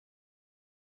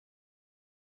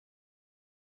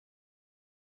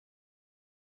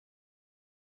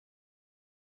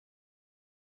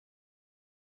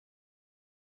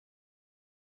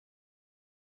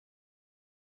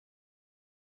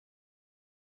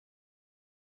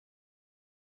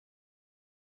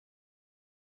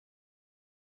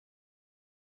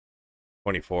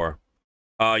 "24.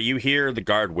 You hear the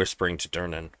guard whispering to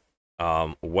Durnan.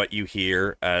 what you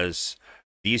hear as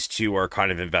these two are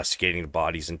kind of investigating the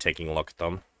bodies and taking a look at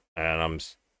them. And I'm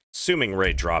assuming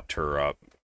Ray dropped her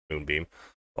moonbeam.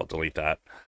 I'll delete that.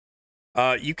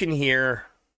 You can hear...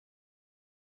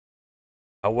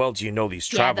 How well do you know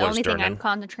these Yeah, the travelers, only thing I'm Durnan?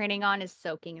 concentrating on is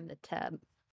soaking in the tub.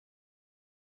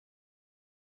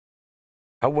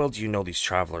 How well do you know these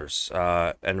travelers?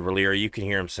 And Relir, you can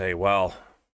hear him say, well,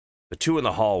 the two in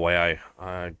the hallway,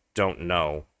 I don't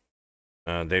know.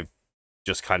 They've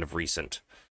just kind of recent.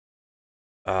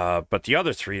 But the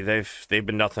other three, they've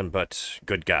been nothing but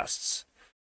good guests.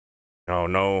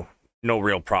 No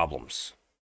real problems.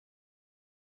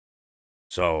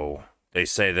 So they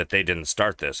say that they didn't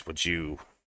start this. Would you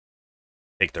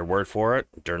take their word for it?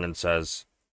 Durnan says,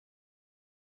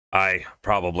 I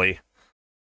probably.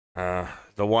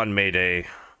 The one made a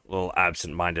little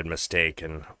absent-minded mistake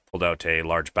and pulled out a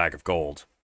large bag of gold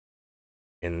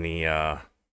in the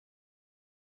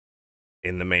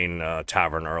main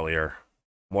tavern earlier.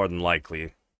 More than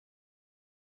likely,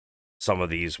 some of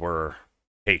these were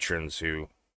patrons who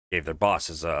gave their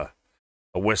bosses a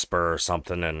whisper or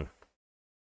something, and of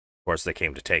course they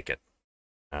came to take it.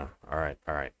 All right.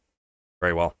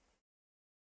 Very well.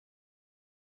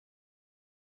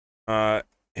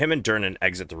 Him and Durnan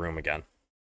exit the room again.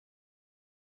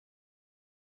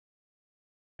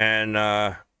 And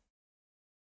the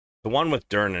one with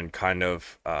Durnan kind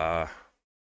of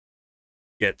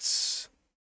heads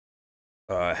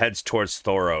towards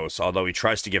Thoros, although he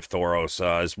tries to give Thoros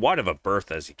as wide of a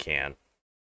berth as he can,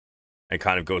 and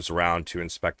kind of goes around to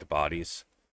inspect the bodies.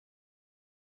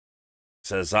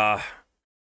 Says,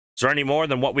 is there any more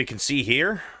than what we can see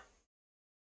here?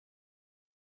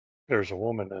 There's a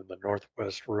woman in the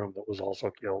northwest room that was also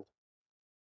killed.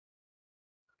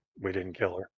 We didn't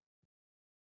kill her.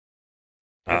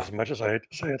 As much as I hate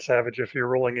to say it, Savage, if you're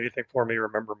rolling anything for me,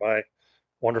 remember my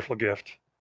wonderful gift.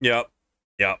 Yep.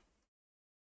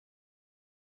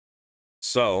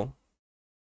 So,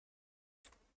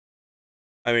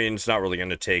 I mean, it's not really going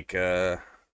to take, you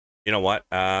know what?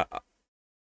 I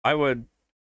would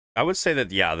say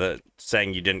that, yeah, the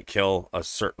saying you didn't kill a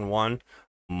certain one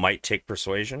might take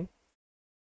persuasion.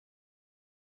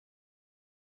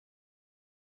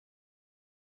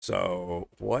 So,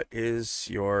 what is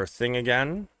your thing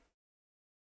again?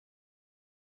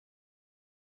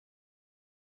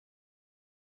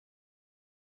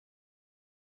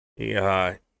 He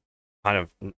kind of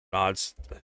nods.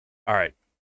 All right.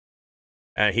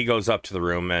 And he goes up to the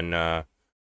room, and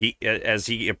as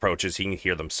he approaches, he can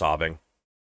hear them sobbing.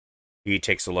 He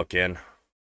takes a look in.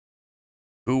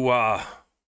 Who's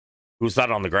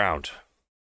that on the ground?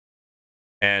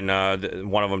 And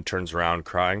one of them turns around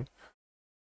crying.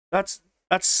 That's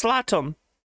Slatum.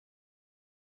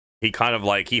 He kind of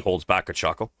he holds back a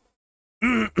chuckle.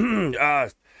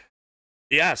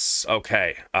 Yes,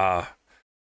 okay.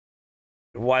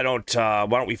 Why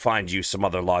don't we find you some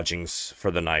other lodgings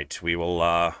for the night?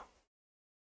 We'll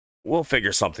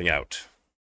figure something out.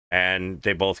 And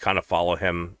they both kind of follow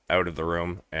him out of the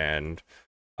room, and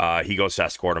he goes to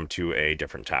escort him to a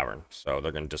different tavern. So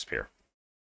they're going to disappear.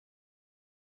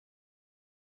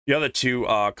 The other two,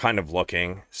 kind of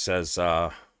looking, says,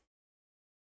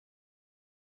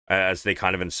 as they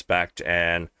kind of inspect,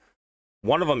 and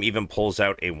one of them even pulls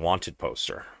out a wanted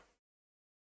poster.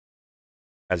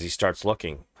 As he starts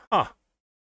looking. Huh.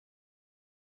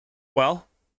 Well,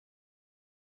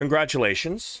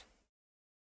 congratulations.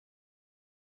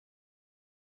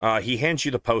 He hands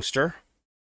you the poster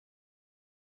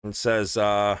and says,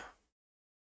 well,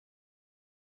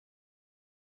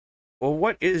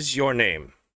 what is your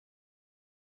name?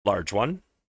 Large one.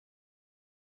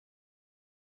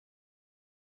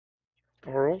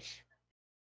 Thoros?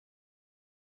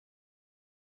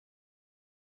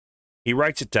 He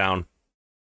writes it down.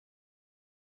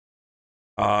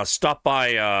 Stop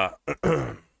by,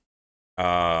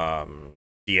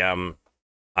 DM.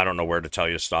 I don't know where to tell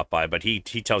you to stop by, but he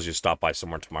tells you to stop by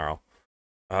somewhere tomorrow.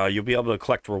 You'll be able to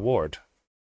collect reward.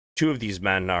 2 of these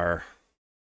men are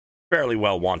fairly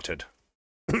well wanted.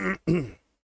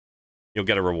 You'll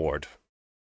get a reward.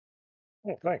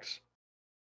 Oh, thanks.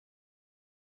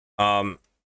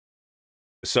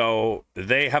 So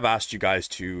they have asked you guys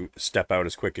to step out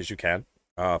as quick as you can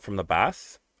from the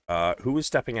bath. Who is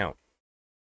stepping out?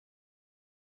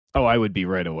 Oh, I would be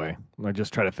right away. I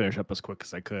just try to finish up as quick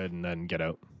as I could and then get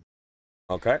out.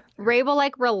 Okay. Ray will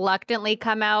reluctantly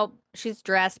come out. She's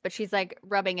dressed, but she's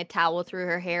rubbing a towel through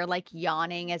her hair,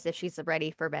 yawning as if she's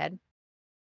ready for bed.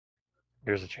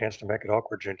 Here's a chance to make it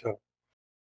awkward, Jinto.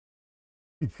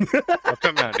 I'll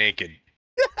come out naked.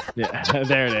 Yeah,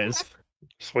 there it is.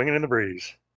 Swinging in the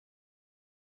breeze.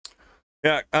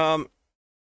 Yeah.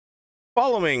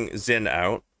 Following Zin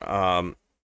out,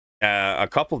 a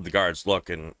couple of the guards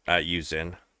looking at you,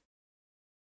 Zin.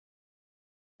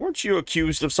 Weren't you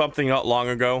accused of something not long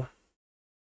ago?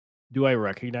 Do I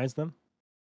recognize them?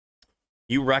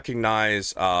 You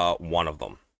recognize one of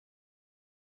them.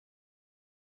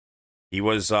 He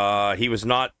was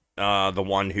not the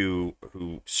one who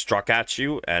struck at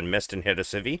you and missed and hit a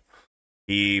civvy.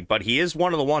 But he is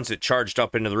one of the ones that charged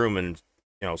up into the room and,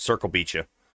 you know, circle beat you.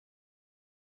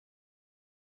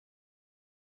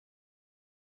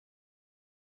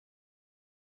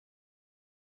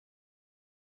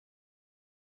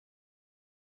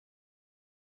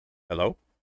 Hello?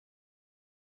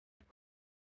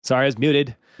 Sorry, I was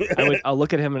muted. I'll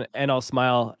look at him and I'll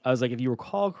smile. I was like, if you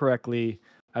recall correctly,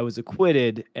 I was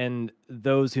acquitted, and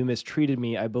those who mistreated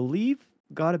me, I believe,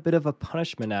 got a bit of a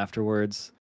punishment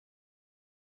afterwards.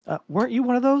 Weren't you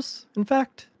one of those, in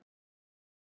fact?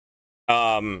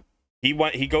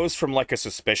 He goes from like a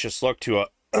suspicious look to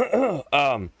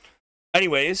a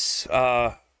anyways,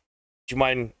 do you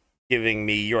mind giving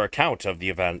me your account of the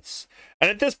events? And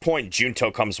at this point,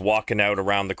 Junto comes walking out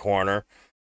around the corner.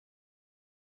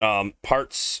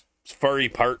 Furry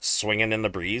parts swinging in the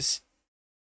breeze.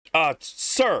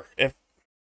 Sir,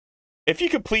 if you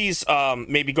could please,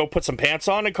 maybe go put some pants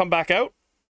on and come back out.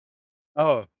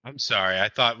 Oh, I'm sorry. I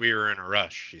thought we were in a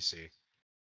rush, you see.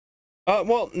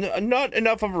 Well, not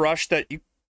enough of a rush that you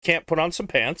can't put on some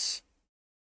pants.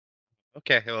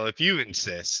 Okay, well, if you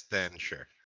insist, then sure.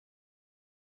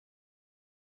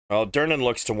 Well, Durnan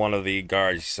looks to one of the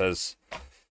guards. He says,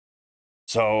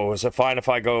 so, is it fine if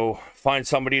I go find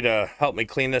somebody to help me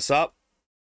clean this up?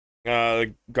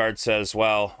 The guard says,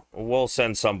 well, we'll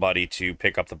send somebody to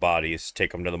pick up the bodies,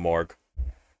 take them to the morgue.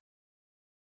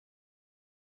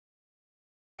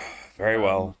 Very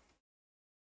well.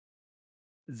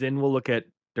 Zin will look at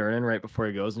Durnan right before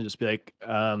he goes and just be like,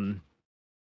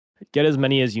 get as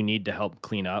many as you need to help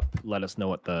clean up. Let us know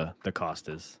what the cost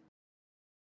is.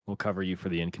 We'll cover you for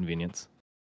the inconvenience.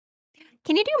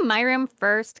 Can you do my room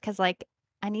first? Because, like,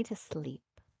 I need to sleep.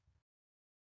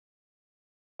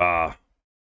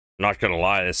 Not gonna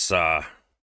lie, it's gonna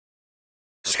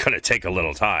take a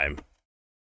little time.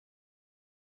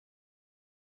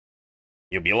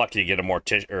 You'll be lucky to get a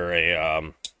mortician or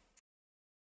a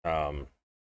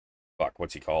fuck,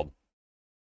 what's he called?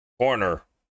 Coroner.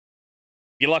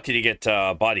 Be lucky to get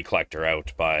body collector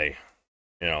out by,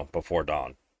 you know, before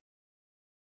dawn.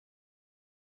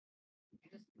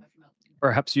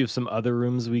 Perhaps you have some other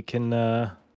rooms we can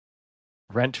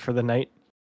rent for the night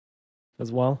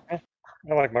as well.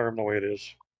 I like my room the way it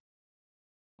is.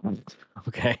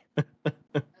 Okay.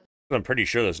 I'm pretty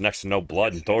sure there's next to no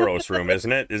blood in Thoros' room,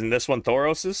 isn't it? Isn't this one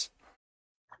Thoros's?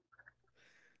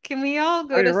 Can we all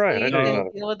go Oh, to you're right. I sleep didn't and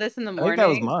know. deal with this in the I morning? think that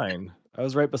was mine. I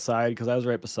was right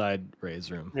beside Ray's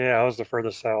room. Yeah, I was the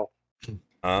furthest south.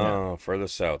 Oh, further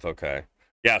south. Okay.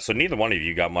 Yeah, so neither one of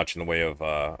you got much in the way of,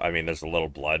 I mean, there's a little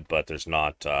blood, but there's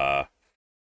not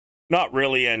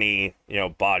really any, you know,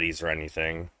 bodies or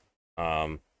anything.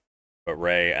 But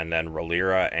Ray and then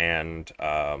Ralira and,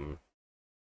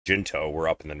 Jinto were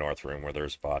up in the north room where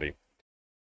there's a body.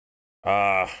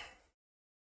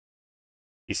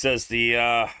 He says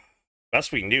the,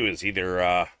 best we can do is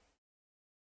either,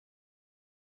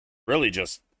 really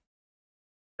just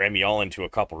cram you all into a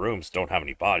couple rooms, don't have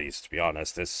any bodies, to be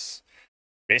honest. This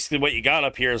basically what you got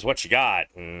up here is what you got,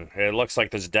 and it looks like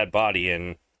there's a dead body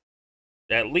in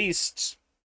at least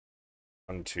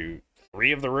 1, 2,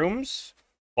 3 of the rooms,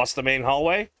 plus the main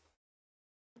hallway.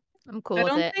 I'm cool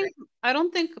with it. I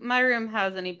don't think my room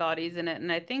has any bodies in it,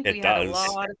 and I think It we had a does.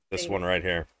 lot of This space. one right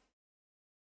here.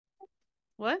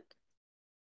 What?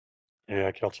 Yeah,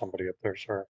 I killed somebody up there,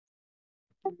 sir.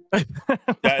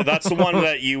 That's the one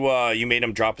that you made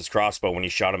him drop his crossbow when you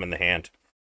shot him in the hand.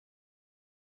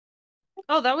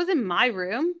 Oh, that was in my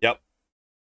room? Yep.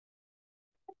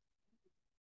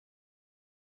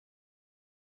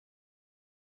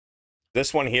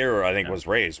 This one here, I think, was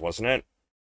Ray's, wasn't it?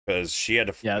 Because she had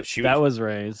to. Yeah, that was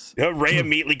Ray's. Ray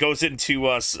immediately goes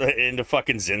into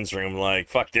fucking Zin's room, like,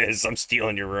 fuck this, I'm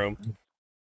stealing your room.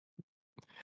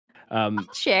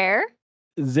 Share.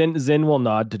 Zin will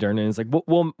nod to Durnan and is like,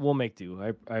 we'll make do.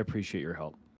 I appreciate your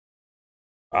help.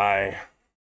 It's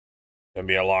gonna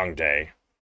be a long day.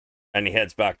 And he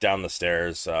heads back down the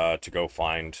stairs to go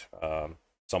find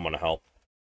someone to help.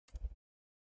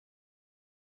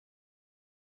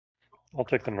 I'll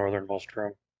take the northernmost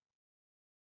room.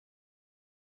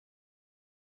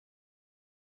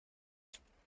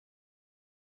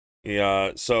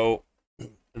 Yeah, so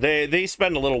they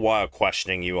spend a little while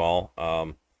questioning you all.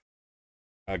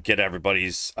 get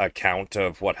everybody's account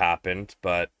of what happened,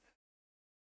 but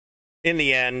in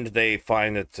the end, they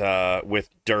find that with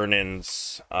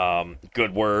Durnan's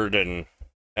good word and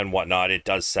whatnot, it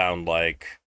does sound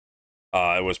like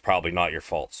it was probably not your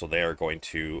fault, so they are going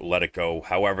to let it go.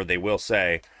 However, they will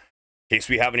say, in case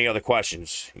we have any other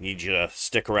questions, we need you to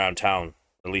stick around town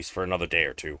at least for another day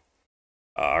or two.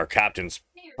 Our captain's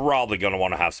probably going to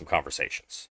want to have some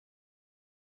conversations.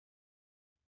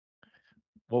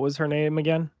 What was her name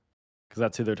again? Because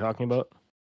that's who they're talking about.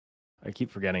 I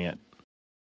keep forgetting it.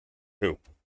 Who?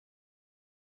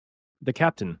 The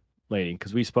captain lady,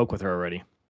 because we spoke with her already.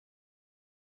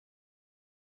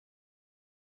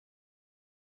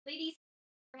 Lady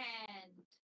Silverhand.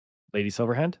 Lady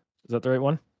Silverhand? Is that the right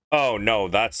one? Oh no,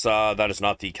 that is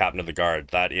not the captain of the guard.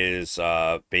 That is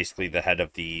basically the head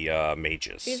of the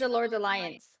mages. She's the Lord's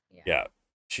Alliance. Yeah.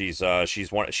 She's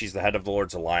the head of the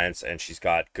Lord's Alliance, and she's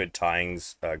got good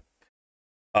ties,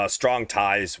 strong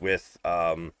ties with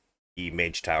the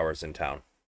mage towers in town.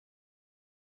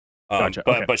 Gotcha.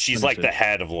 But Okay. but she's Understood. like the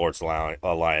head of Lord's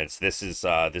Alliance. This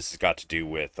has got to do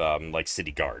with like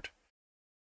city guard.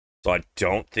 So I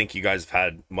don't think you guys have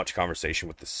had much conversation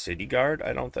with the city guard.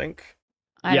 I don't think.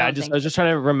 I was just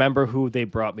trying to remember who they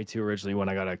brought me to originally when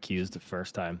I got accused the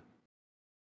first time.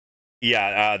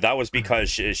 Yeah, that was because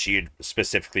she had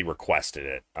specifically requested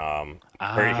it.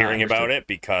 Hearing about Understood. it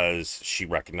because she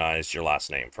recognized your last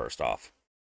name first off.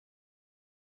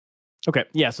 Okay,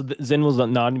 yeah, so Zin was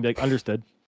nodding and be like, understood.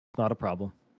 Not a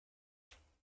problem.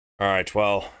 All right,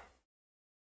 well,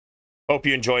 hope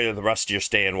you enjoy the rest of your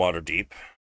stay in Waterdeep.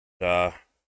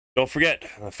 Don't forget,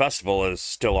 the festival is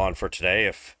still on for today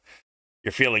if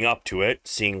you're feeling up to it,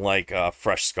 seeing like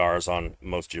fresh scars on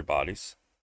most of your bodies.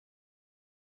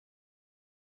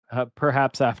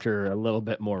 Perhaps after a little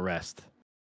bit more rest.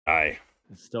 Aye.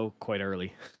 It's still quite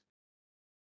early.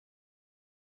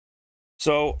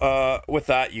 So, with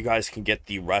that, you guys can get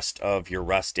the rest of your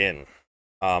rest in.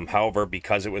 However,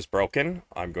 because it was broken,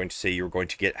 I'm going to say you're going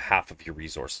to get half of your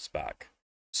resources back.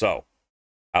 So,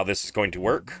 how this is going to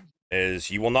work is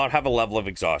you will not have a level of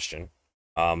exhaustion,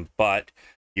 but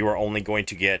you are only going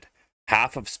to get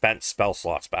half of spent spell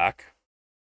slots back.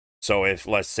 So, if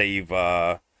let's say you've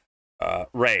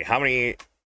Ray, how many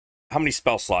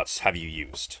spell slots have you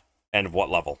used, and of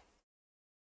what level?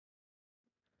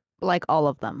 Like all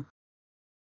of them.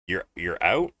 You're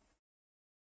out.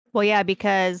 Well, yeah,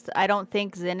 because I don't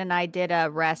think Zin and I did a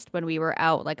rest when we were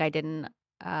out. Like I didn't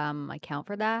account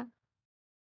for that.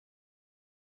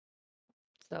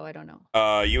 So I don't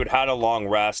know. You had a long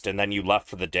rest, and then you left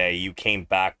for the day. You came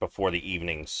back before the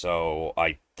evening, so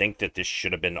I think that this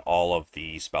should have been all of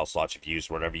the spell slots you've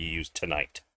used, whatever you used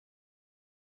tonight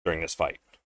during this fight.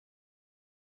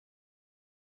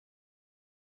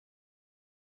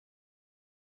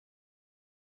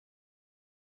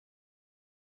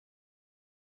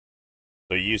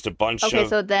 So you used a bunch Okay, of...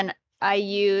 so then I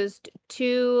used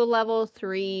 2 level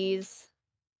 3s,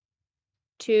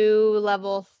 2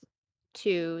 level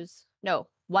 2s. No,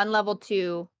 1 level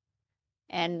 2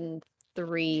 and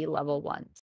 3 level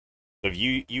 1s. So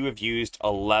you have used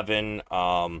 11,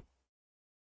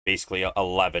 basically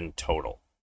 11 total.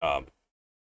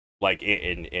 Like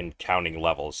in counting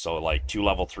levels. So like 2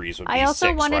 level 3s would be 6, I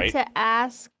also wanted right? to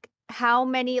ask how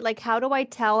many, like, how do I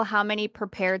tell how many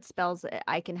prepared spells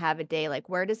I can have a day? Like,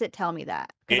 where does it tell me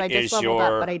that? Because I just leveled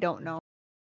up, but I don't know.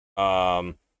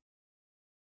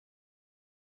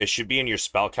 It should be in your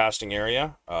spellcasting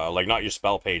area, like not your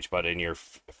spell page, but in your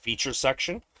feature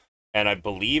section. And I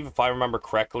believe, if I remember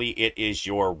correctly, it is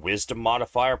your wisdom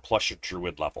modifier plus your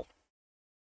druid level.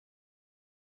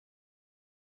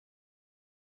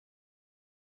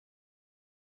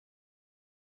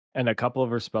 And a couple of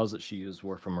her spells that she used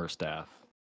were from her staff.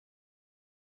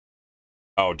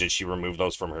 Oh, did she remove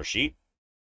those from her sheet?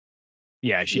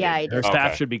 Yeah, she Yeah, did. I Her did. staff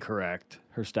Okay. should be correct.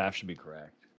 Her staff should be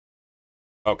correct.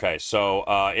 Okay, so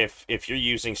if you're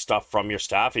using stuff from your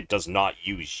staff, it does not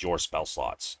use your spell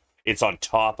slots. It's on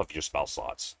top of your spell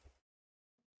slots.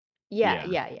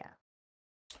 Yeah.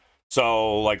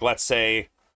 So, like, let's say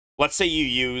you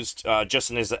used,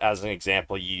 just as an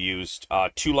example, you used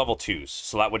 2 level 2s.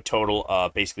 So that would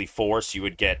total basically 4. So you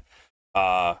would get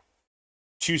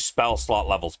 2 spell slot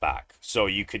levels back. So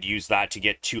you could use that to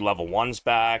get 2 level 1s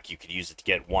back. You could use it to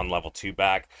get 1 level 2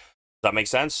 back. Does that make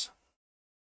sense?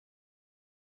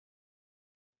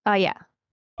 Yeah.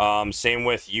 Same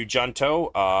with you,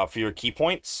 Junto, for your key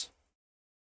points.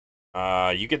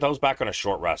 You get those back on a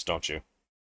short rest, don't you?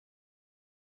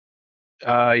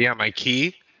 Yeah, my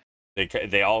key.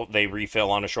 They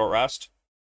refill on a short rest.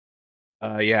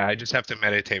 Yeah, I just have to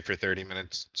meditate for 30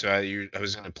 minutes. So I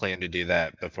was gonna plan to do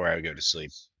that before I would go to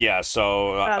sleep. Yeah,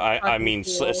 so That's I fucking mean,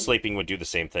 cool. sleeping would do the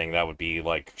same thing. That would be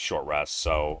like short rest.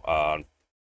 So,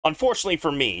 unfortunately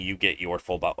for me, you get your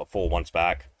full ones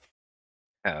back.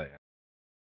 Hell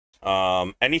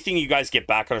yeah. Anything you guys get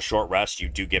back on a short rest, you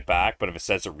do get back. But if it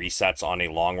says it resets on a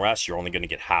long rest, you're only going to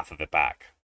get half of it back.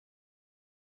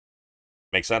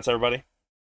 Make sense, everybody?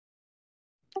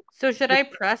 So should I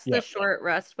press Yeah. the short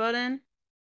rest button?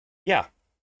 Yeah.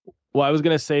 Well, I was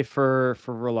gonna say for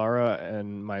Relira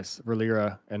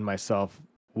and myself,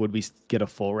 would we get a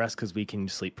full rest because we can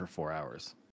sleep for 4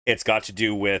 hours? It's got to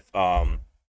do with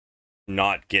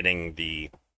not getting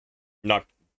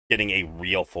a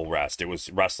real full rest. It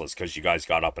was restless because you guys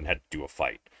got up and had to do a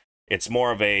fight. It's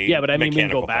more of a Yeah, but I mean, we can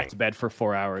go mechanical back thing. to bed for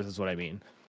 4 hours, is what I mean.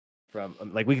 From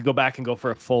like, we could go back and go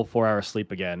for a full 4 hour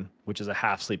sleep again, which is a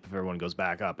half sleep if everyone goes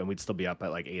back up, and we'd still be up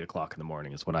at like 8 o'clock in the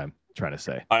morning. Is what I'm trying to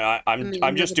say.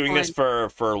 I'm just doing this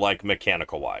for like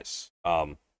mechanical wise.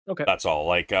 Okay. That's all.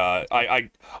 Like I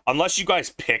unless you guys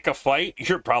pick a fight,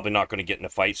 you're probably not going to get in a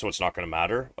fight, so it's not going to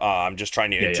matter. I'm just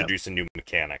trying to introduce a new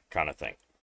mechanic kind of thing.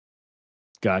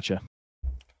 Gotcha.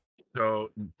 So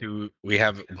do we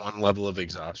have one level of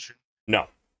exhaustion? No.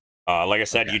 Like I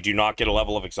said, Okay. you do not get a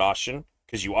level of exhaustion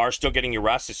because you are still getting your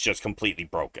rest. It's just completely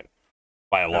broken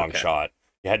by a long Okay. shot.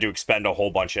 You had to expend a whole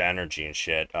bunch of energy and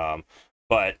shit.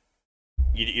 But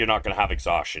you're not going to have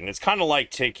exhaustion. It's kind of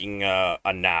like taking a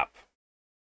nap,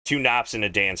 2 naps in a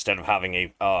day instead of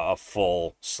having a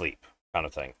full sleep kind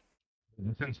of thing.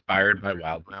 Is this inspired by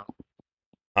Wildmount?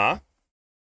 Huh?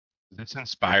 Is this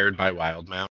inspired by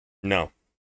Wildmount? No.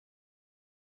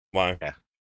 Why?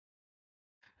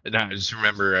 No, I just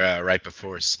remember right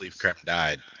before Sleep Creme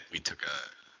died, we took a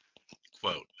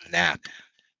quote nap.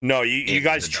 No, you in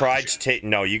guys the tried dungeon. to take.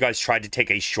 No, you guys tried to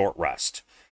take a short rest,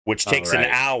 which Oh, takes an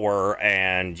right. hour,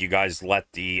 and you guys let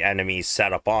the enemies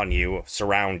set up on you,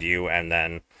 surround you, and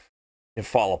then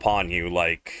fall upon you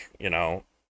like, you know,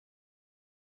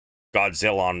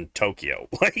 Godzilla on Tokyo.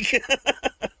 Like,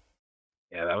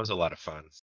 Yeah, that was a lot of fun.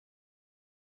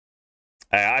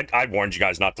 I warned you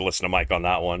guys not to listen to Mike on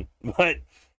that one, but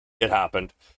it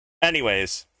happened.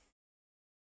 Anyways,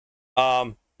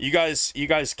 you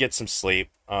guys get some sleep.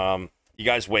 You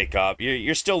guys wake up.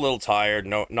 You're still a little tired.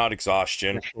 No, not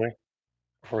exhaustion. Actually,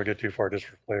 before we get too far, just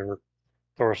for flavor,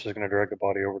 Thoros is going to drag the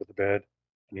body over to the bed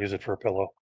and use it for a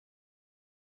pillow.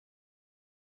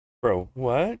 Bro,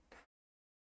 what?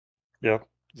 Yep,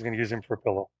 he's going to use him for a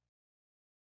pillow.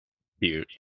 Cute.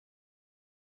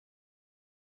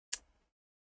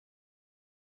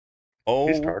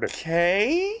 He started.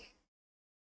 Okay.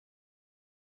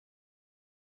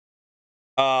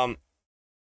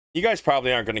 You guys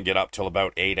probably aren't going to get up till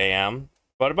about 8 a.m.,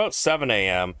 but about 7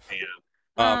 a.m.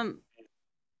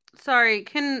 Sorry,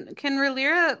 can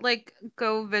Relira like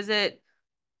go visit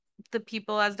the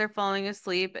people as they're falling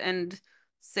asleep and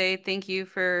say thank you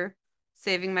for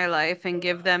saving my life and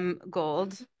give them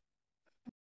gold?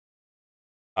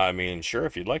 I mean, sure,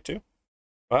 if you'd like to.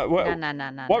 No.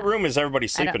 What room is everybody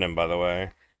sleeping in, by the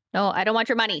way? No, I don't want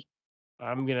your money.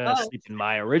 I'm gonna Oh. sleep in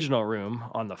my original room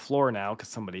on the floor now because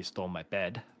somebody stole my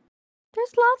bed.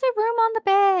 There's lots of room on the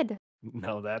bed.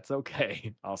 No, that's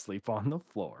okay. I'll sleep on the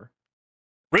floor.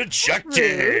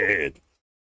 Rejected!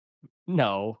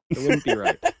 No, it wouldn't be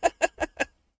right.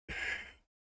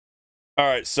 All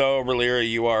right, so Relira,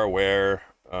 you are aware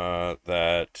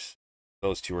that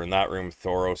those two are in that room.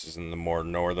 Thoros is in the more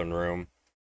northern room.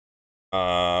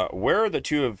 Where are the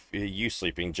two of you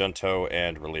sleeping, Junto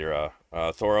and Relira?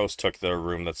 Thoros took the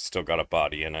room that's still got a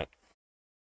body in it,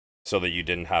 so that you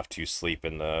didn't have to sleep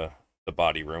in the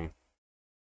body room.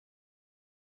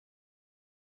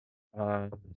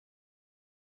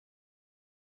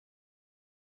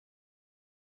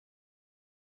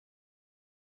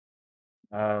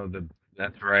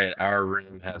 That's right. Our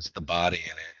room has the body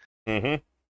in it.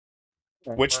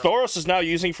 Mm-hmm. Which Thoros is now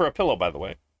using for a pillow, by the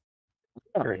way.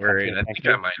 Very Worried. I comfy, think thank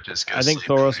I you. might just go. I think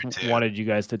sleep in Thoros there, too. wanted you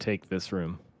guys to take this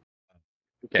room.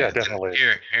 Okay, Yeah, then definitely.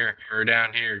 Here, we're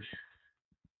down here.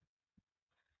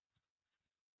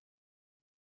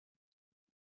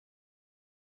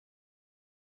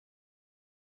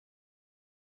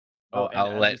 Oh,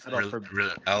 Oh, and as we set up for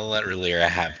I'll let Relira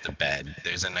have the bed.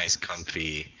 There's a nice,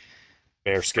 comfy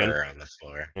Bearskin. fur on the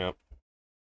floor. Yep.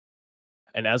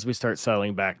 And as we start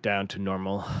settling back down to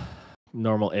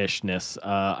normal-ishness,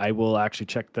 I will actually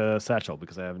check the satchel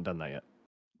because I haven't done that yet.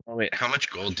 Oh wait, how much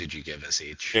gold did you give us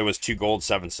each? It was 2 gold,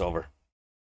 7 silver.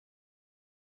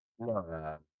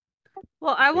 Well,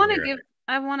 I want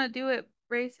to do it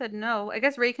Ray said no. I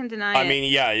guess Ray can deny I it.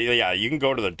 mean, yeah, you can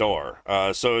go to the door.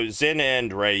 So Zin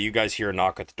and Ray, you guys hear a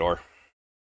knock at the door.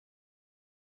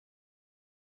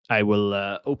 I will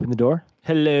open the door.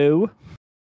 Hello.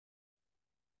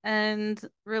 And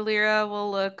Relira will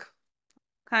look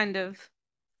kind of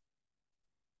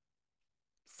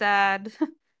sad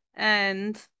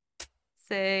and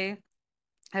say,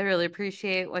 I really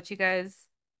appreciate what you guys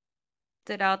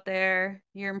did out there.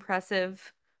 You're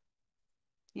impressive,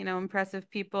 impressive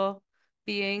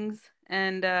beings.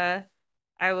 And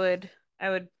I would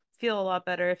feel a lot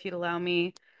better if you'd allow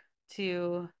me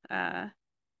to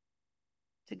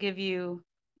give you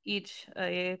each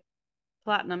a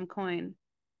platinum coin.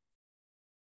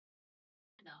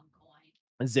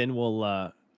 Zin will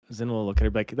look at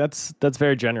her like, that's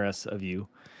very generous of you.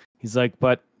 He's like,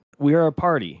 but we are a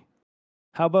party.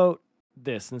 How about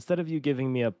this? Instead of you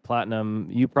giving me a platinum,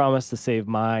 you promise to save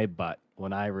my butt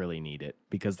when I really need it,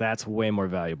 because that's way more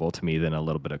valuable to me than a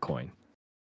little bit of coin.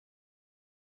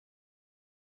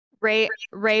 Ray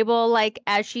will, like,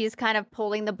 as she's kind of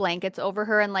pulling the blankets over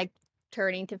her and like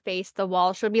turning to face the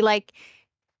wall, she'll be like,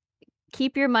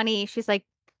 keep your money. She's like,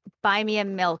 buy me a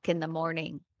milk in the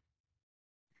morning.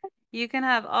 You can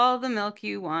have all the milk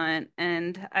you want,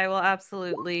 and I will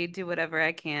absolutely do whatever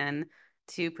I can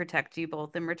to protect you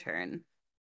both in return.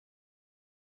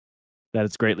 That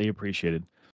is greatly appreciated.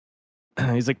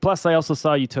 He's like, plus I also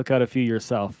saw you took out a few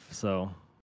yourself, so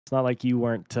it's not like you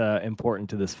weren't important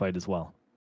to this fight as well.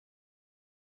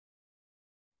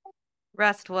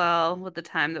 Rest well with the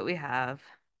time that we have.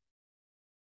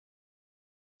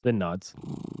 Then nods.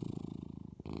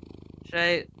 Should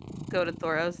I go to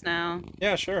Thoros now?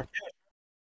 Yeah, sure.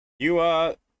 You,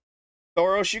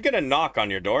 Thoros, you get a knock on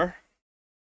your door.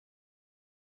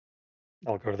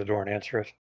 I'll go to the door and answer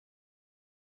it.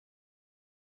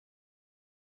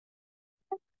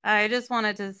 I just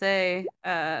wanted to say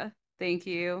thank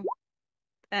you.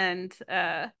 And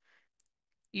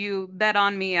you bet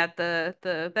on me at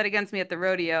the bet against me at the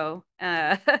rodeo.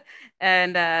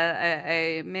 And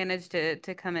I managed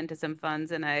to come into some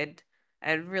funds, and I'd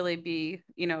really be,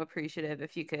 appreciative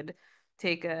if you could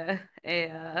take a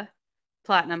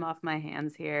platinum off my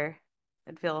hands here.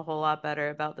 I'd feel a whole lot better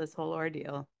about this whole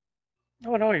ordeal.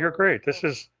 Oh no, you're great. This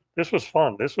was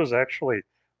fun. This was actually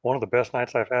one of the best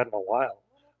nights I've had in a while.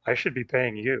 I should be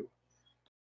paying you.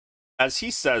 As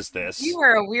he says this, You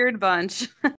are a weird bunch.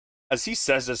 as he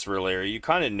says this earlier, you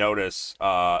kind of notice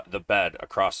the bed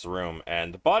across the room,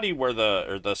 and the body or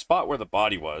the spot where the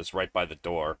body was, right by the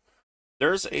door.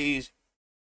 There's a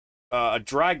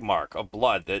drag mark of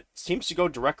blood that seems to go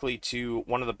directly to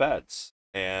one of the beds,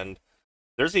 and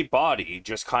there's a body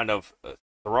just kind of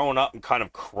thrown up and kind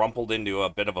of crumpled into a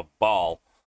bit of a ball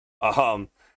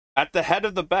at the head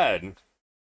of the bed.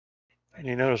 And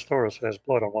you notice Thoros has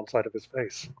blood on one side of his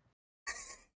face.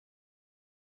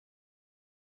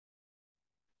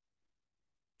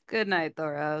 Good night,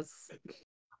 Thoros.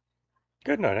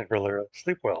 Good night, Relira.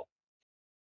 Sleep well.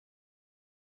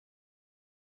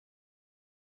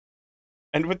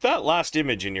 And with that last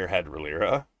image in your head,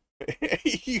 Relira,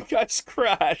 you guys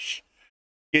crash.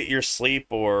 Get your sleep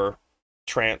or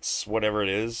trance, whatever it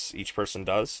is each person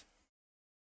does.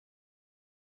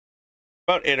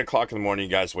 About 8 o'clock in the morning,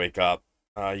 you guys wake up.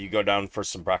 You go down for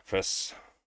some breakfast.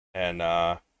 And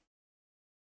about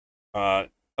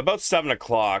 7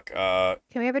 o'clock... Can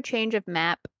we have a change of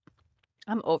map?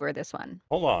 I'm over this one.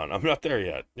 Hold on, I'm not there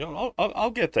yet. You know, I'll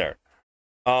get there.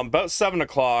 About 7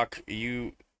 o'clock,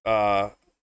 you all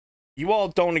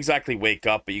don't exactly wake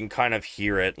up, but you can kind of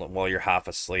hear it while you're half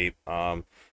asleep.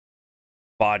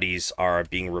 Bodies are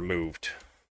being removed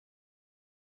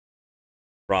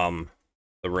from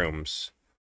the rooms.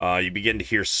 You begin to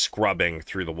hear scrubbing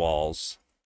through the walls.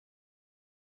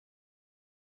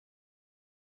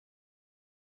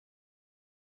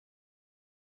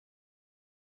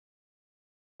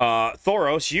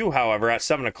 Thoros, you, however, at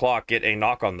 7 o'clock, get a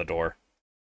knock on the door.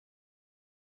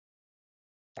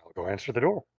 I'll go answer the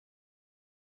door.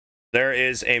 There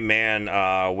is a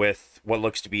man with what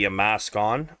looks to be a mask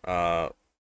on,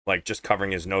 like just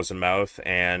covering his nose and mouth,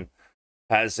 and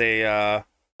has a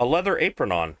leather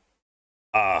apron on.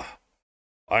 I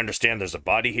understand there's a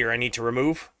body here I need to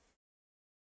remove.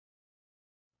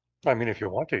 I mean, if you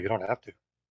want to, you don't have to.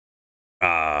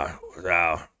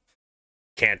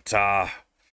 Can't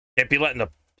be letting the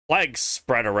plague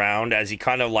spread around. As he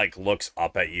kind of like looks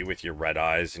up at you with your red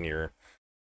eyes and your,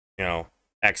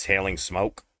 exhaling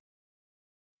smoke.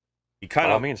 He kind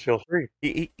By all of means, feel free.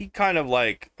 he kind of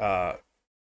like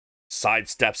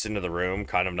sidesteps into the room,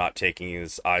 kind of not taking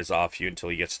his eyes off you until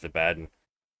he gets to the bed, and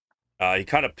He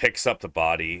kind of picks up the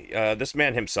body. This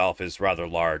man himself is rather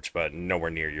large, but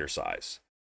nowhere near your size.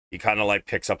 He kind of like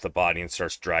picks up the body and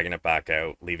starts dragging it back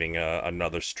out, leaving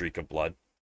another streak of blood.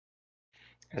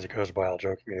 As he goes by, I'll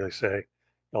jokingly say,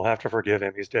 "You'll have to forgive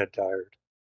him. He's dead tired."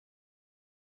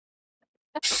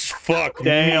 Fuck me.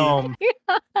 Damn.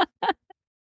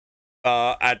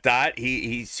 At that,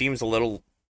 he seems a little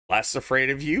less afraid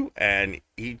of you, and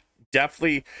he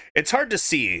definitely, it's hard to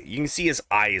see. You can see his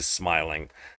eyes smiling.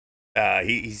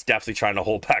 He's definitely trying to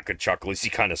hold back a chuckle as he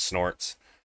kind of snorts.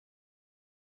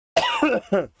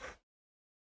 Oh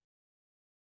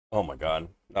my god,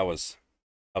 that was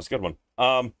a good one.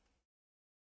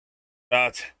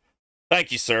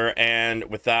 Thank you, sir. And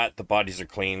with that, the bodies are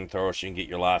clean. Thoros, you can get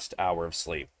your last hour of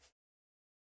sleep.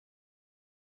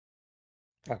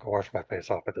 I'll go wash my face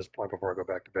off at this point before I go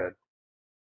back to bed.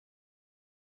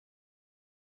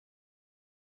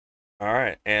 All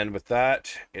right, and with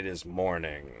that, it is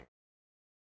morning.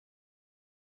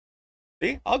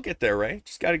 See, I'll get there, Ray.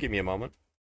 Just gotta give me a moment.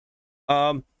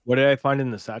 What did I find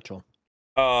in the satchel?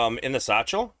 In the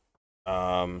satchel,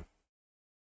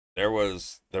 there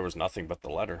was nothing but the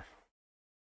letter.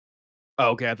 Oh,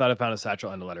 okay. I thought I found a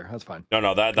satchel and a letter. That's fine.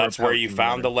 No, that's where you pouch in the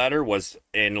found the letter. letter, was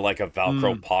in like a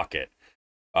Velcro pocket.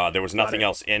 There was nothing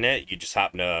else in it. You just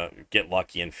happened to get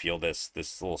lucky and feel this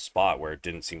little spot where it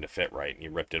didn't seem to fit right, and you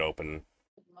ripped it open.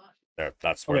 There,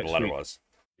 that's where Okay, the letter sweet. was.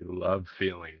 You love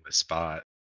feeling the spot.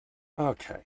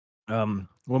 Okay.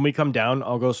 When we come down,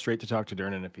 I'll go straight to talk to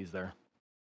Durnan if he's there.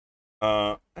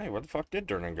 Hey, where the fuck did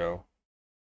Durnan go?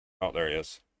 Oh, there he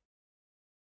is.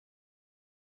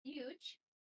 Huge.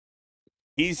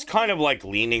 He's kind of like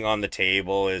leaning on the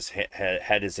table. His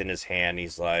head is in his hand.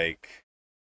 He's like,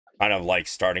 kind of like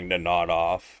starting to nod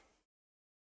off.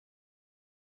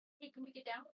 Hey, can we get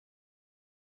down?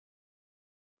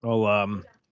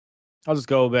 I'll just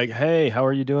go like, hey, how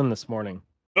are you doing this morning?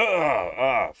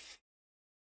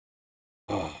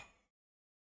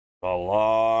 A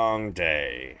long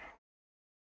day.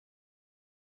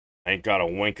 Ain't got a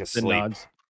wink of Sid sleep. nods.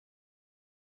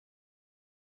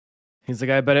 He's like,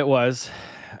 I bet it was.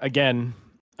 Again,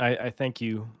 I thank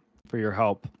you for your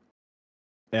help.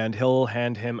 And he'll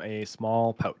hand him a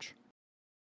small pouch.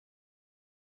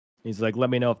 He's like, let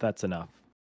me know if that's enough.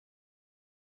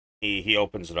 He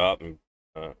opens it up and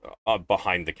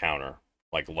behind the counter,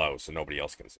 like low, so nobody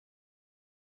else can see.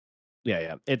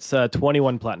 Yeah. It's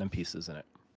 21 platinum pieces in it.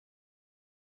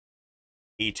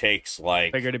 He takes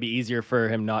like, Figured it'd be easier for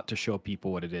him not to show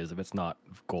people what it is if it's not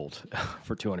gold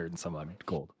for 200 and some odd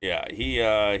gold. yeah,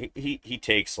 he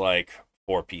takes like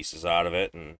 4 pieces out of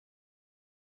it and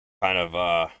kind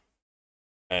of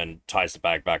and ties the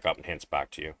bag back up and hands it back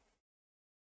to you.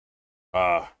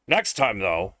 Next time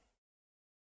though,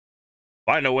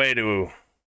 find a way to,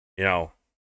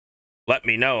 let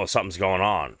me know if something's going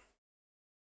on.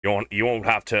 You won't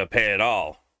have to pay at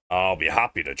all. I'll be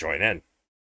happy to join in.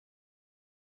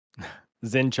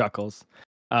 Zin chuckles.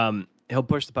 He'll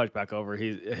push the pouch back over.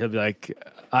 He'll be like,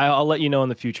 I'll let you know in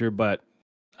the future, but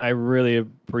I really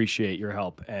appreciate your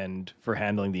help and for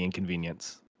handling the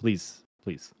inconvenience. Please.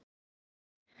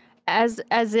 As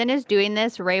Zin is doing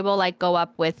this, Ray will like go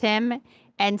up with him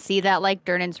and see that like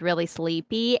Durnan's really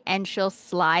sleepy, and she'll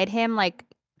slide him, like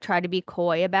try to be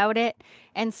coy about it,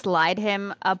 and slide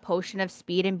him a potion of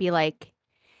speed and be like,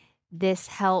 this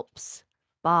helps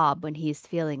Bob when he's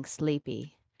feeling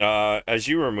sleepy. As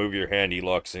you remove your hand, he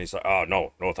looks and he's like, "Oh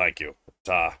no, thank you.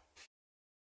 That's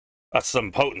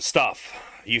some potent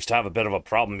stuff. I used to have a bit of a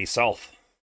problem myself.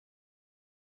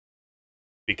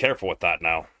 Be careful with that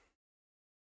now."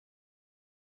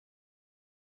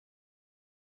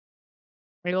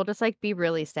 Ray will just like be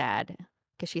really sad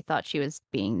because she thought she was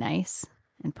being nice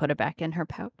and put it back in her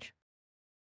pouch.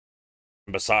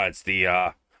 Besides,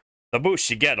 the boost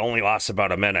you get only lasts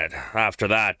about a minute. After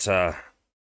that,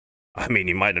 I mean,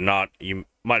 you might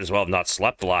as well have not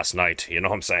slept the last night. You know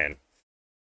what I'm saying?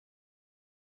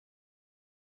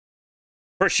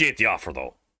 Appreciate the offer,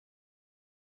 though.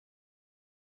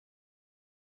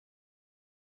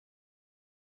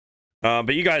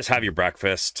 But you guys have your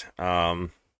breakfast.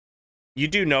 You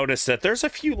do notice that there's a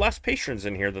few less patrons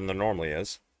in here than there normally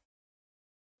is.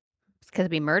 It's because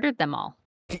we murdered them all.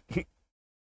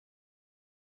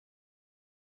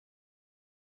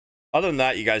 Other than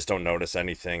that, you guys don't notice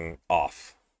anything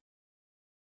off.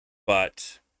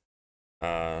 But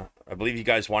I believe you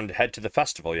guys wanted to head to the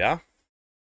festival, yeah?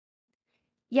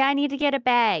 Yeah, I need to get a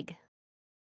bag.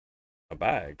 A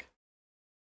bag.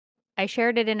 I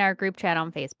shared it in our group chat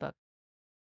on Facebook.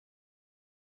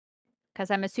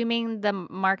 Because I'm assuming the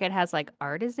market has like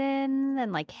artisan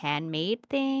and like handmade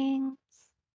things.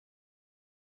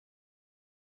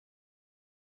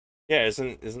 Yeah,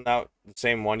 isn't that the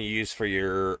same one you use for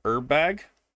your herb bag?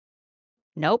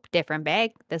 Nope, different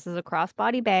bag. This is a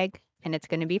crossbody bag, and it's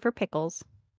going to be for pickles.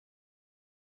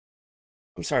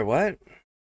 I'm sorry, what?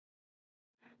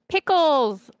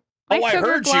 Pickles! My Oh, I sugar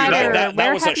heard you. glider. That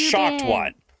Where was a have you shocked been?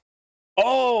 what?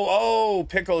 Oh,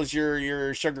 Pickles,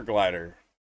 your sugar glider.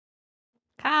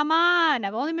 Come on,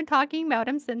 I've only been talking about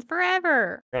him since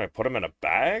forever. You're gonna put him in a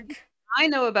bag? I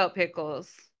know about pickles.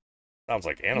 Sounds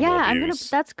like animal Yeah, abuse.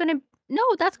 that's gonna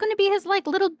be his like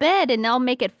little bed, and I'll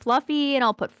make it fluffy, and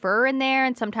I'll put fur in there,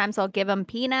 and sometimes I'll give him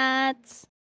peanuts.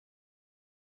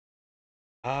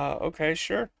 Okay,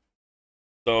 sure.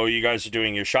 So you guys are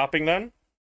doing your shopping then? Is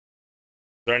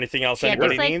there anything else Yeah,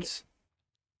 anybody just like- needs?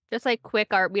 Just like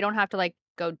quick art, we don't have to like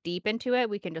go deep into it.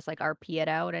 We can just like RP it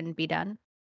out and be done.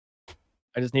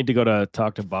 I just need to go to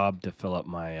talk to Bob to fill up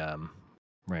my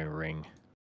my ring.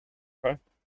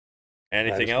 I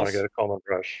Anything just want else? to get a comb and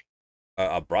brush.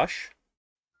 A brush?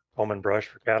 Comb and brush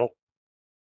for cattle.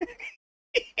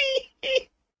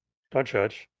 Don't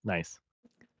judge. Nice.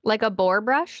 Like a boar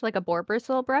brush, like a boar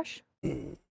bristle brush.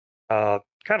 Kind of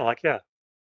like, yeah.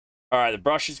 All right, the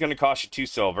brush is going to cost you 2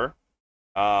 silver.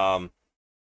 The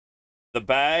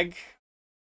bag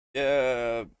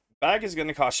is going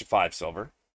to cost you 5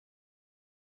 silver.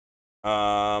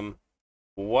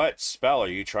 What spell are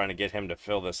you trying to get him to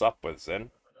fill this up with,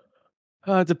 Zin?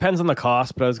 It depends on the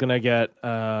cost, but I was gonna get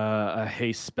a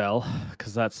haste spell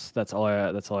because that's all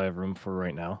I have room for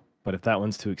right now. But if that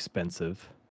one's too expensive,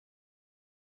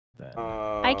 then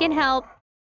I can help.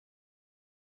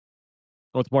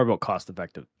 well, it's more about cost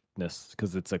effectiveness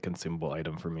because it's a consumable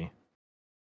item for me.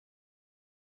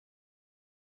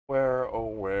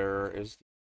 Where is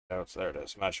oh, there it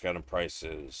is. Magic item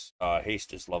prices.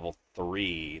 Haste is level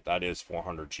 3. That is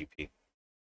 400 GP.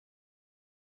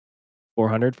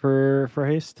 400 for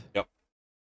haste. Yep.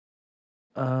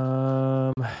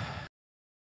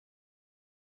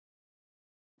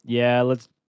 Yeah, let's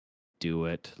do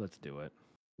it.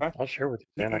 I'll share with you,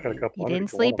 Dan. I got a couple You hundred. didn't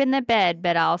sleep in the bed,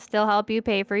 but I'll still help you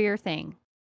pay for your thing.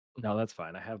 No, that's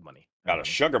fine. I have money. Got a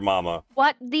sugar mama.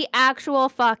 What the actual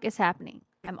fuck is happening?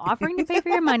 I'm offering to pay for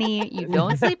your money. You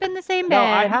don't sleep in the same No,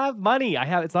 bed. I have money.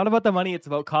 It's not about the money. It's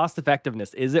about cost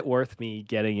effectiveness. Is it worth me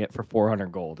getting it for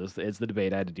 400 gold? Is the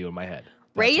debate I had to do in my head.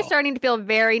 Ray That's is all. starting to feel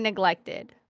very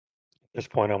neglected. At this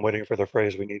point, I'm waiting for the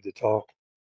phrase "we need to talk."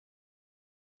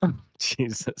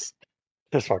 Jesus.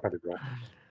 Just talking to girl.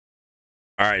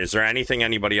 All right, is there anything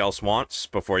anybody else wants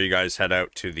before you guys head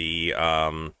out to the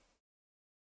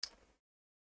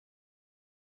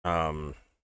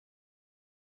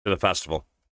festival?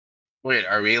 Wait,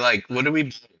 are we like? What do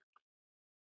we?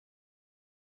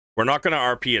 We're not going to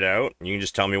RP it out. You can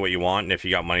just tell me what you want, and if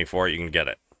you got money for it, you can get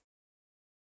it.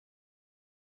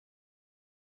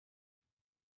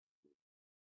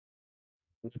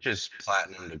 Just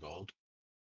platinum to gold.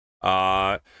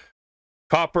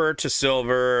 Copper to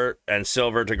silver, and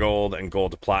silver to gold, and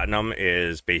gold to platinum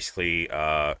is basically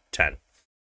 10.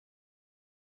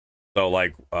 So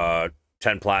like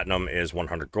 10 platinum is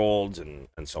 100 gold, and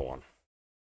so on.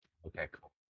 Okay, cool.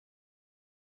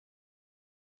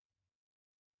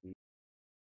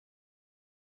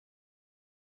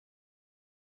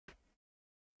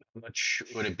 How much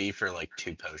would it be for like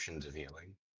 2 potions of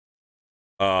healing?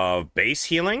 Base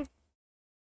healing?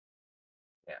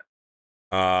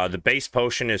 Yeah. The base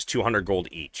potion is 200 gold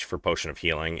each for potion of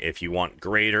healing. If you want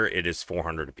greater, it is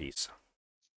 400 apiece.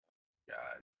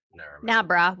 God, never mind. Nah,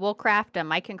 brah, we'll craft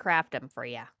them. I can craft them for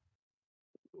you.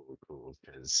 Cool,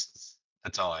 because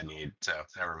that's all I need. So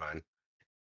never mind.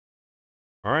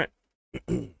 All right.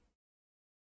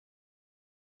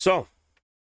 So,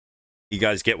 you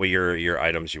guys get what your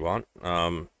items you want.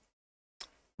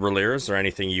 Relir, is there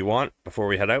anything you want before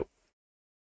we head out?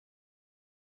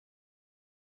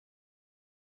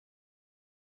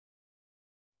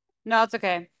 No, it's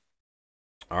okay.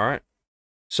 All right.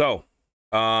 So,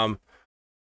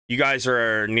 you guys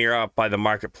are near up by the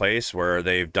marketplace where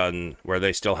they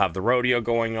still have the rodeo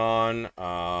going on.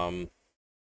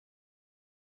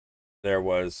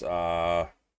 There's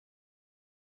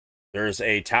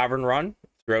a tavern run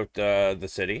throughout the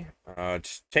city.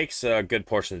 It takes a good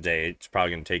portion of the day. It's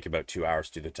probably going to take about 2 hours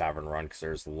to do the tavern run because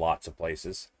there's lots of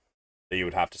places that you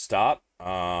would have to stop.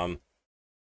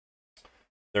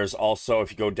 There's also,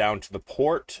 if you go down to the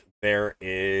port, there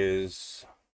is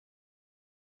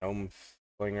Gnome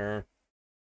Flinger.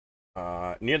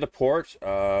 Near the port,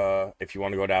 if you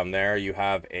want to go down there, you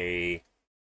have a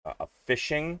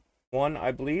fishing one,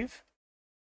 I believe.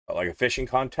 Like a fishing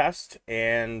contest,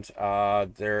 and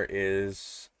there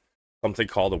is something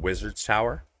called a Wizard's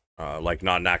Tower. Like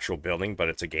not an actual building, but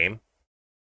it's a game.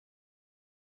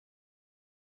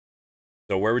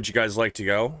 So where would you guys like to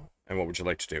go, and what would you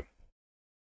like to do?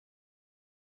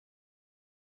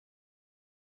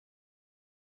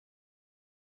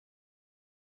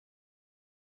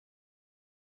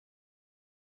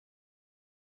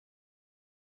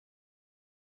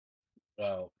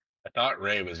 Well, I thought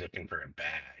Ray was looking for a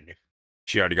bag.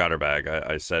 She already got her bag.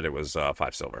 I said it was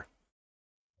 5 silver.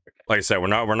 Like I said, we're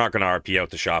not gonna RP out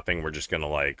the shopping. We're just gonna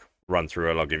like run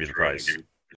through it. I'll give you the price.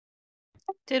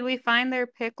 Did we find their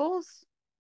pickles?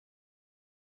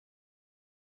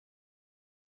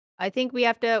 I think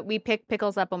we pick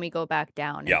pickles up when we go back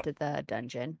down Yep. into the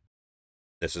dungeon.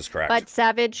 This is correct. But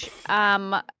Savage,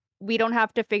 we don't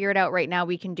have to figure it out right now.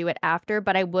 We can do it after,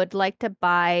 but I would like to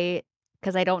buy,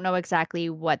 because I don't know exactly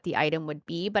what the item would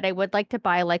be, but I would like to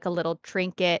buy like a little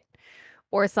trinket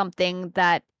or something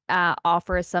that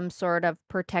offers some sort of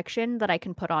protection that I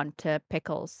can put on to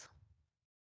pickles.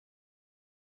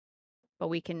 But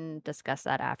we can discuss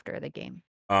that after the game.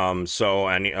 So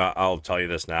I'll tell you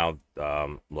this now.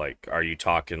 Like, are you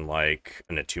talking like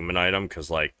an attunement item? Because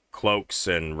like cloaks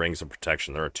and rings of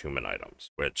protection, they're attunement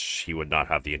items, which he would not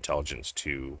have the intelligence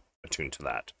to attune to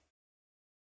that.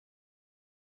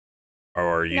 Or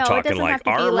are you No, it talking doesn't like have to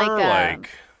be armor? like Like,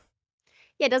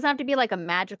 yeah, it doesn't have to be like a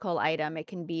magical item. It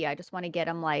can be, I just want to get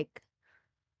him like,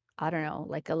 I don't know,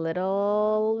 like a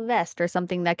little vest or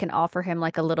something that can offer him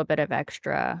like a little bit of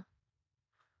extra.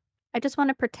 I just want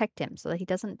to protect him so that he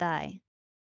doesn't die.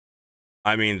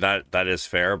 I mean that is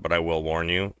fair, but I will warn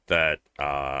you that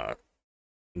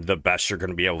the best you're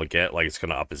gonna be able to get, like, it's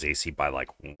gonna up his AC by like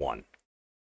 1.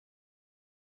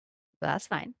 That's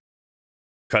fine.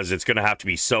 Because it's gonna have to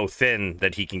be so thin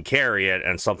that he can carry it,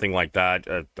 and something like that.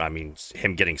 I mean,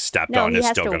 him getting stepped No, on he is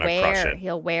has still to gonna crush it.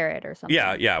 he'll wear it or something.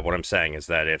 Yeah. What I'm saying is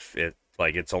that if it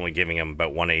like it's only giving him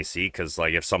about 1 AC, because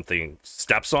like if something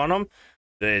steps on him,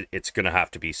 it's gonna have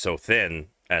to be so thin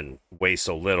and weigh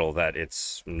so little that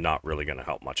it's not really gonna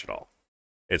help much at all.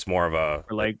 It's more of a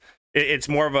Or like, it's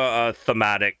more of a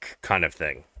thematic kind of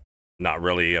thing, not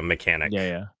really a mechanic.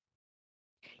 yeah.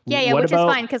 Yeah, What which about,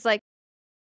 is fine because like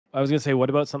I was gonna say,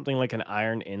 what about something like an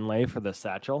iron inlay for the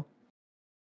satchel?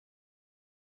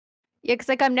 yeah, because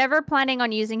like I'm never planning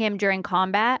on using him during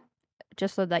combat.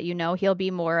 Just so that you know, he'll be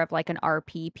more of like an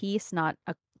RP piece, not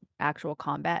a actual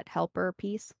combat helper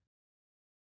piece.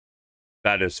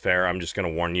 That is fair. I'm just going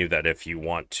to warn you that if you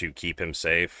want to keep him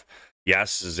safe,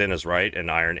 yes, Zin is right,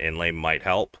 an iron inlay might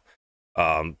help.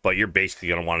 But you're basically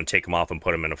going to want to take him off and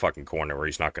put him in a fucking corner where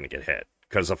he's not going to get hit.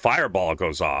 Because a fireball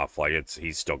goes off, like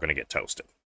he's still going to get toasted.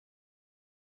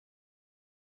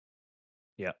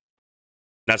 Yeah.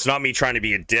 That's not me trying to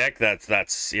be a dick.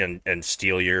 That's and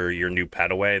steal your new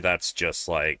pet away. That's just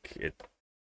like it.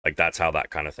 Like that's how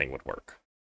that kind of thing would work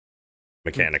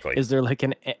mechanically. Is there like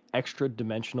an extra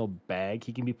dimensional bag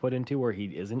he can be put into where he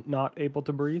isn't not able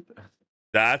to breathe?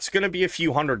 That's going to be a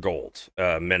few hundred gold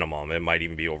minimum. It might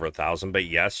even be over 1,000. But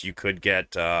yes, you could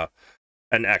get an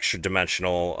extra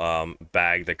dimensional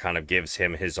bag that kind of gives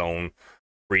him his own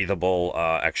breathable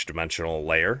extra dimensional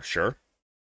layer. Sure.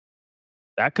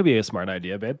 That could be a smart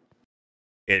idea, babe.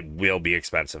 It will be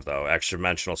expensive though. Extra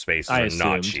dimensional spaces I are assumed.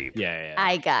 not cheap. Yeah.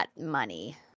 I got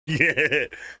money. Yeah.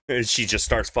 She just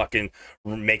starts fucking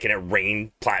making it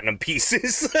rain platinum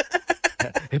pieces.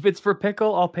 If it's for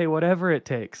pickle, I'll pay whatever it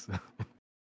takes.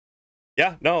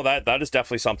 Yeah, no, that is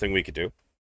definitely something we could do.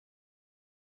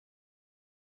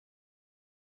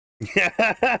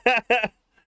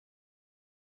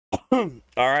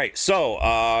 All right, so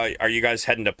are you guys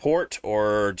heading to port,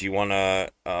 or do you want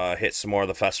to hit some more of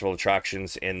the festival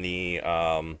attractions in the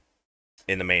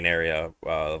main area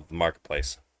of the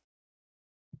marketplace?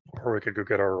 Or we could go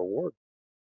get our reward.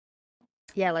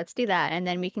 Yeah, let's do that. And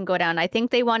then we can go down. I think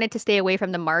they wanted to stay away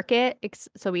from the market,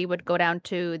 so we would go down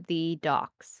to the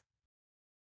docks.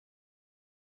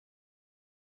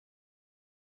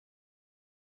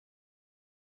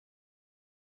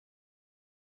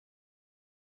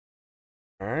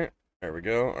 All right, there we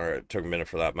go. All right, took a minute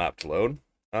for that map to load.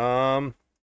 You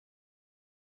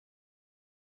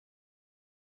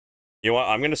know what?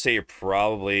 I'm gonna say you're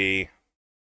probably.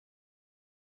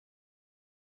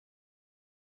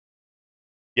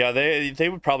 Yeah, they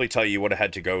would probably tell you would have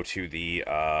had to go to the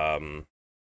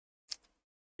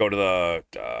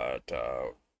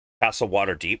Castle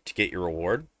Waterdeep to get your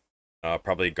reward.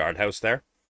 Probably a guardhouse there.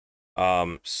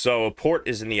 So port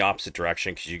is in the opposite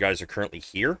direction because you guys are currently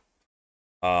here.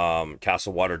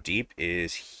 Castle Waterdeep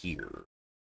is here.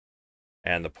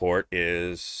 And the port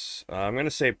is, I'm going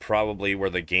to say probably where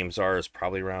the games are is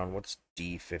probably around, what's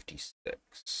D56?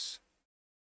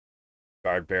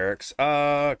 Guard barracks.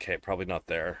 Okay, probably not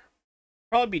there.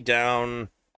 Probably be down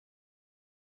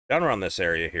around this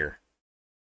area here.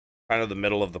 kind of the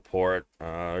middle of the port.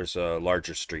 There's a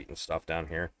larger street and stuff down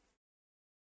here.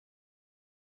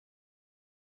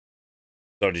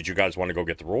 So did you guys want to go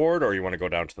get the reward, or you want to go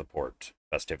down to the port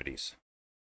festivities?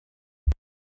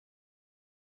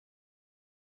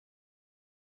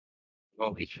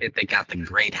 Holy shit, they got the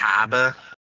Great Harbor.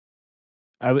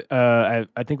 I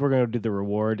think we're gonna do the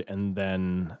reward and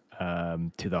then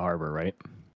to the harbor, right?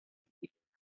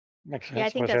 Makes sense. Yeah, I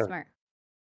think Must that's have- smart.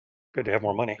 Good to have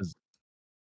more money.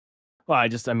 Well,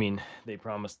 I mean,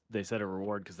 they said a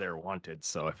reward because they were wanted,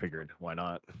 so I figured why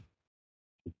not?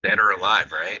 Dead or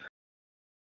alive, right?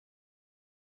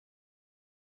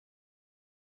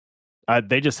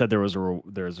 They just said there was a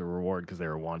reward because they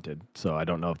were wanted, so I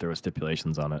don't know if there were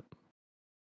stipulations on it.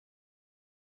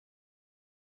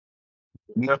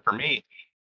 Enough for me.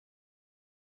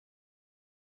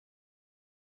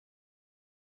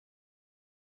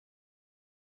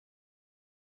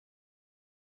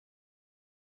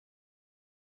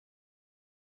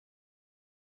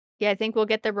 Yeah, I think we'll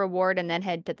get the reward and then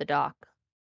head to the dock.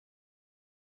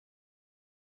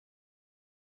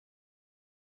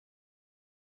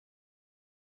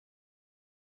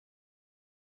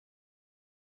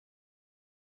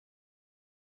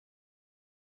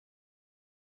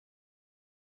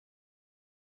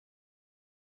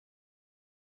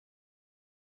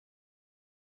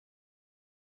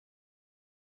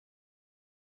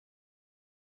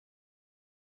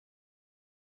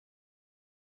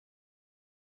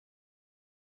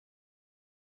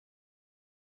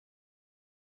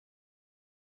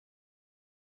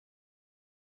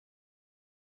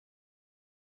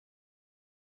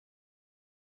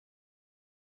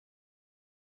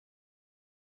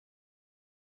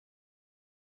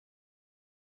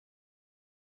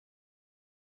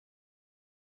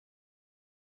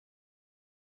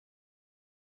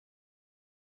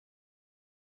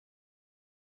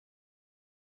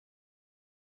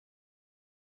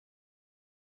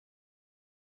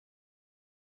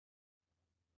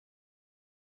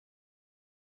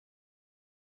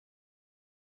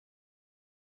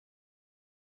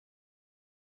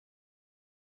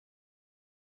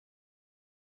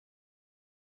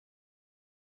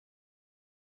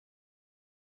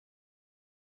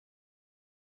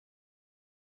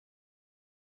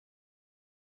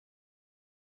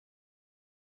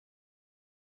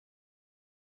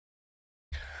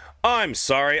 I'm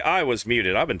sorry, I was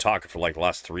muted. I've been talking for like the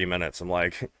last 3 minutes. I'm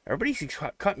like, everybody's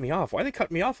cutting me off. Why are they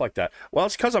cutting me off like that? Well,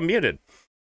 it's because I'm muted.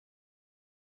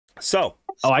 So.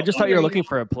 Oh, I just thought you were looking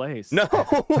for a place. No.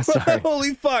 Sorry.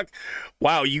 Holy fuck.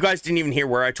 Wow, you guys didn't even hear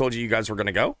where I told you guys were going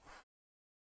to go?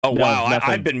 Oh, No, wow. nothing.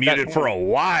 I've been muted for a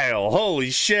while.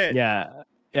 Holy shit. Yeah.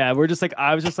 Yeah, we're just like,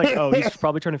 I was just like, oh, he's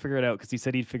probably trying to figure it out because he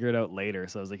said he'd figure it out later.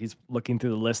 So I was like, he's looking through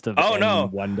the list of no.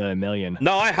 1 to a million.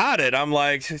 No, I had it. I'm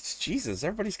like, Jesus,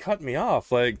 everybody's cutting me off.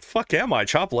 Like, fuck am I?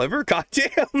 Chop liver? God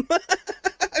damn.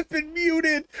 I've been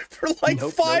muted for like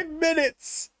 5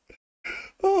 minutes.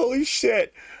 Holy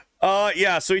shit.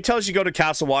 Yeah, so he tells you go to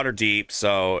Castle Waterdeep,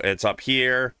 so it's up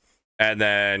here. And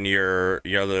then your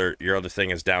other thing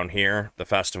is down here, the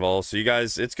festival. So you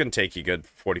guys, it's gonna take you good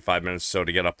 45 minutes or so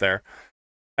to get up there.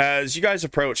 As you guys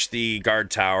approach the guard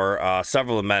tower,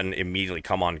 several of the men immediately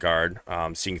come on guard,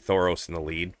 seeing Thoros in the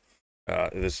lead.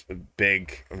 This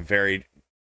big, very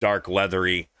dark,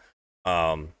 leathery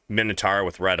minotaur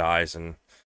with red eyes and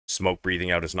smoke breathing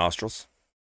out his nostrils.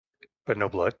 But no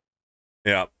blood.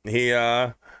 Yeah,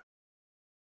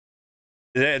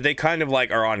 they kind of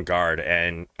like are on guard,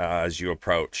 and as you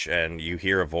approach and you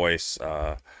hear a voice,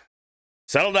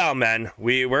 settle down, men.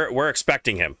 We're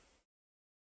expecting him.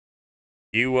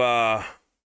 You're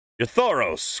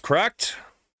Thoros, correct?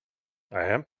 I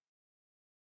am.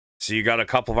 So you got a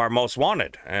couple of our most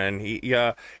wanted, and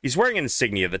he's wearing an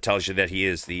insignia that tells you that he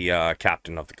is the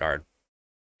captain of the guard.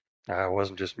 It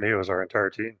wasn't just me; it was our entire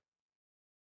team.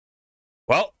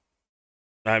 Well,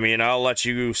 I mean, I'll let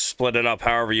you split it up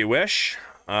however you wish.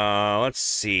 Let's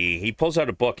see. He pulls out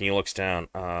a book and he looks down.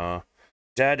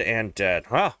 Dead and dead.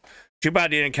 Well, too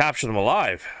bad you didn't capture them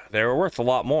alive. They were worth a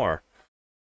lot more.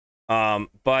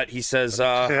 But he says,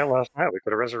 yeah, last night we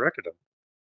could have resurrected him.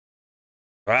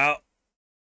 well,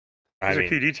 These are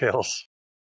key details.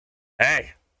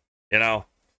 Hey, you know,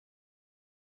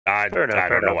 I don't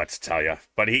know what to tell you.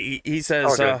 But he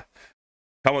says,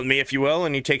 come with me if you will,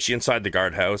 and he takes you inside the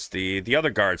guardhouse. The other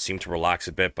guards seem to relax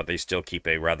a bit, but they still keep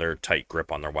a rather tight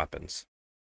grip on their weapons.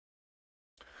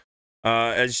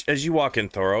 As you walk in,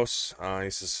 Thoros, he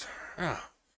says,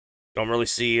 don't really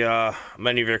see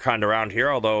many of your kind around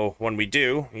here, although when we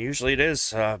do, usually it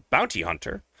is bounty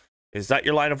hunter. Is that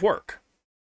your line of work?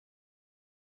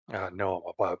 No, I'm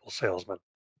a Bible salesman.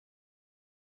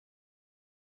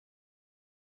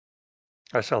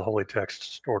 I sell holy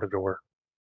texts door to door.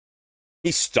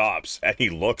 He stops and he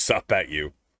looks up at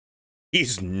you.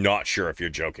 He's not sure if you're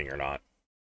joking or not.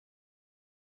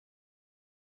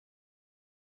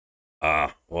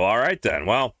 Well, all right then.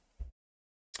 Well,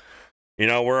 you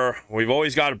know, we've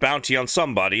always got a bounty on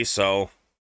somebody, so,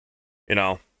 you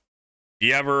know,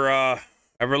 you ever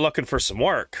looking for some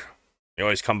work, you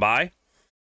always come by.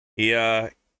 He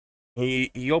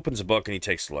opens a book and he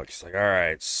takes a look. He's like, all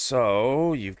right,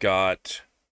 so you've got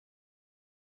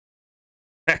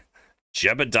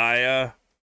Jebediah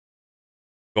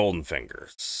Golden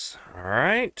Fingers. All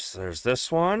right, so there's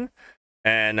this one.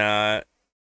 And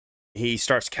he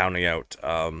starts counting out.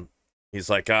 He's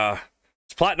like,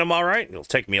 it's platinum, all right? It'll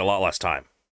take me a lot less time.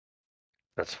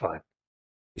 That's fine.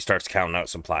 He starts counting out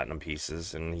some platinum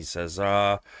pieces, and he says,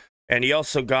 and he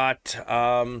also got,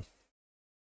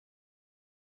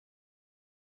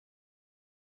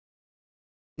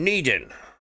 Needin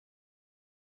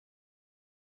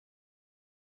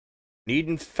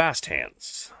Fast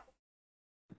Hands.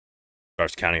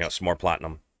 Starts counting out some more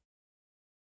platinum.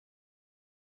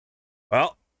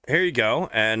 Well, here you go.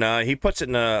 And he puts it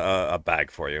in a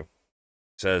bag for you.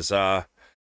 Says,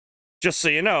 just so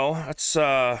you know, it's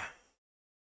about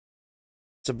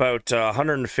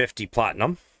 150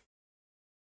 platinum.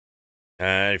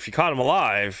 And if you caught him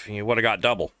alive, you would have got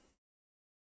double.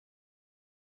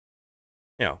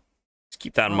 You know, just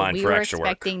keep that in mind for extra work. We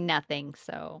were expecting nothing,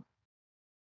 so.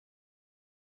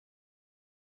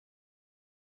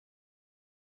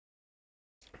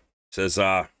 Says,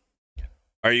 are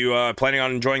you planning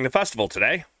on enjoying the festival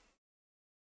today?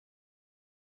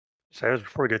 So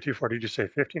before we get too far, did you say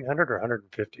 1,500 or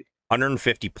 150?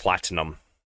 150 platinum.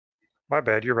 My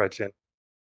bad, you're right, Sin.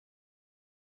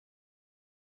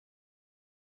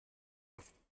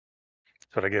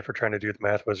 That's what I get for trying to do the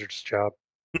math wizard's job.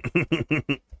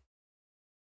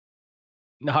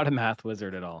 Not a math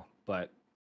wizard at all, but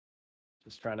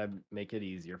just trying to make it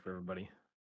easier for everybody.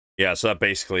 Yeah, so that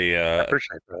basically, I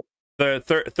appreciate that. the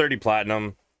 30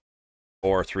 platinum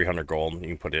or 300 gold. You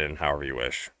can put it in however you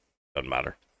wish. Doesn't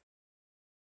matter.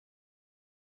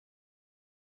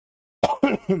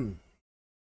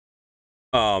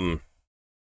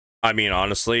 I mean,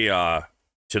 honestly, to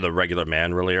the regular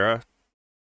man, Relira,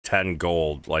 10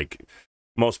 gold, like,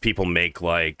 most people make,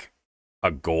 like,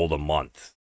 a gold a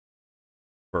month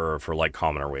for like,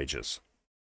 commoner wages.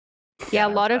 Yeah, a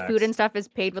lot of food and stuff is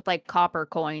paid with, like, copper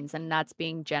coins, and that's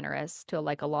being generous to,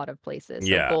 like, a lot of places.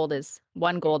 So Yeah.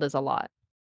 1 gold is a lot.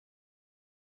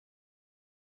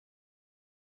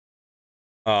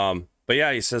 But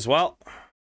yeah, he says, well,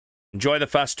 enjoy the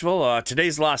festival.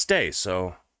 Today's the last day,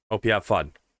 so hope you have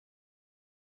fun.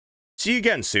 See you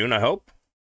again soon, I hope.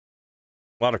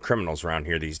 A lot of criminals around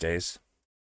here these days.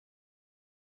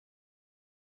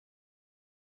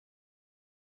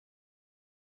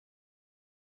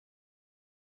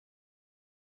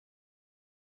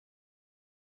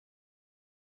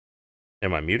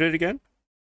 Am I muted again?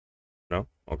 No?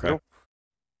 Okay. Nope.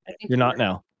 I think You're not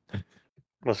now.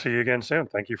 We'll see you again soon.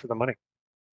 Thank you for the money.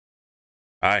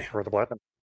 Hi. For the platinum.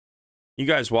 You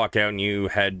guys walk out and you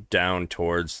head down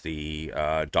towards the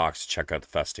docks to check out the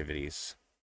festivities.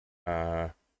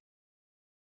 Actually,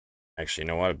 you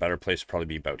know what? A better place would probably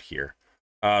be about here.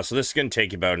 So this is going to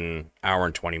take you about an hour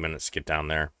and 20 minutes to get down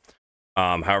there.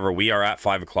 However, we are at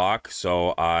 5 o'clock,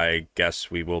 so I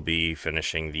guess we will be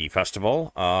finishing the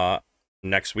festival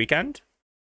next weekend.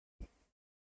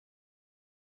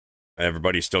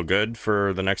 Everybody still good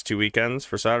for the next 2 weekends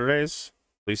for Saturdays?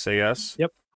 Please say yes.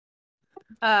 Yep.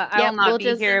 I Yeah, will not we'll be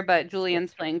just- here, but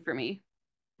Julian's playing for me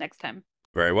next time.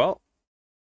 Very well.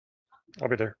 I'll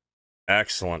be there.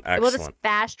 Excellent, We'll just excellent.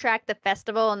 fast track the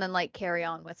festival and then, like, carry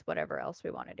on with whatever else we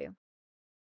want to do.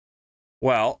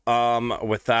 Well,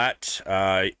 with that,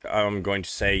 I'm going to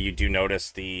say you do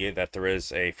notice that there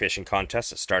is a fishing contest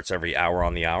that starts every hour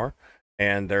on the hour,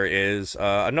 and there is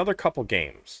another couple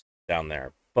games down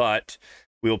there, but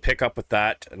we will pick up with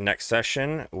that next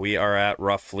session. We are at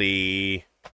roughly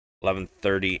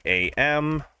 11:30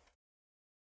 a.m.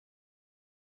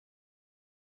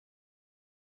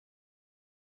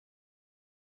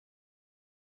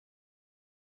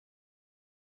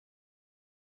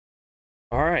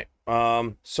 All right.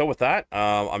 So with that,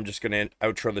 I'm just going to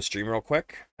outro the stream real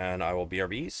quick, and I will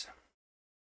BRBs.